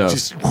it's good yeah, stuff.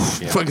 just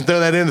fucking throw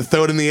that in, and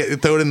throw it in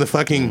the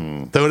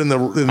fucking, throw it in the.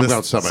 I'm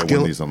about to stop at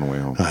skillet. Wendy's on the way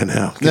home. I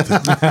know.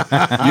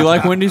 You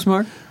like Wendy's,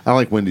 Mark? I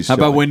like Wendy's. How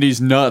about chili. Wendy's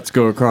nuts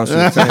go across your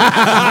face? For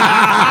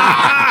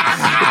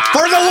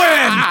the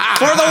win!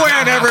 For the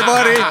win,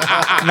 everybody!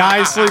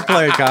 Nicely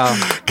played, Kyle.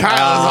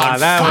 Kyle is on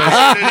that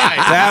fire tonight.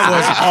 That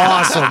was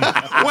awesome.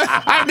 What?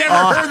 I've never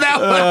heard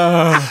that one.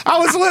 I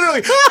was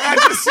literally, I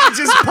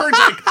just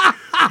perfect.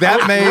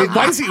 That made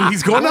Why is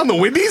he's going down the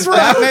Wendy's road?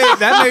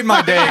 that made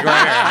my day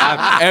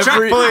right here.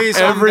 Check, please.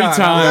 I'm every done.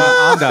 time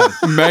I'm done.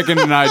 Megan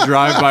and I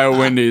drive by a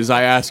Wendy's,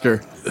 I ask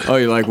her, "Oh,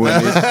 you like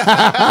Wendy's?"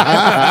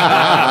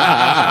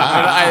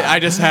 I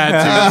just had to.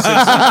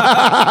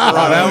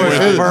 That was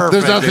perfect.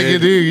 There's nothing dude. you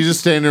do. You just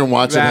stand there and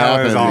watch That it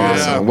happen. was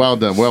awesome. Yeah. Well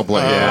done. Well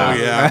played. Oh,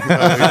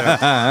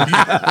 yeah.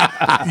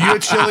 You a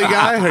chili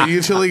guy? Are you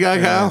a chili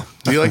guy, Kyle?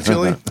 Do you like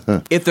chili?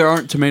 If there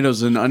aren't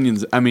tomatoes and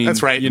onions, I mean,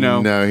 That's right. You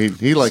know, No,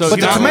 he likes. So But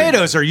the Skyline.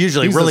 tomatoes are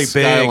usually He's really the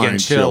big Skyline and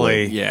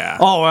chili. chili. Yeah.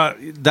 Oh,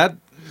 that.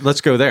 Let's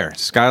go there.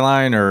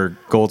 Skyline or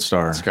Gold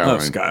Star? oh,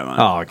 Skyline.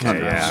 Oh, okay.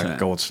 Yeah, 100%.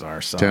 Gold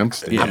Star. So. Tim.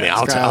 Yeah. I mean,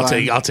 I'll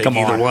take Come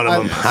either on. one of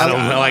them. I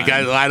don't know. Like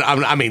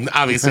I mean,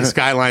 obviously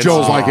Skyline.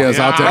 Joel's like this.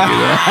 I'll take you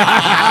there.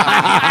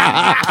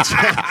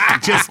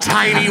 Just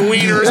tiny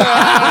wieners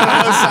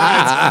on both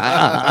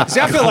sides. See,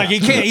 I feel like you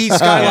can't eat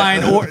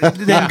Skyline or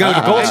then go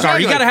to Gold Star.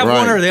 You got to have Right.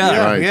 one or the other.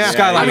 Right. Yeah,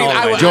 Skyline I mean,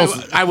 all the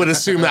way. I would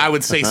assume that I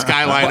would say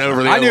Skyline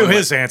over the. I other knew one,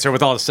 his answer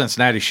with all the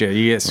Cincinnati shit.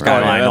 You get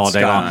Skyline Right, all that's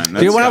day long.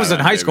 Skyline. Dude, when I was in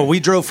Skyline, high school, baby. we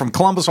drove from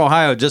Columbus,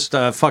 Ohio, just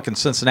fucking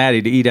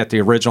Cincinnati to eat at the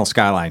original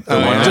Skyline.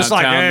 yeah. Just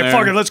like, Down hey, there.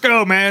 fuck it, let's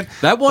go, man.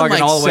 That one Fucking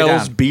like all the way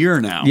sells down. beer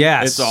now.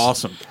 Yes. It's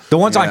awesome. The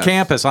ones on Yes.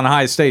 campus on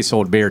Ohio State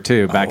sold beer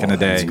too back in the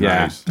day. that's Yeah.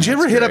 nice. Did you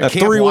ever hit up A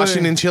Camp three-way-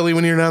 Washington Chili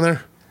when you're down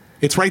there?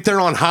 It's right there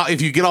on if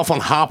you get off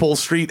on Hopple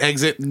Street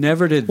exit.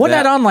 Never did. Wasn't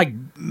that that on like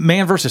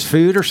Man versus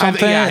Food or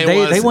something? yeah, it they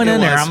was. went It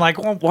in there. was. I'm like,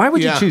 well, why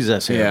would Yeah. you choose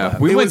this? Here? Yeah, But-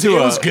 we It went was- to. it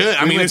was good.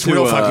 I we mean, went it's to,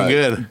 real fucking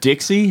good.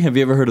 Dixie. Have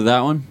you ever heard of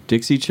that one?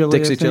 Dixie Chili.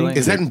 Dixie I think? Chili?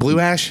 Is that in Blue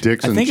Ash?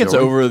 Dixon I think it's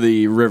chili. over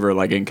the river,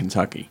 like in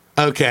Kentucky.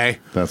 Okay.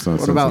 That's not.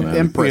 What about Cincinnati.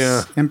 Empress?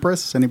 Yeah.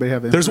 Empress? Anybody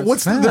have Empress?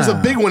 There's a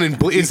big one in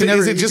Blue. Is can it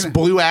never- is it you just can-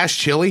 Blue Ash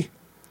Chili?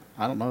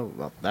 I don't know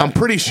about that. I'm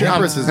pretty sure.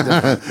 Empress is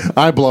different.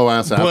 I blow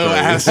ass after. Blue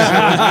Ash.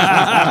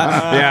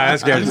 yeah,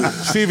 that's good.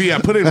 Stevie, yeah,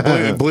 put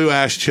in Blue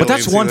Ash Chili. But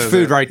that's and see one what it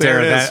food is. right there,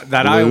 it is.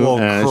 that I Blue will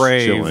Ash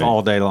crave chili.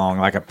 all day long,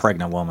 like a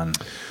pregnant woman.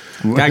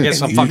 Gotta get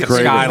some You fucking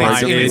crave it Skyline.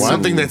 like It's, it it's What?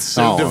 something that's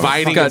so Oh,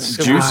 dividing. Got of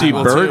juicy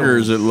people, too.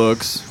 burgers. It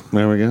looks.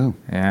 There we go.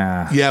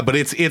 Yeah. Yeah, but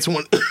it's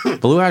one.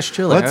 Blue Ash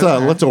Chili.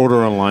 Let's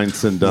order online.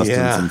 Send Dustin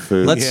Yeah. some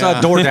food. Let's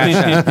Yeah.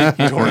 DoorDash that.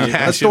 DoorDash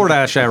Let's it.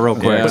 DoorDash that real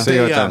quick. Yeah. See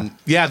what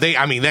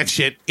I mean that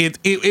shit.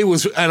 It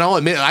was, and I'll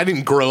admit, I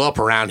didn't grow up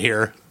around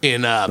here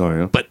in.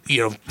 yeah. But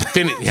I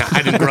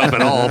didn't grow up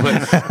at all.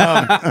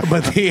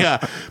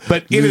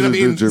 But ended up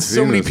in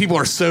so many people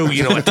are so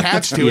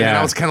attached to it, and Yeah.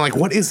 I was kind of like,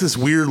 what is this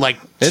weird like?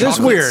 It is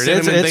chocolate weird.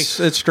 cinnamon It's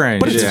thing? strange.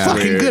 But it's Yeah.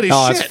 fucking good as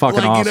Oh, shit. it's fucking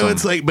like, awesome.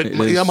 It's like, but It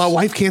is. my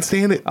wife can't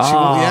stand it.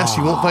 She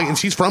won't fucking, and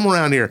she's from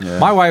around here.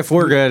 My wife,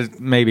 we're good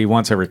maybe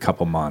once every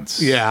couple months.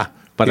 Yeah.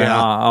 but then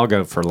Yeah. I'll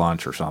go for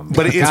lunch or something.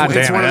 But it's God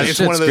damn one it, of that it's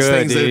one of shit's those good,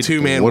 things though dude.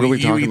 too, man. What are when we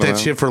you talking eat that about?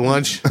 shit for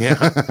lunch, yeah.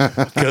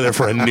 Go there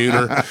for a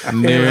nooner.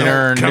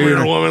 Nooner, Come here,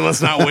 nooner. woman.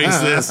 Let's not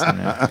waste this.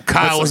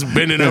 Kyle was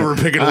bending over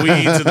picking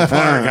weeds at the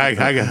park. I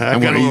got a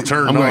little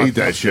turned I'm gonna on. eat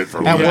that shit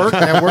for At lunch.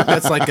 work,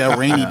 that's like a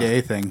rainy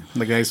day thing.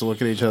 The guys will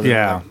look at each other.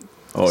 Yeah.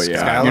 Oh yeah,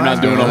 Skyline. you're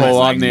not doing a whole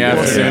lot in the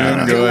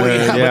afternoon. Go Well,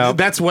 ahead. yeah, Yeah. but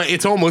that's what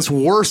it's almost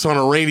worse on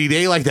a rainy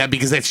day like that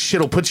because that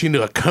shit'll put you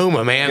into a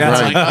coma, man.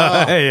 It's like,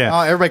 oh. yeah. Oh,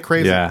 everybody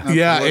crazy. Yeah.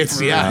 Yeah, it's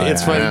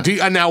funny. Yeah.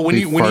 Do, now when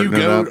Be you farting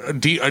go,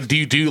 it do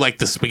you do like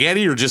the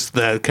spaghetti or just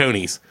the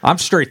conies? I'm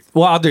straight.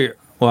 Well, I'll do.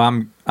 Well,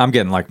 I'm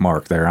getting like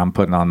Mark there. I'm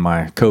putting on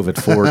my COVID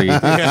 40. So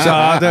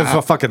I'll do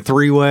a fucking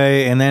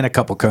 3-way and then a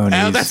couple conies.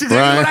 Oh, that's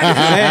exactly what I do.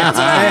 That's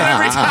what I do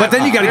every time. But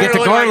then you got to get the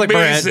You're garlic like me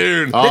bread.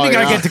 soon. Then you Oh,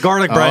 got to yeah. get the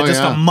garlic bread Oh,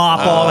 just yeah. to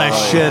mop all that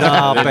shit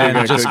up They do and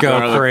got just good go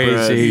garlic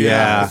crazy. bread.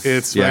 Yeah.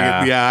 It's Yeah.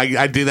 fucking,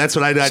 yeah. I do. That's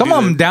what I do. I Some do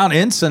of them that. down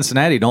in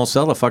Cincinnati don't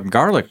sell the fucking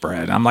garlic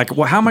bread. I'm like,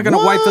 well, how am I going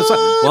to wipe this up?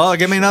 Well,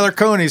 give me another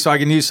coney so I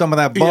can use some of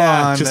that bun.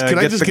 Yeah, just, can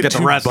I just get the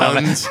two rest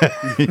buns? of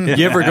it?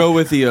 You ever go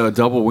with the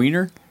double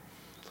wiener?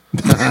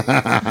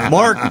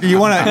 Mark, you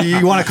want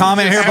to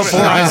comment here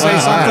before I say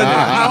something?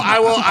 I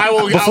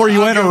will. Before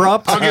you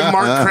interrupt? I'll give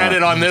Mark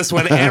credit on this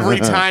one. Every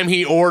time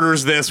he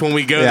orders this, when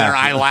we go Yeah. there,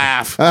 I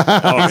laugh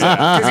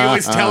because he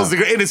always tells the.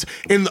 And it's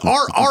in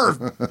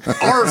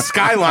our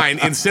skyline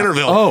in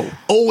Centerville.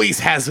 Always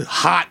has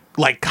hot.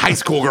 Like high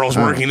school girls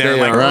working there,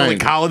 They like are. early Right.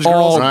 college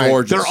All girls.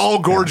 gorgeous. They're all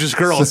gorgeous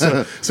girls.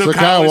 So So Kyle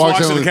Kyle always walks walks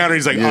to in the with- counter.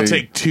 He's like, yeah, "I'll yeah.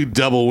 take 2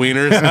 double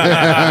wieners." And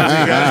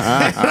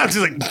I'm just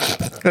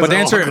like, But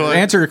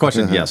answer your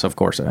question. Yes, of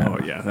course I have.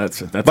 Oh yeah,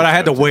 that's. But I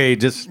had to weigh.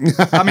 Just,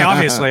 I mean,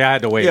 obviously I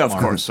had to weigh. Yeah, of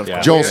Mark. course, of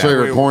course. Joel's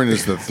favorite point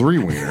is the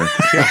 3-wiener.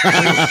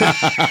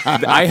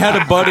 I had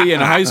a buddy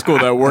in high school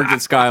that worked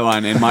at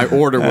Skyline, and my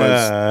order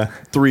was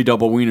 3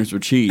 double wieners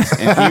with cheese,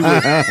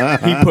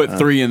 and he put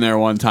 3 in there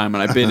one time,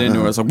 and I bit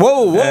into it. I was like,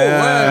 "Whoa,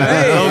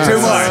 hey, too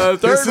much.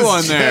 Third This is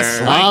one just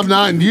there." I'm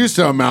not used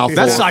to a mouthful.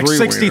 That's of like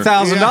 3-wiener.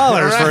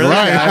 $60,000 for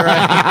that.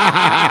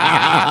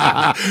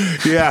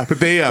 Right. yeah, but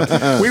they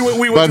we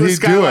went But to a he'd do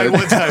Skyline it.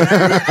 one time.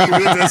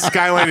 We went to a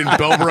Skyline in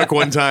Bellbrook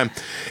one time.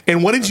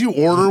 And what did you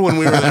order when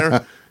we were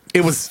there?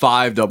 It was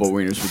 5 double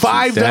wieners with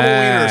 5 cheese. double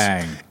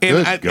Dang. wieners. And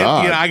Good I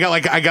God. I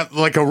got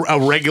like a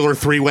regular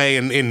 3-way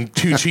and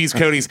 2 cheese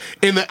conies.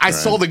 And I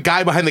saw the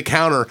guy behind the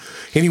counter,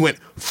 and he went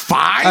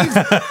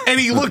 5, and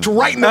he looked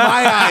right into my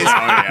eyes.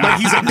 Like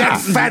he's like that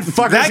fat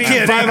fucker. That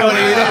kid ain't gonna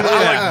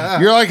eat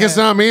it. You're like, it's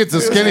not me, it's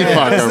a skinny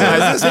fuck over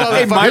there. This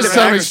motherfucker- His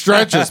stomach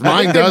stretches,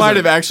 mine They might doesn't.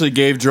 have actually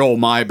gave Joel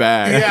my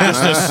bag. Yeah.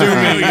 Just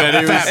assuming that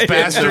it was Fat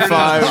bastard.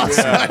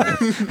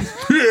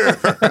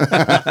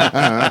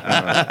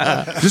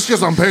 Just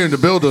because I'm paying the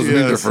bill doesn't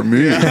mean they're for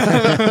me.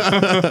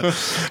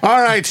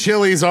 All right,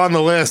 Chili's on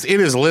the list. It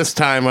is list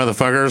time,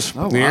 motherfuckers.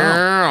 Oh,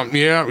 wow.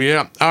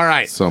 Yeah. All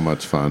right. So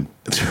much fun.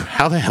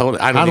 How the hell?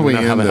 I How don't do even we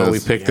know how end the hell we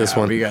this? picked this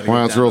one.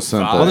 Well, it's real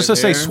simple. Well, let's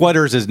just say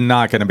sweaters is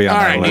not going to be on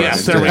All that right, list.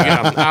 yes, there we go.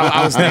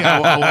 I was thinking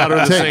I'll utter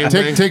the same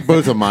thing. Take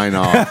both of mine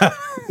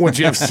off. Would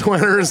you have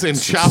sweaters and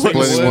chopping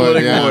Splitting wood?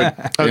 wood,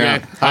 yeah. Okay.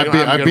 Yeah. I'm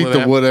I good beat with the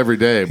that. wood every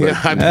day, but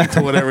Yeah, I beat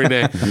the wood every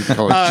day.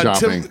 call it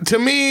chopping. To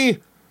me,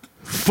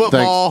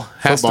 football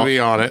has to Football. be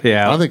on it.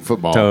 Yeah, I think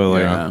football.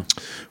 Totally. Yeah.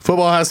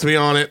 Football has to be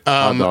on it.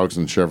 Hot dogs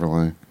and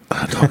Chevrolet.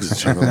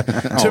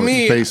 To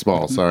me,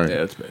 Baseball, sorry.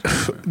 Yeah, it's bad.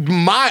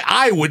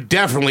 I would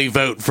definitely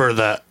vote for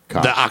the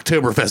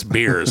Oktoberfest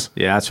beers.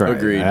 Yeah, that's right.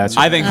 Agreed. That's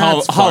I think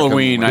That's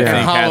Halloween. I fucking-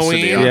 think has to be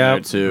Halloween. on Yeah. there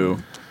too.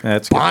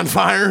 that's good.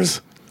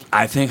 Bonfires.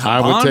 I think I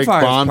would take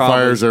bonfires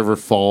bonfires over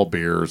fall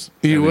beers.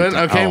 You would?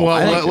 Okay, Oh, well,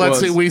 I think it let's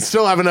see. was. We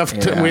still have enough.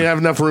 We have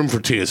enough room for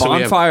 2. So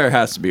we have, Bonfire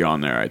has to be on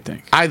there. I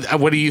think.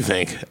 what do you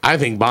think? I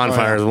think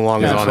bonfires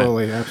belongs on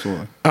it.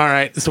 Absolutely. All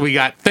right, so we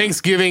got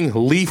Thanksgiving,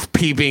 leaf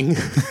peeping,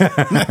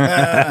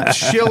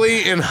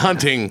 chili, and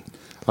hunting.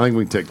 I think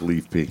we can take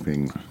leaf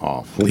peeping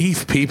off.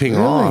 Leaf peeping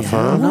off,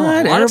 huh?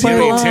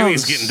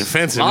 Timmy's getting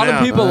defensive A lot now.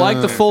 of people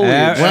like the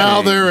foliage.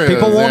 Well, there is.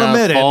 People won't yeah,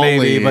 admit it, fall maybe,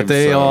 leaves, but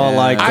they so- all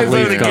like the I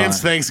vote leaf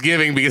against gone.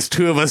 Thanksgiving because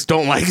 2 of us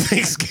don't like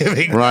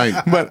Thanksgiving. Right.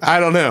 But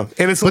I don't know.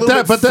 And it's a But little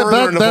that- bit but that-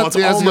 further in the that- fall. It's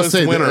yeah, I was gonna almost say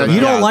that- winter. You Yeah.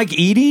 don't like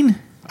eating?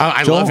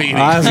 I love eating.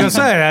 I was gonna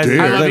say, I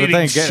love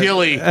eating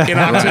chili in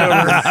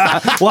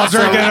October. while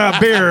drinking a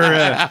beer.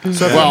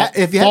 Well,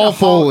 if you had fall a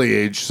hol-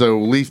 foliage, so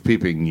leaf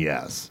peeping,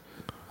 yes.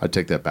 I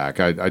take that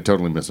back. I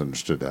totally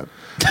misunderstood that.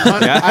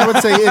 I would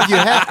say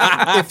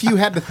if you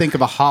had to think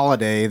of a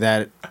holiday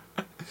that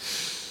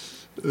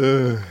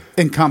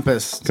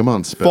encompassed Come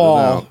on, spit fall,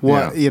 it out.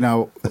 what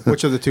Yeah.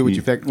 which of the 2 would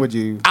you think? Would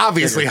you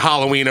Obviously,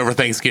 Halloween over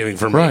Thanksgiving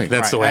for me. Right.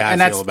 That's the way I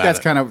and feel that's about that's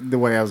it. kind of the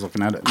way I was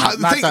looking at it.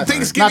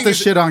 Thanksgiving not to is-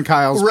 shit on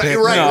Kyle's Right, pick.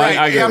 right, No, right.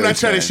 I get Yeah, I'm what not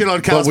trying you're to shit on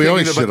But Kyle's we pick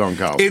always either, shit but on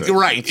Kyle's it, pick.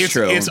 right. It's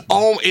True. it's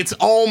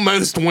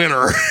almost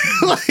winter.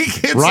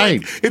 It's Right.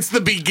 like, it's the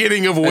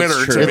beginning of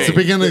winter true. to It's the me.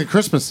 beginning of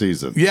Christmas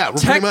season. Yeah,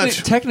 pretty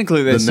much.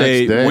 Technically, they The say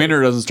next day.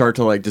 winter doesn't start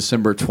till like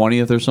December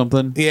 20th or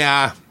something.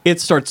 Yeah. it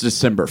starts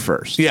December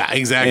 1st. Yeah,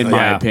 exactly. In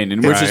my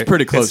opinion, which is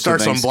pretty close It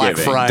starts to on Black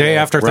Thanksgiving. Friday. Day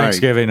after Right.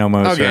 Thanksgiving,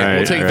 almost. Okay, right,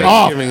 we'll take right.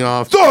 Thanksgiving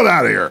off. Throw it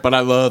out of here. But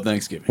I love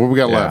Thanksgiving. What we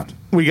got Yeah. left?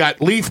 We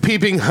got leaf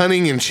peeping,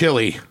 hunting, and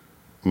chili.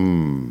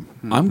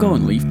 I'm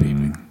going leaf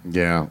peeping.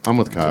 Yeah, I'm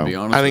with Kyle. To be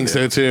honest I think with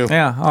so too.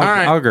 Yeah, All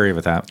right. I'll agree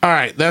with that. All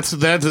right, that's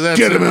Get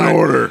 'em in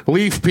order.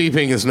 Leaf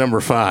peeping is number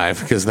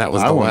 5 because that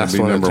was I the want it last to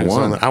be one. number took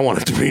one. I want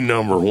it to be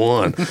number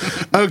 1.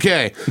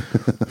 Okay,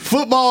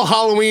 football,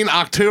 Halloween,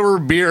 October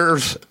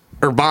beers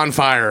or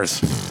bonfires.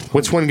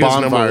 Which one goes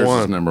number Bonfires 1?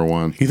 is number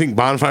 1. You think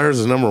bonfires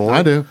is number 1?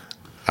 I do.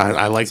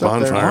 I like up there.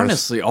 bonfires.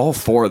 Honestly, all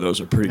 4 of those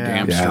are pretty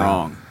damn Yeah.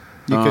 strong.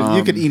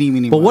 You could eeny,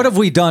 meeny, But what miny. have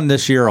we done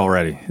this year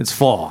already? It's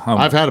fall. I'm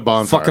I've had a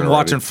bonfire fucking already.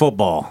 watching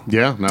football.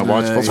 Yeah, now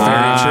watch football.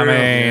 I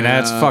mean,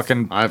 that's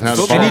fucking. I've had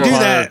a Can you do bonfire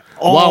that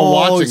while all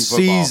watching football.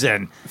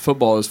 season?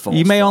 Football is full.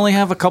 You may stuff. only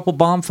have a couple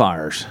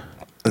bonfires,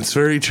 That's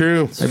very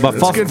true. but That's a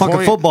fucking good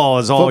point. football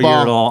is all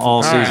Football. year,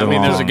 all right, season I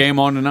mean, long. there's a game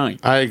on tonight.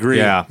 I agree.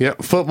 Yeah.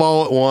 Yep.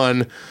 Football at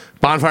 1.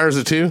 Bonfires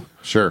at 2.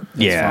 Sure.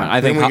 Yeah, I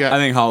think Then we got- I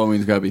think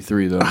Halloween's got to be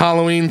 3 though.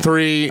 Halloween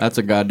 3. That's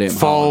a goddamn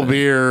fall holiday.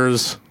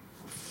 beers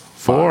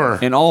 4.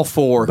 And all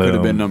 4 could have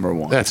Boom. been number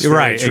 1. That's You're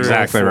very right. true.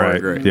 Exactly All four right. are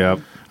great. Yep.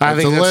 I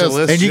think That's a that's a list.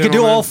 list. And you can do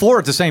gentlemen. all 4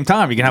 at the same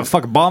time. You can have a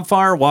fucking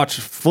bonfire, watch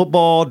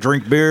football,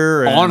 drink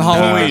beer and, On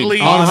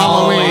Halloween. On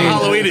Halloween.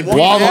 Halloween. at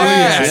While the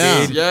yes.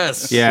 leaves, yeah.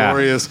 Yes. Yeah.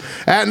 Glorious.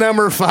 At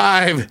number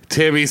 5,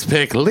 Timmy's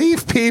pick,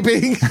 leaf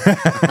peeping.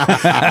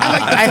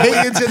 I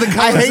hate that you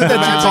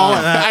call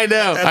it that. I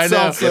know. I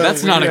know. Yeah,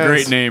 that's not a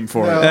great name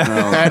for it.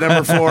 No. At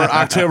number 4,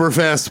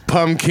 Oktoberfest,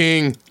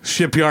 Pumpkin,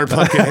 Shipyard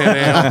Pumpkinhead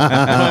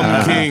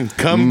Ale.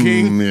 Cum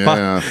King.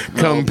 Yeah.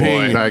 Cum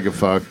Ping. Bag of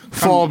fuck.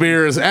 Fall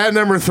beers. At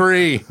number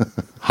 3,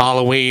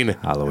 Halloween.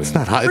 Halloween.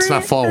 It's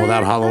not fall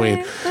without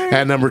Halloween.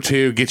 At number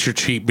 2, get your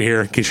cheap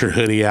beer, get your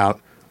hoodie out.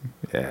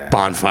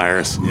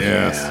 Bonfires.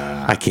 Yes.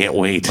 I can't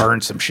wait. Burn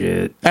some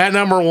shit. At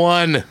number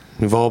 1,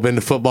 we've all been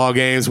to football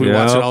games. We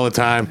watch Yep. it all the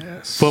time.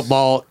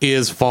 Football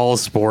is fall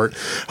sport.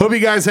 Hope you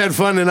guys had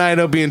fun tonight.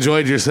 Hope you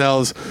enjoyed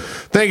yourselves.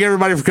 Thank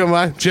everybody for coming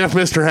by. Jeff,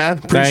 Mr.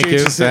 Hat, appreciate Thank you.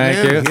 sitting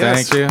Thank in. you.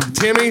 Thank you.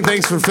 Timmy,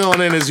 thanks for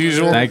filling in as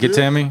usual. Thank you,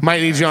 Timmy.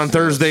 Might need you on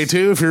Thursday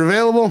too if you're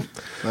available.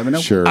 Let me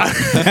know. Sure.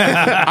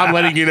 I'm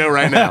letting you know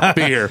right now.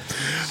 Be here.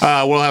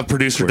 We'll have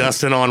producer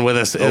Dustin on with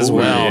us as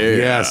well.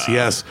 yeah.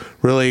 Yes.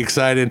 Really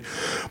excited.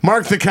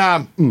 Mark the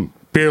Cobb,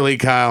 Beer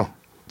League Kyle,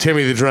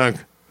 Timmy the Drunk,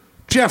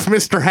 Jeff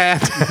Mr. Hat.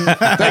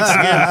 Thanks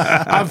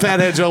again. I'm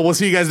Fathead Joel. We'll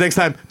see you guys next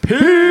time.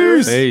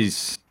 Peace.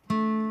 Peace.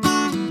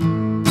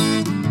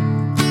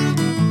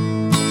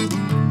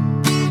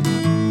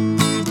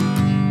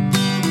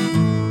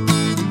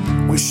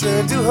 We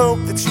sure do hope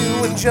that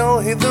you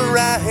enjoy the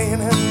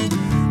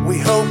ride. We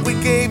hope we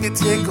gave you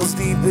tickles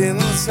deep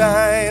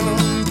inside.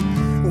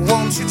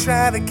 Won't you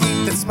try to keep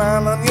that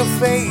smile on your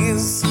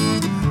face?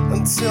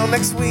 Until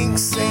next week,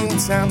 same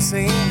time,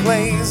 same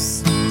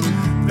place.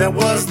 That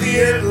was the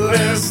hit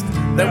list.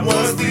 That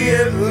was the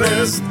hit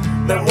list.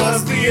 That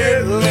was the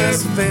hit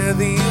list. Fare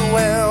thee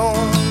well.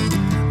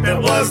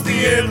 That was the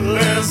hit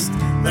list.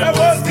 That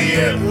was the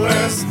hit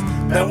list.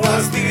 That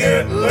was the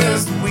hit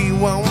list. We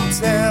won't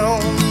tell.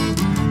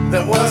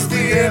 That was the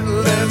hit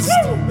list.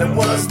 That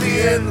was the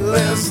hit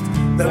list.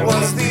 That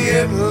was the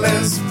hit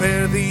list.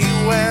 Fare thee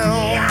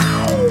well.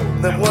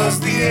 That was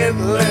the hit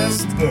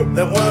list.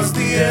 That was the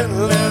hit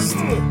list.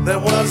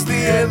 That was the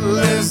hit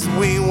list.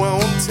 We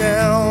won't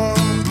tell.